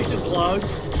 Congratulations, Lug.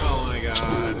 Oh my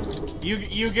god.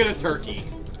 You get a turkey.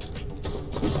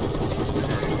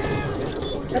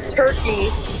 A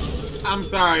turkey. I'm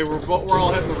sorry, we're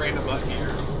all hitting the random button here.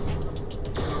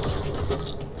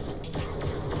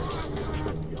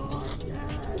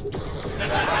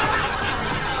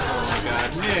 Oh my god,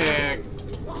 Nix!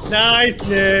 Nice,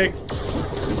 Nix.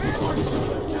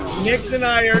 Nix and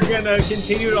I are gonna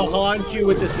continue to haunt you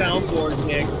with the soundboard,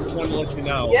 Nick. Just want to let you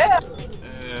know. Yeah.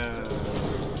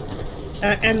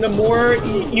 And the more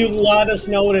you let us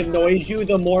know it annoys you,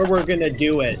 the more we're gonna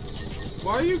do it.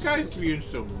 Why are you guys being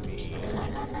so mean?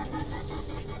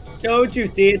 Don't you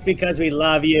see? It's because we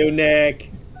love you, Nick.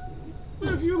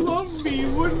 If you loved me, you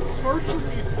wouldn't torture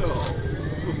me so.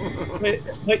 But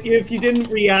if you didn't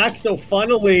react so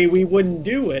funnily, we wouldn't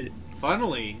do it.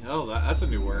 Funnily? Oh, that's a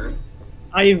new word.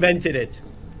 I invented it.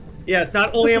 Yes,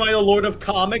 not only am I the Lord of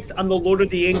Comics, I'm the Lord of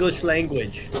the English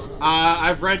language.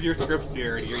 I've read your script,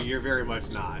 Jared. You're very much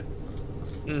not.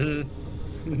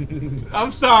 Mm-hmm.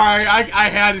 I'm sorry. I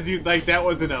had to do, like, that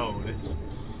was an own.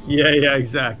 Yeah,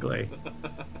 exactly.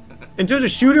 In terms of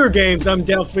shooter games, I'm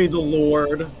definitely the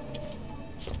Lord.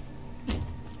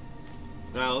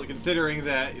 Well, considering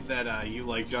that you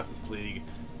like Justice League,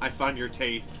 I find your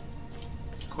taste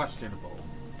questionable.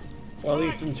 Well, at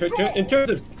least in terms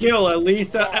of skill, at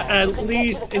least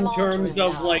in terms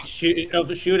of like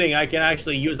shooting, I can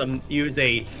actually use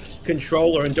a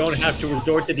controller and don't have to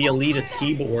resort to the elitist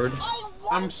keyboard.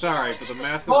 I'm sorry, but the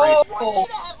massive race.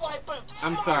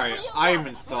 I'm sorry, I am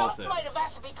insulted.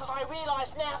 Because I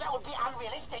realise now that would be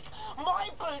unrealistic. My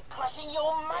boot crushing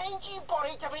your mangy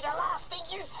body to be the last thing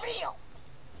you feel.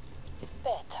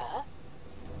 Better.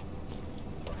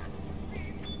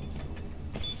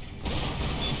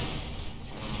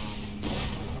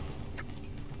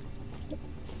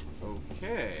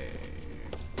 Okay.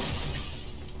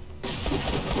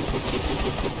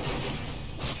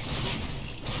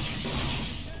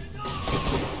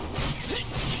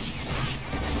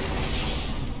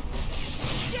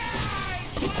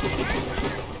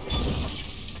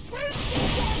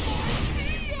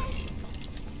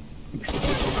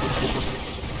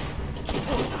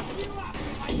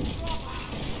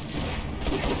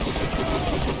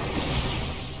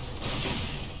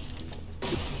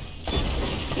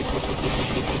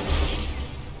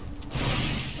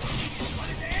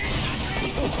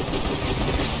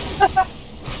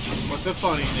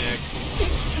 funny, Nick.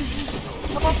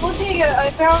 I'm looking at,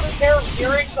 I found a pair of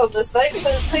earrings on the site that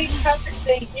says St. Patrick's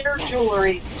Day ear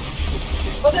jewelry.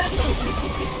 But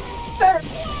they're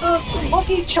the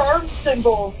Lucky Charm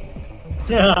symbols.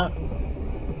 Yeah.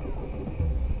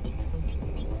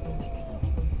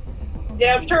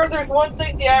 Yeah, I'm sure there's one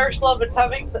thing the Irish love, it's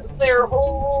having their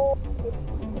whole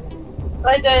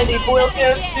identity boiled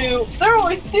down to they're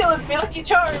always stealing me Lucky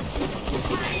Charms.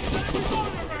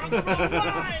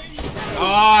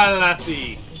 Oh,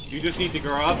 lassie, you just need to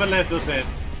grow up a little bit.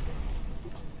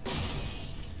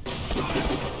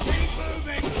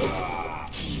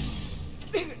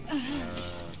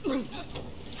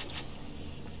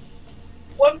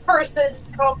 One person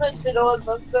commented on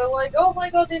them, they're like, oh my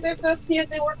god, these are so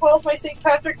cute, they were called my St.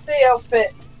 Patrick's Day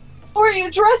outfit. Who are you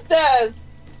dressed as?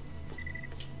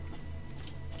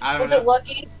 I don't Was know. it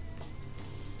Lucky?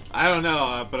 I don't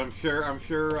know, but I'm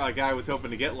sure a guy was hoping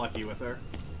to get lucky with her.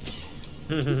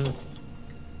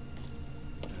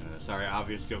 Sorry,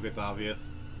 obvious joke is obvious.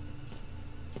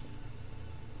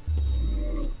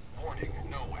 Warning,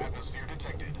 no atmosphere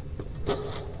detected.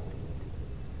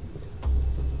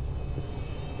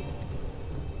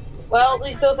 Well, at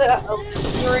least those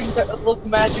earrings look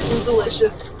magically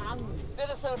delicious.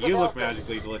 Citizens You of look Elpis,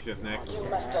 magically delicious, Nick. you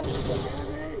must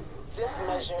understand. This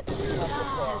measure is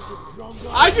necessary.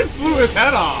 I just flew his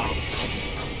head off!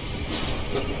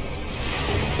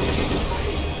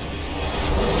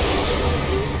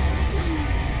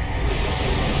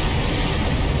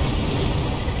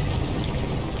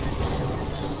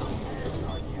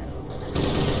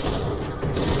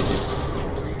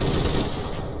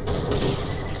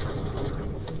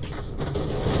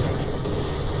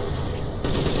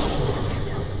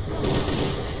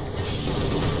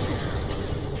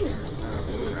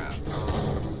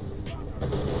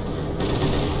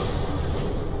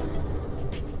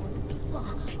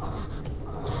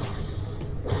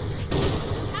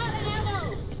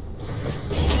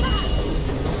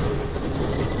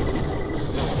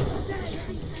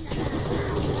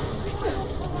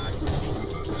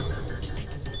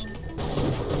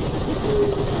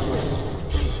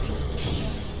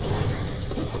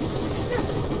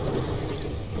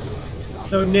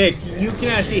 So Nick, you can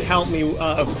actually help me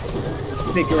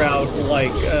figure out,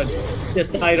 like,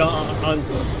 decide on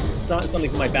something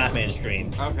for my Batman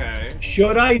stream. Okay.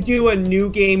 Should I do a New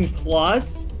Game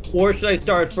Plus, or should I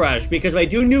start fresh? Because if I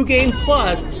do New Game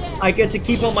Plus, I get to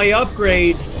keep all my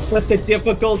upgrades, but the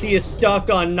difficulty is stuck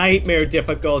on Nightmare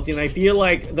difficulty, and I feel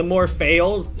like the more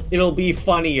fails, it'll be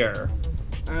funnier.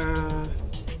 I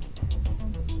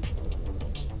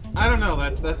don't know,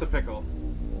 that's a pickle.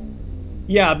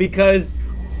 Yeah, because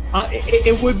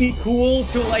it would be cool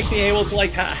to, like, be able to,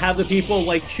 like, have the people,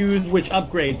 like, choose which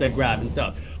upgrades I grab and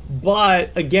stuff.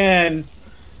 But, again,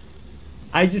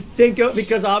 I just think,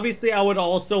 because obviously I would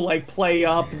also, like, play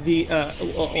up the,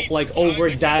 like,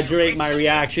 over-exaggerate my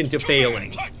reaction to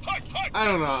failing. I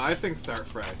don't know, I think start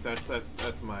fresh. That's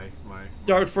my...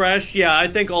 Start fresh? Yeah, I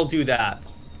think I'll do that.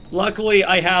 Luckily,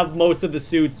 I have most of the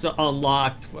suits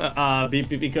unlocked,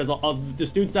 because of the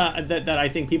suits that I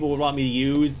think people would want me to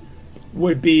use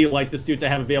would be, like, the suits I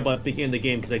have available at the beginning of the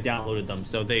game because I downloaded them,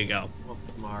 so there you go. Well,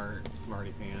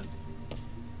 smarty pants.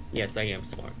 Yes, I am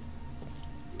smart.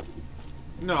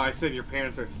 No, I said your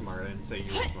parents are smart, I didn't say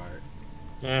you were smart.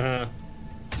 Uh-huh.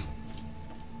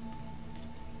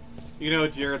 You know,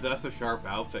 Jared, that's a sharp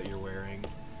outfit you're wearing.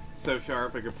 So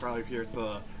sharp, it could probably pierce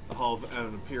the hull of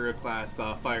an Imperial-class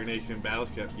Fire Nation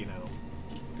battleship, you know,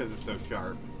 because it's so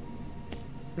sharp.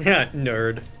 Yeah,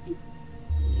 nerd.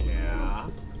 Yeah.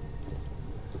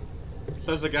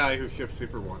 Says the guy who ships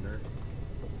Super Wonder.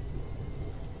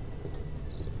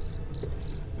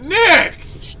 Nick!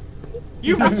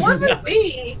 You wasn't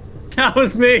me! That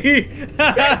was me!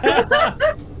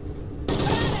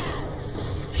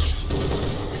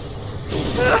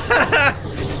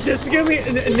 This is gonna be,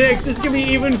 Nick, this is gonna be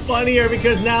even funnier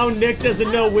because now Nick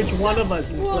doesn't know which one of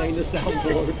us is playing the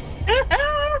soundboard.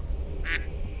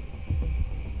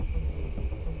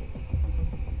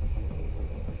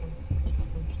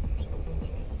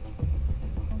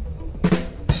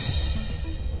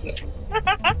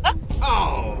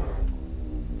 Oh!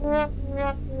 Oh,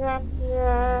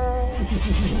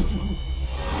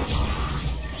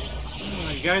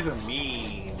 you guys are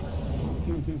mean.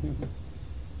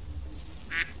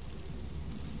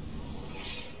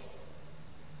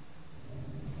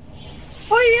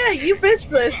 Oh yeah, you missed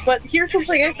this, but here's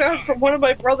something I found from one of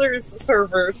my brother's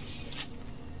servers.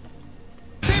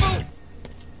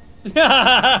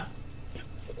 Yeah,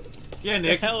 Nick.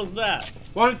 What the hell is that?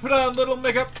 Want to put on a little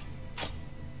makeup?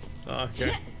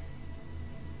 Okay.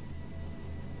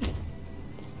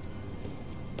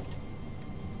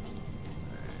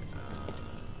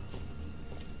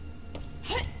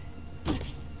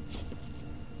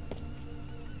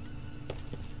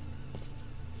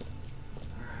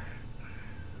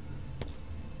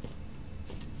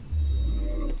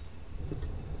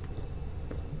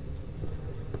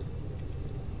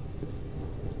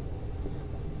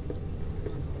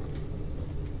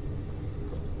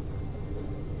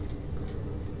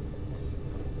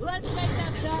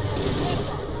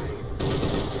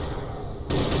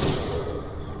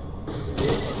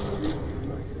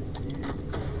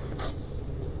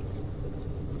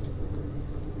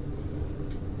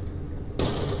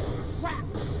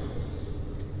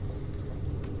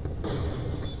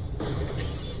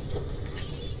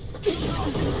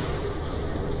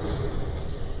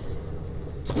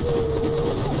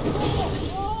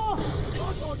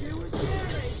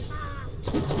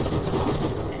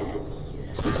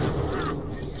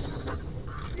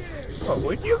 Oh,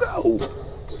 where'd you go?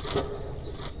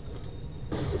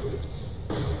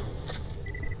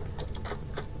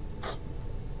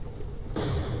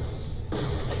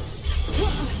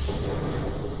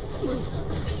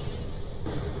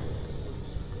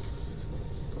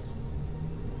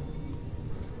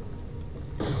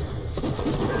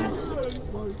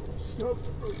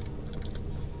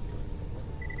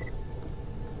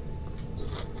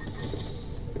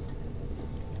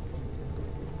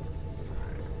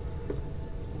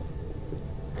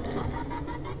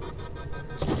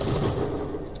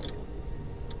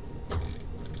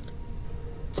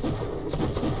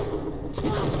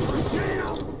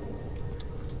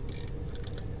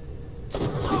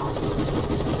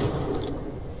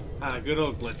 Good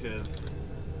old glitches.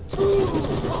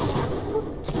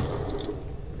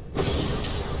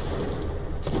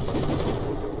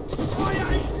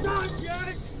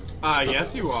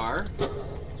 Yes you are.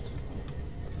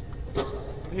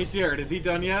 Hey Jared, is he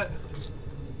done yet?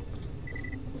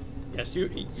 Yes,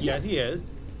 he is.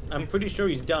 I'm pretty sure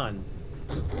he's done.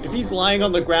 If he's lying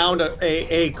on the ground,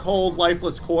 a cold,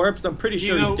 lifeless corpse, I'm pretty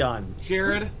sure he's done.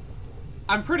 Jared,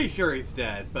 I'm pretty sure he's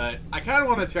dead, but I kind of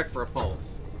want to check for a pulse.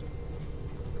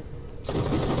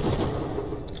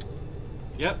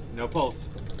 Yep, no pulse.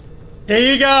 There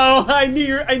you go. I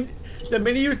knew the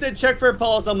minute you said check for a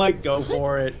pulse, I'm like, go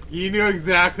for it. You knew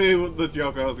exactly what the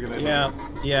joke I was gonna do.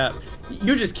 Yeah.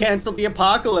 You just canceled the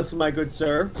apocalypse, my good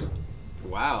sir.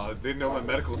 Wow, I didn't know my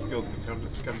medical skills could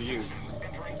come to use.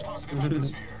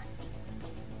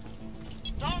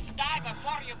 Don't die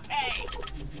before you pay.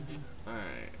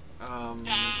 Alright, A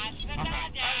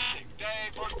fantastic day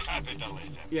for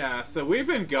capitalism. yeah, so we've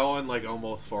been going like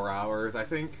almost 4 hours, I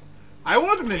think. I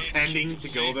wasn't intending to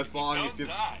go this long, it's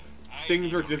just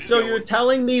things were just So you're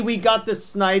telling me we got the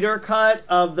Snyder cut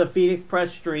of the Phoenix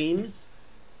Press streams?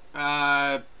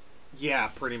 Yeah,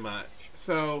 pretty much.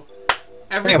 So,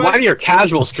 Man, why do your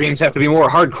casual streams have to be more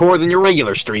hardcore than your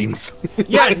regular streams?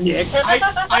 Yeah, Nick.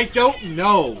 I don't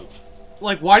know.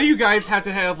 Like, why do you guys have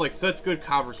to have, like, such good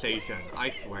conversation?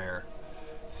 I swear.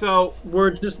 So...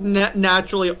 We're just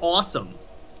naturally awesome.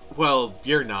 Well,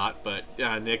 you're not, but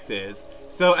Nick's is.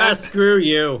 So, screw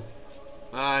you.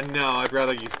 No, I'd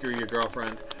rather you screw your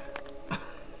girlfriend.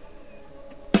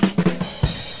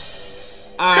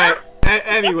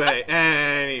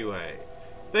 Anyway.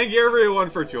 Thank you everyone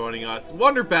for joining us.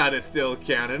 Wonder Bad is still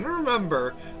canon.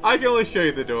 Remember, I can only show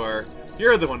you the door.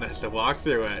 You're the one that has to walk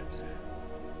through it.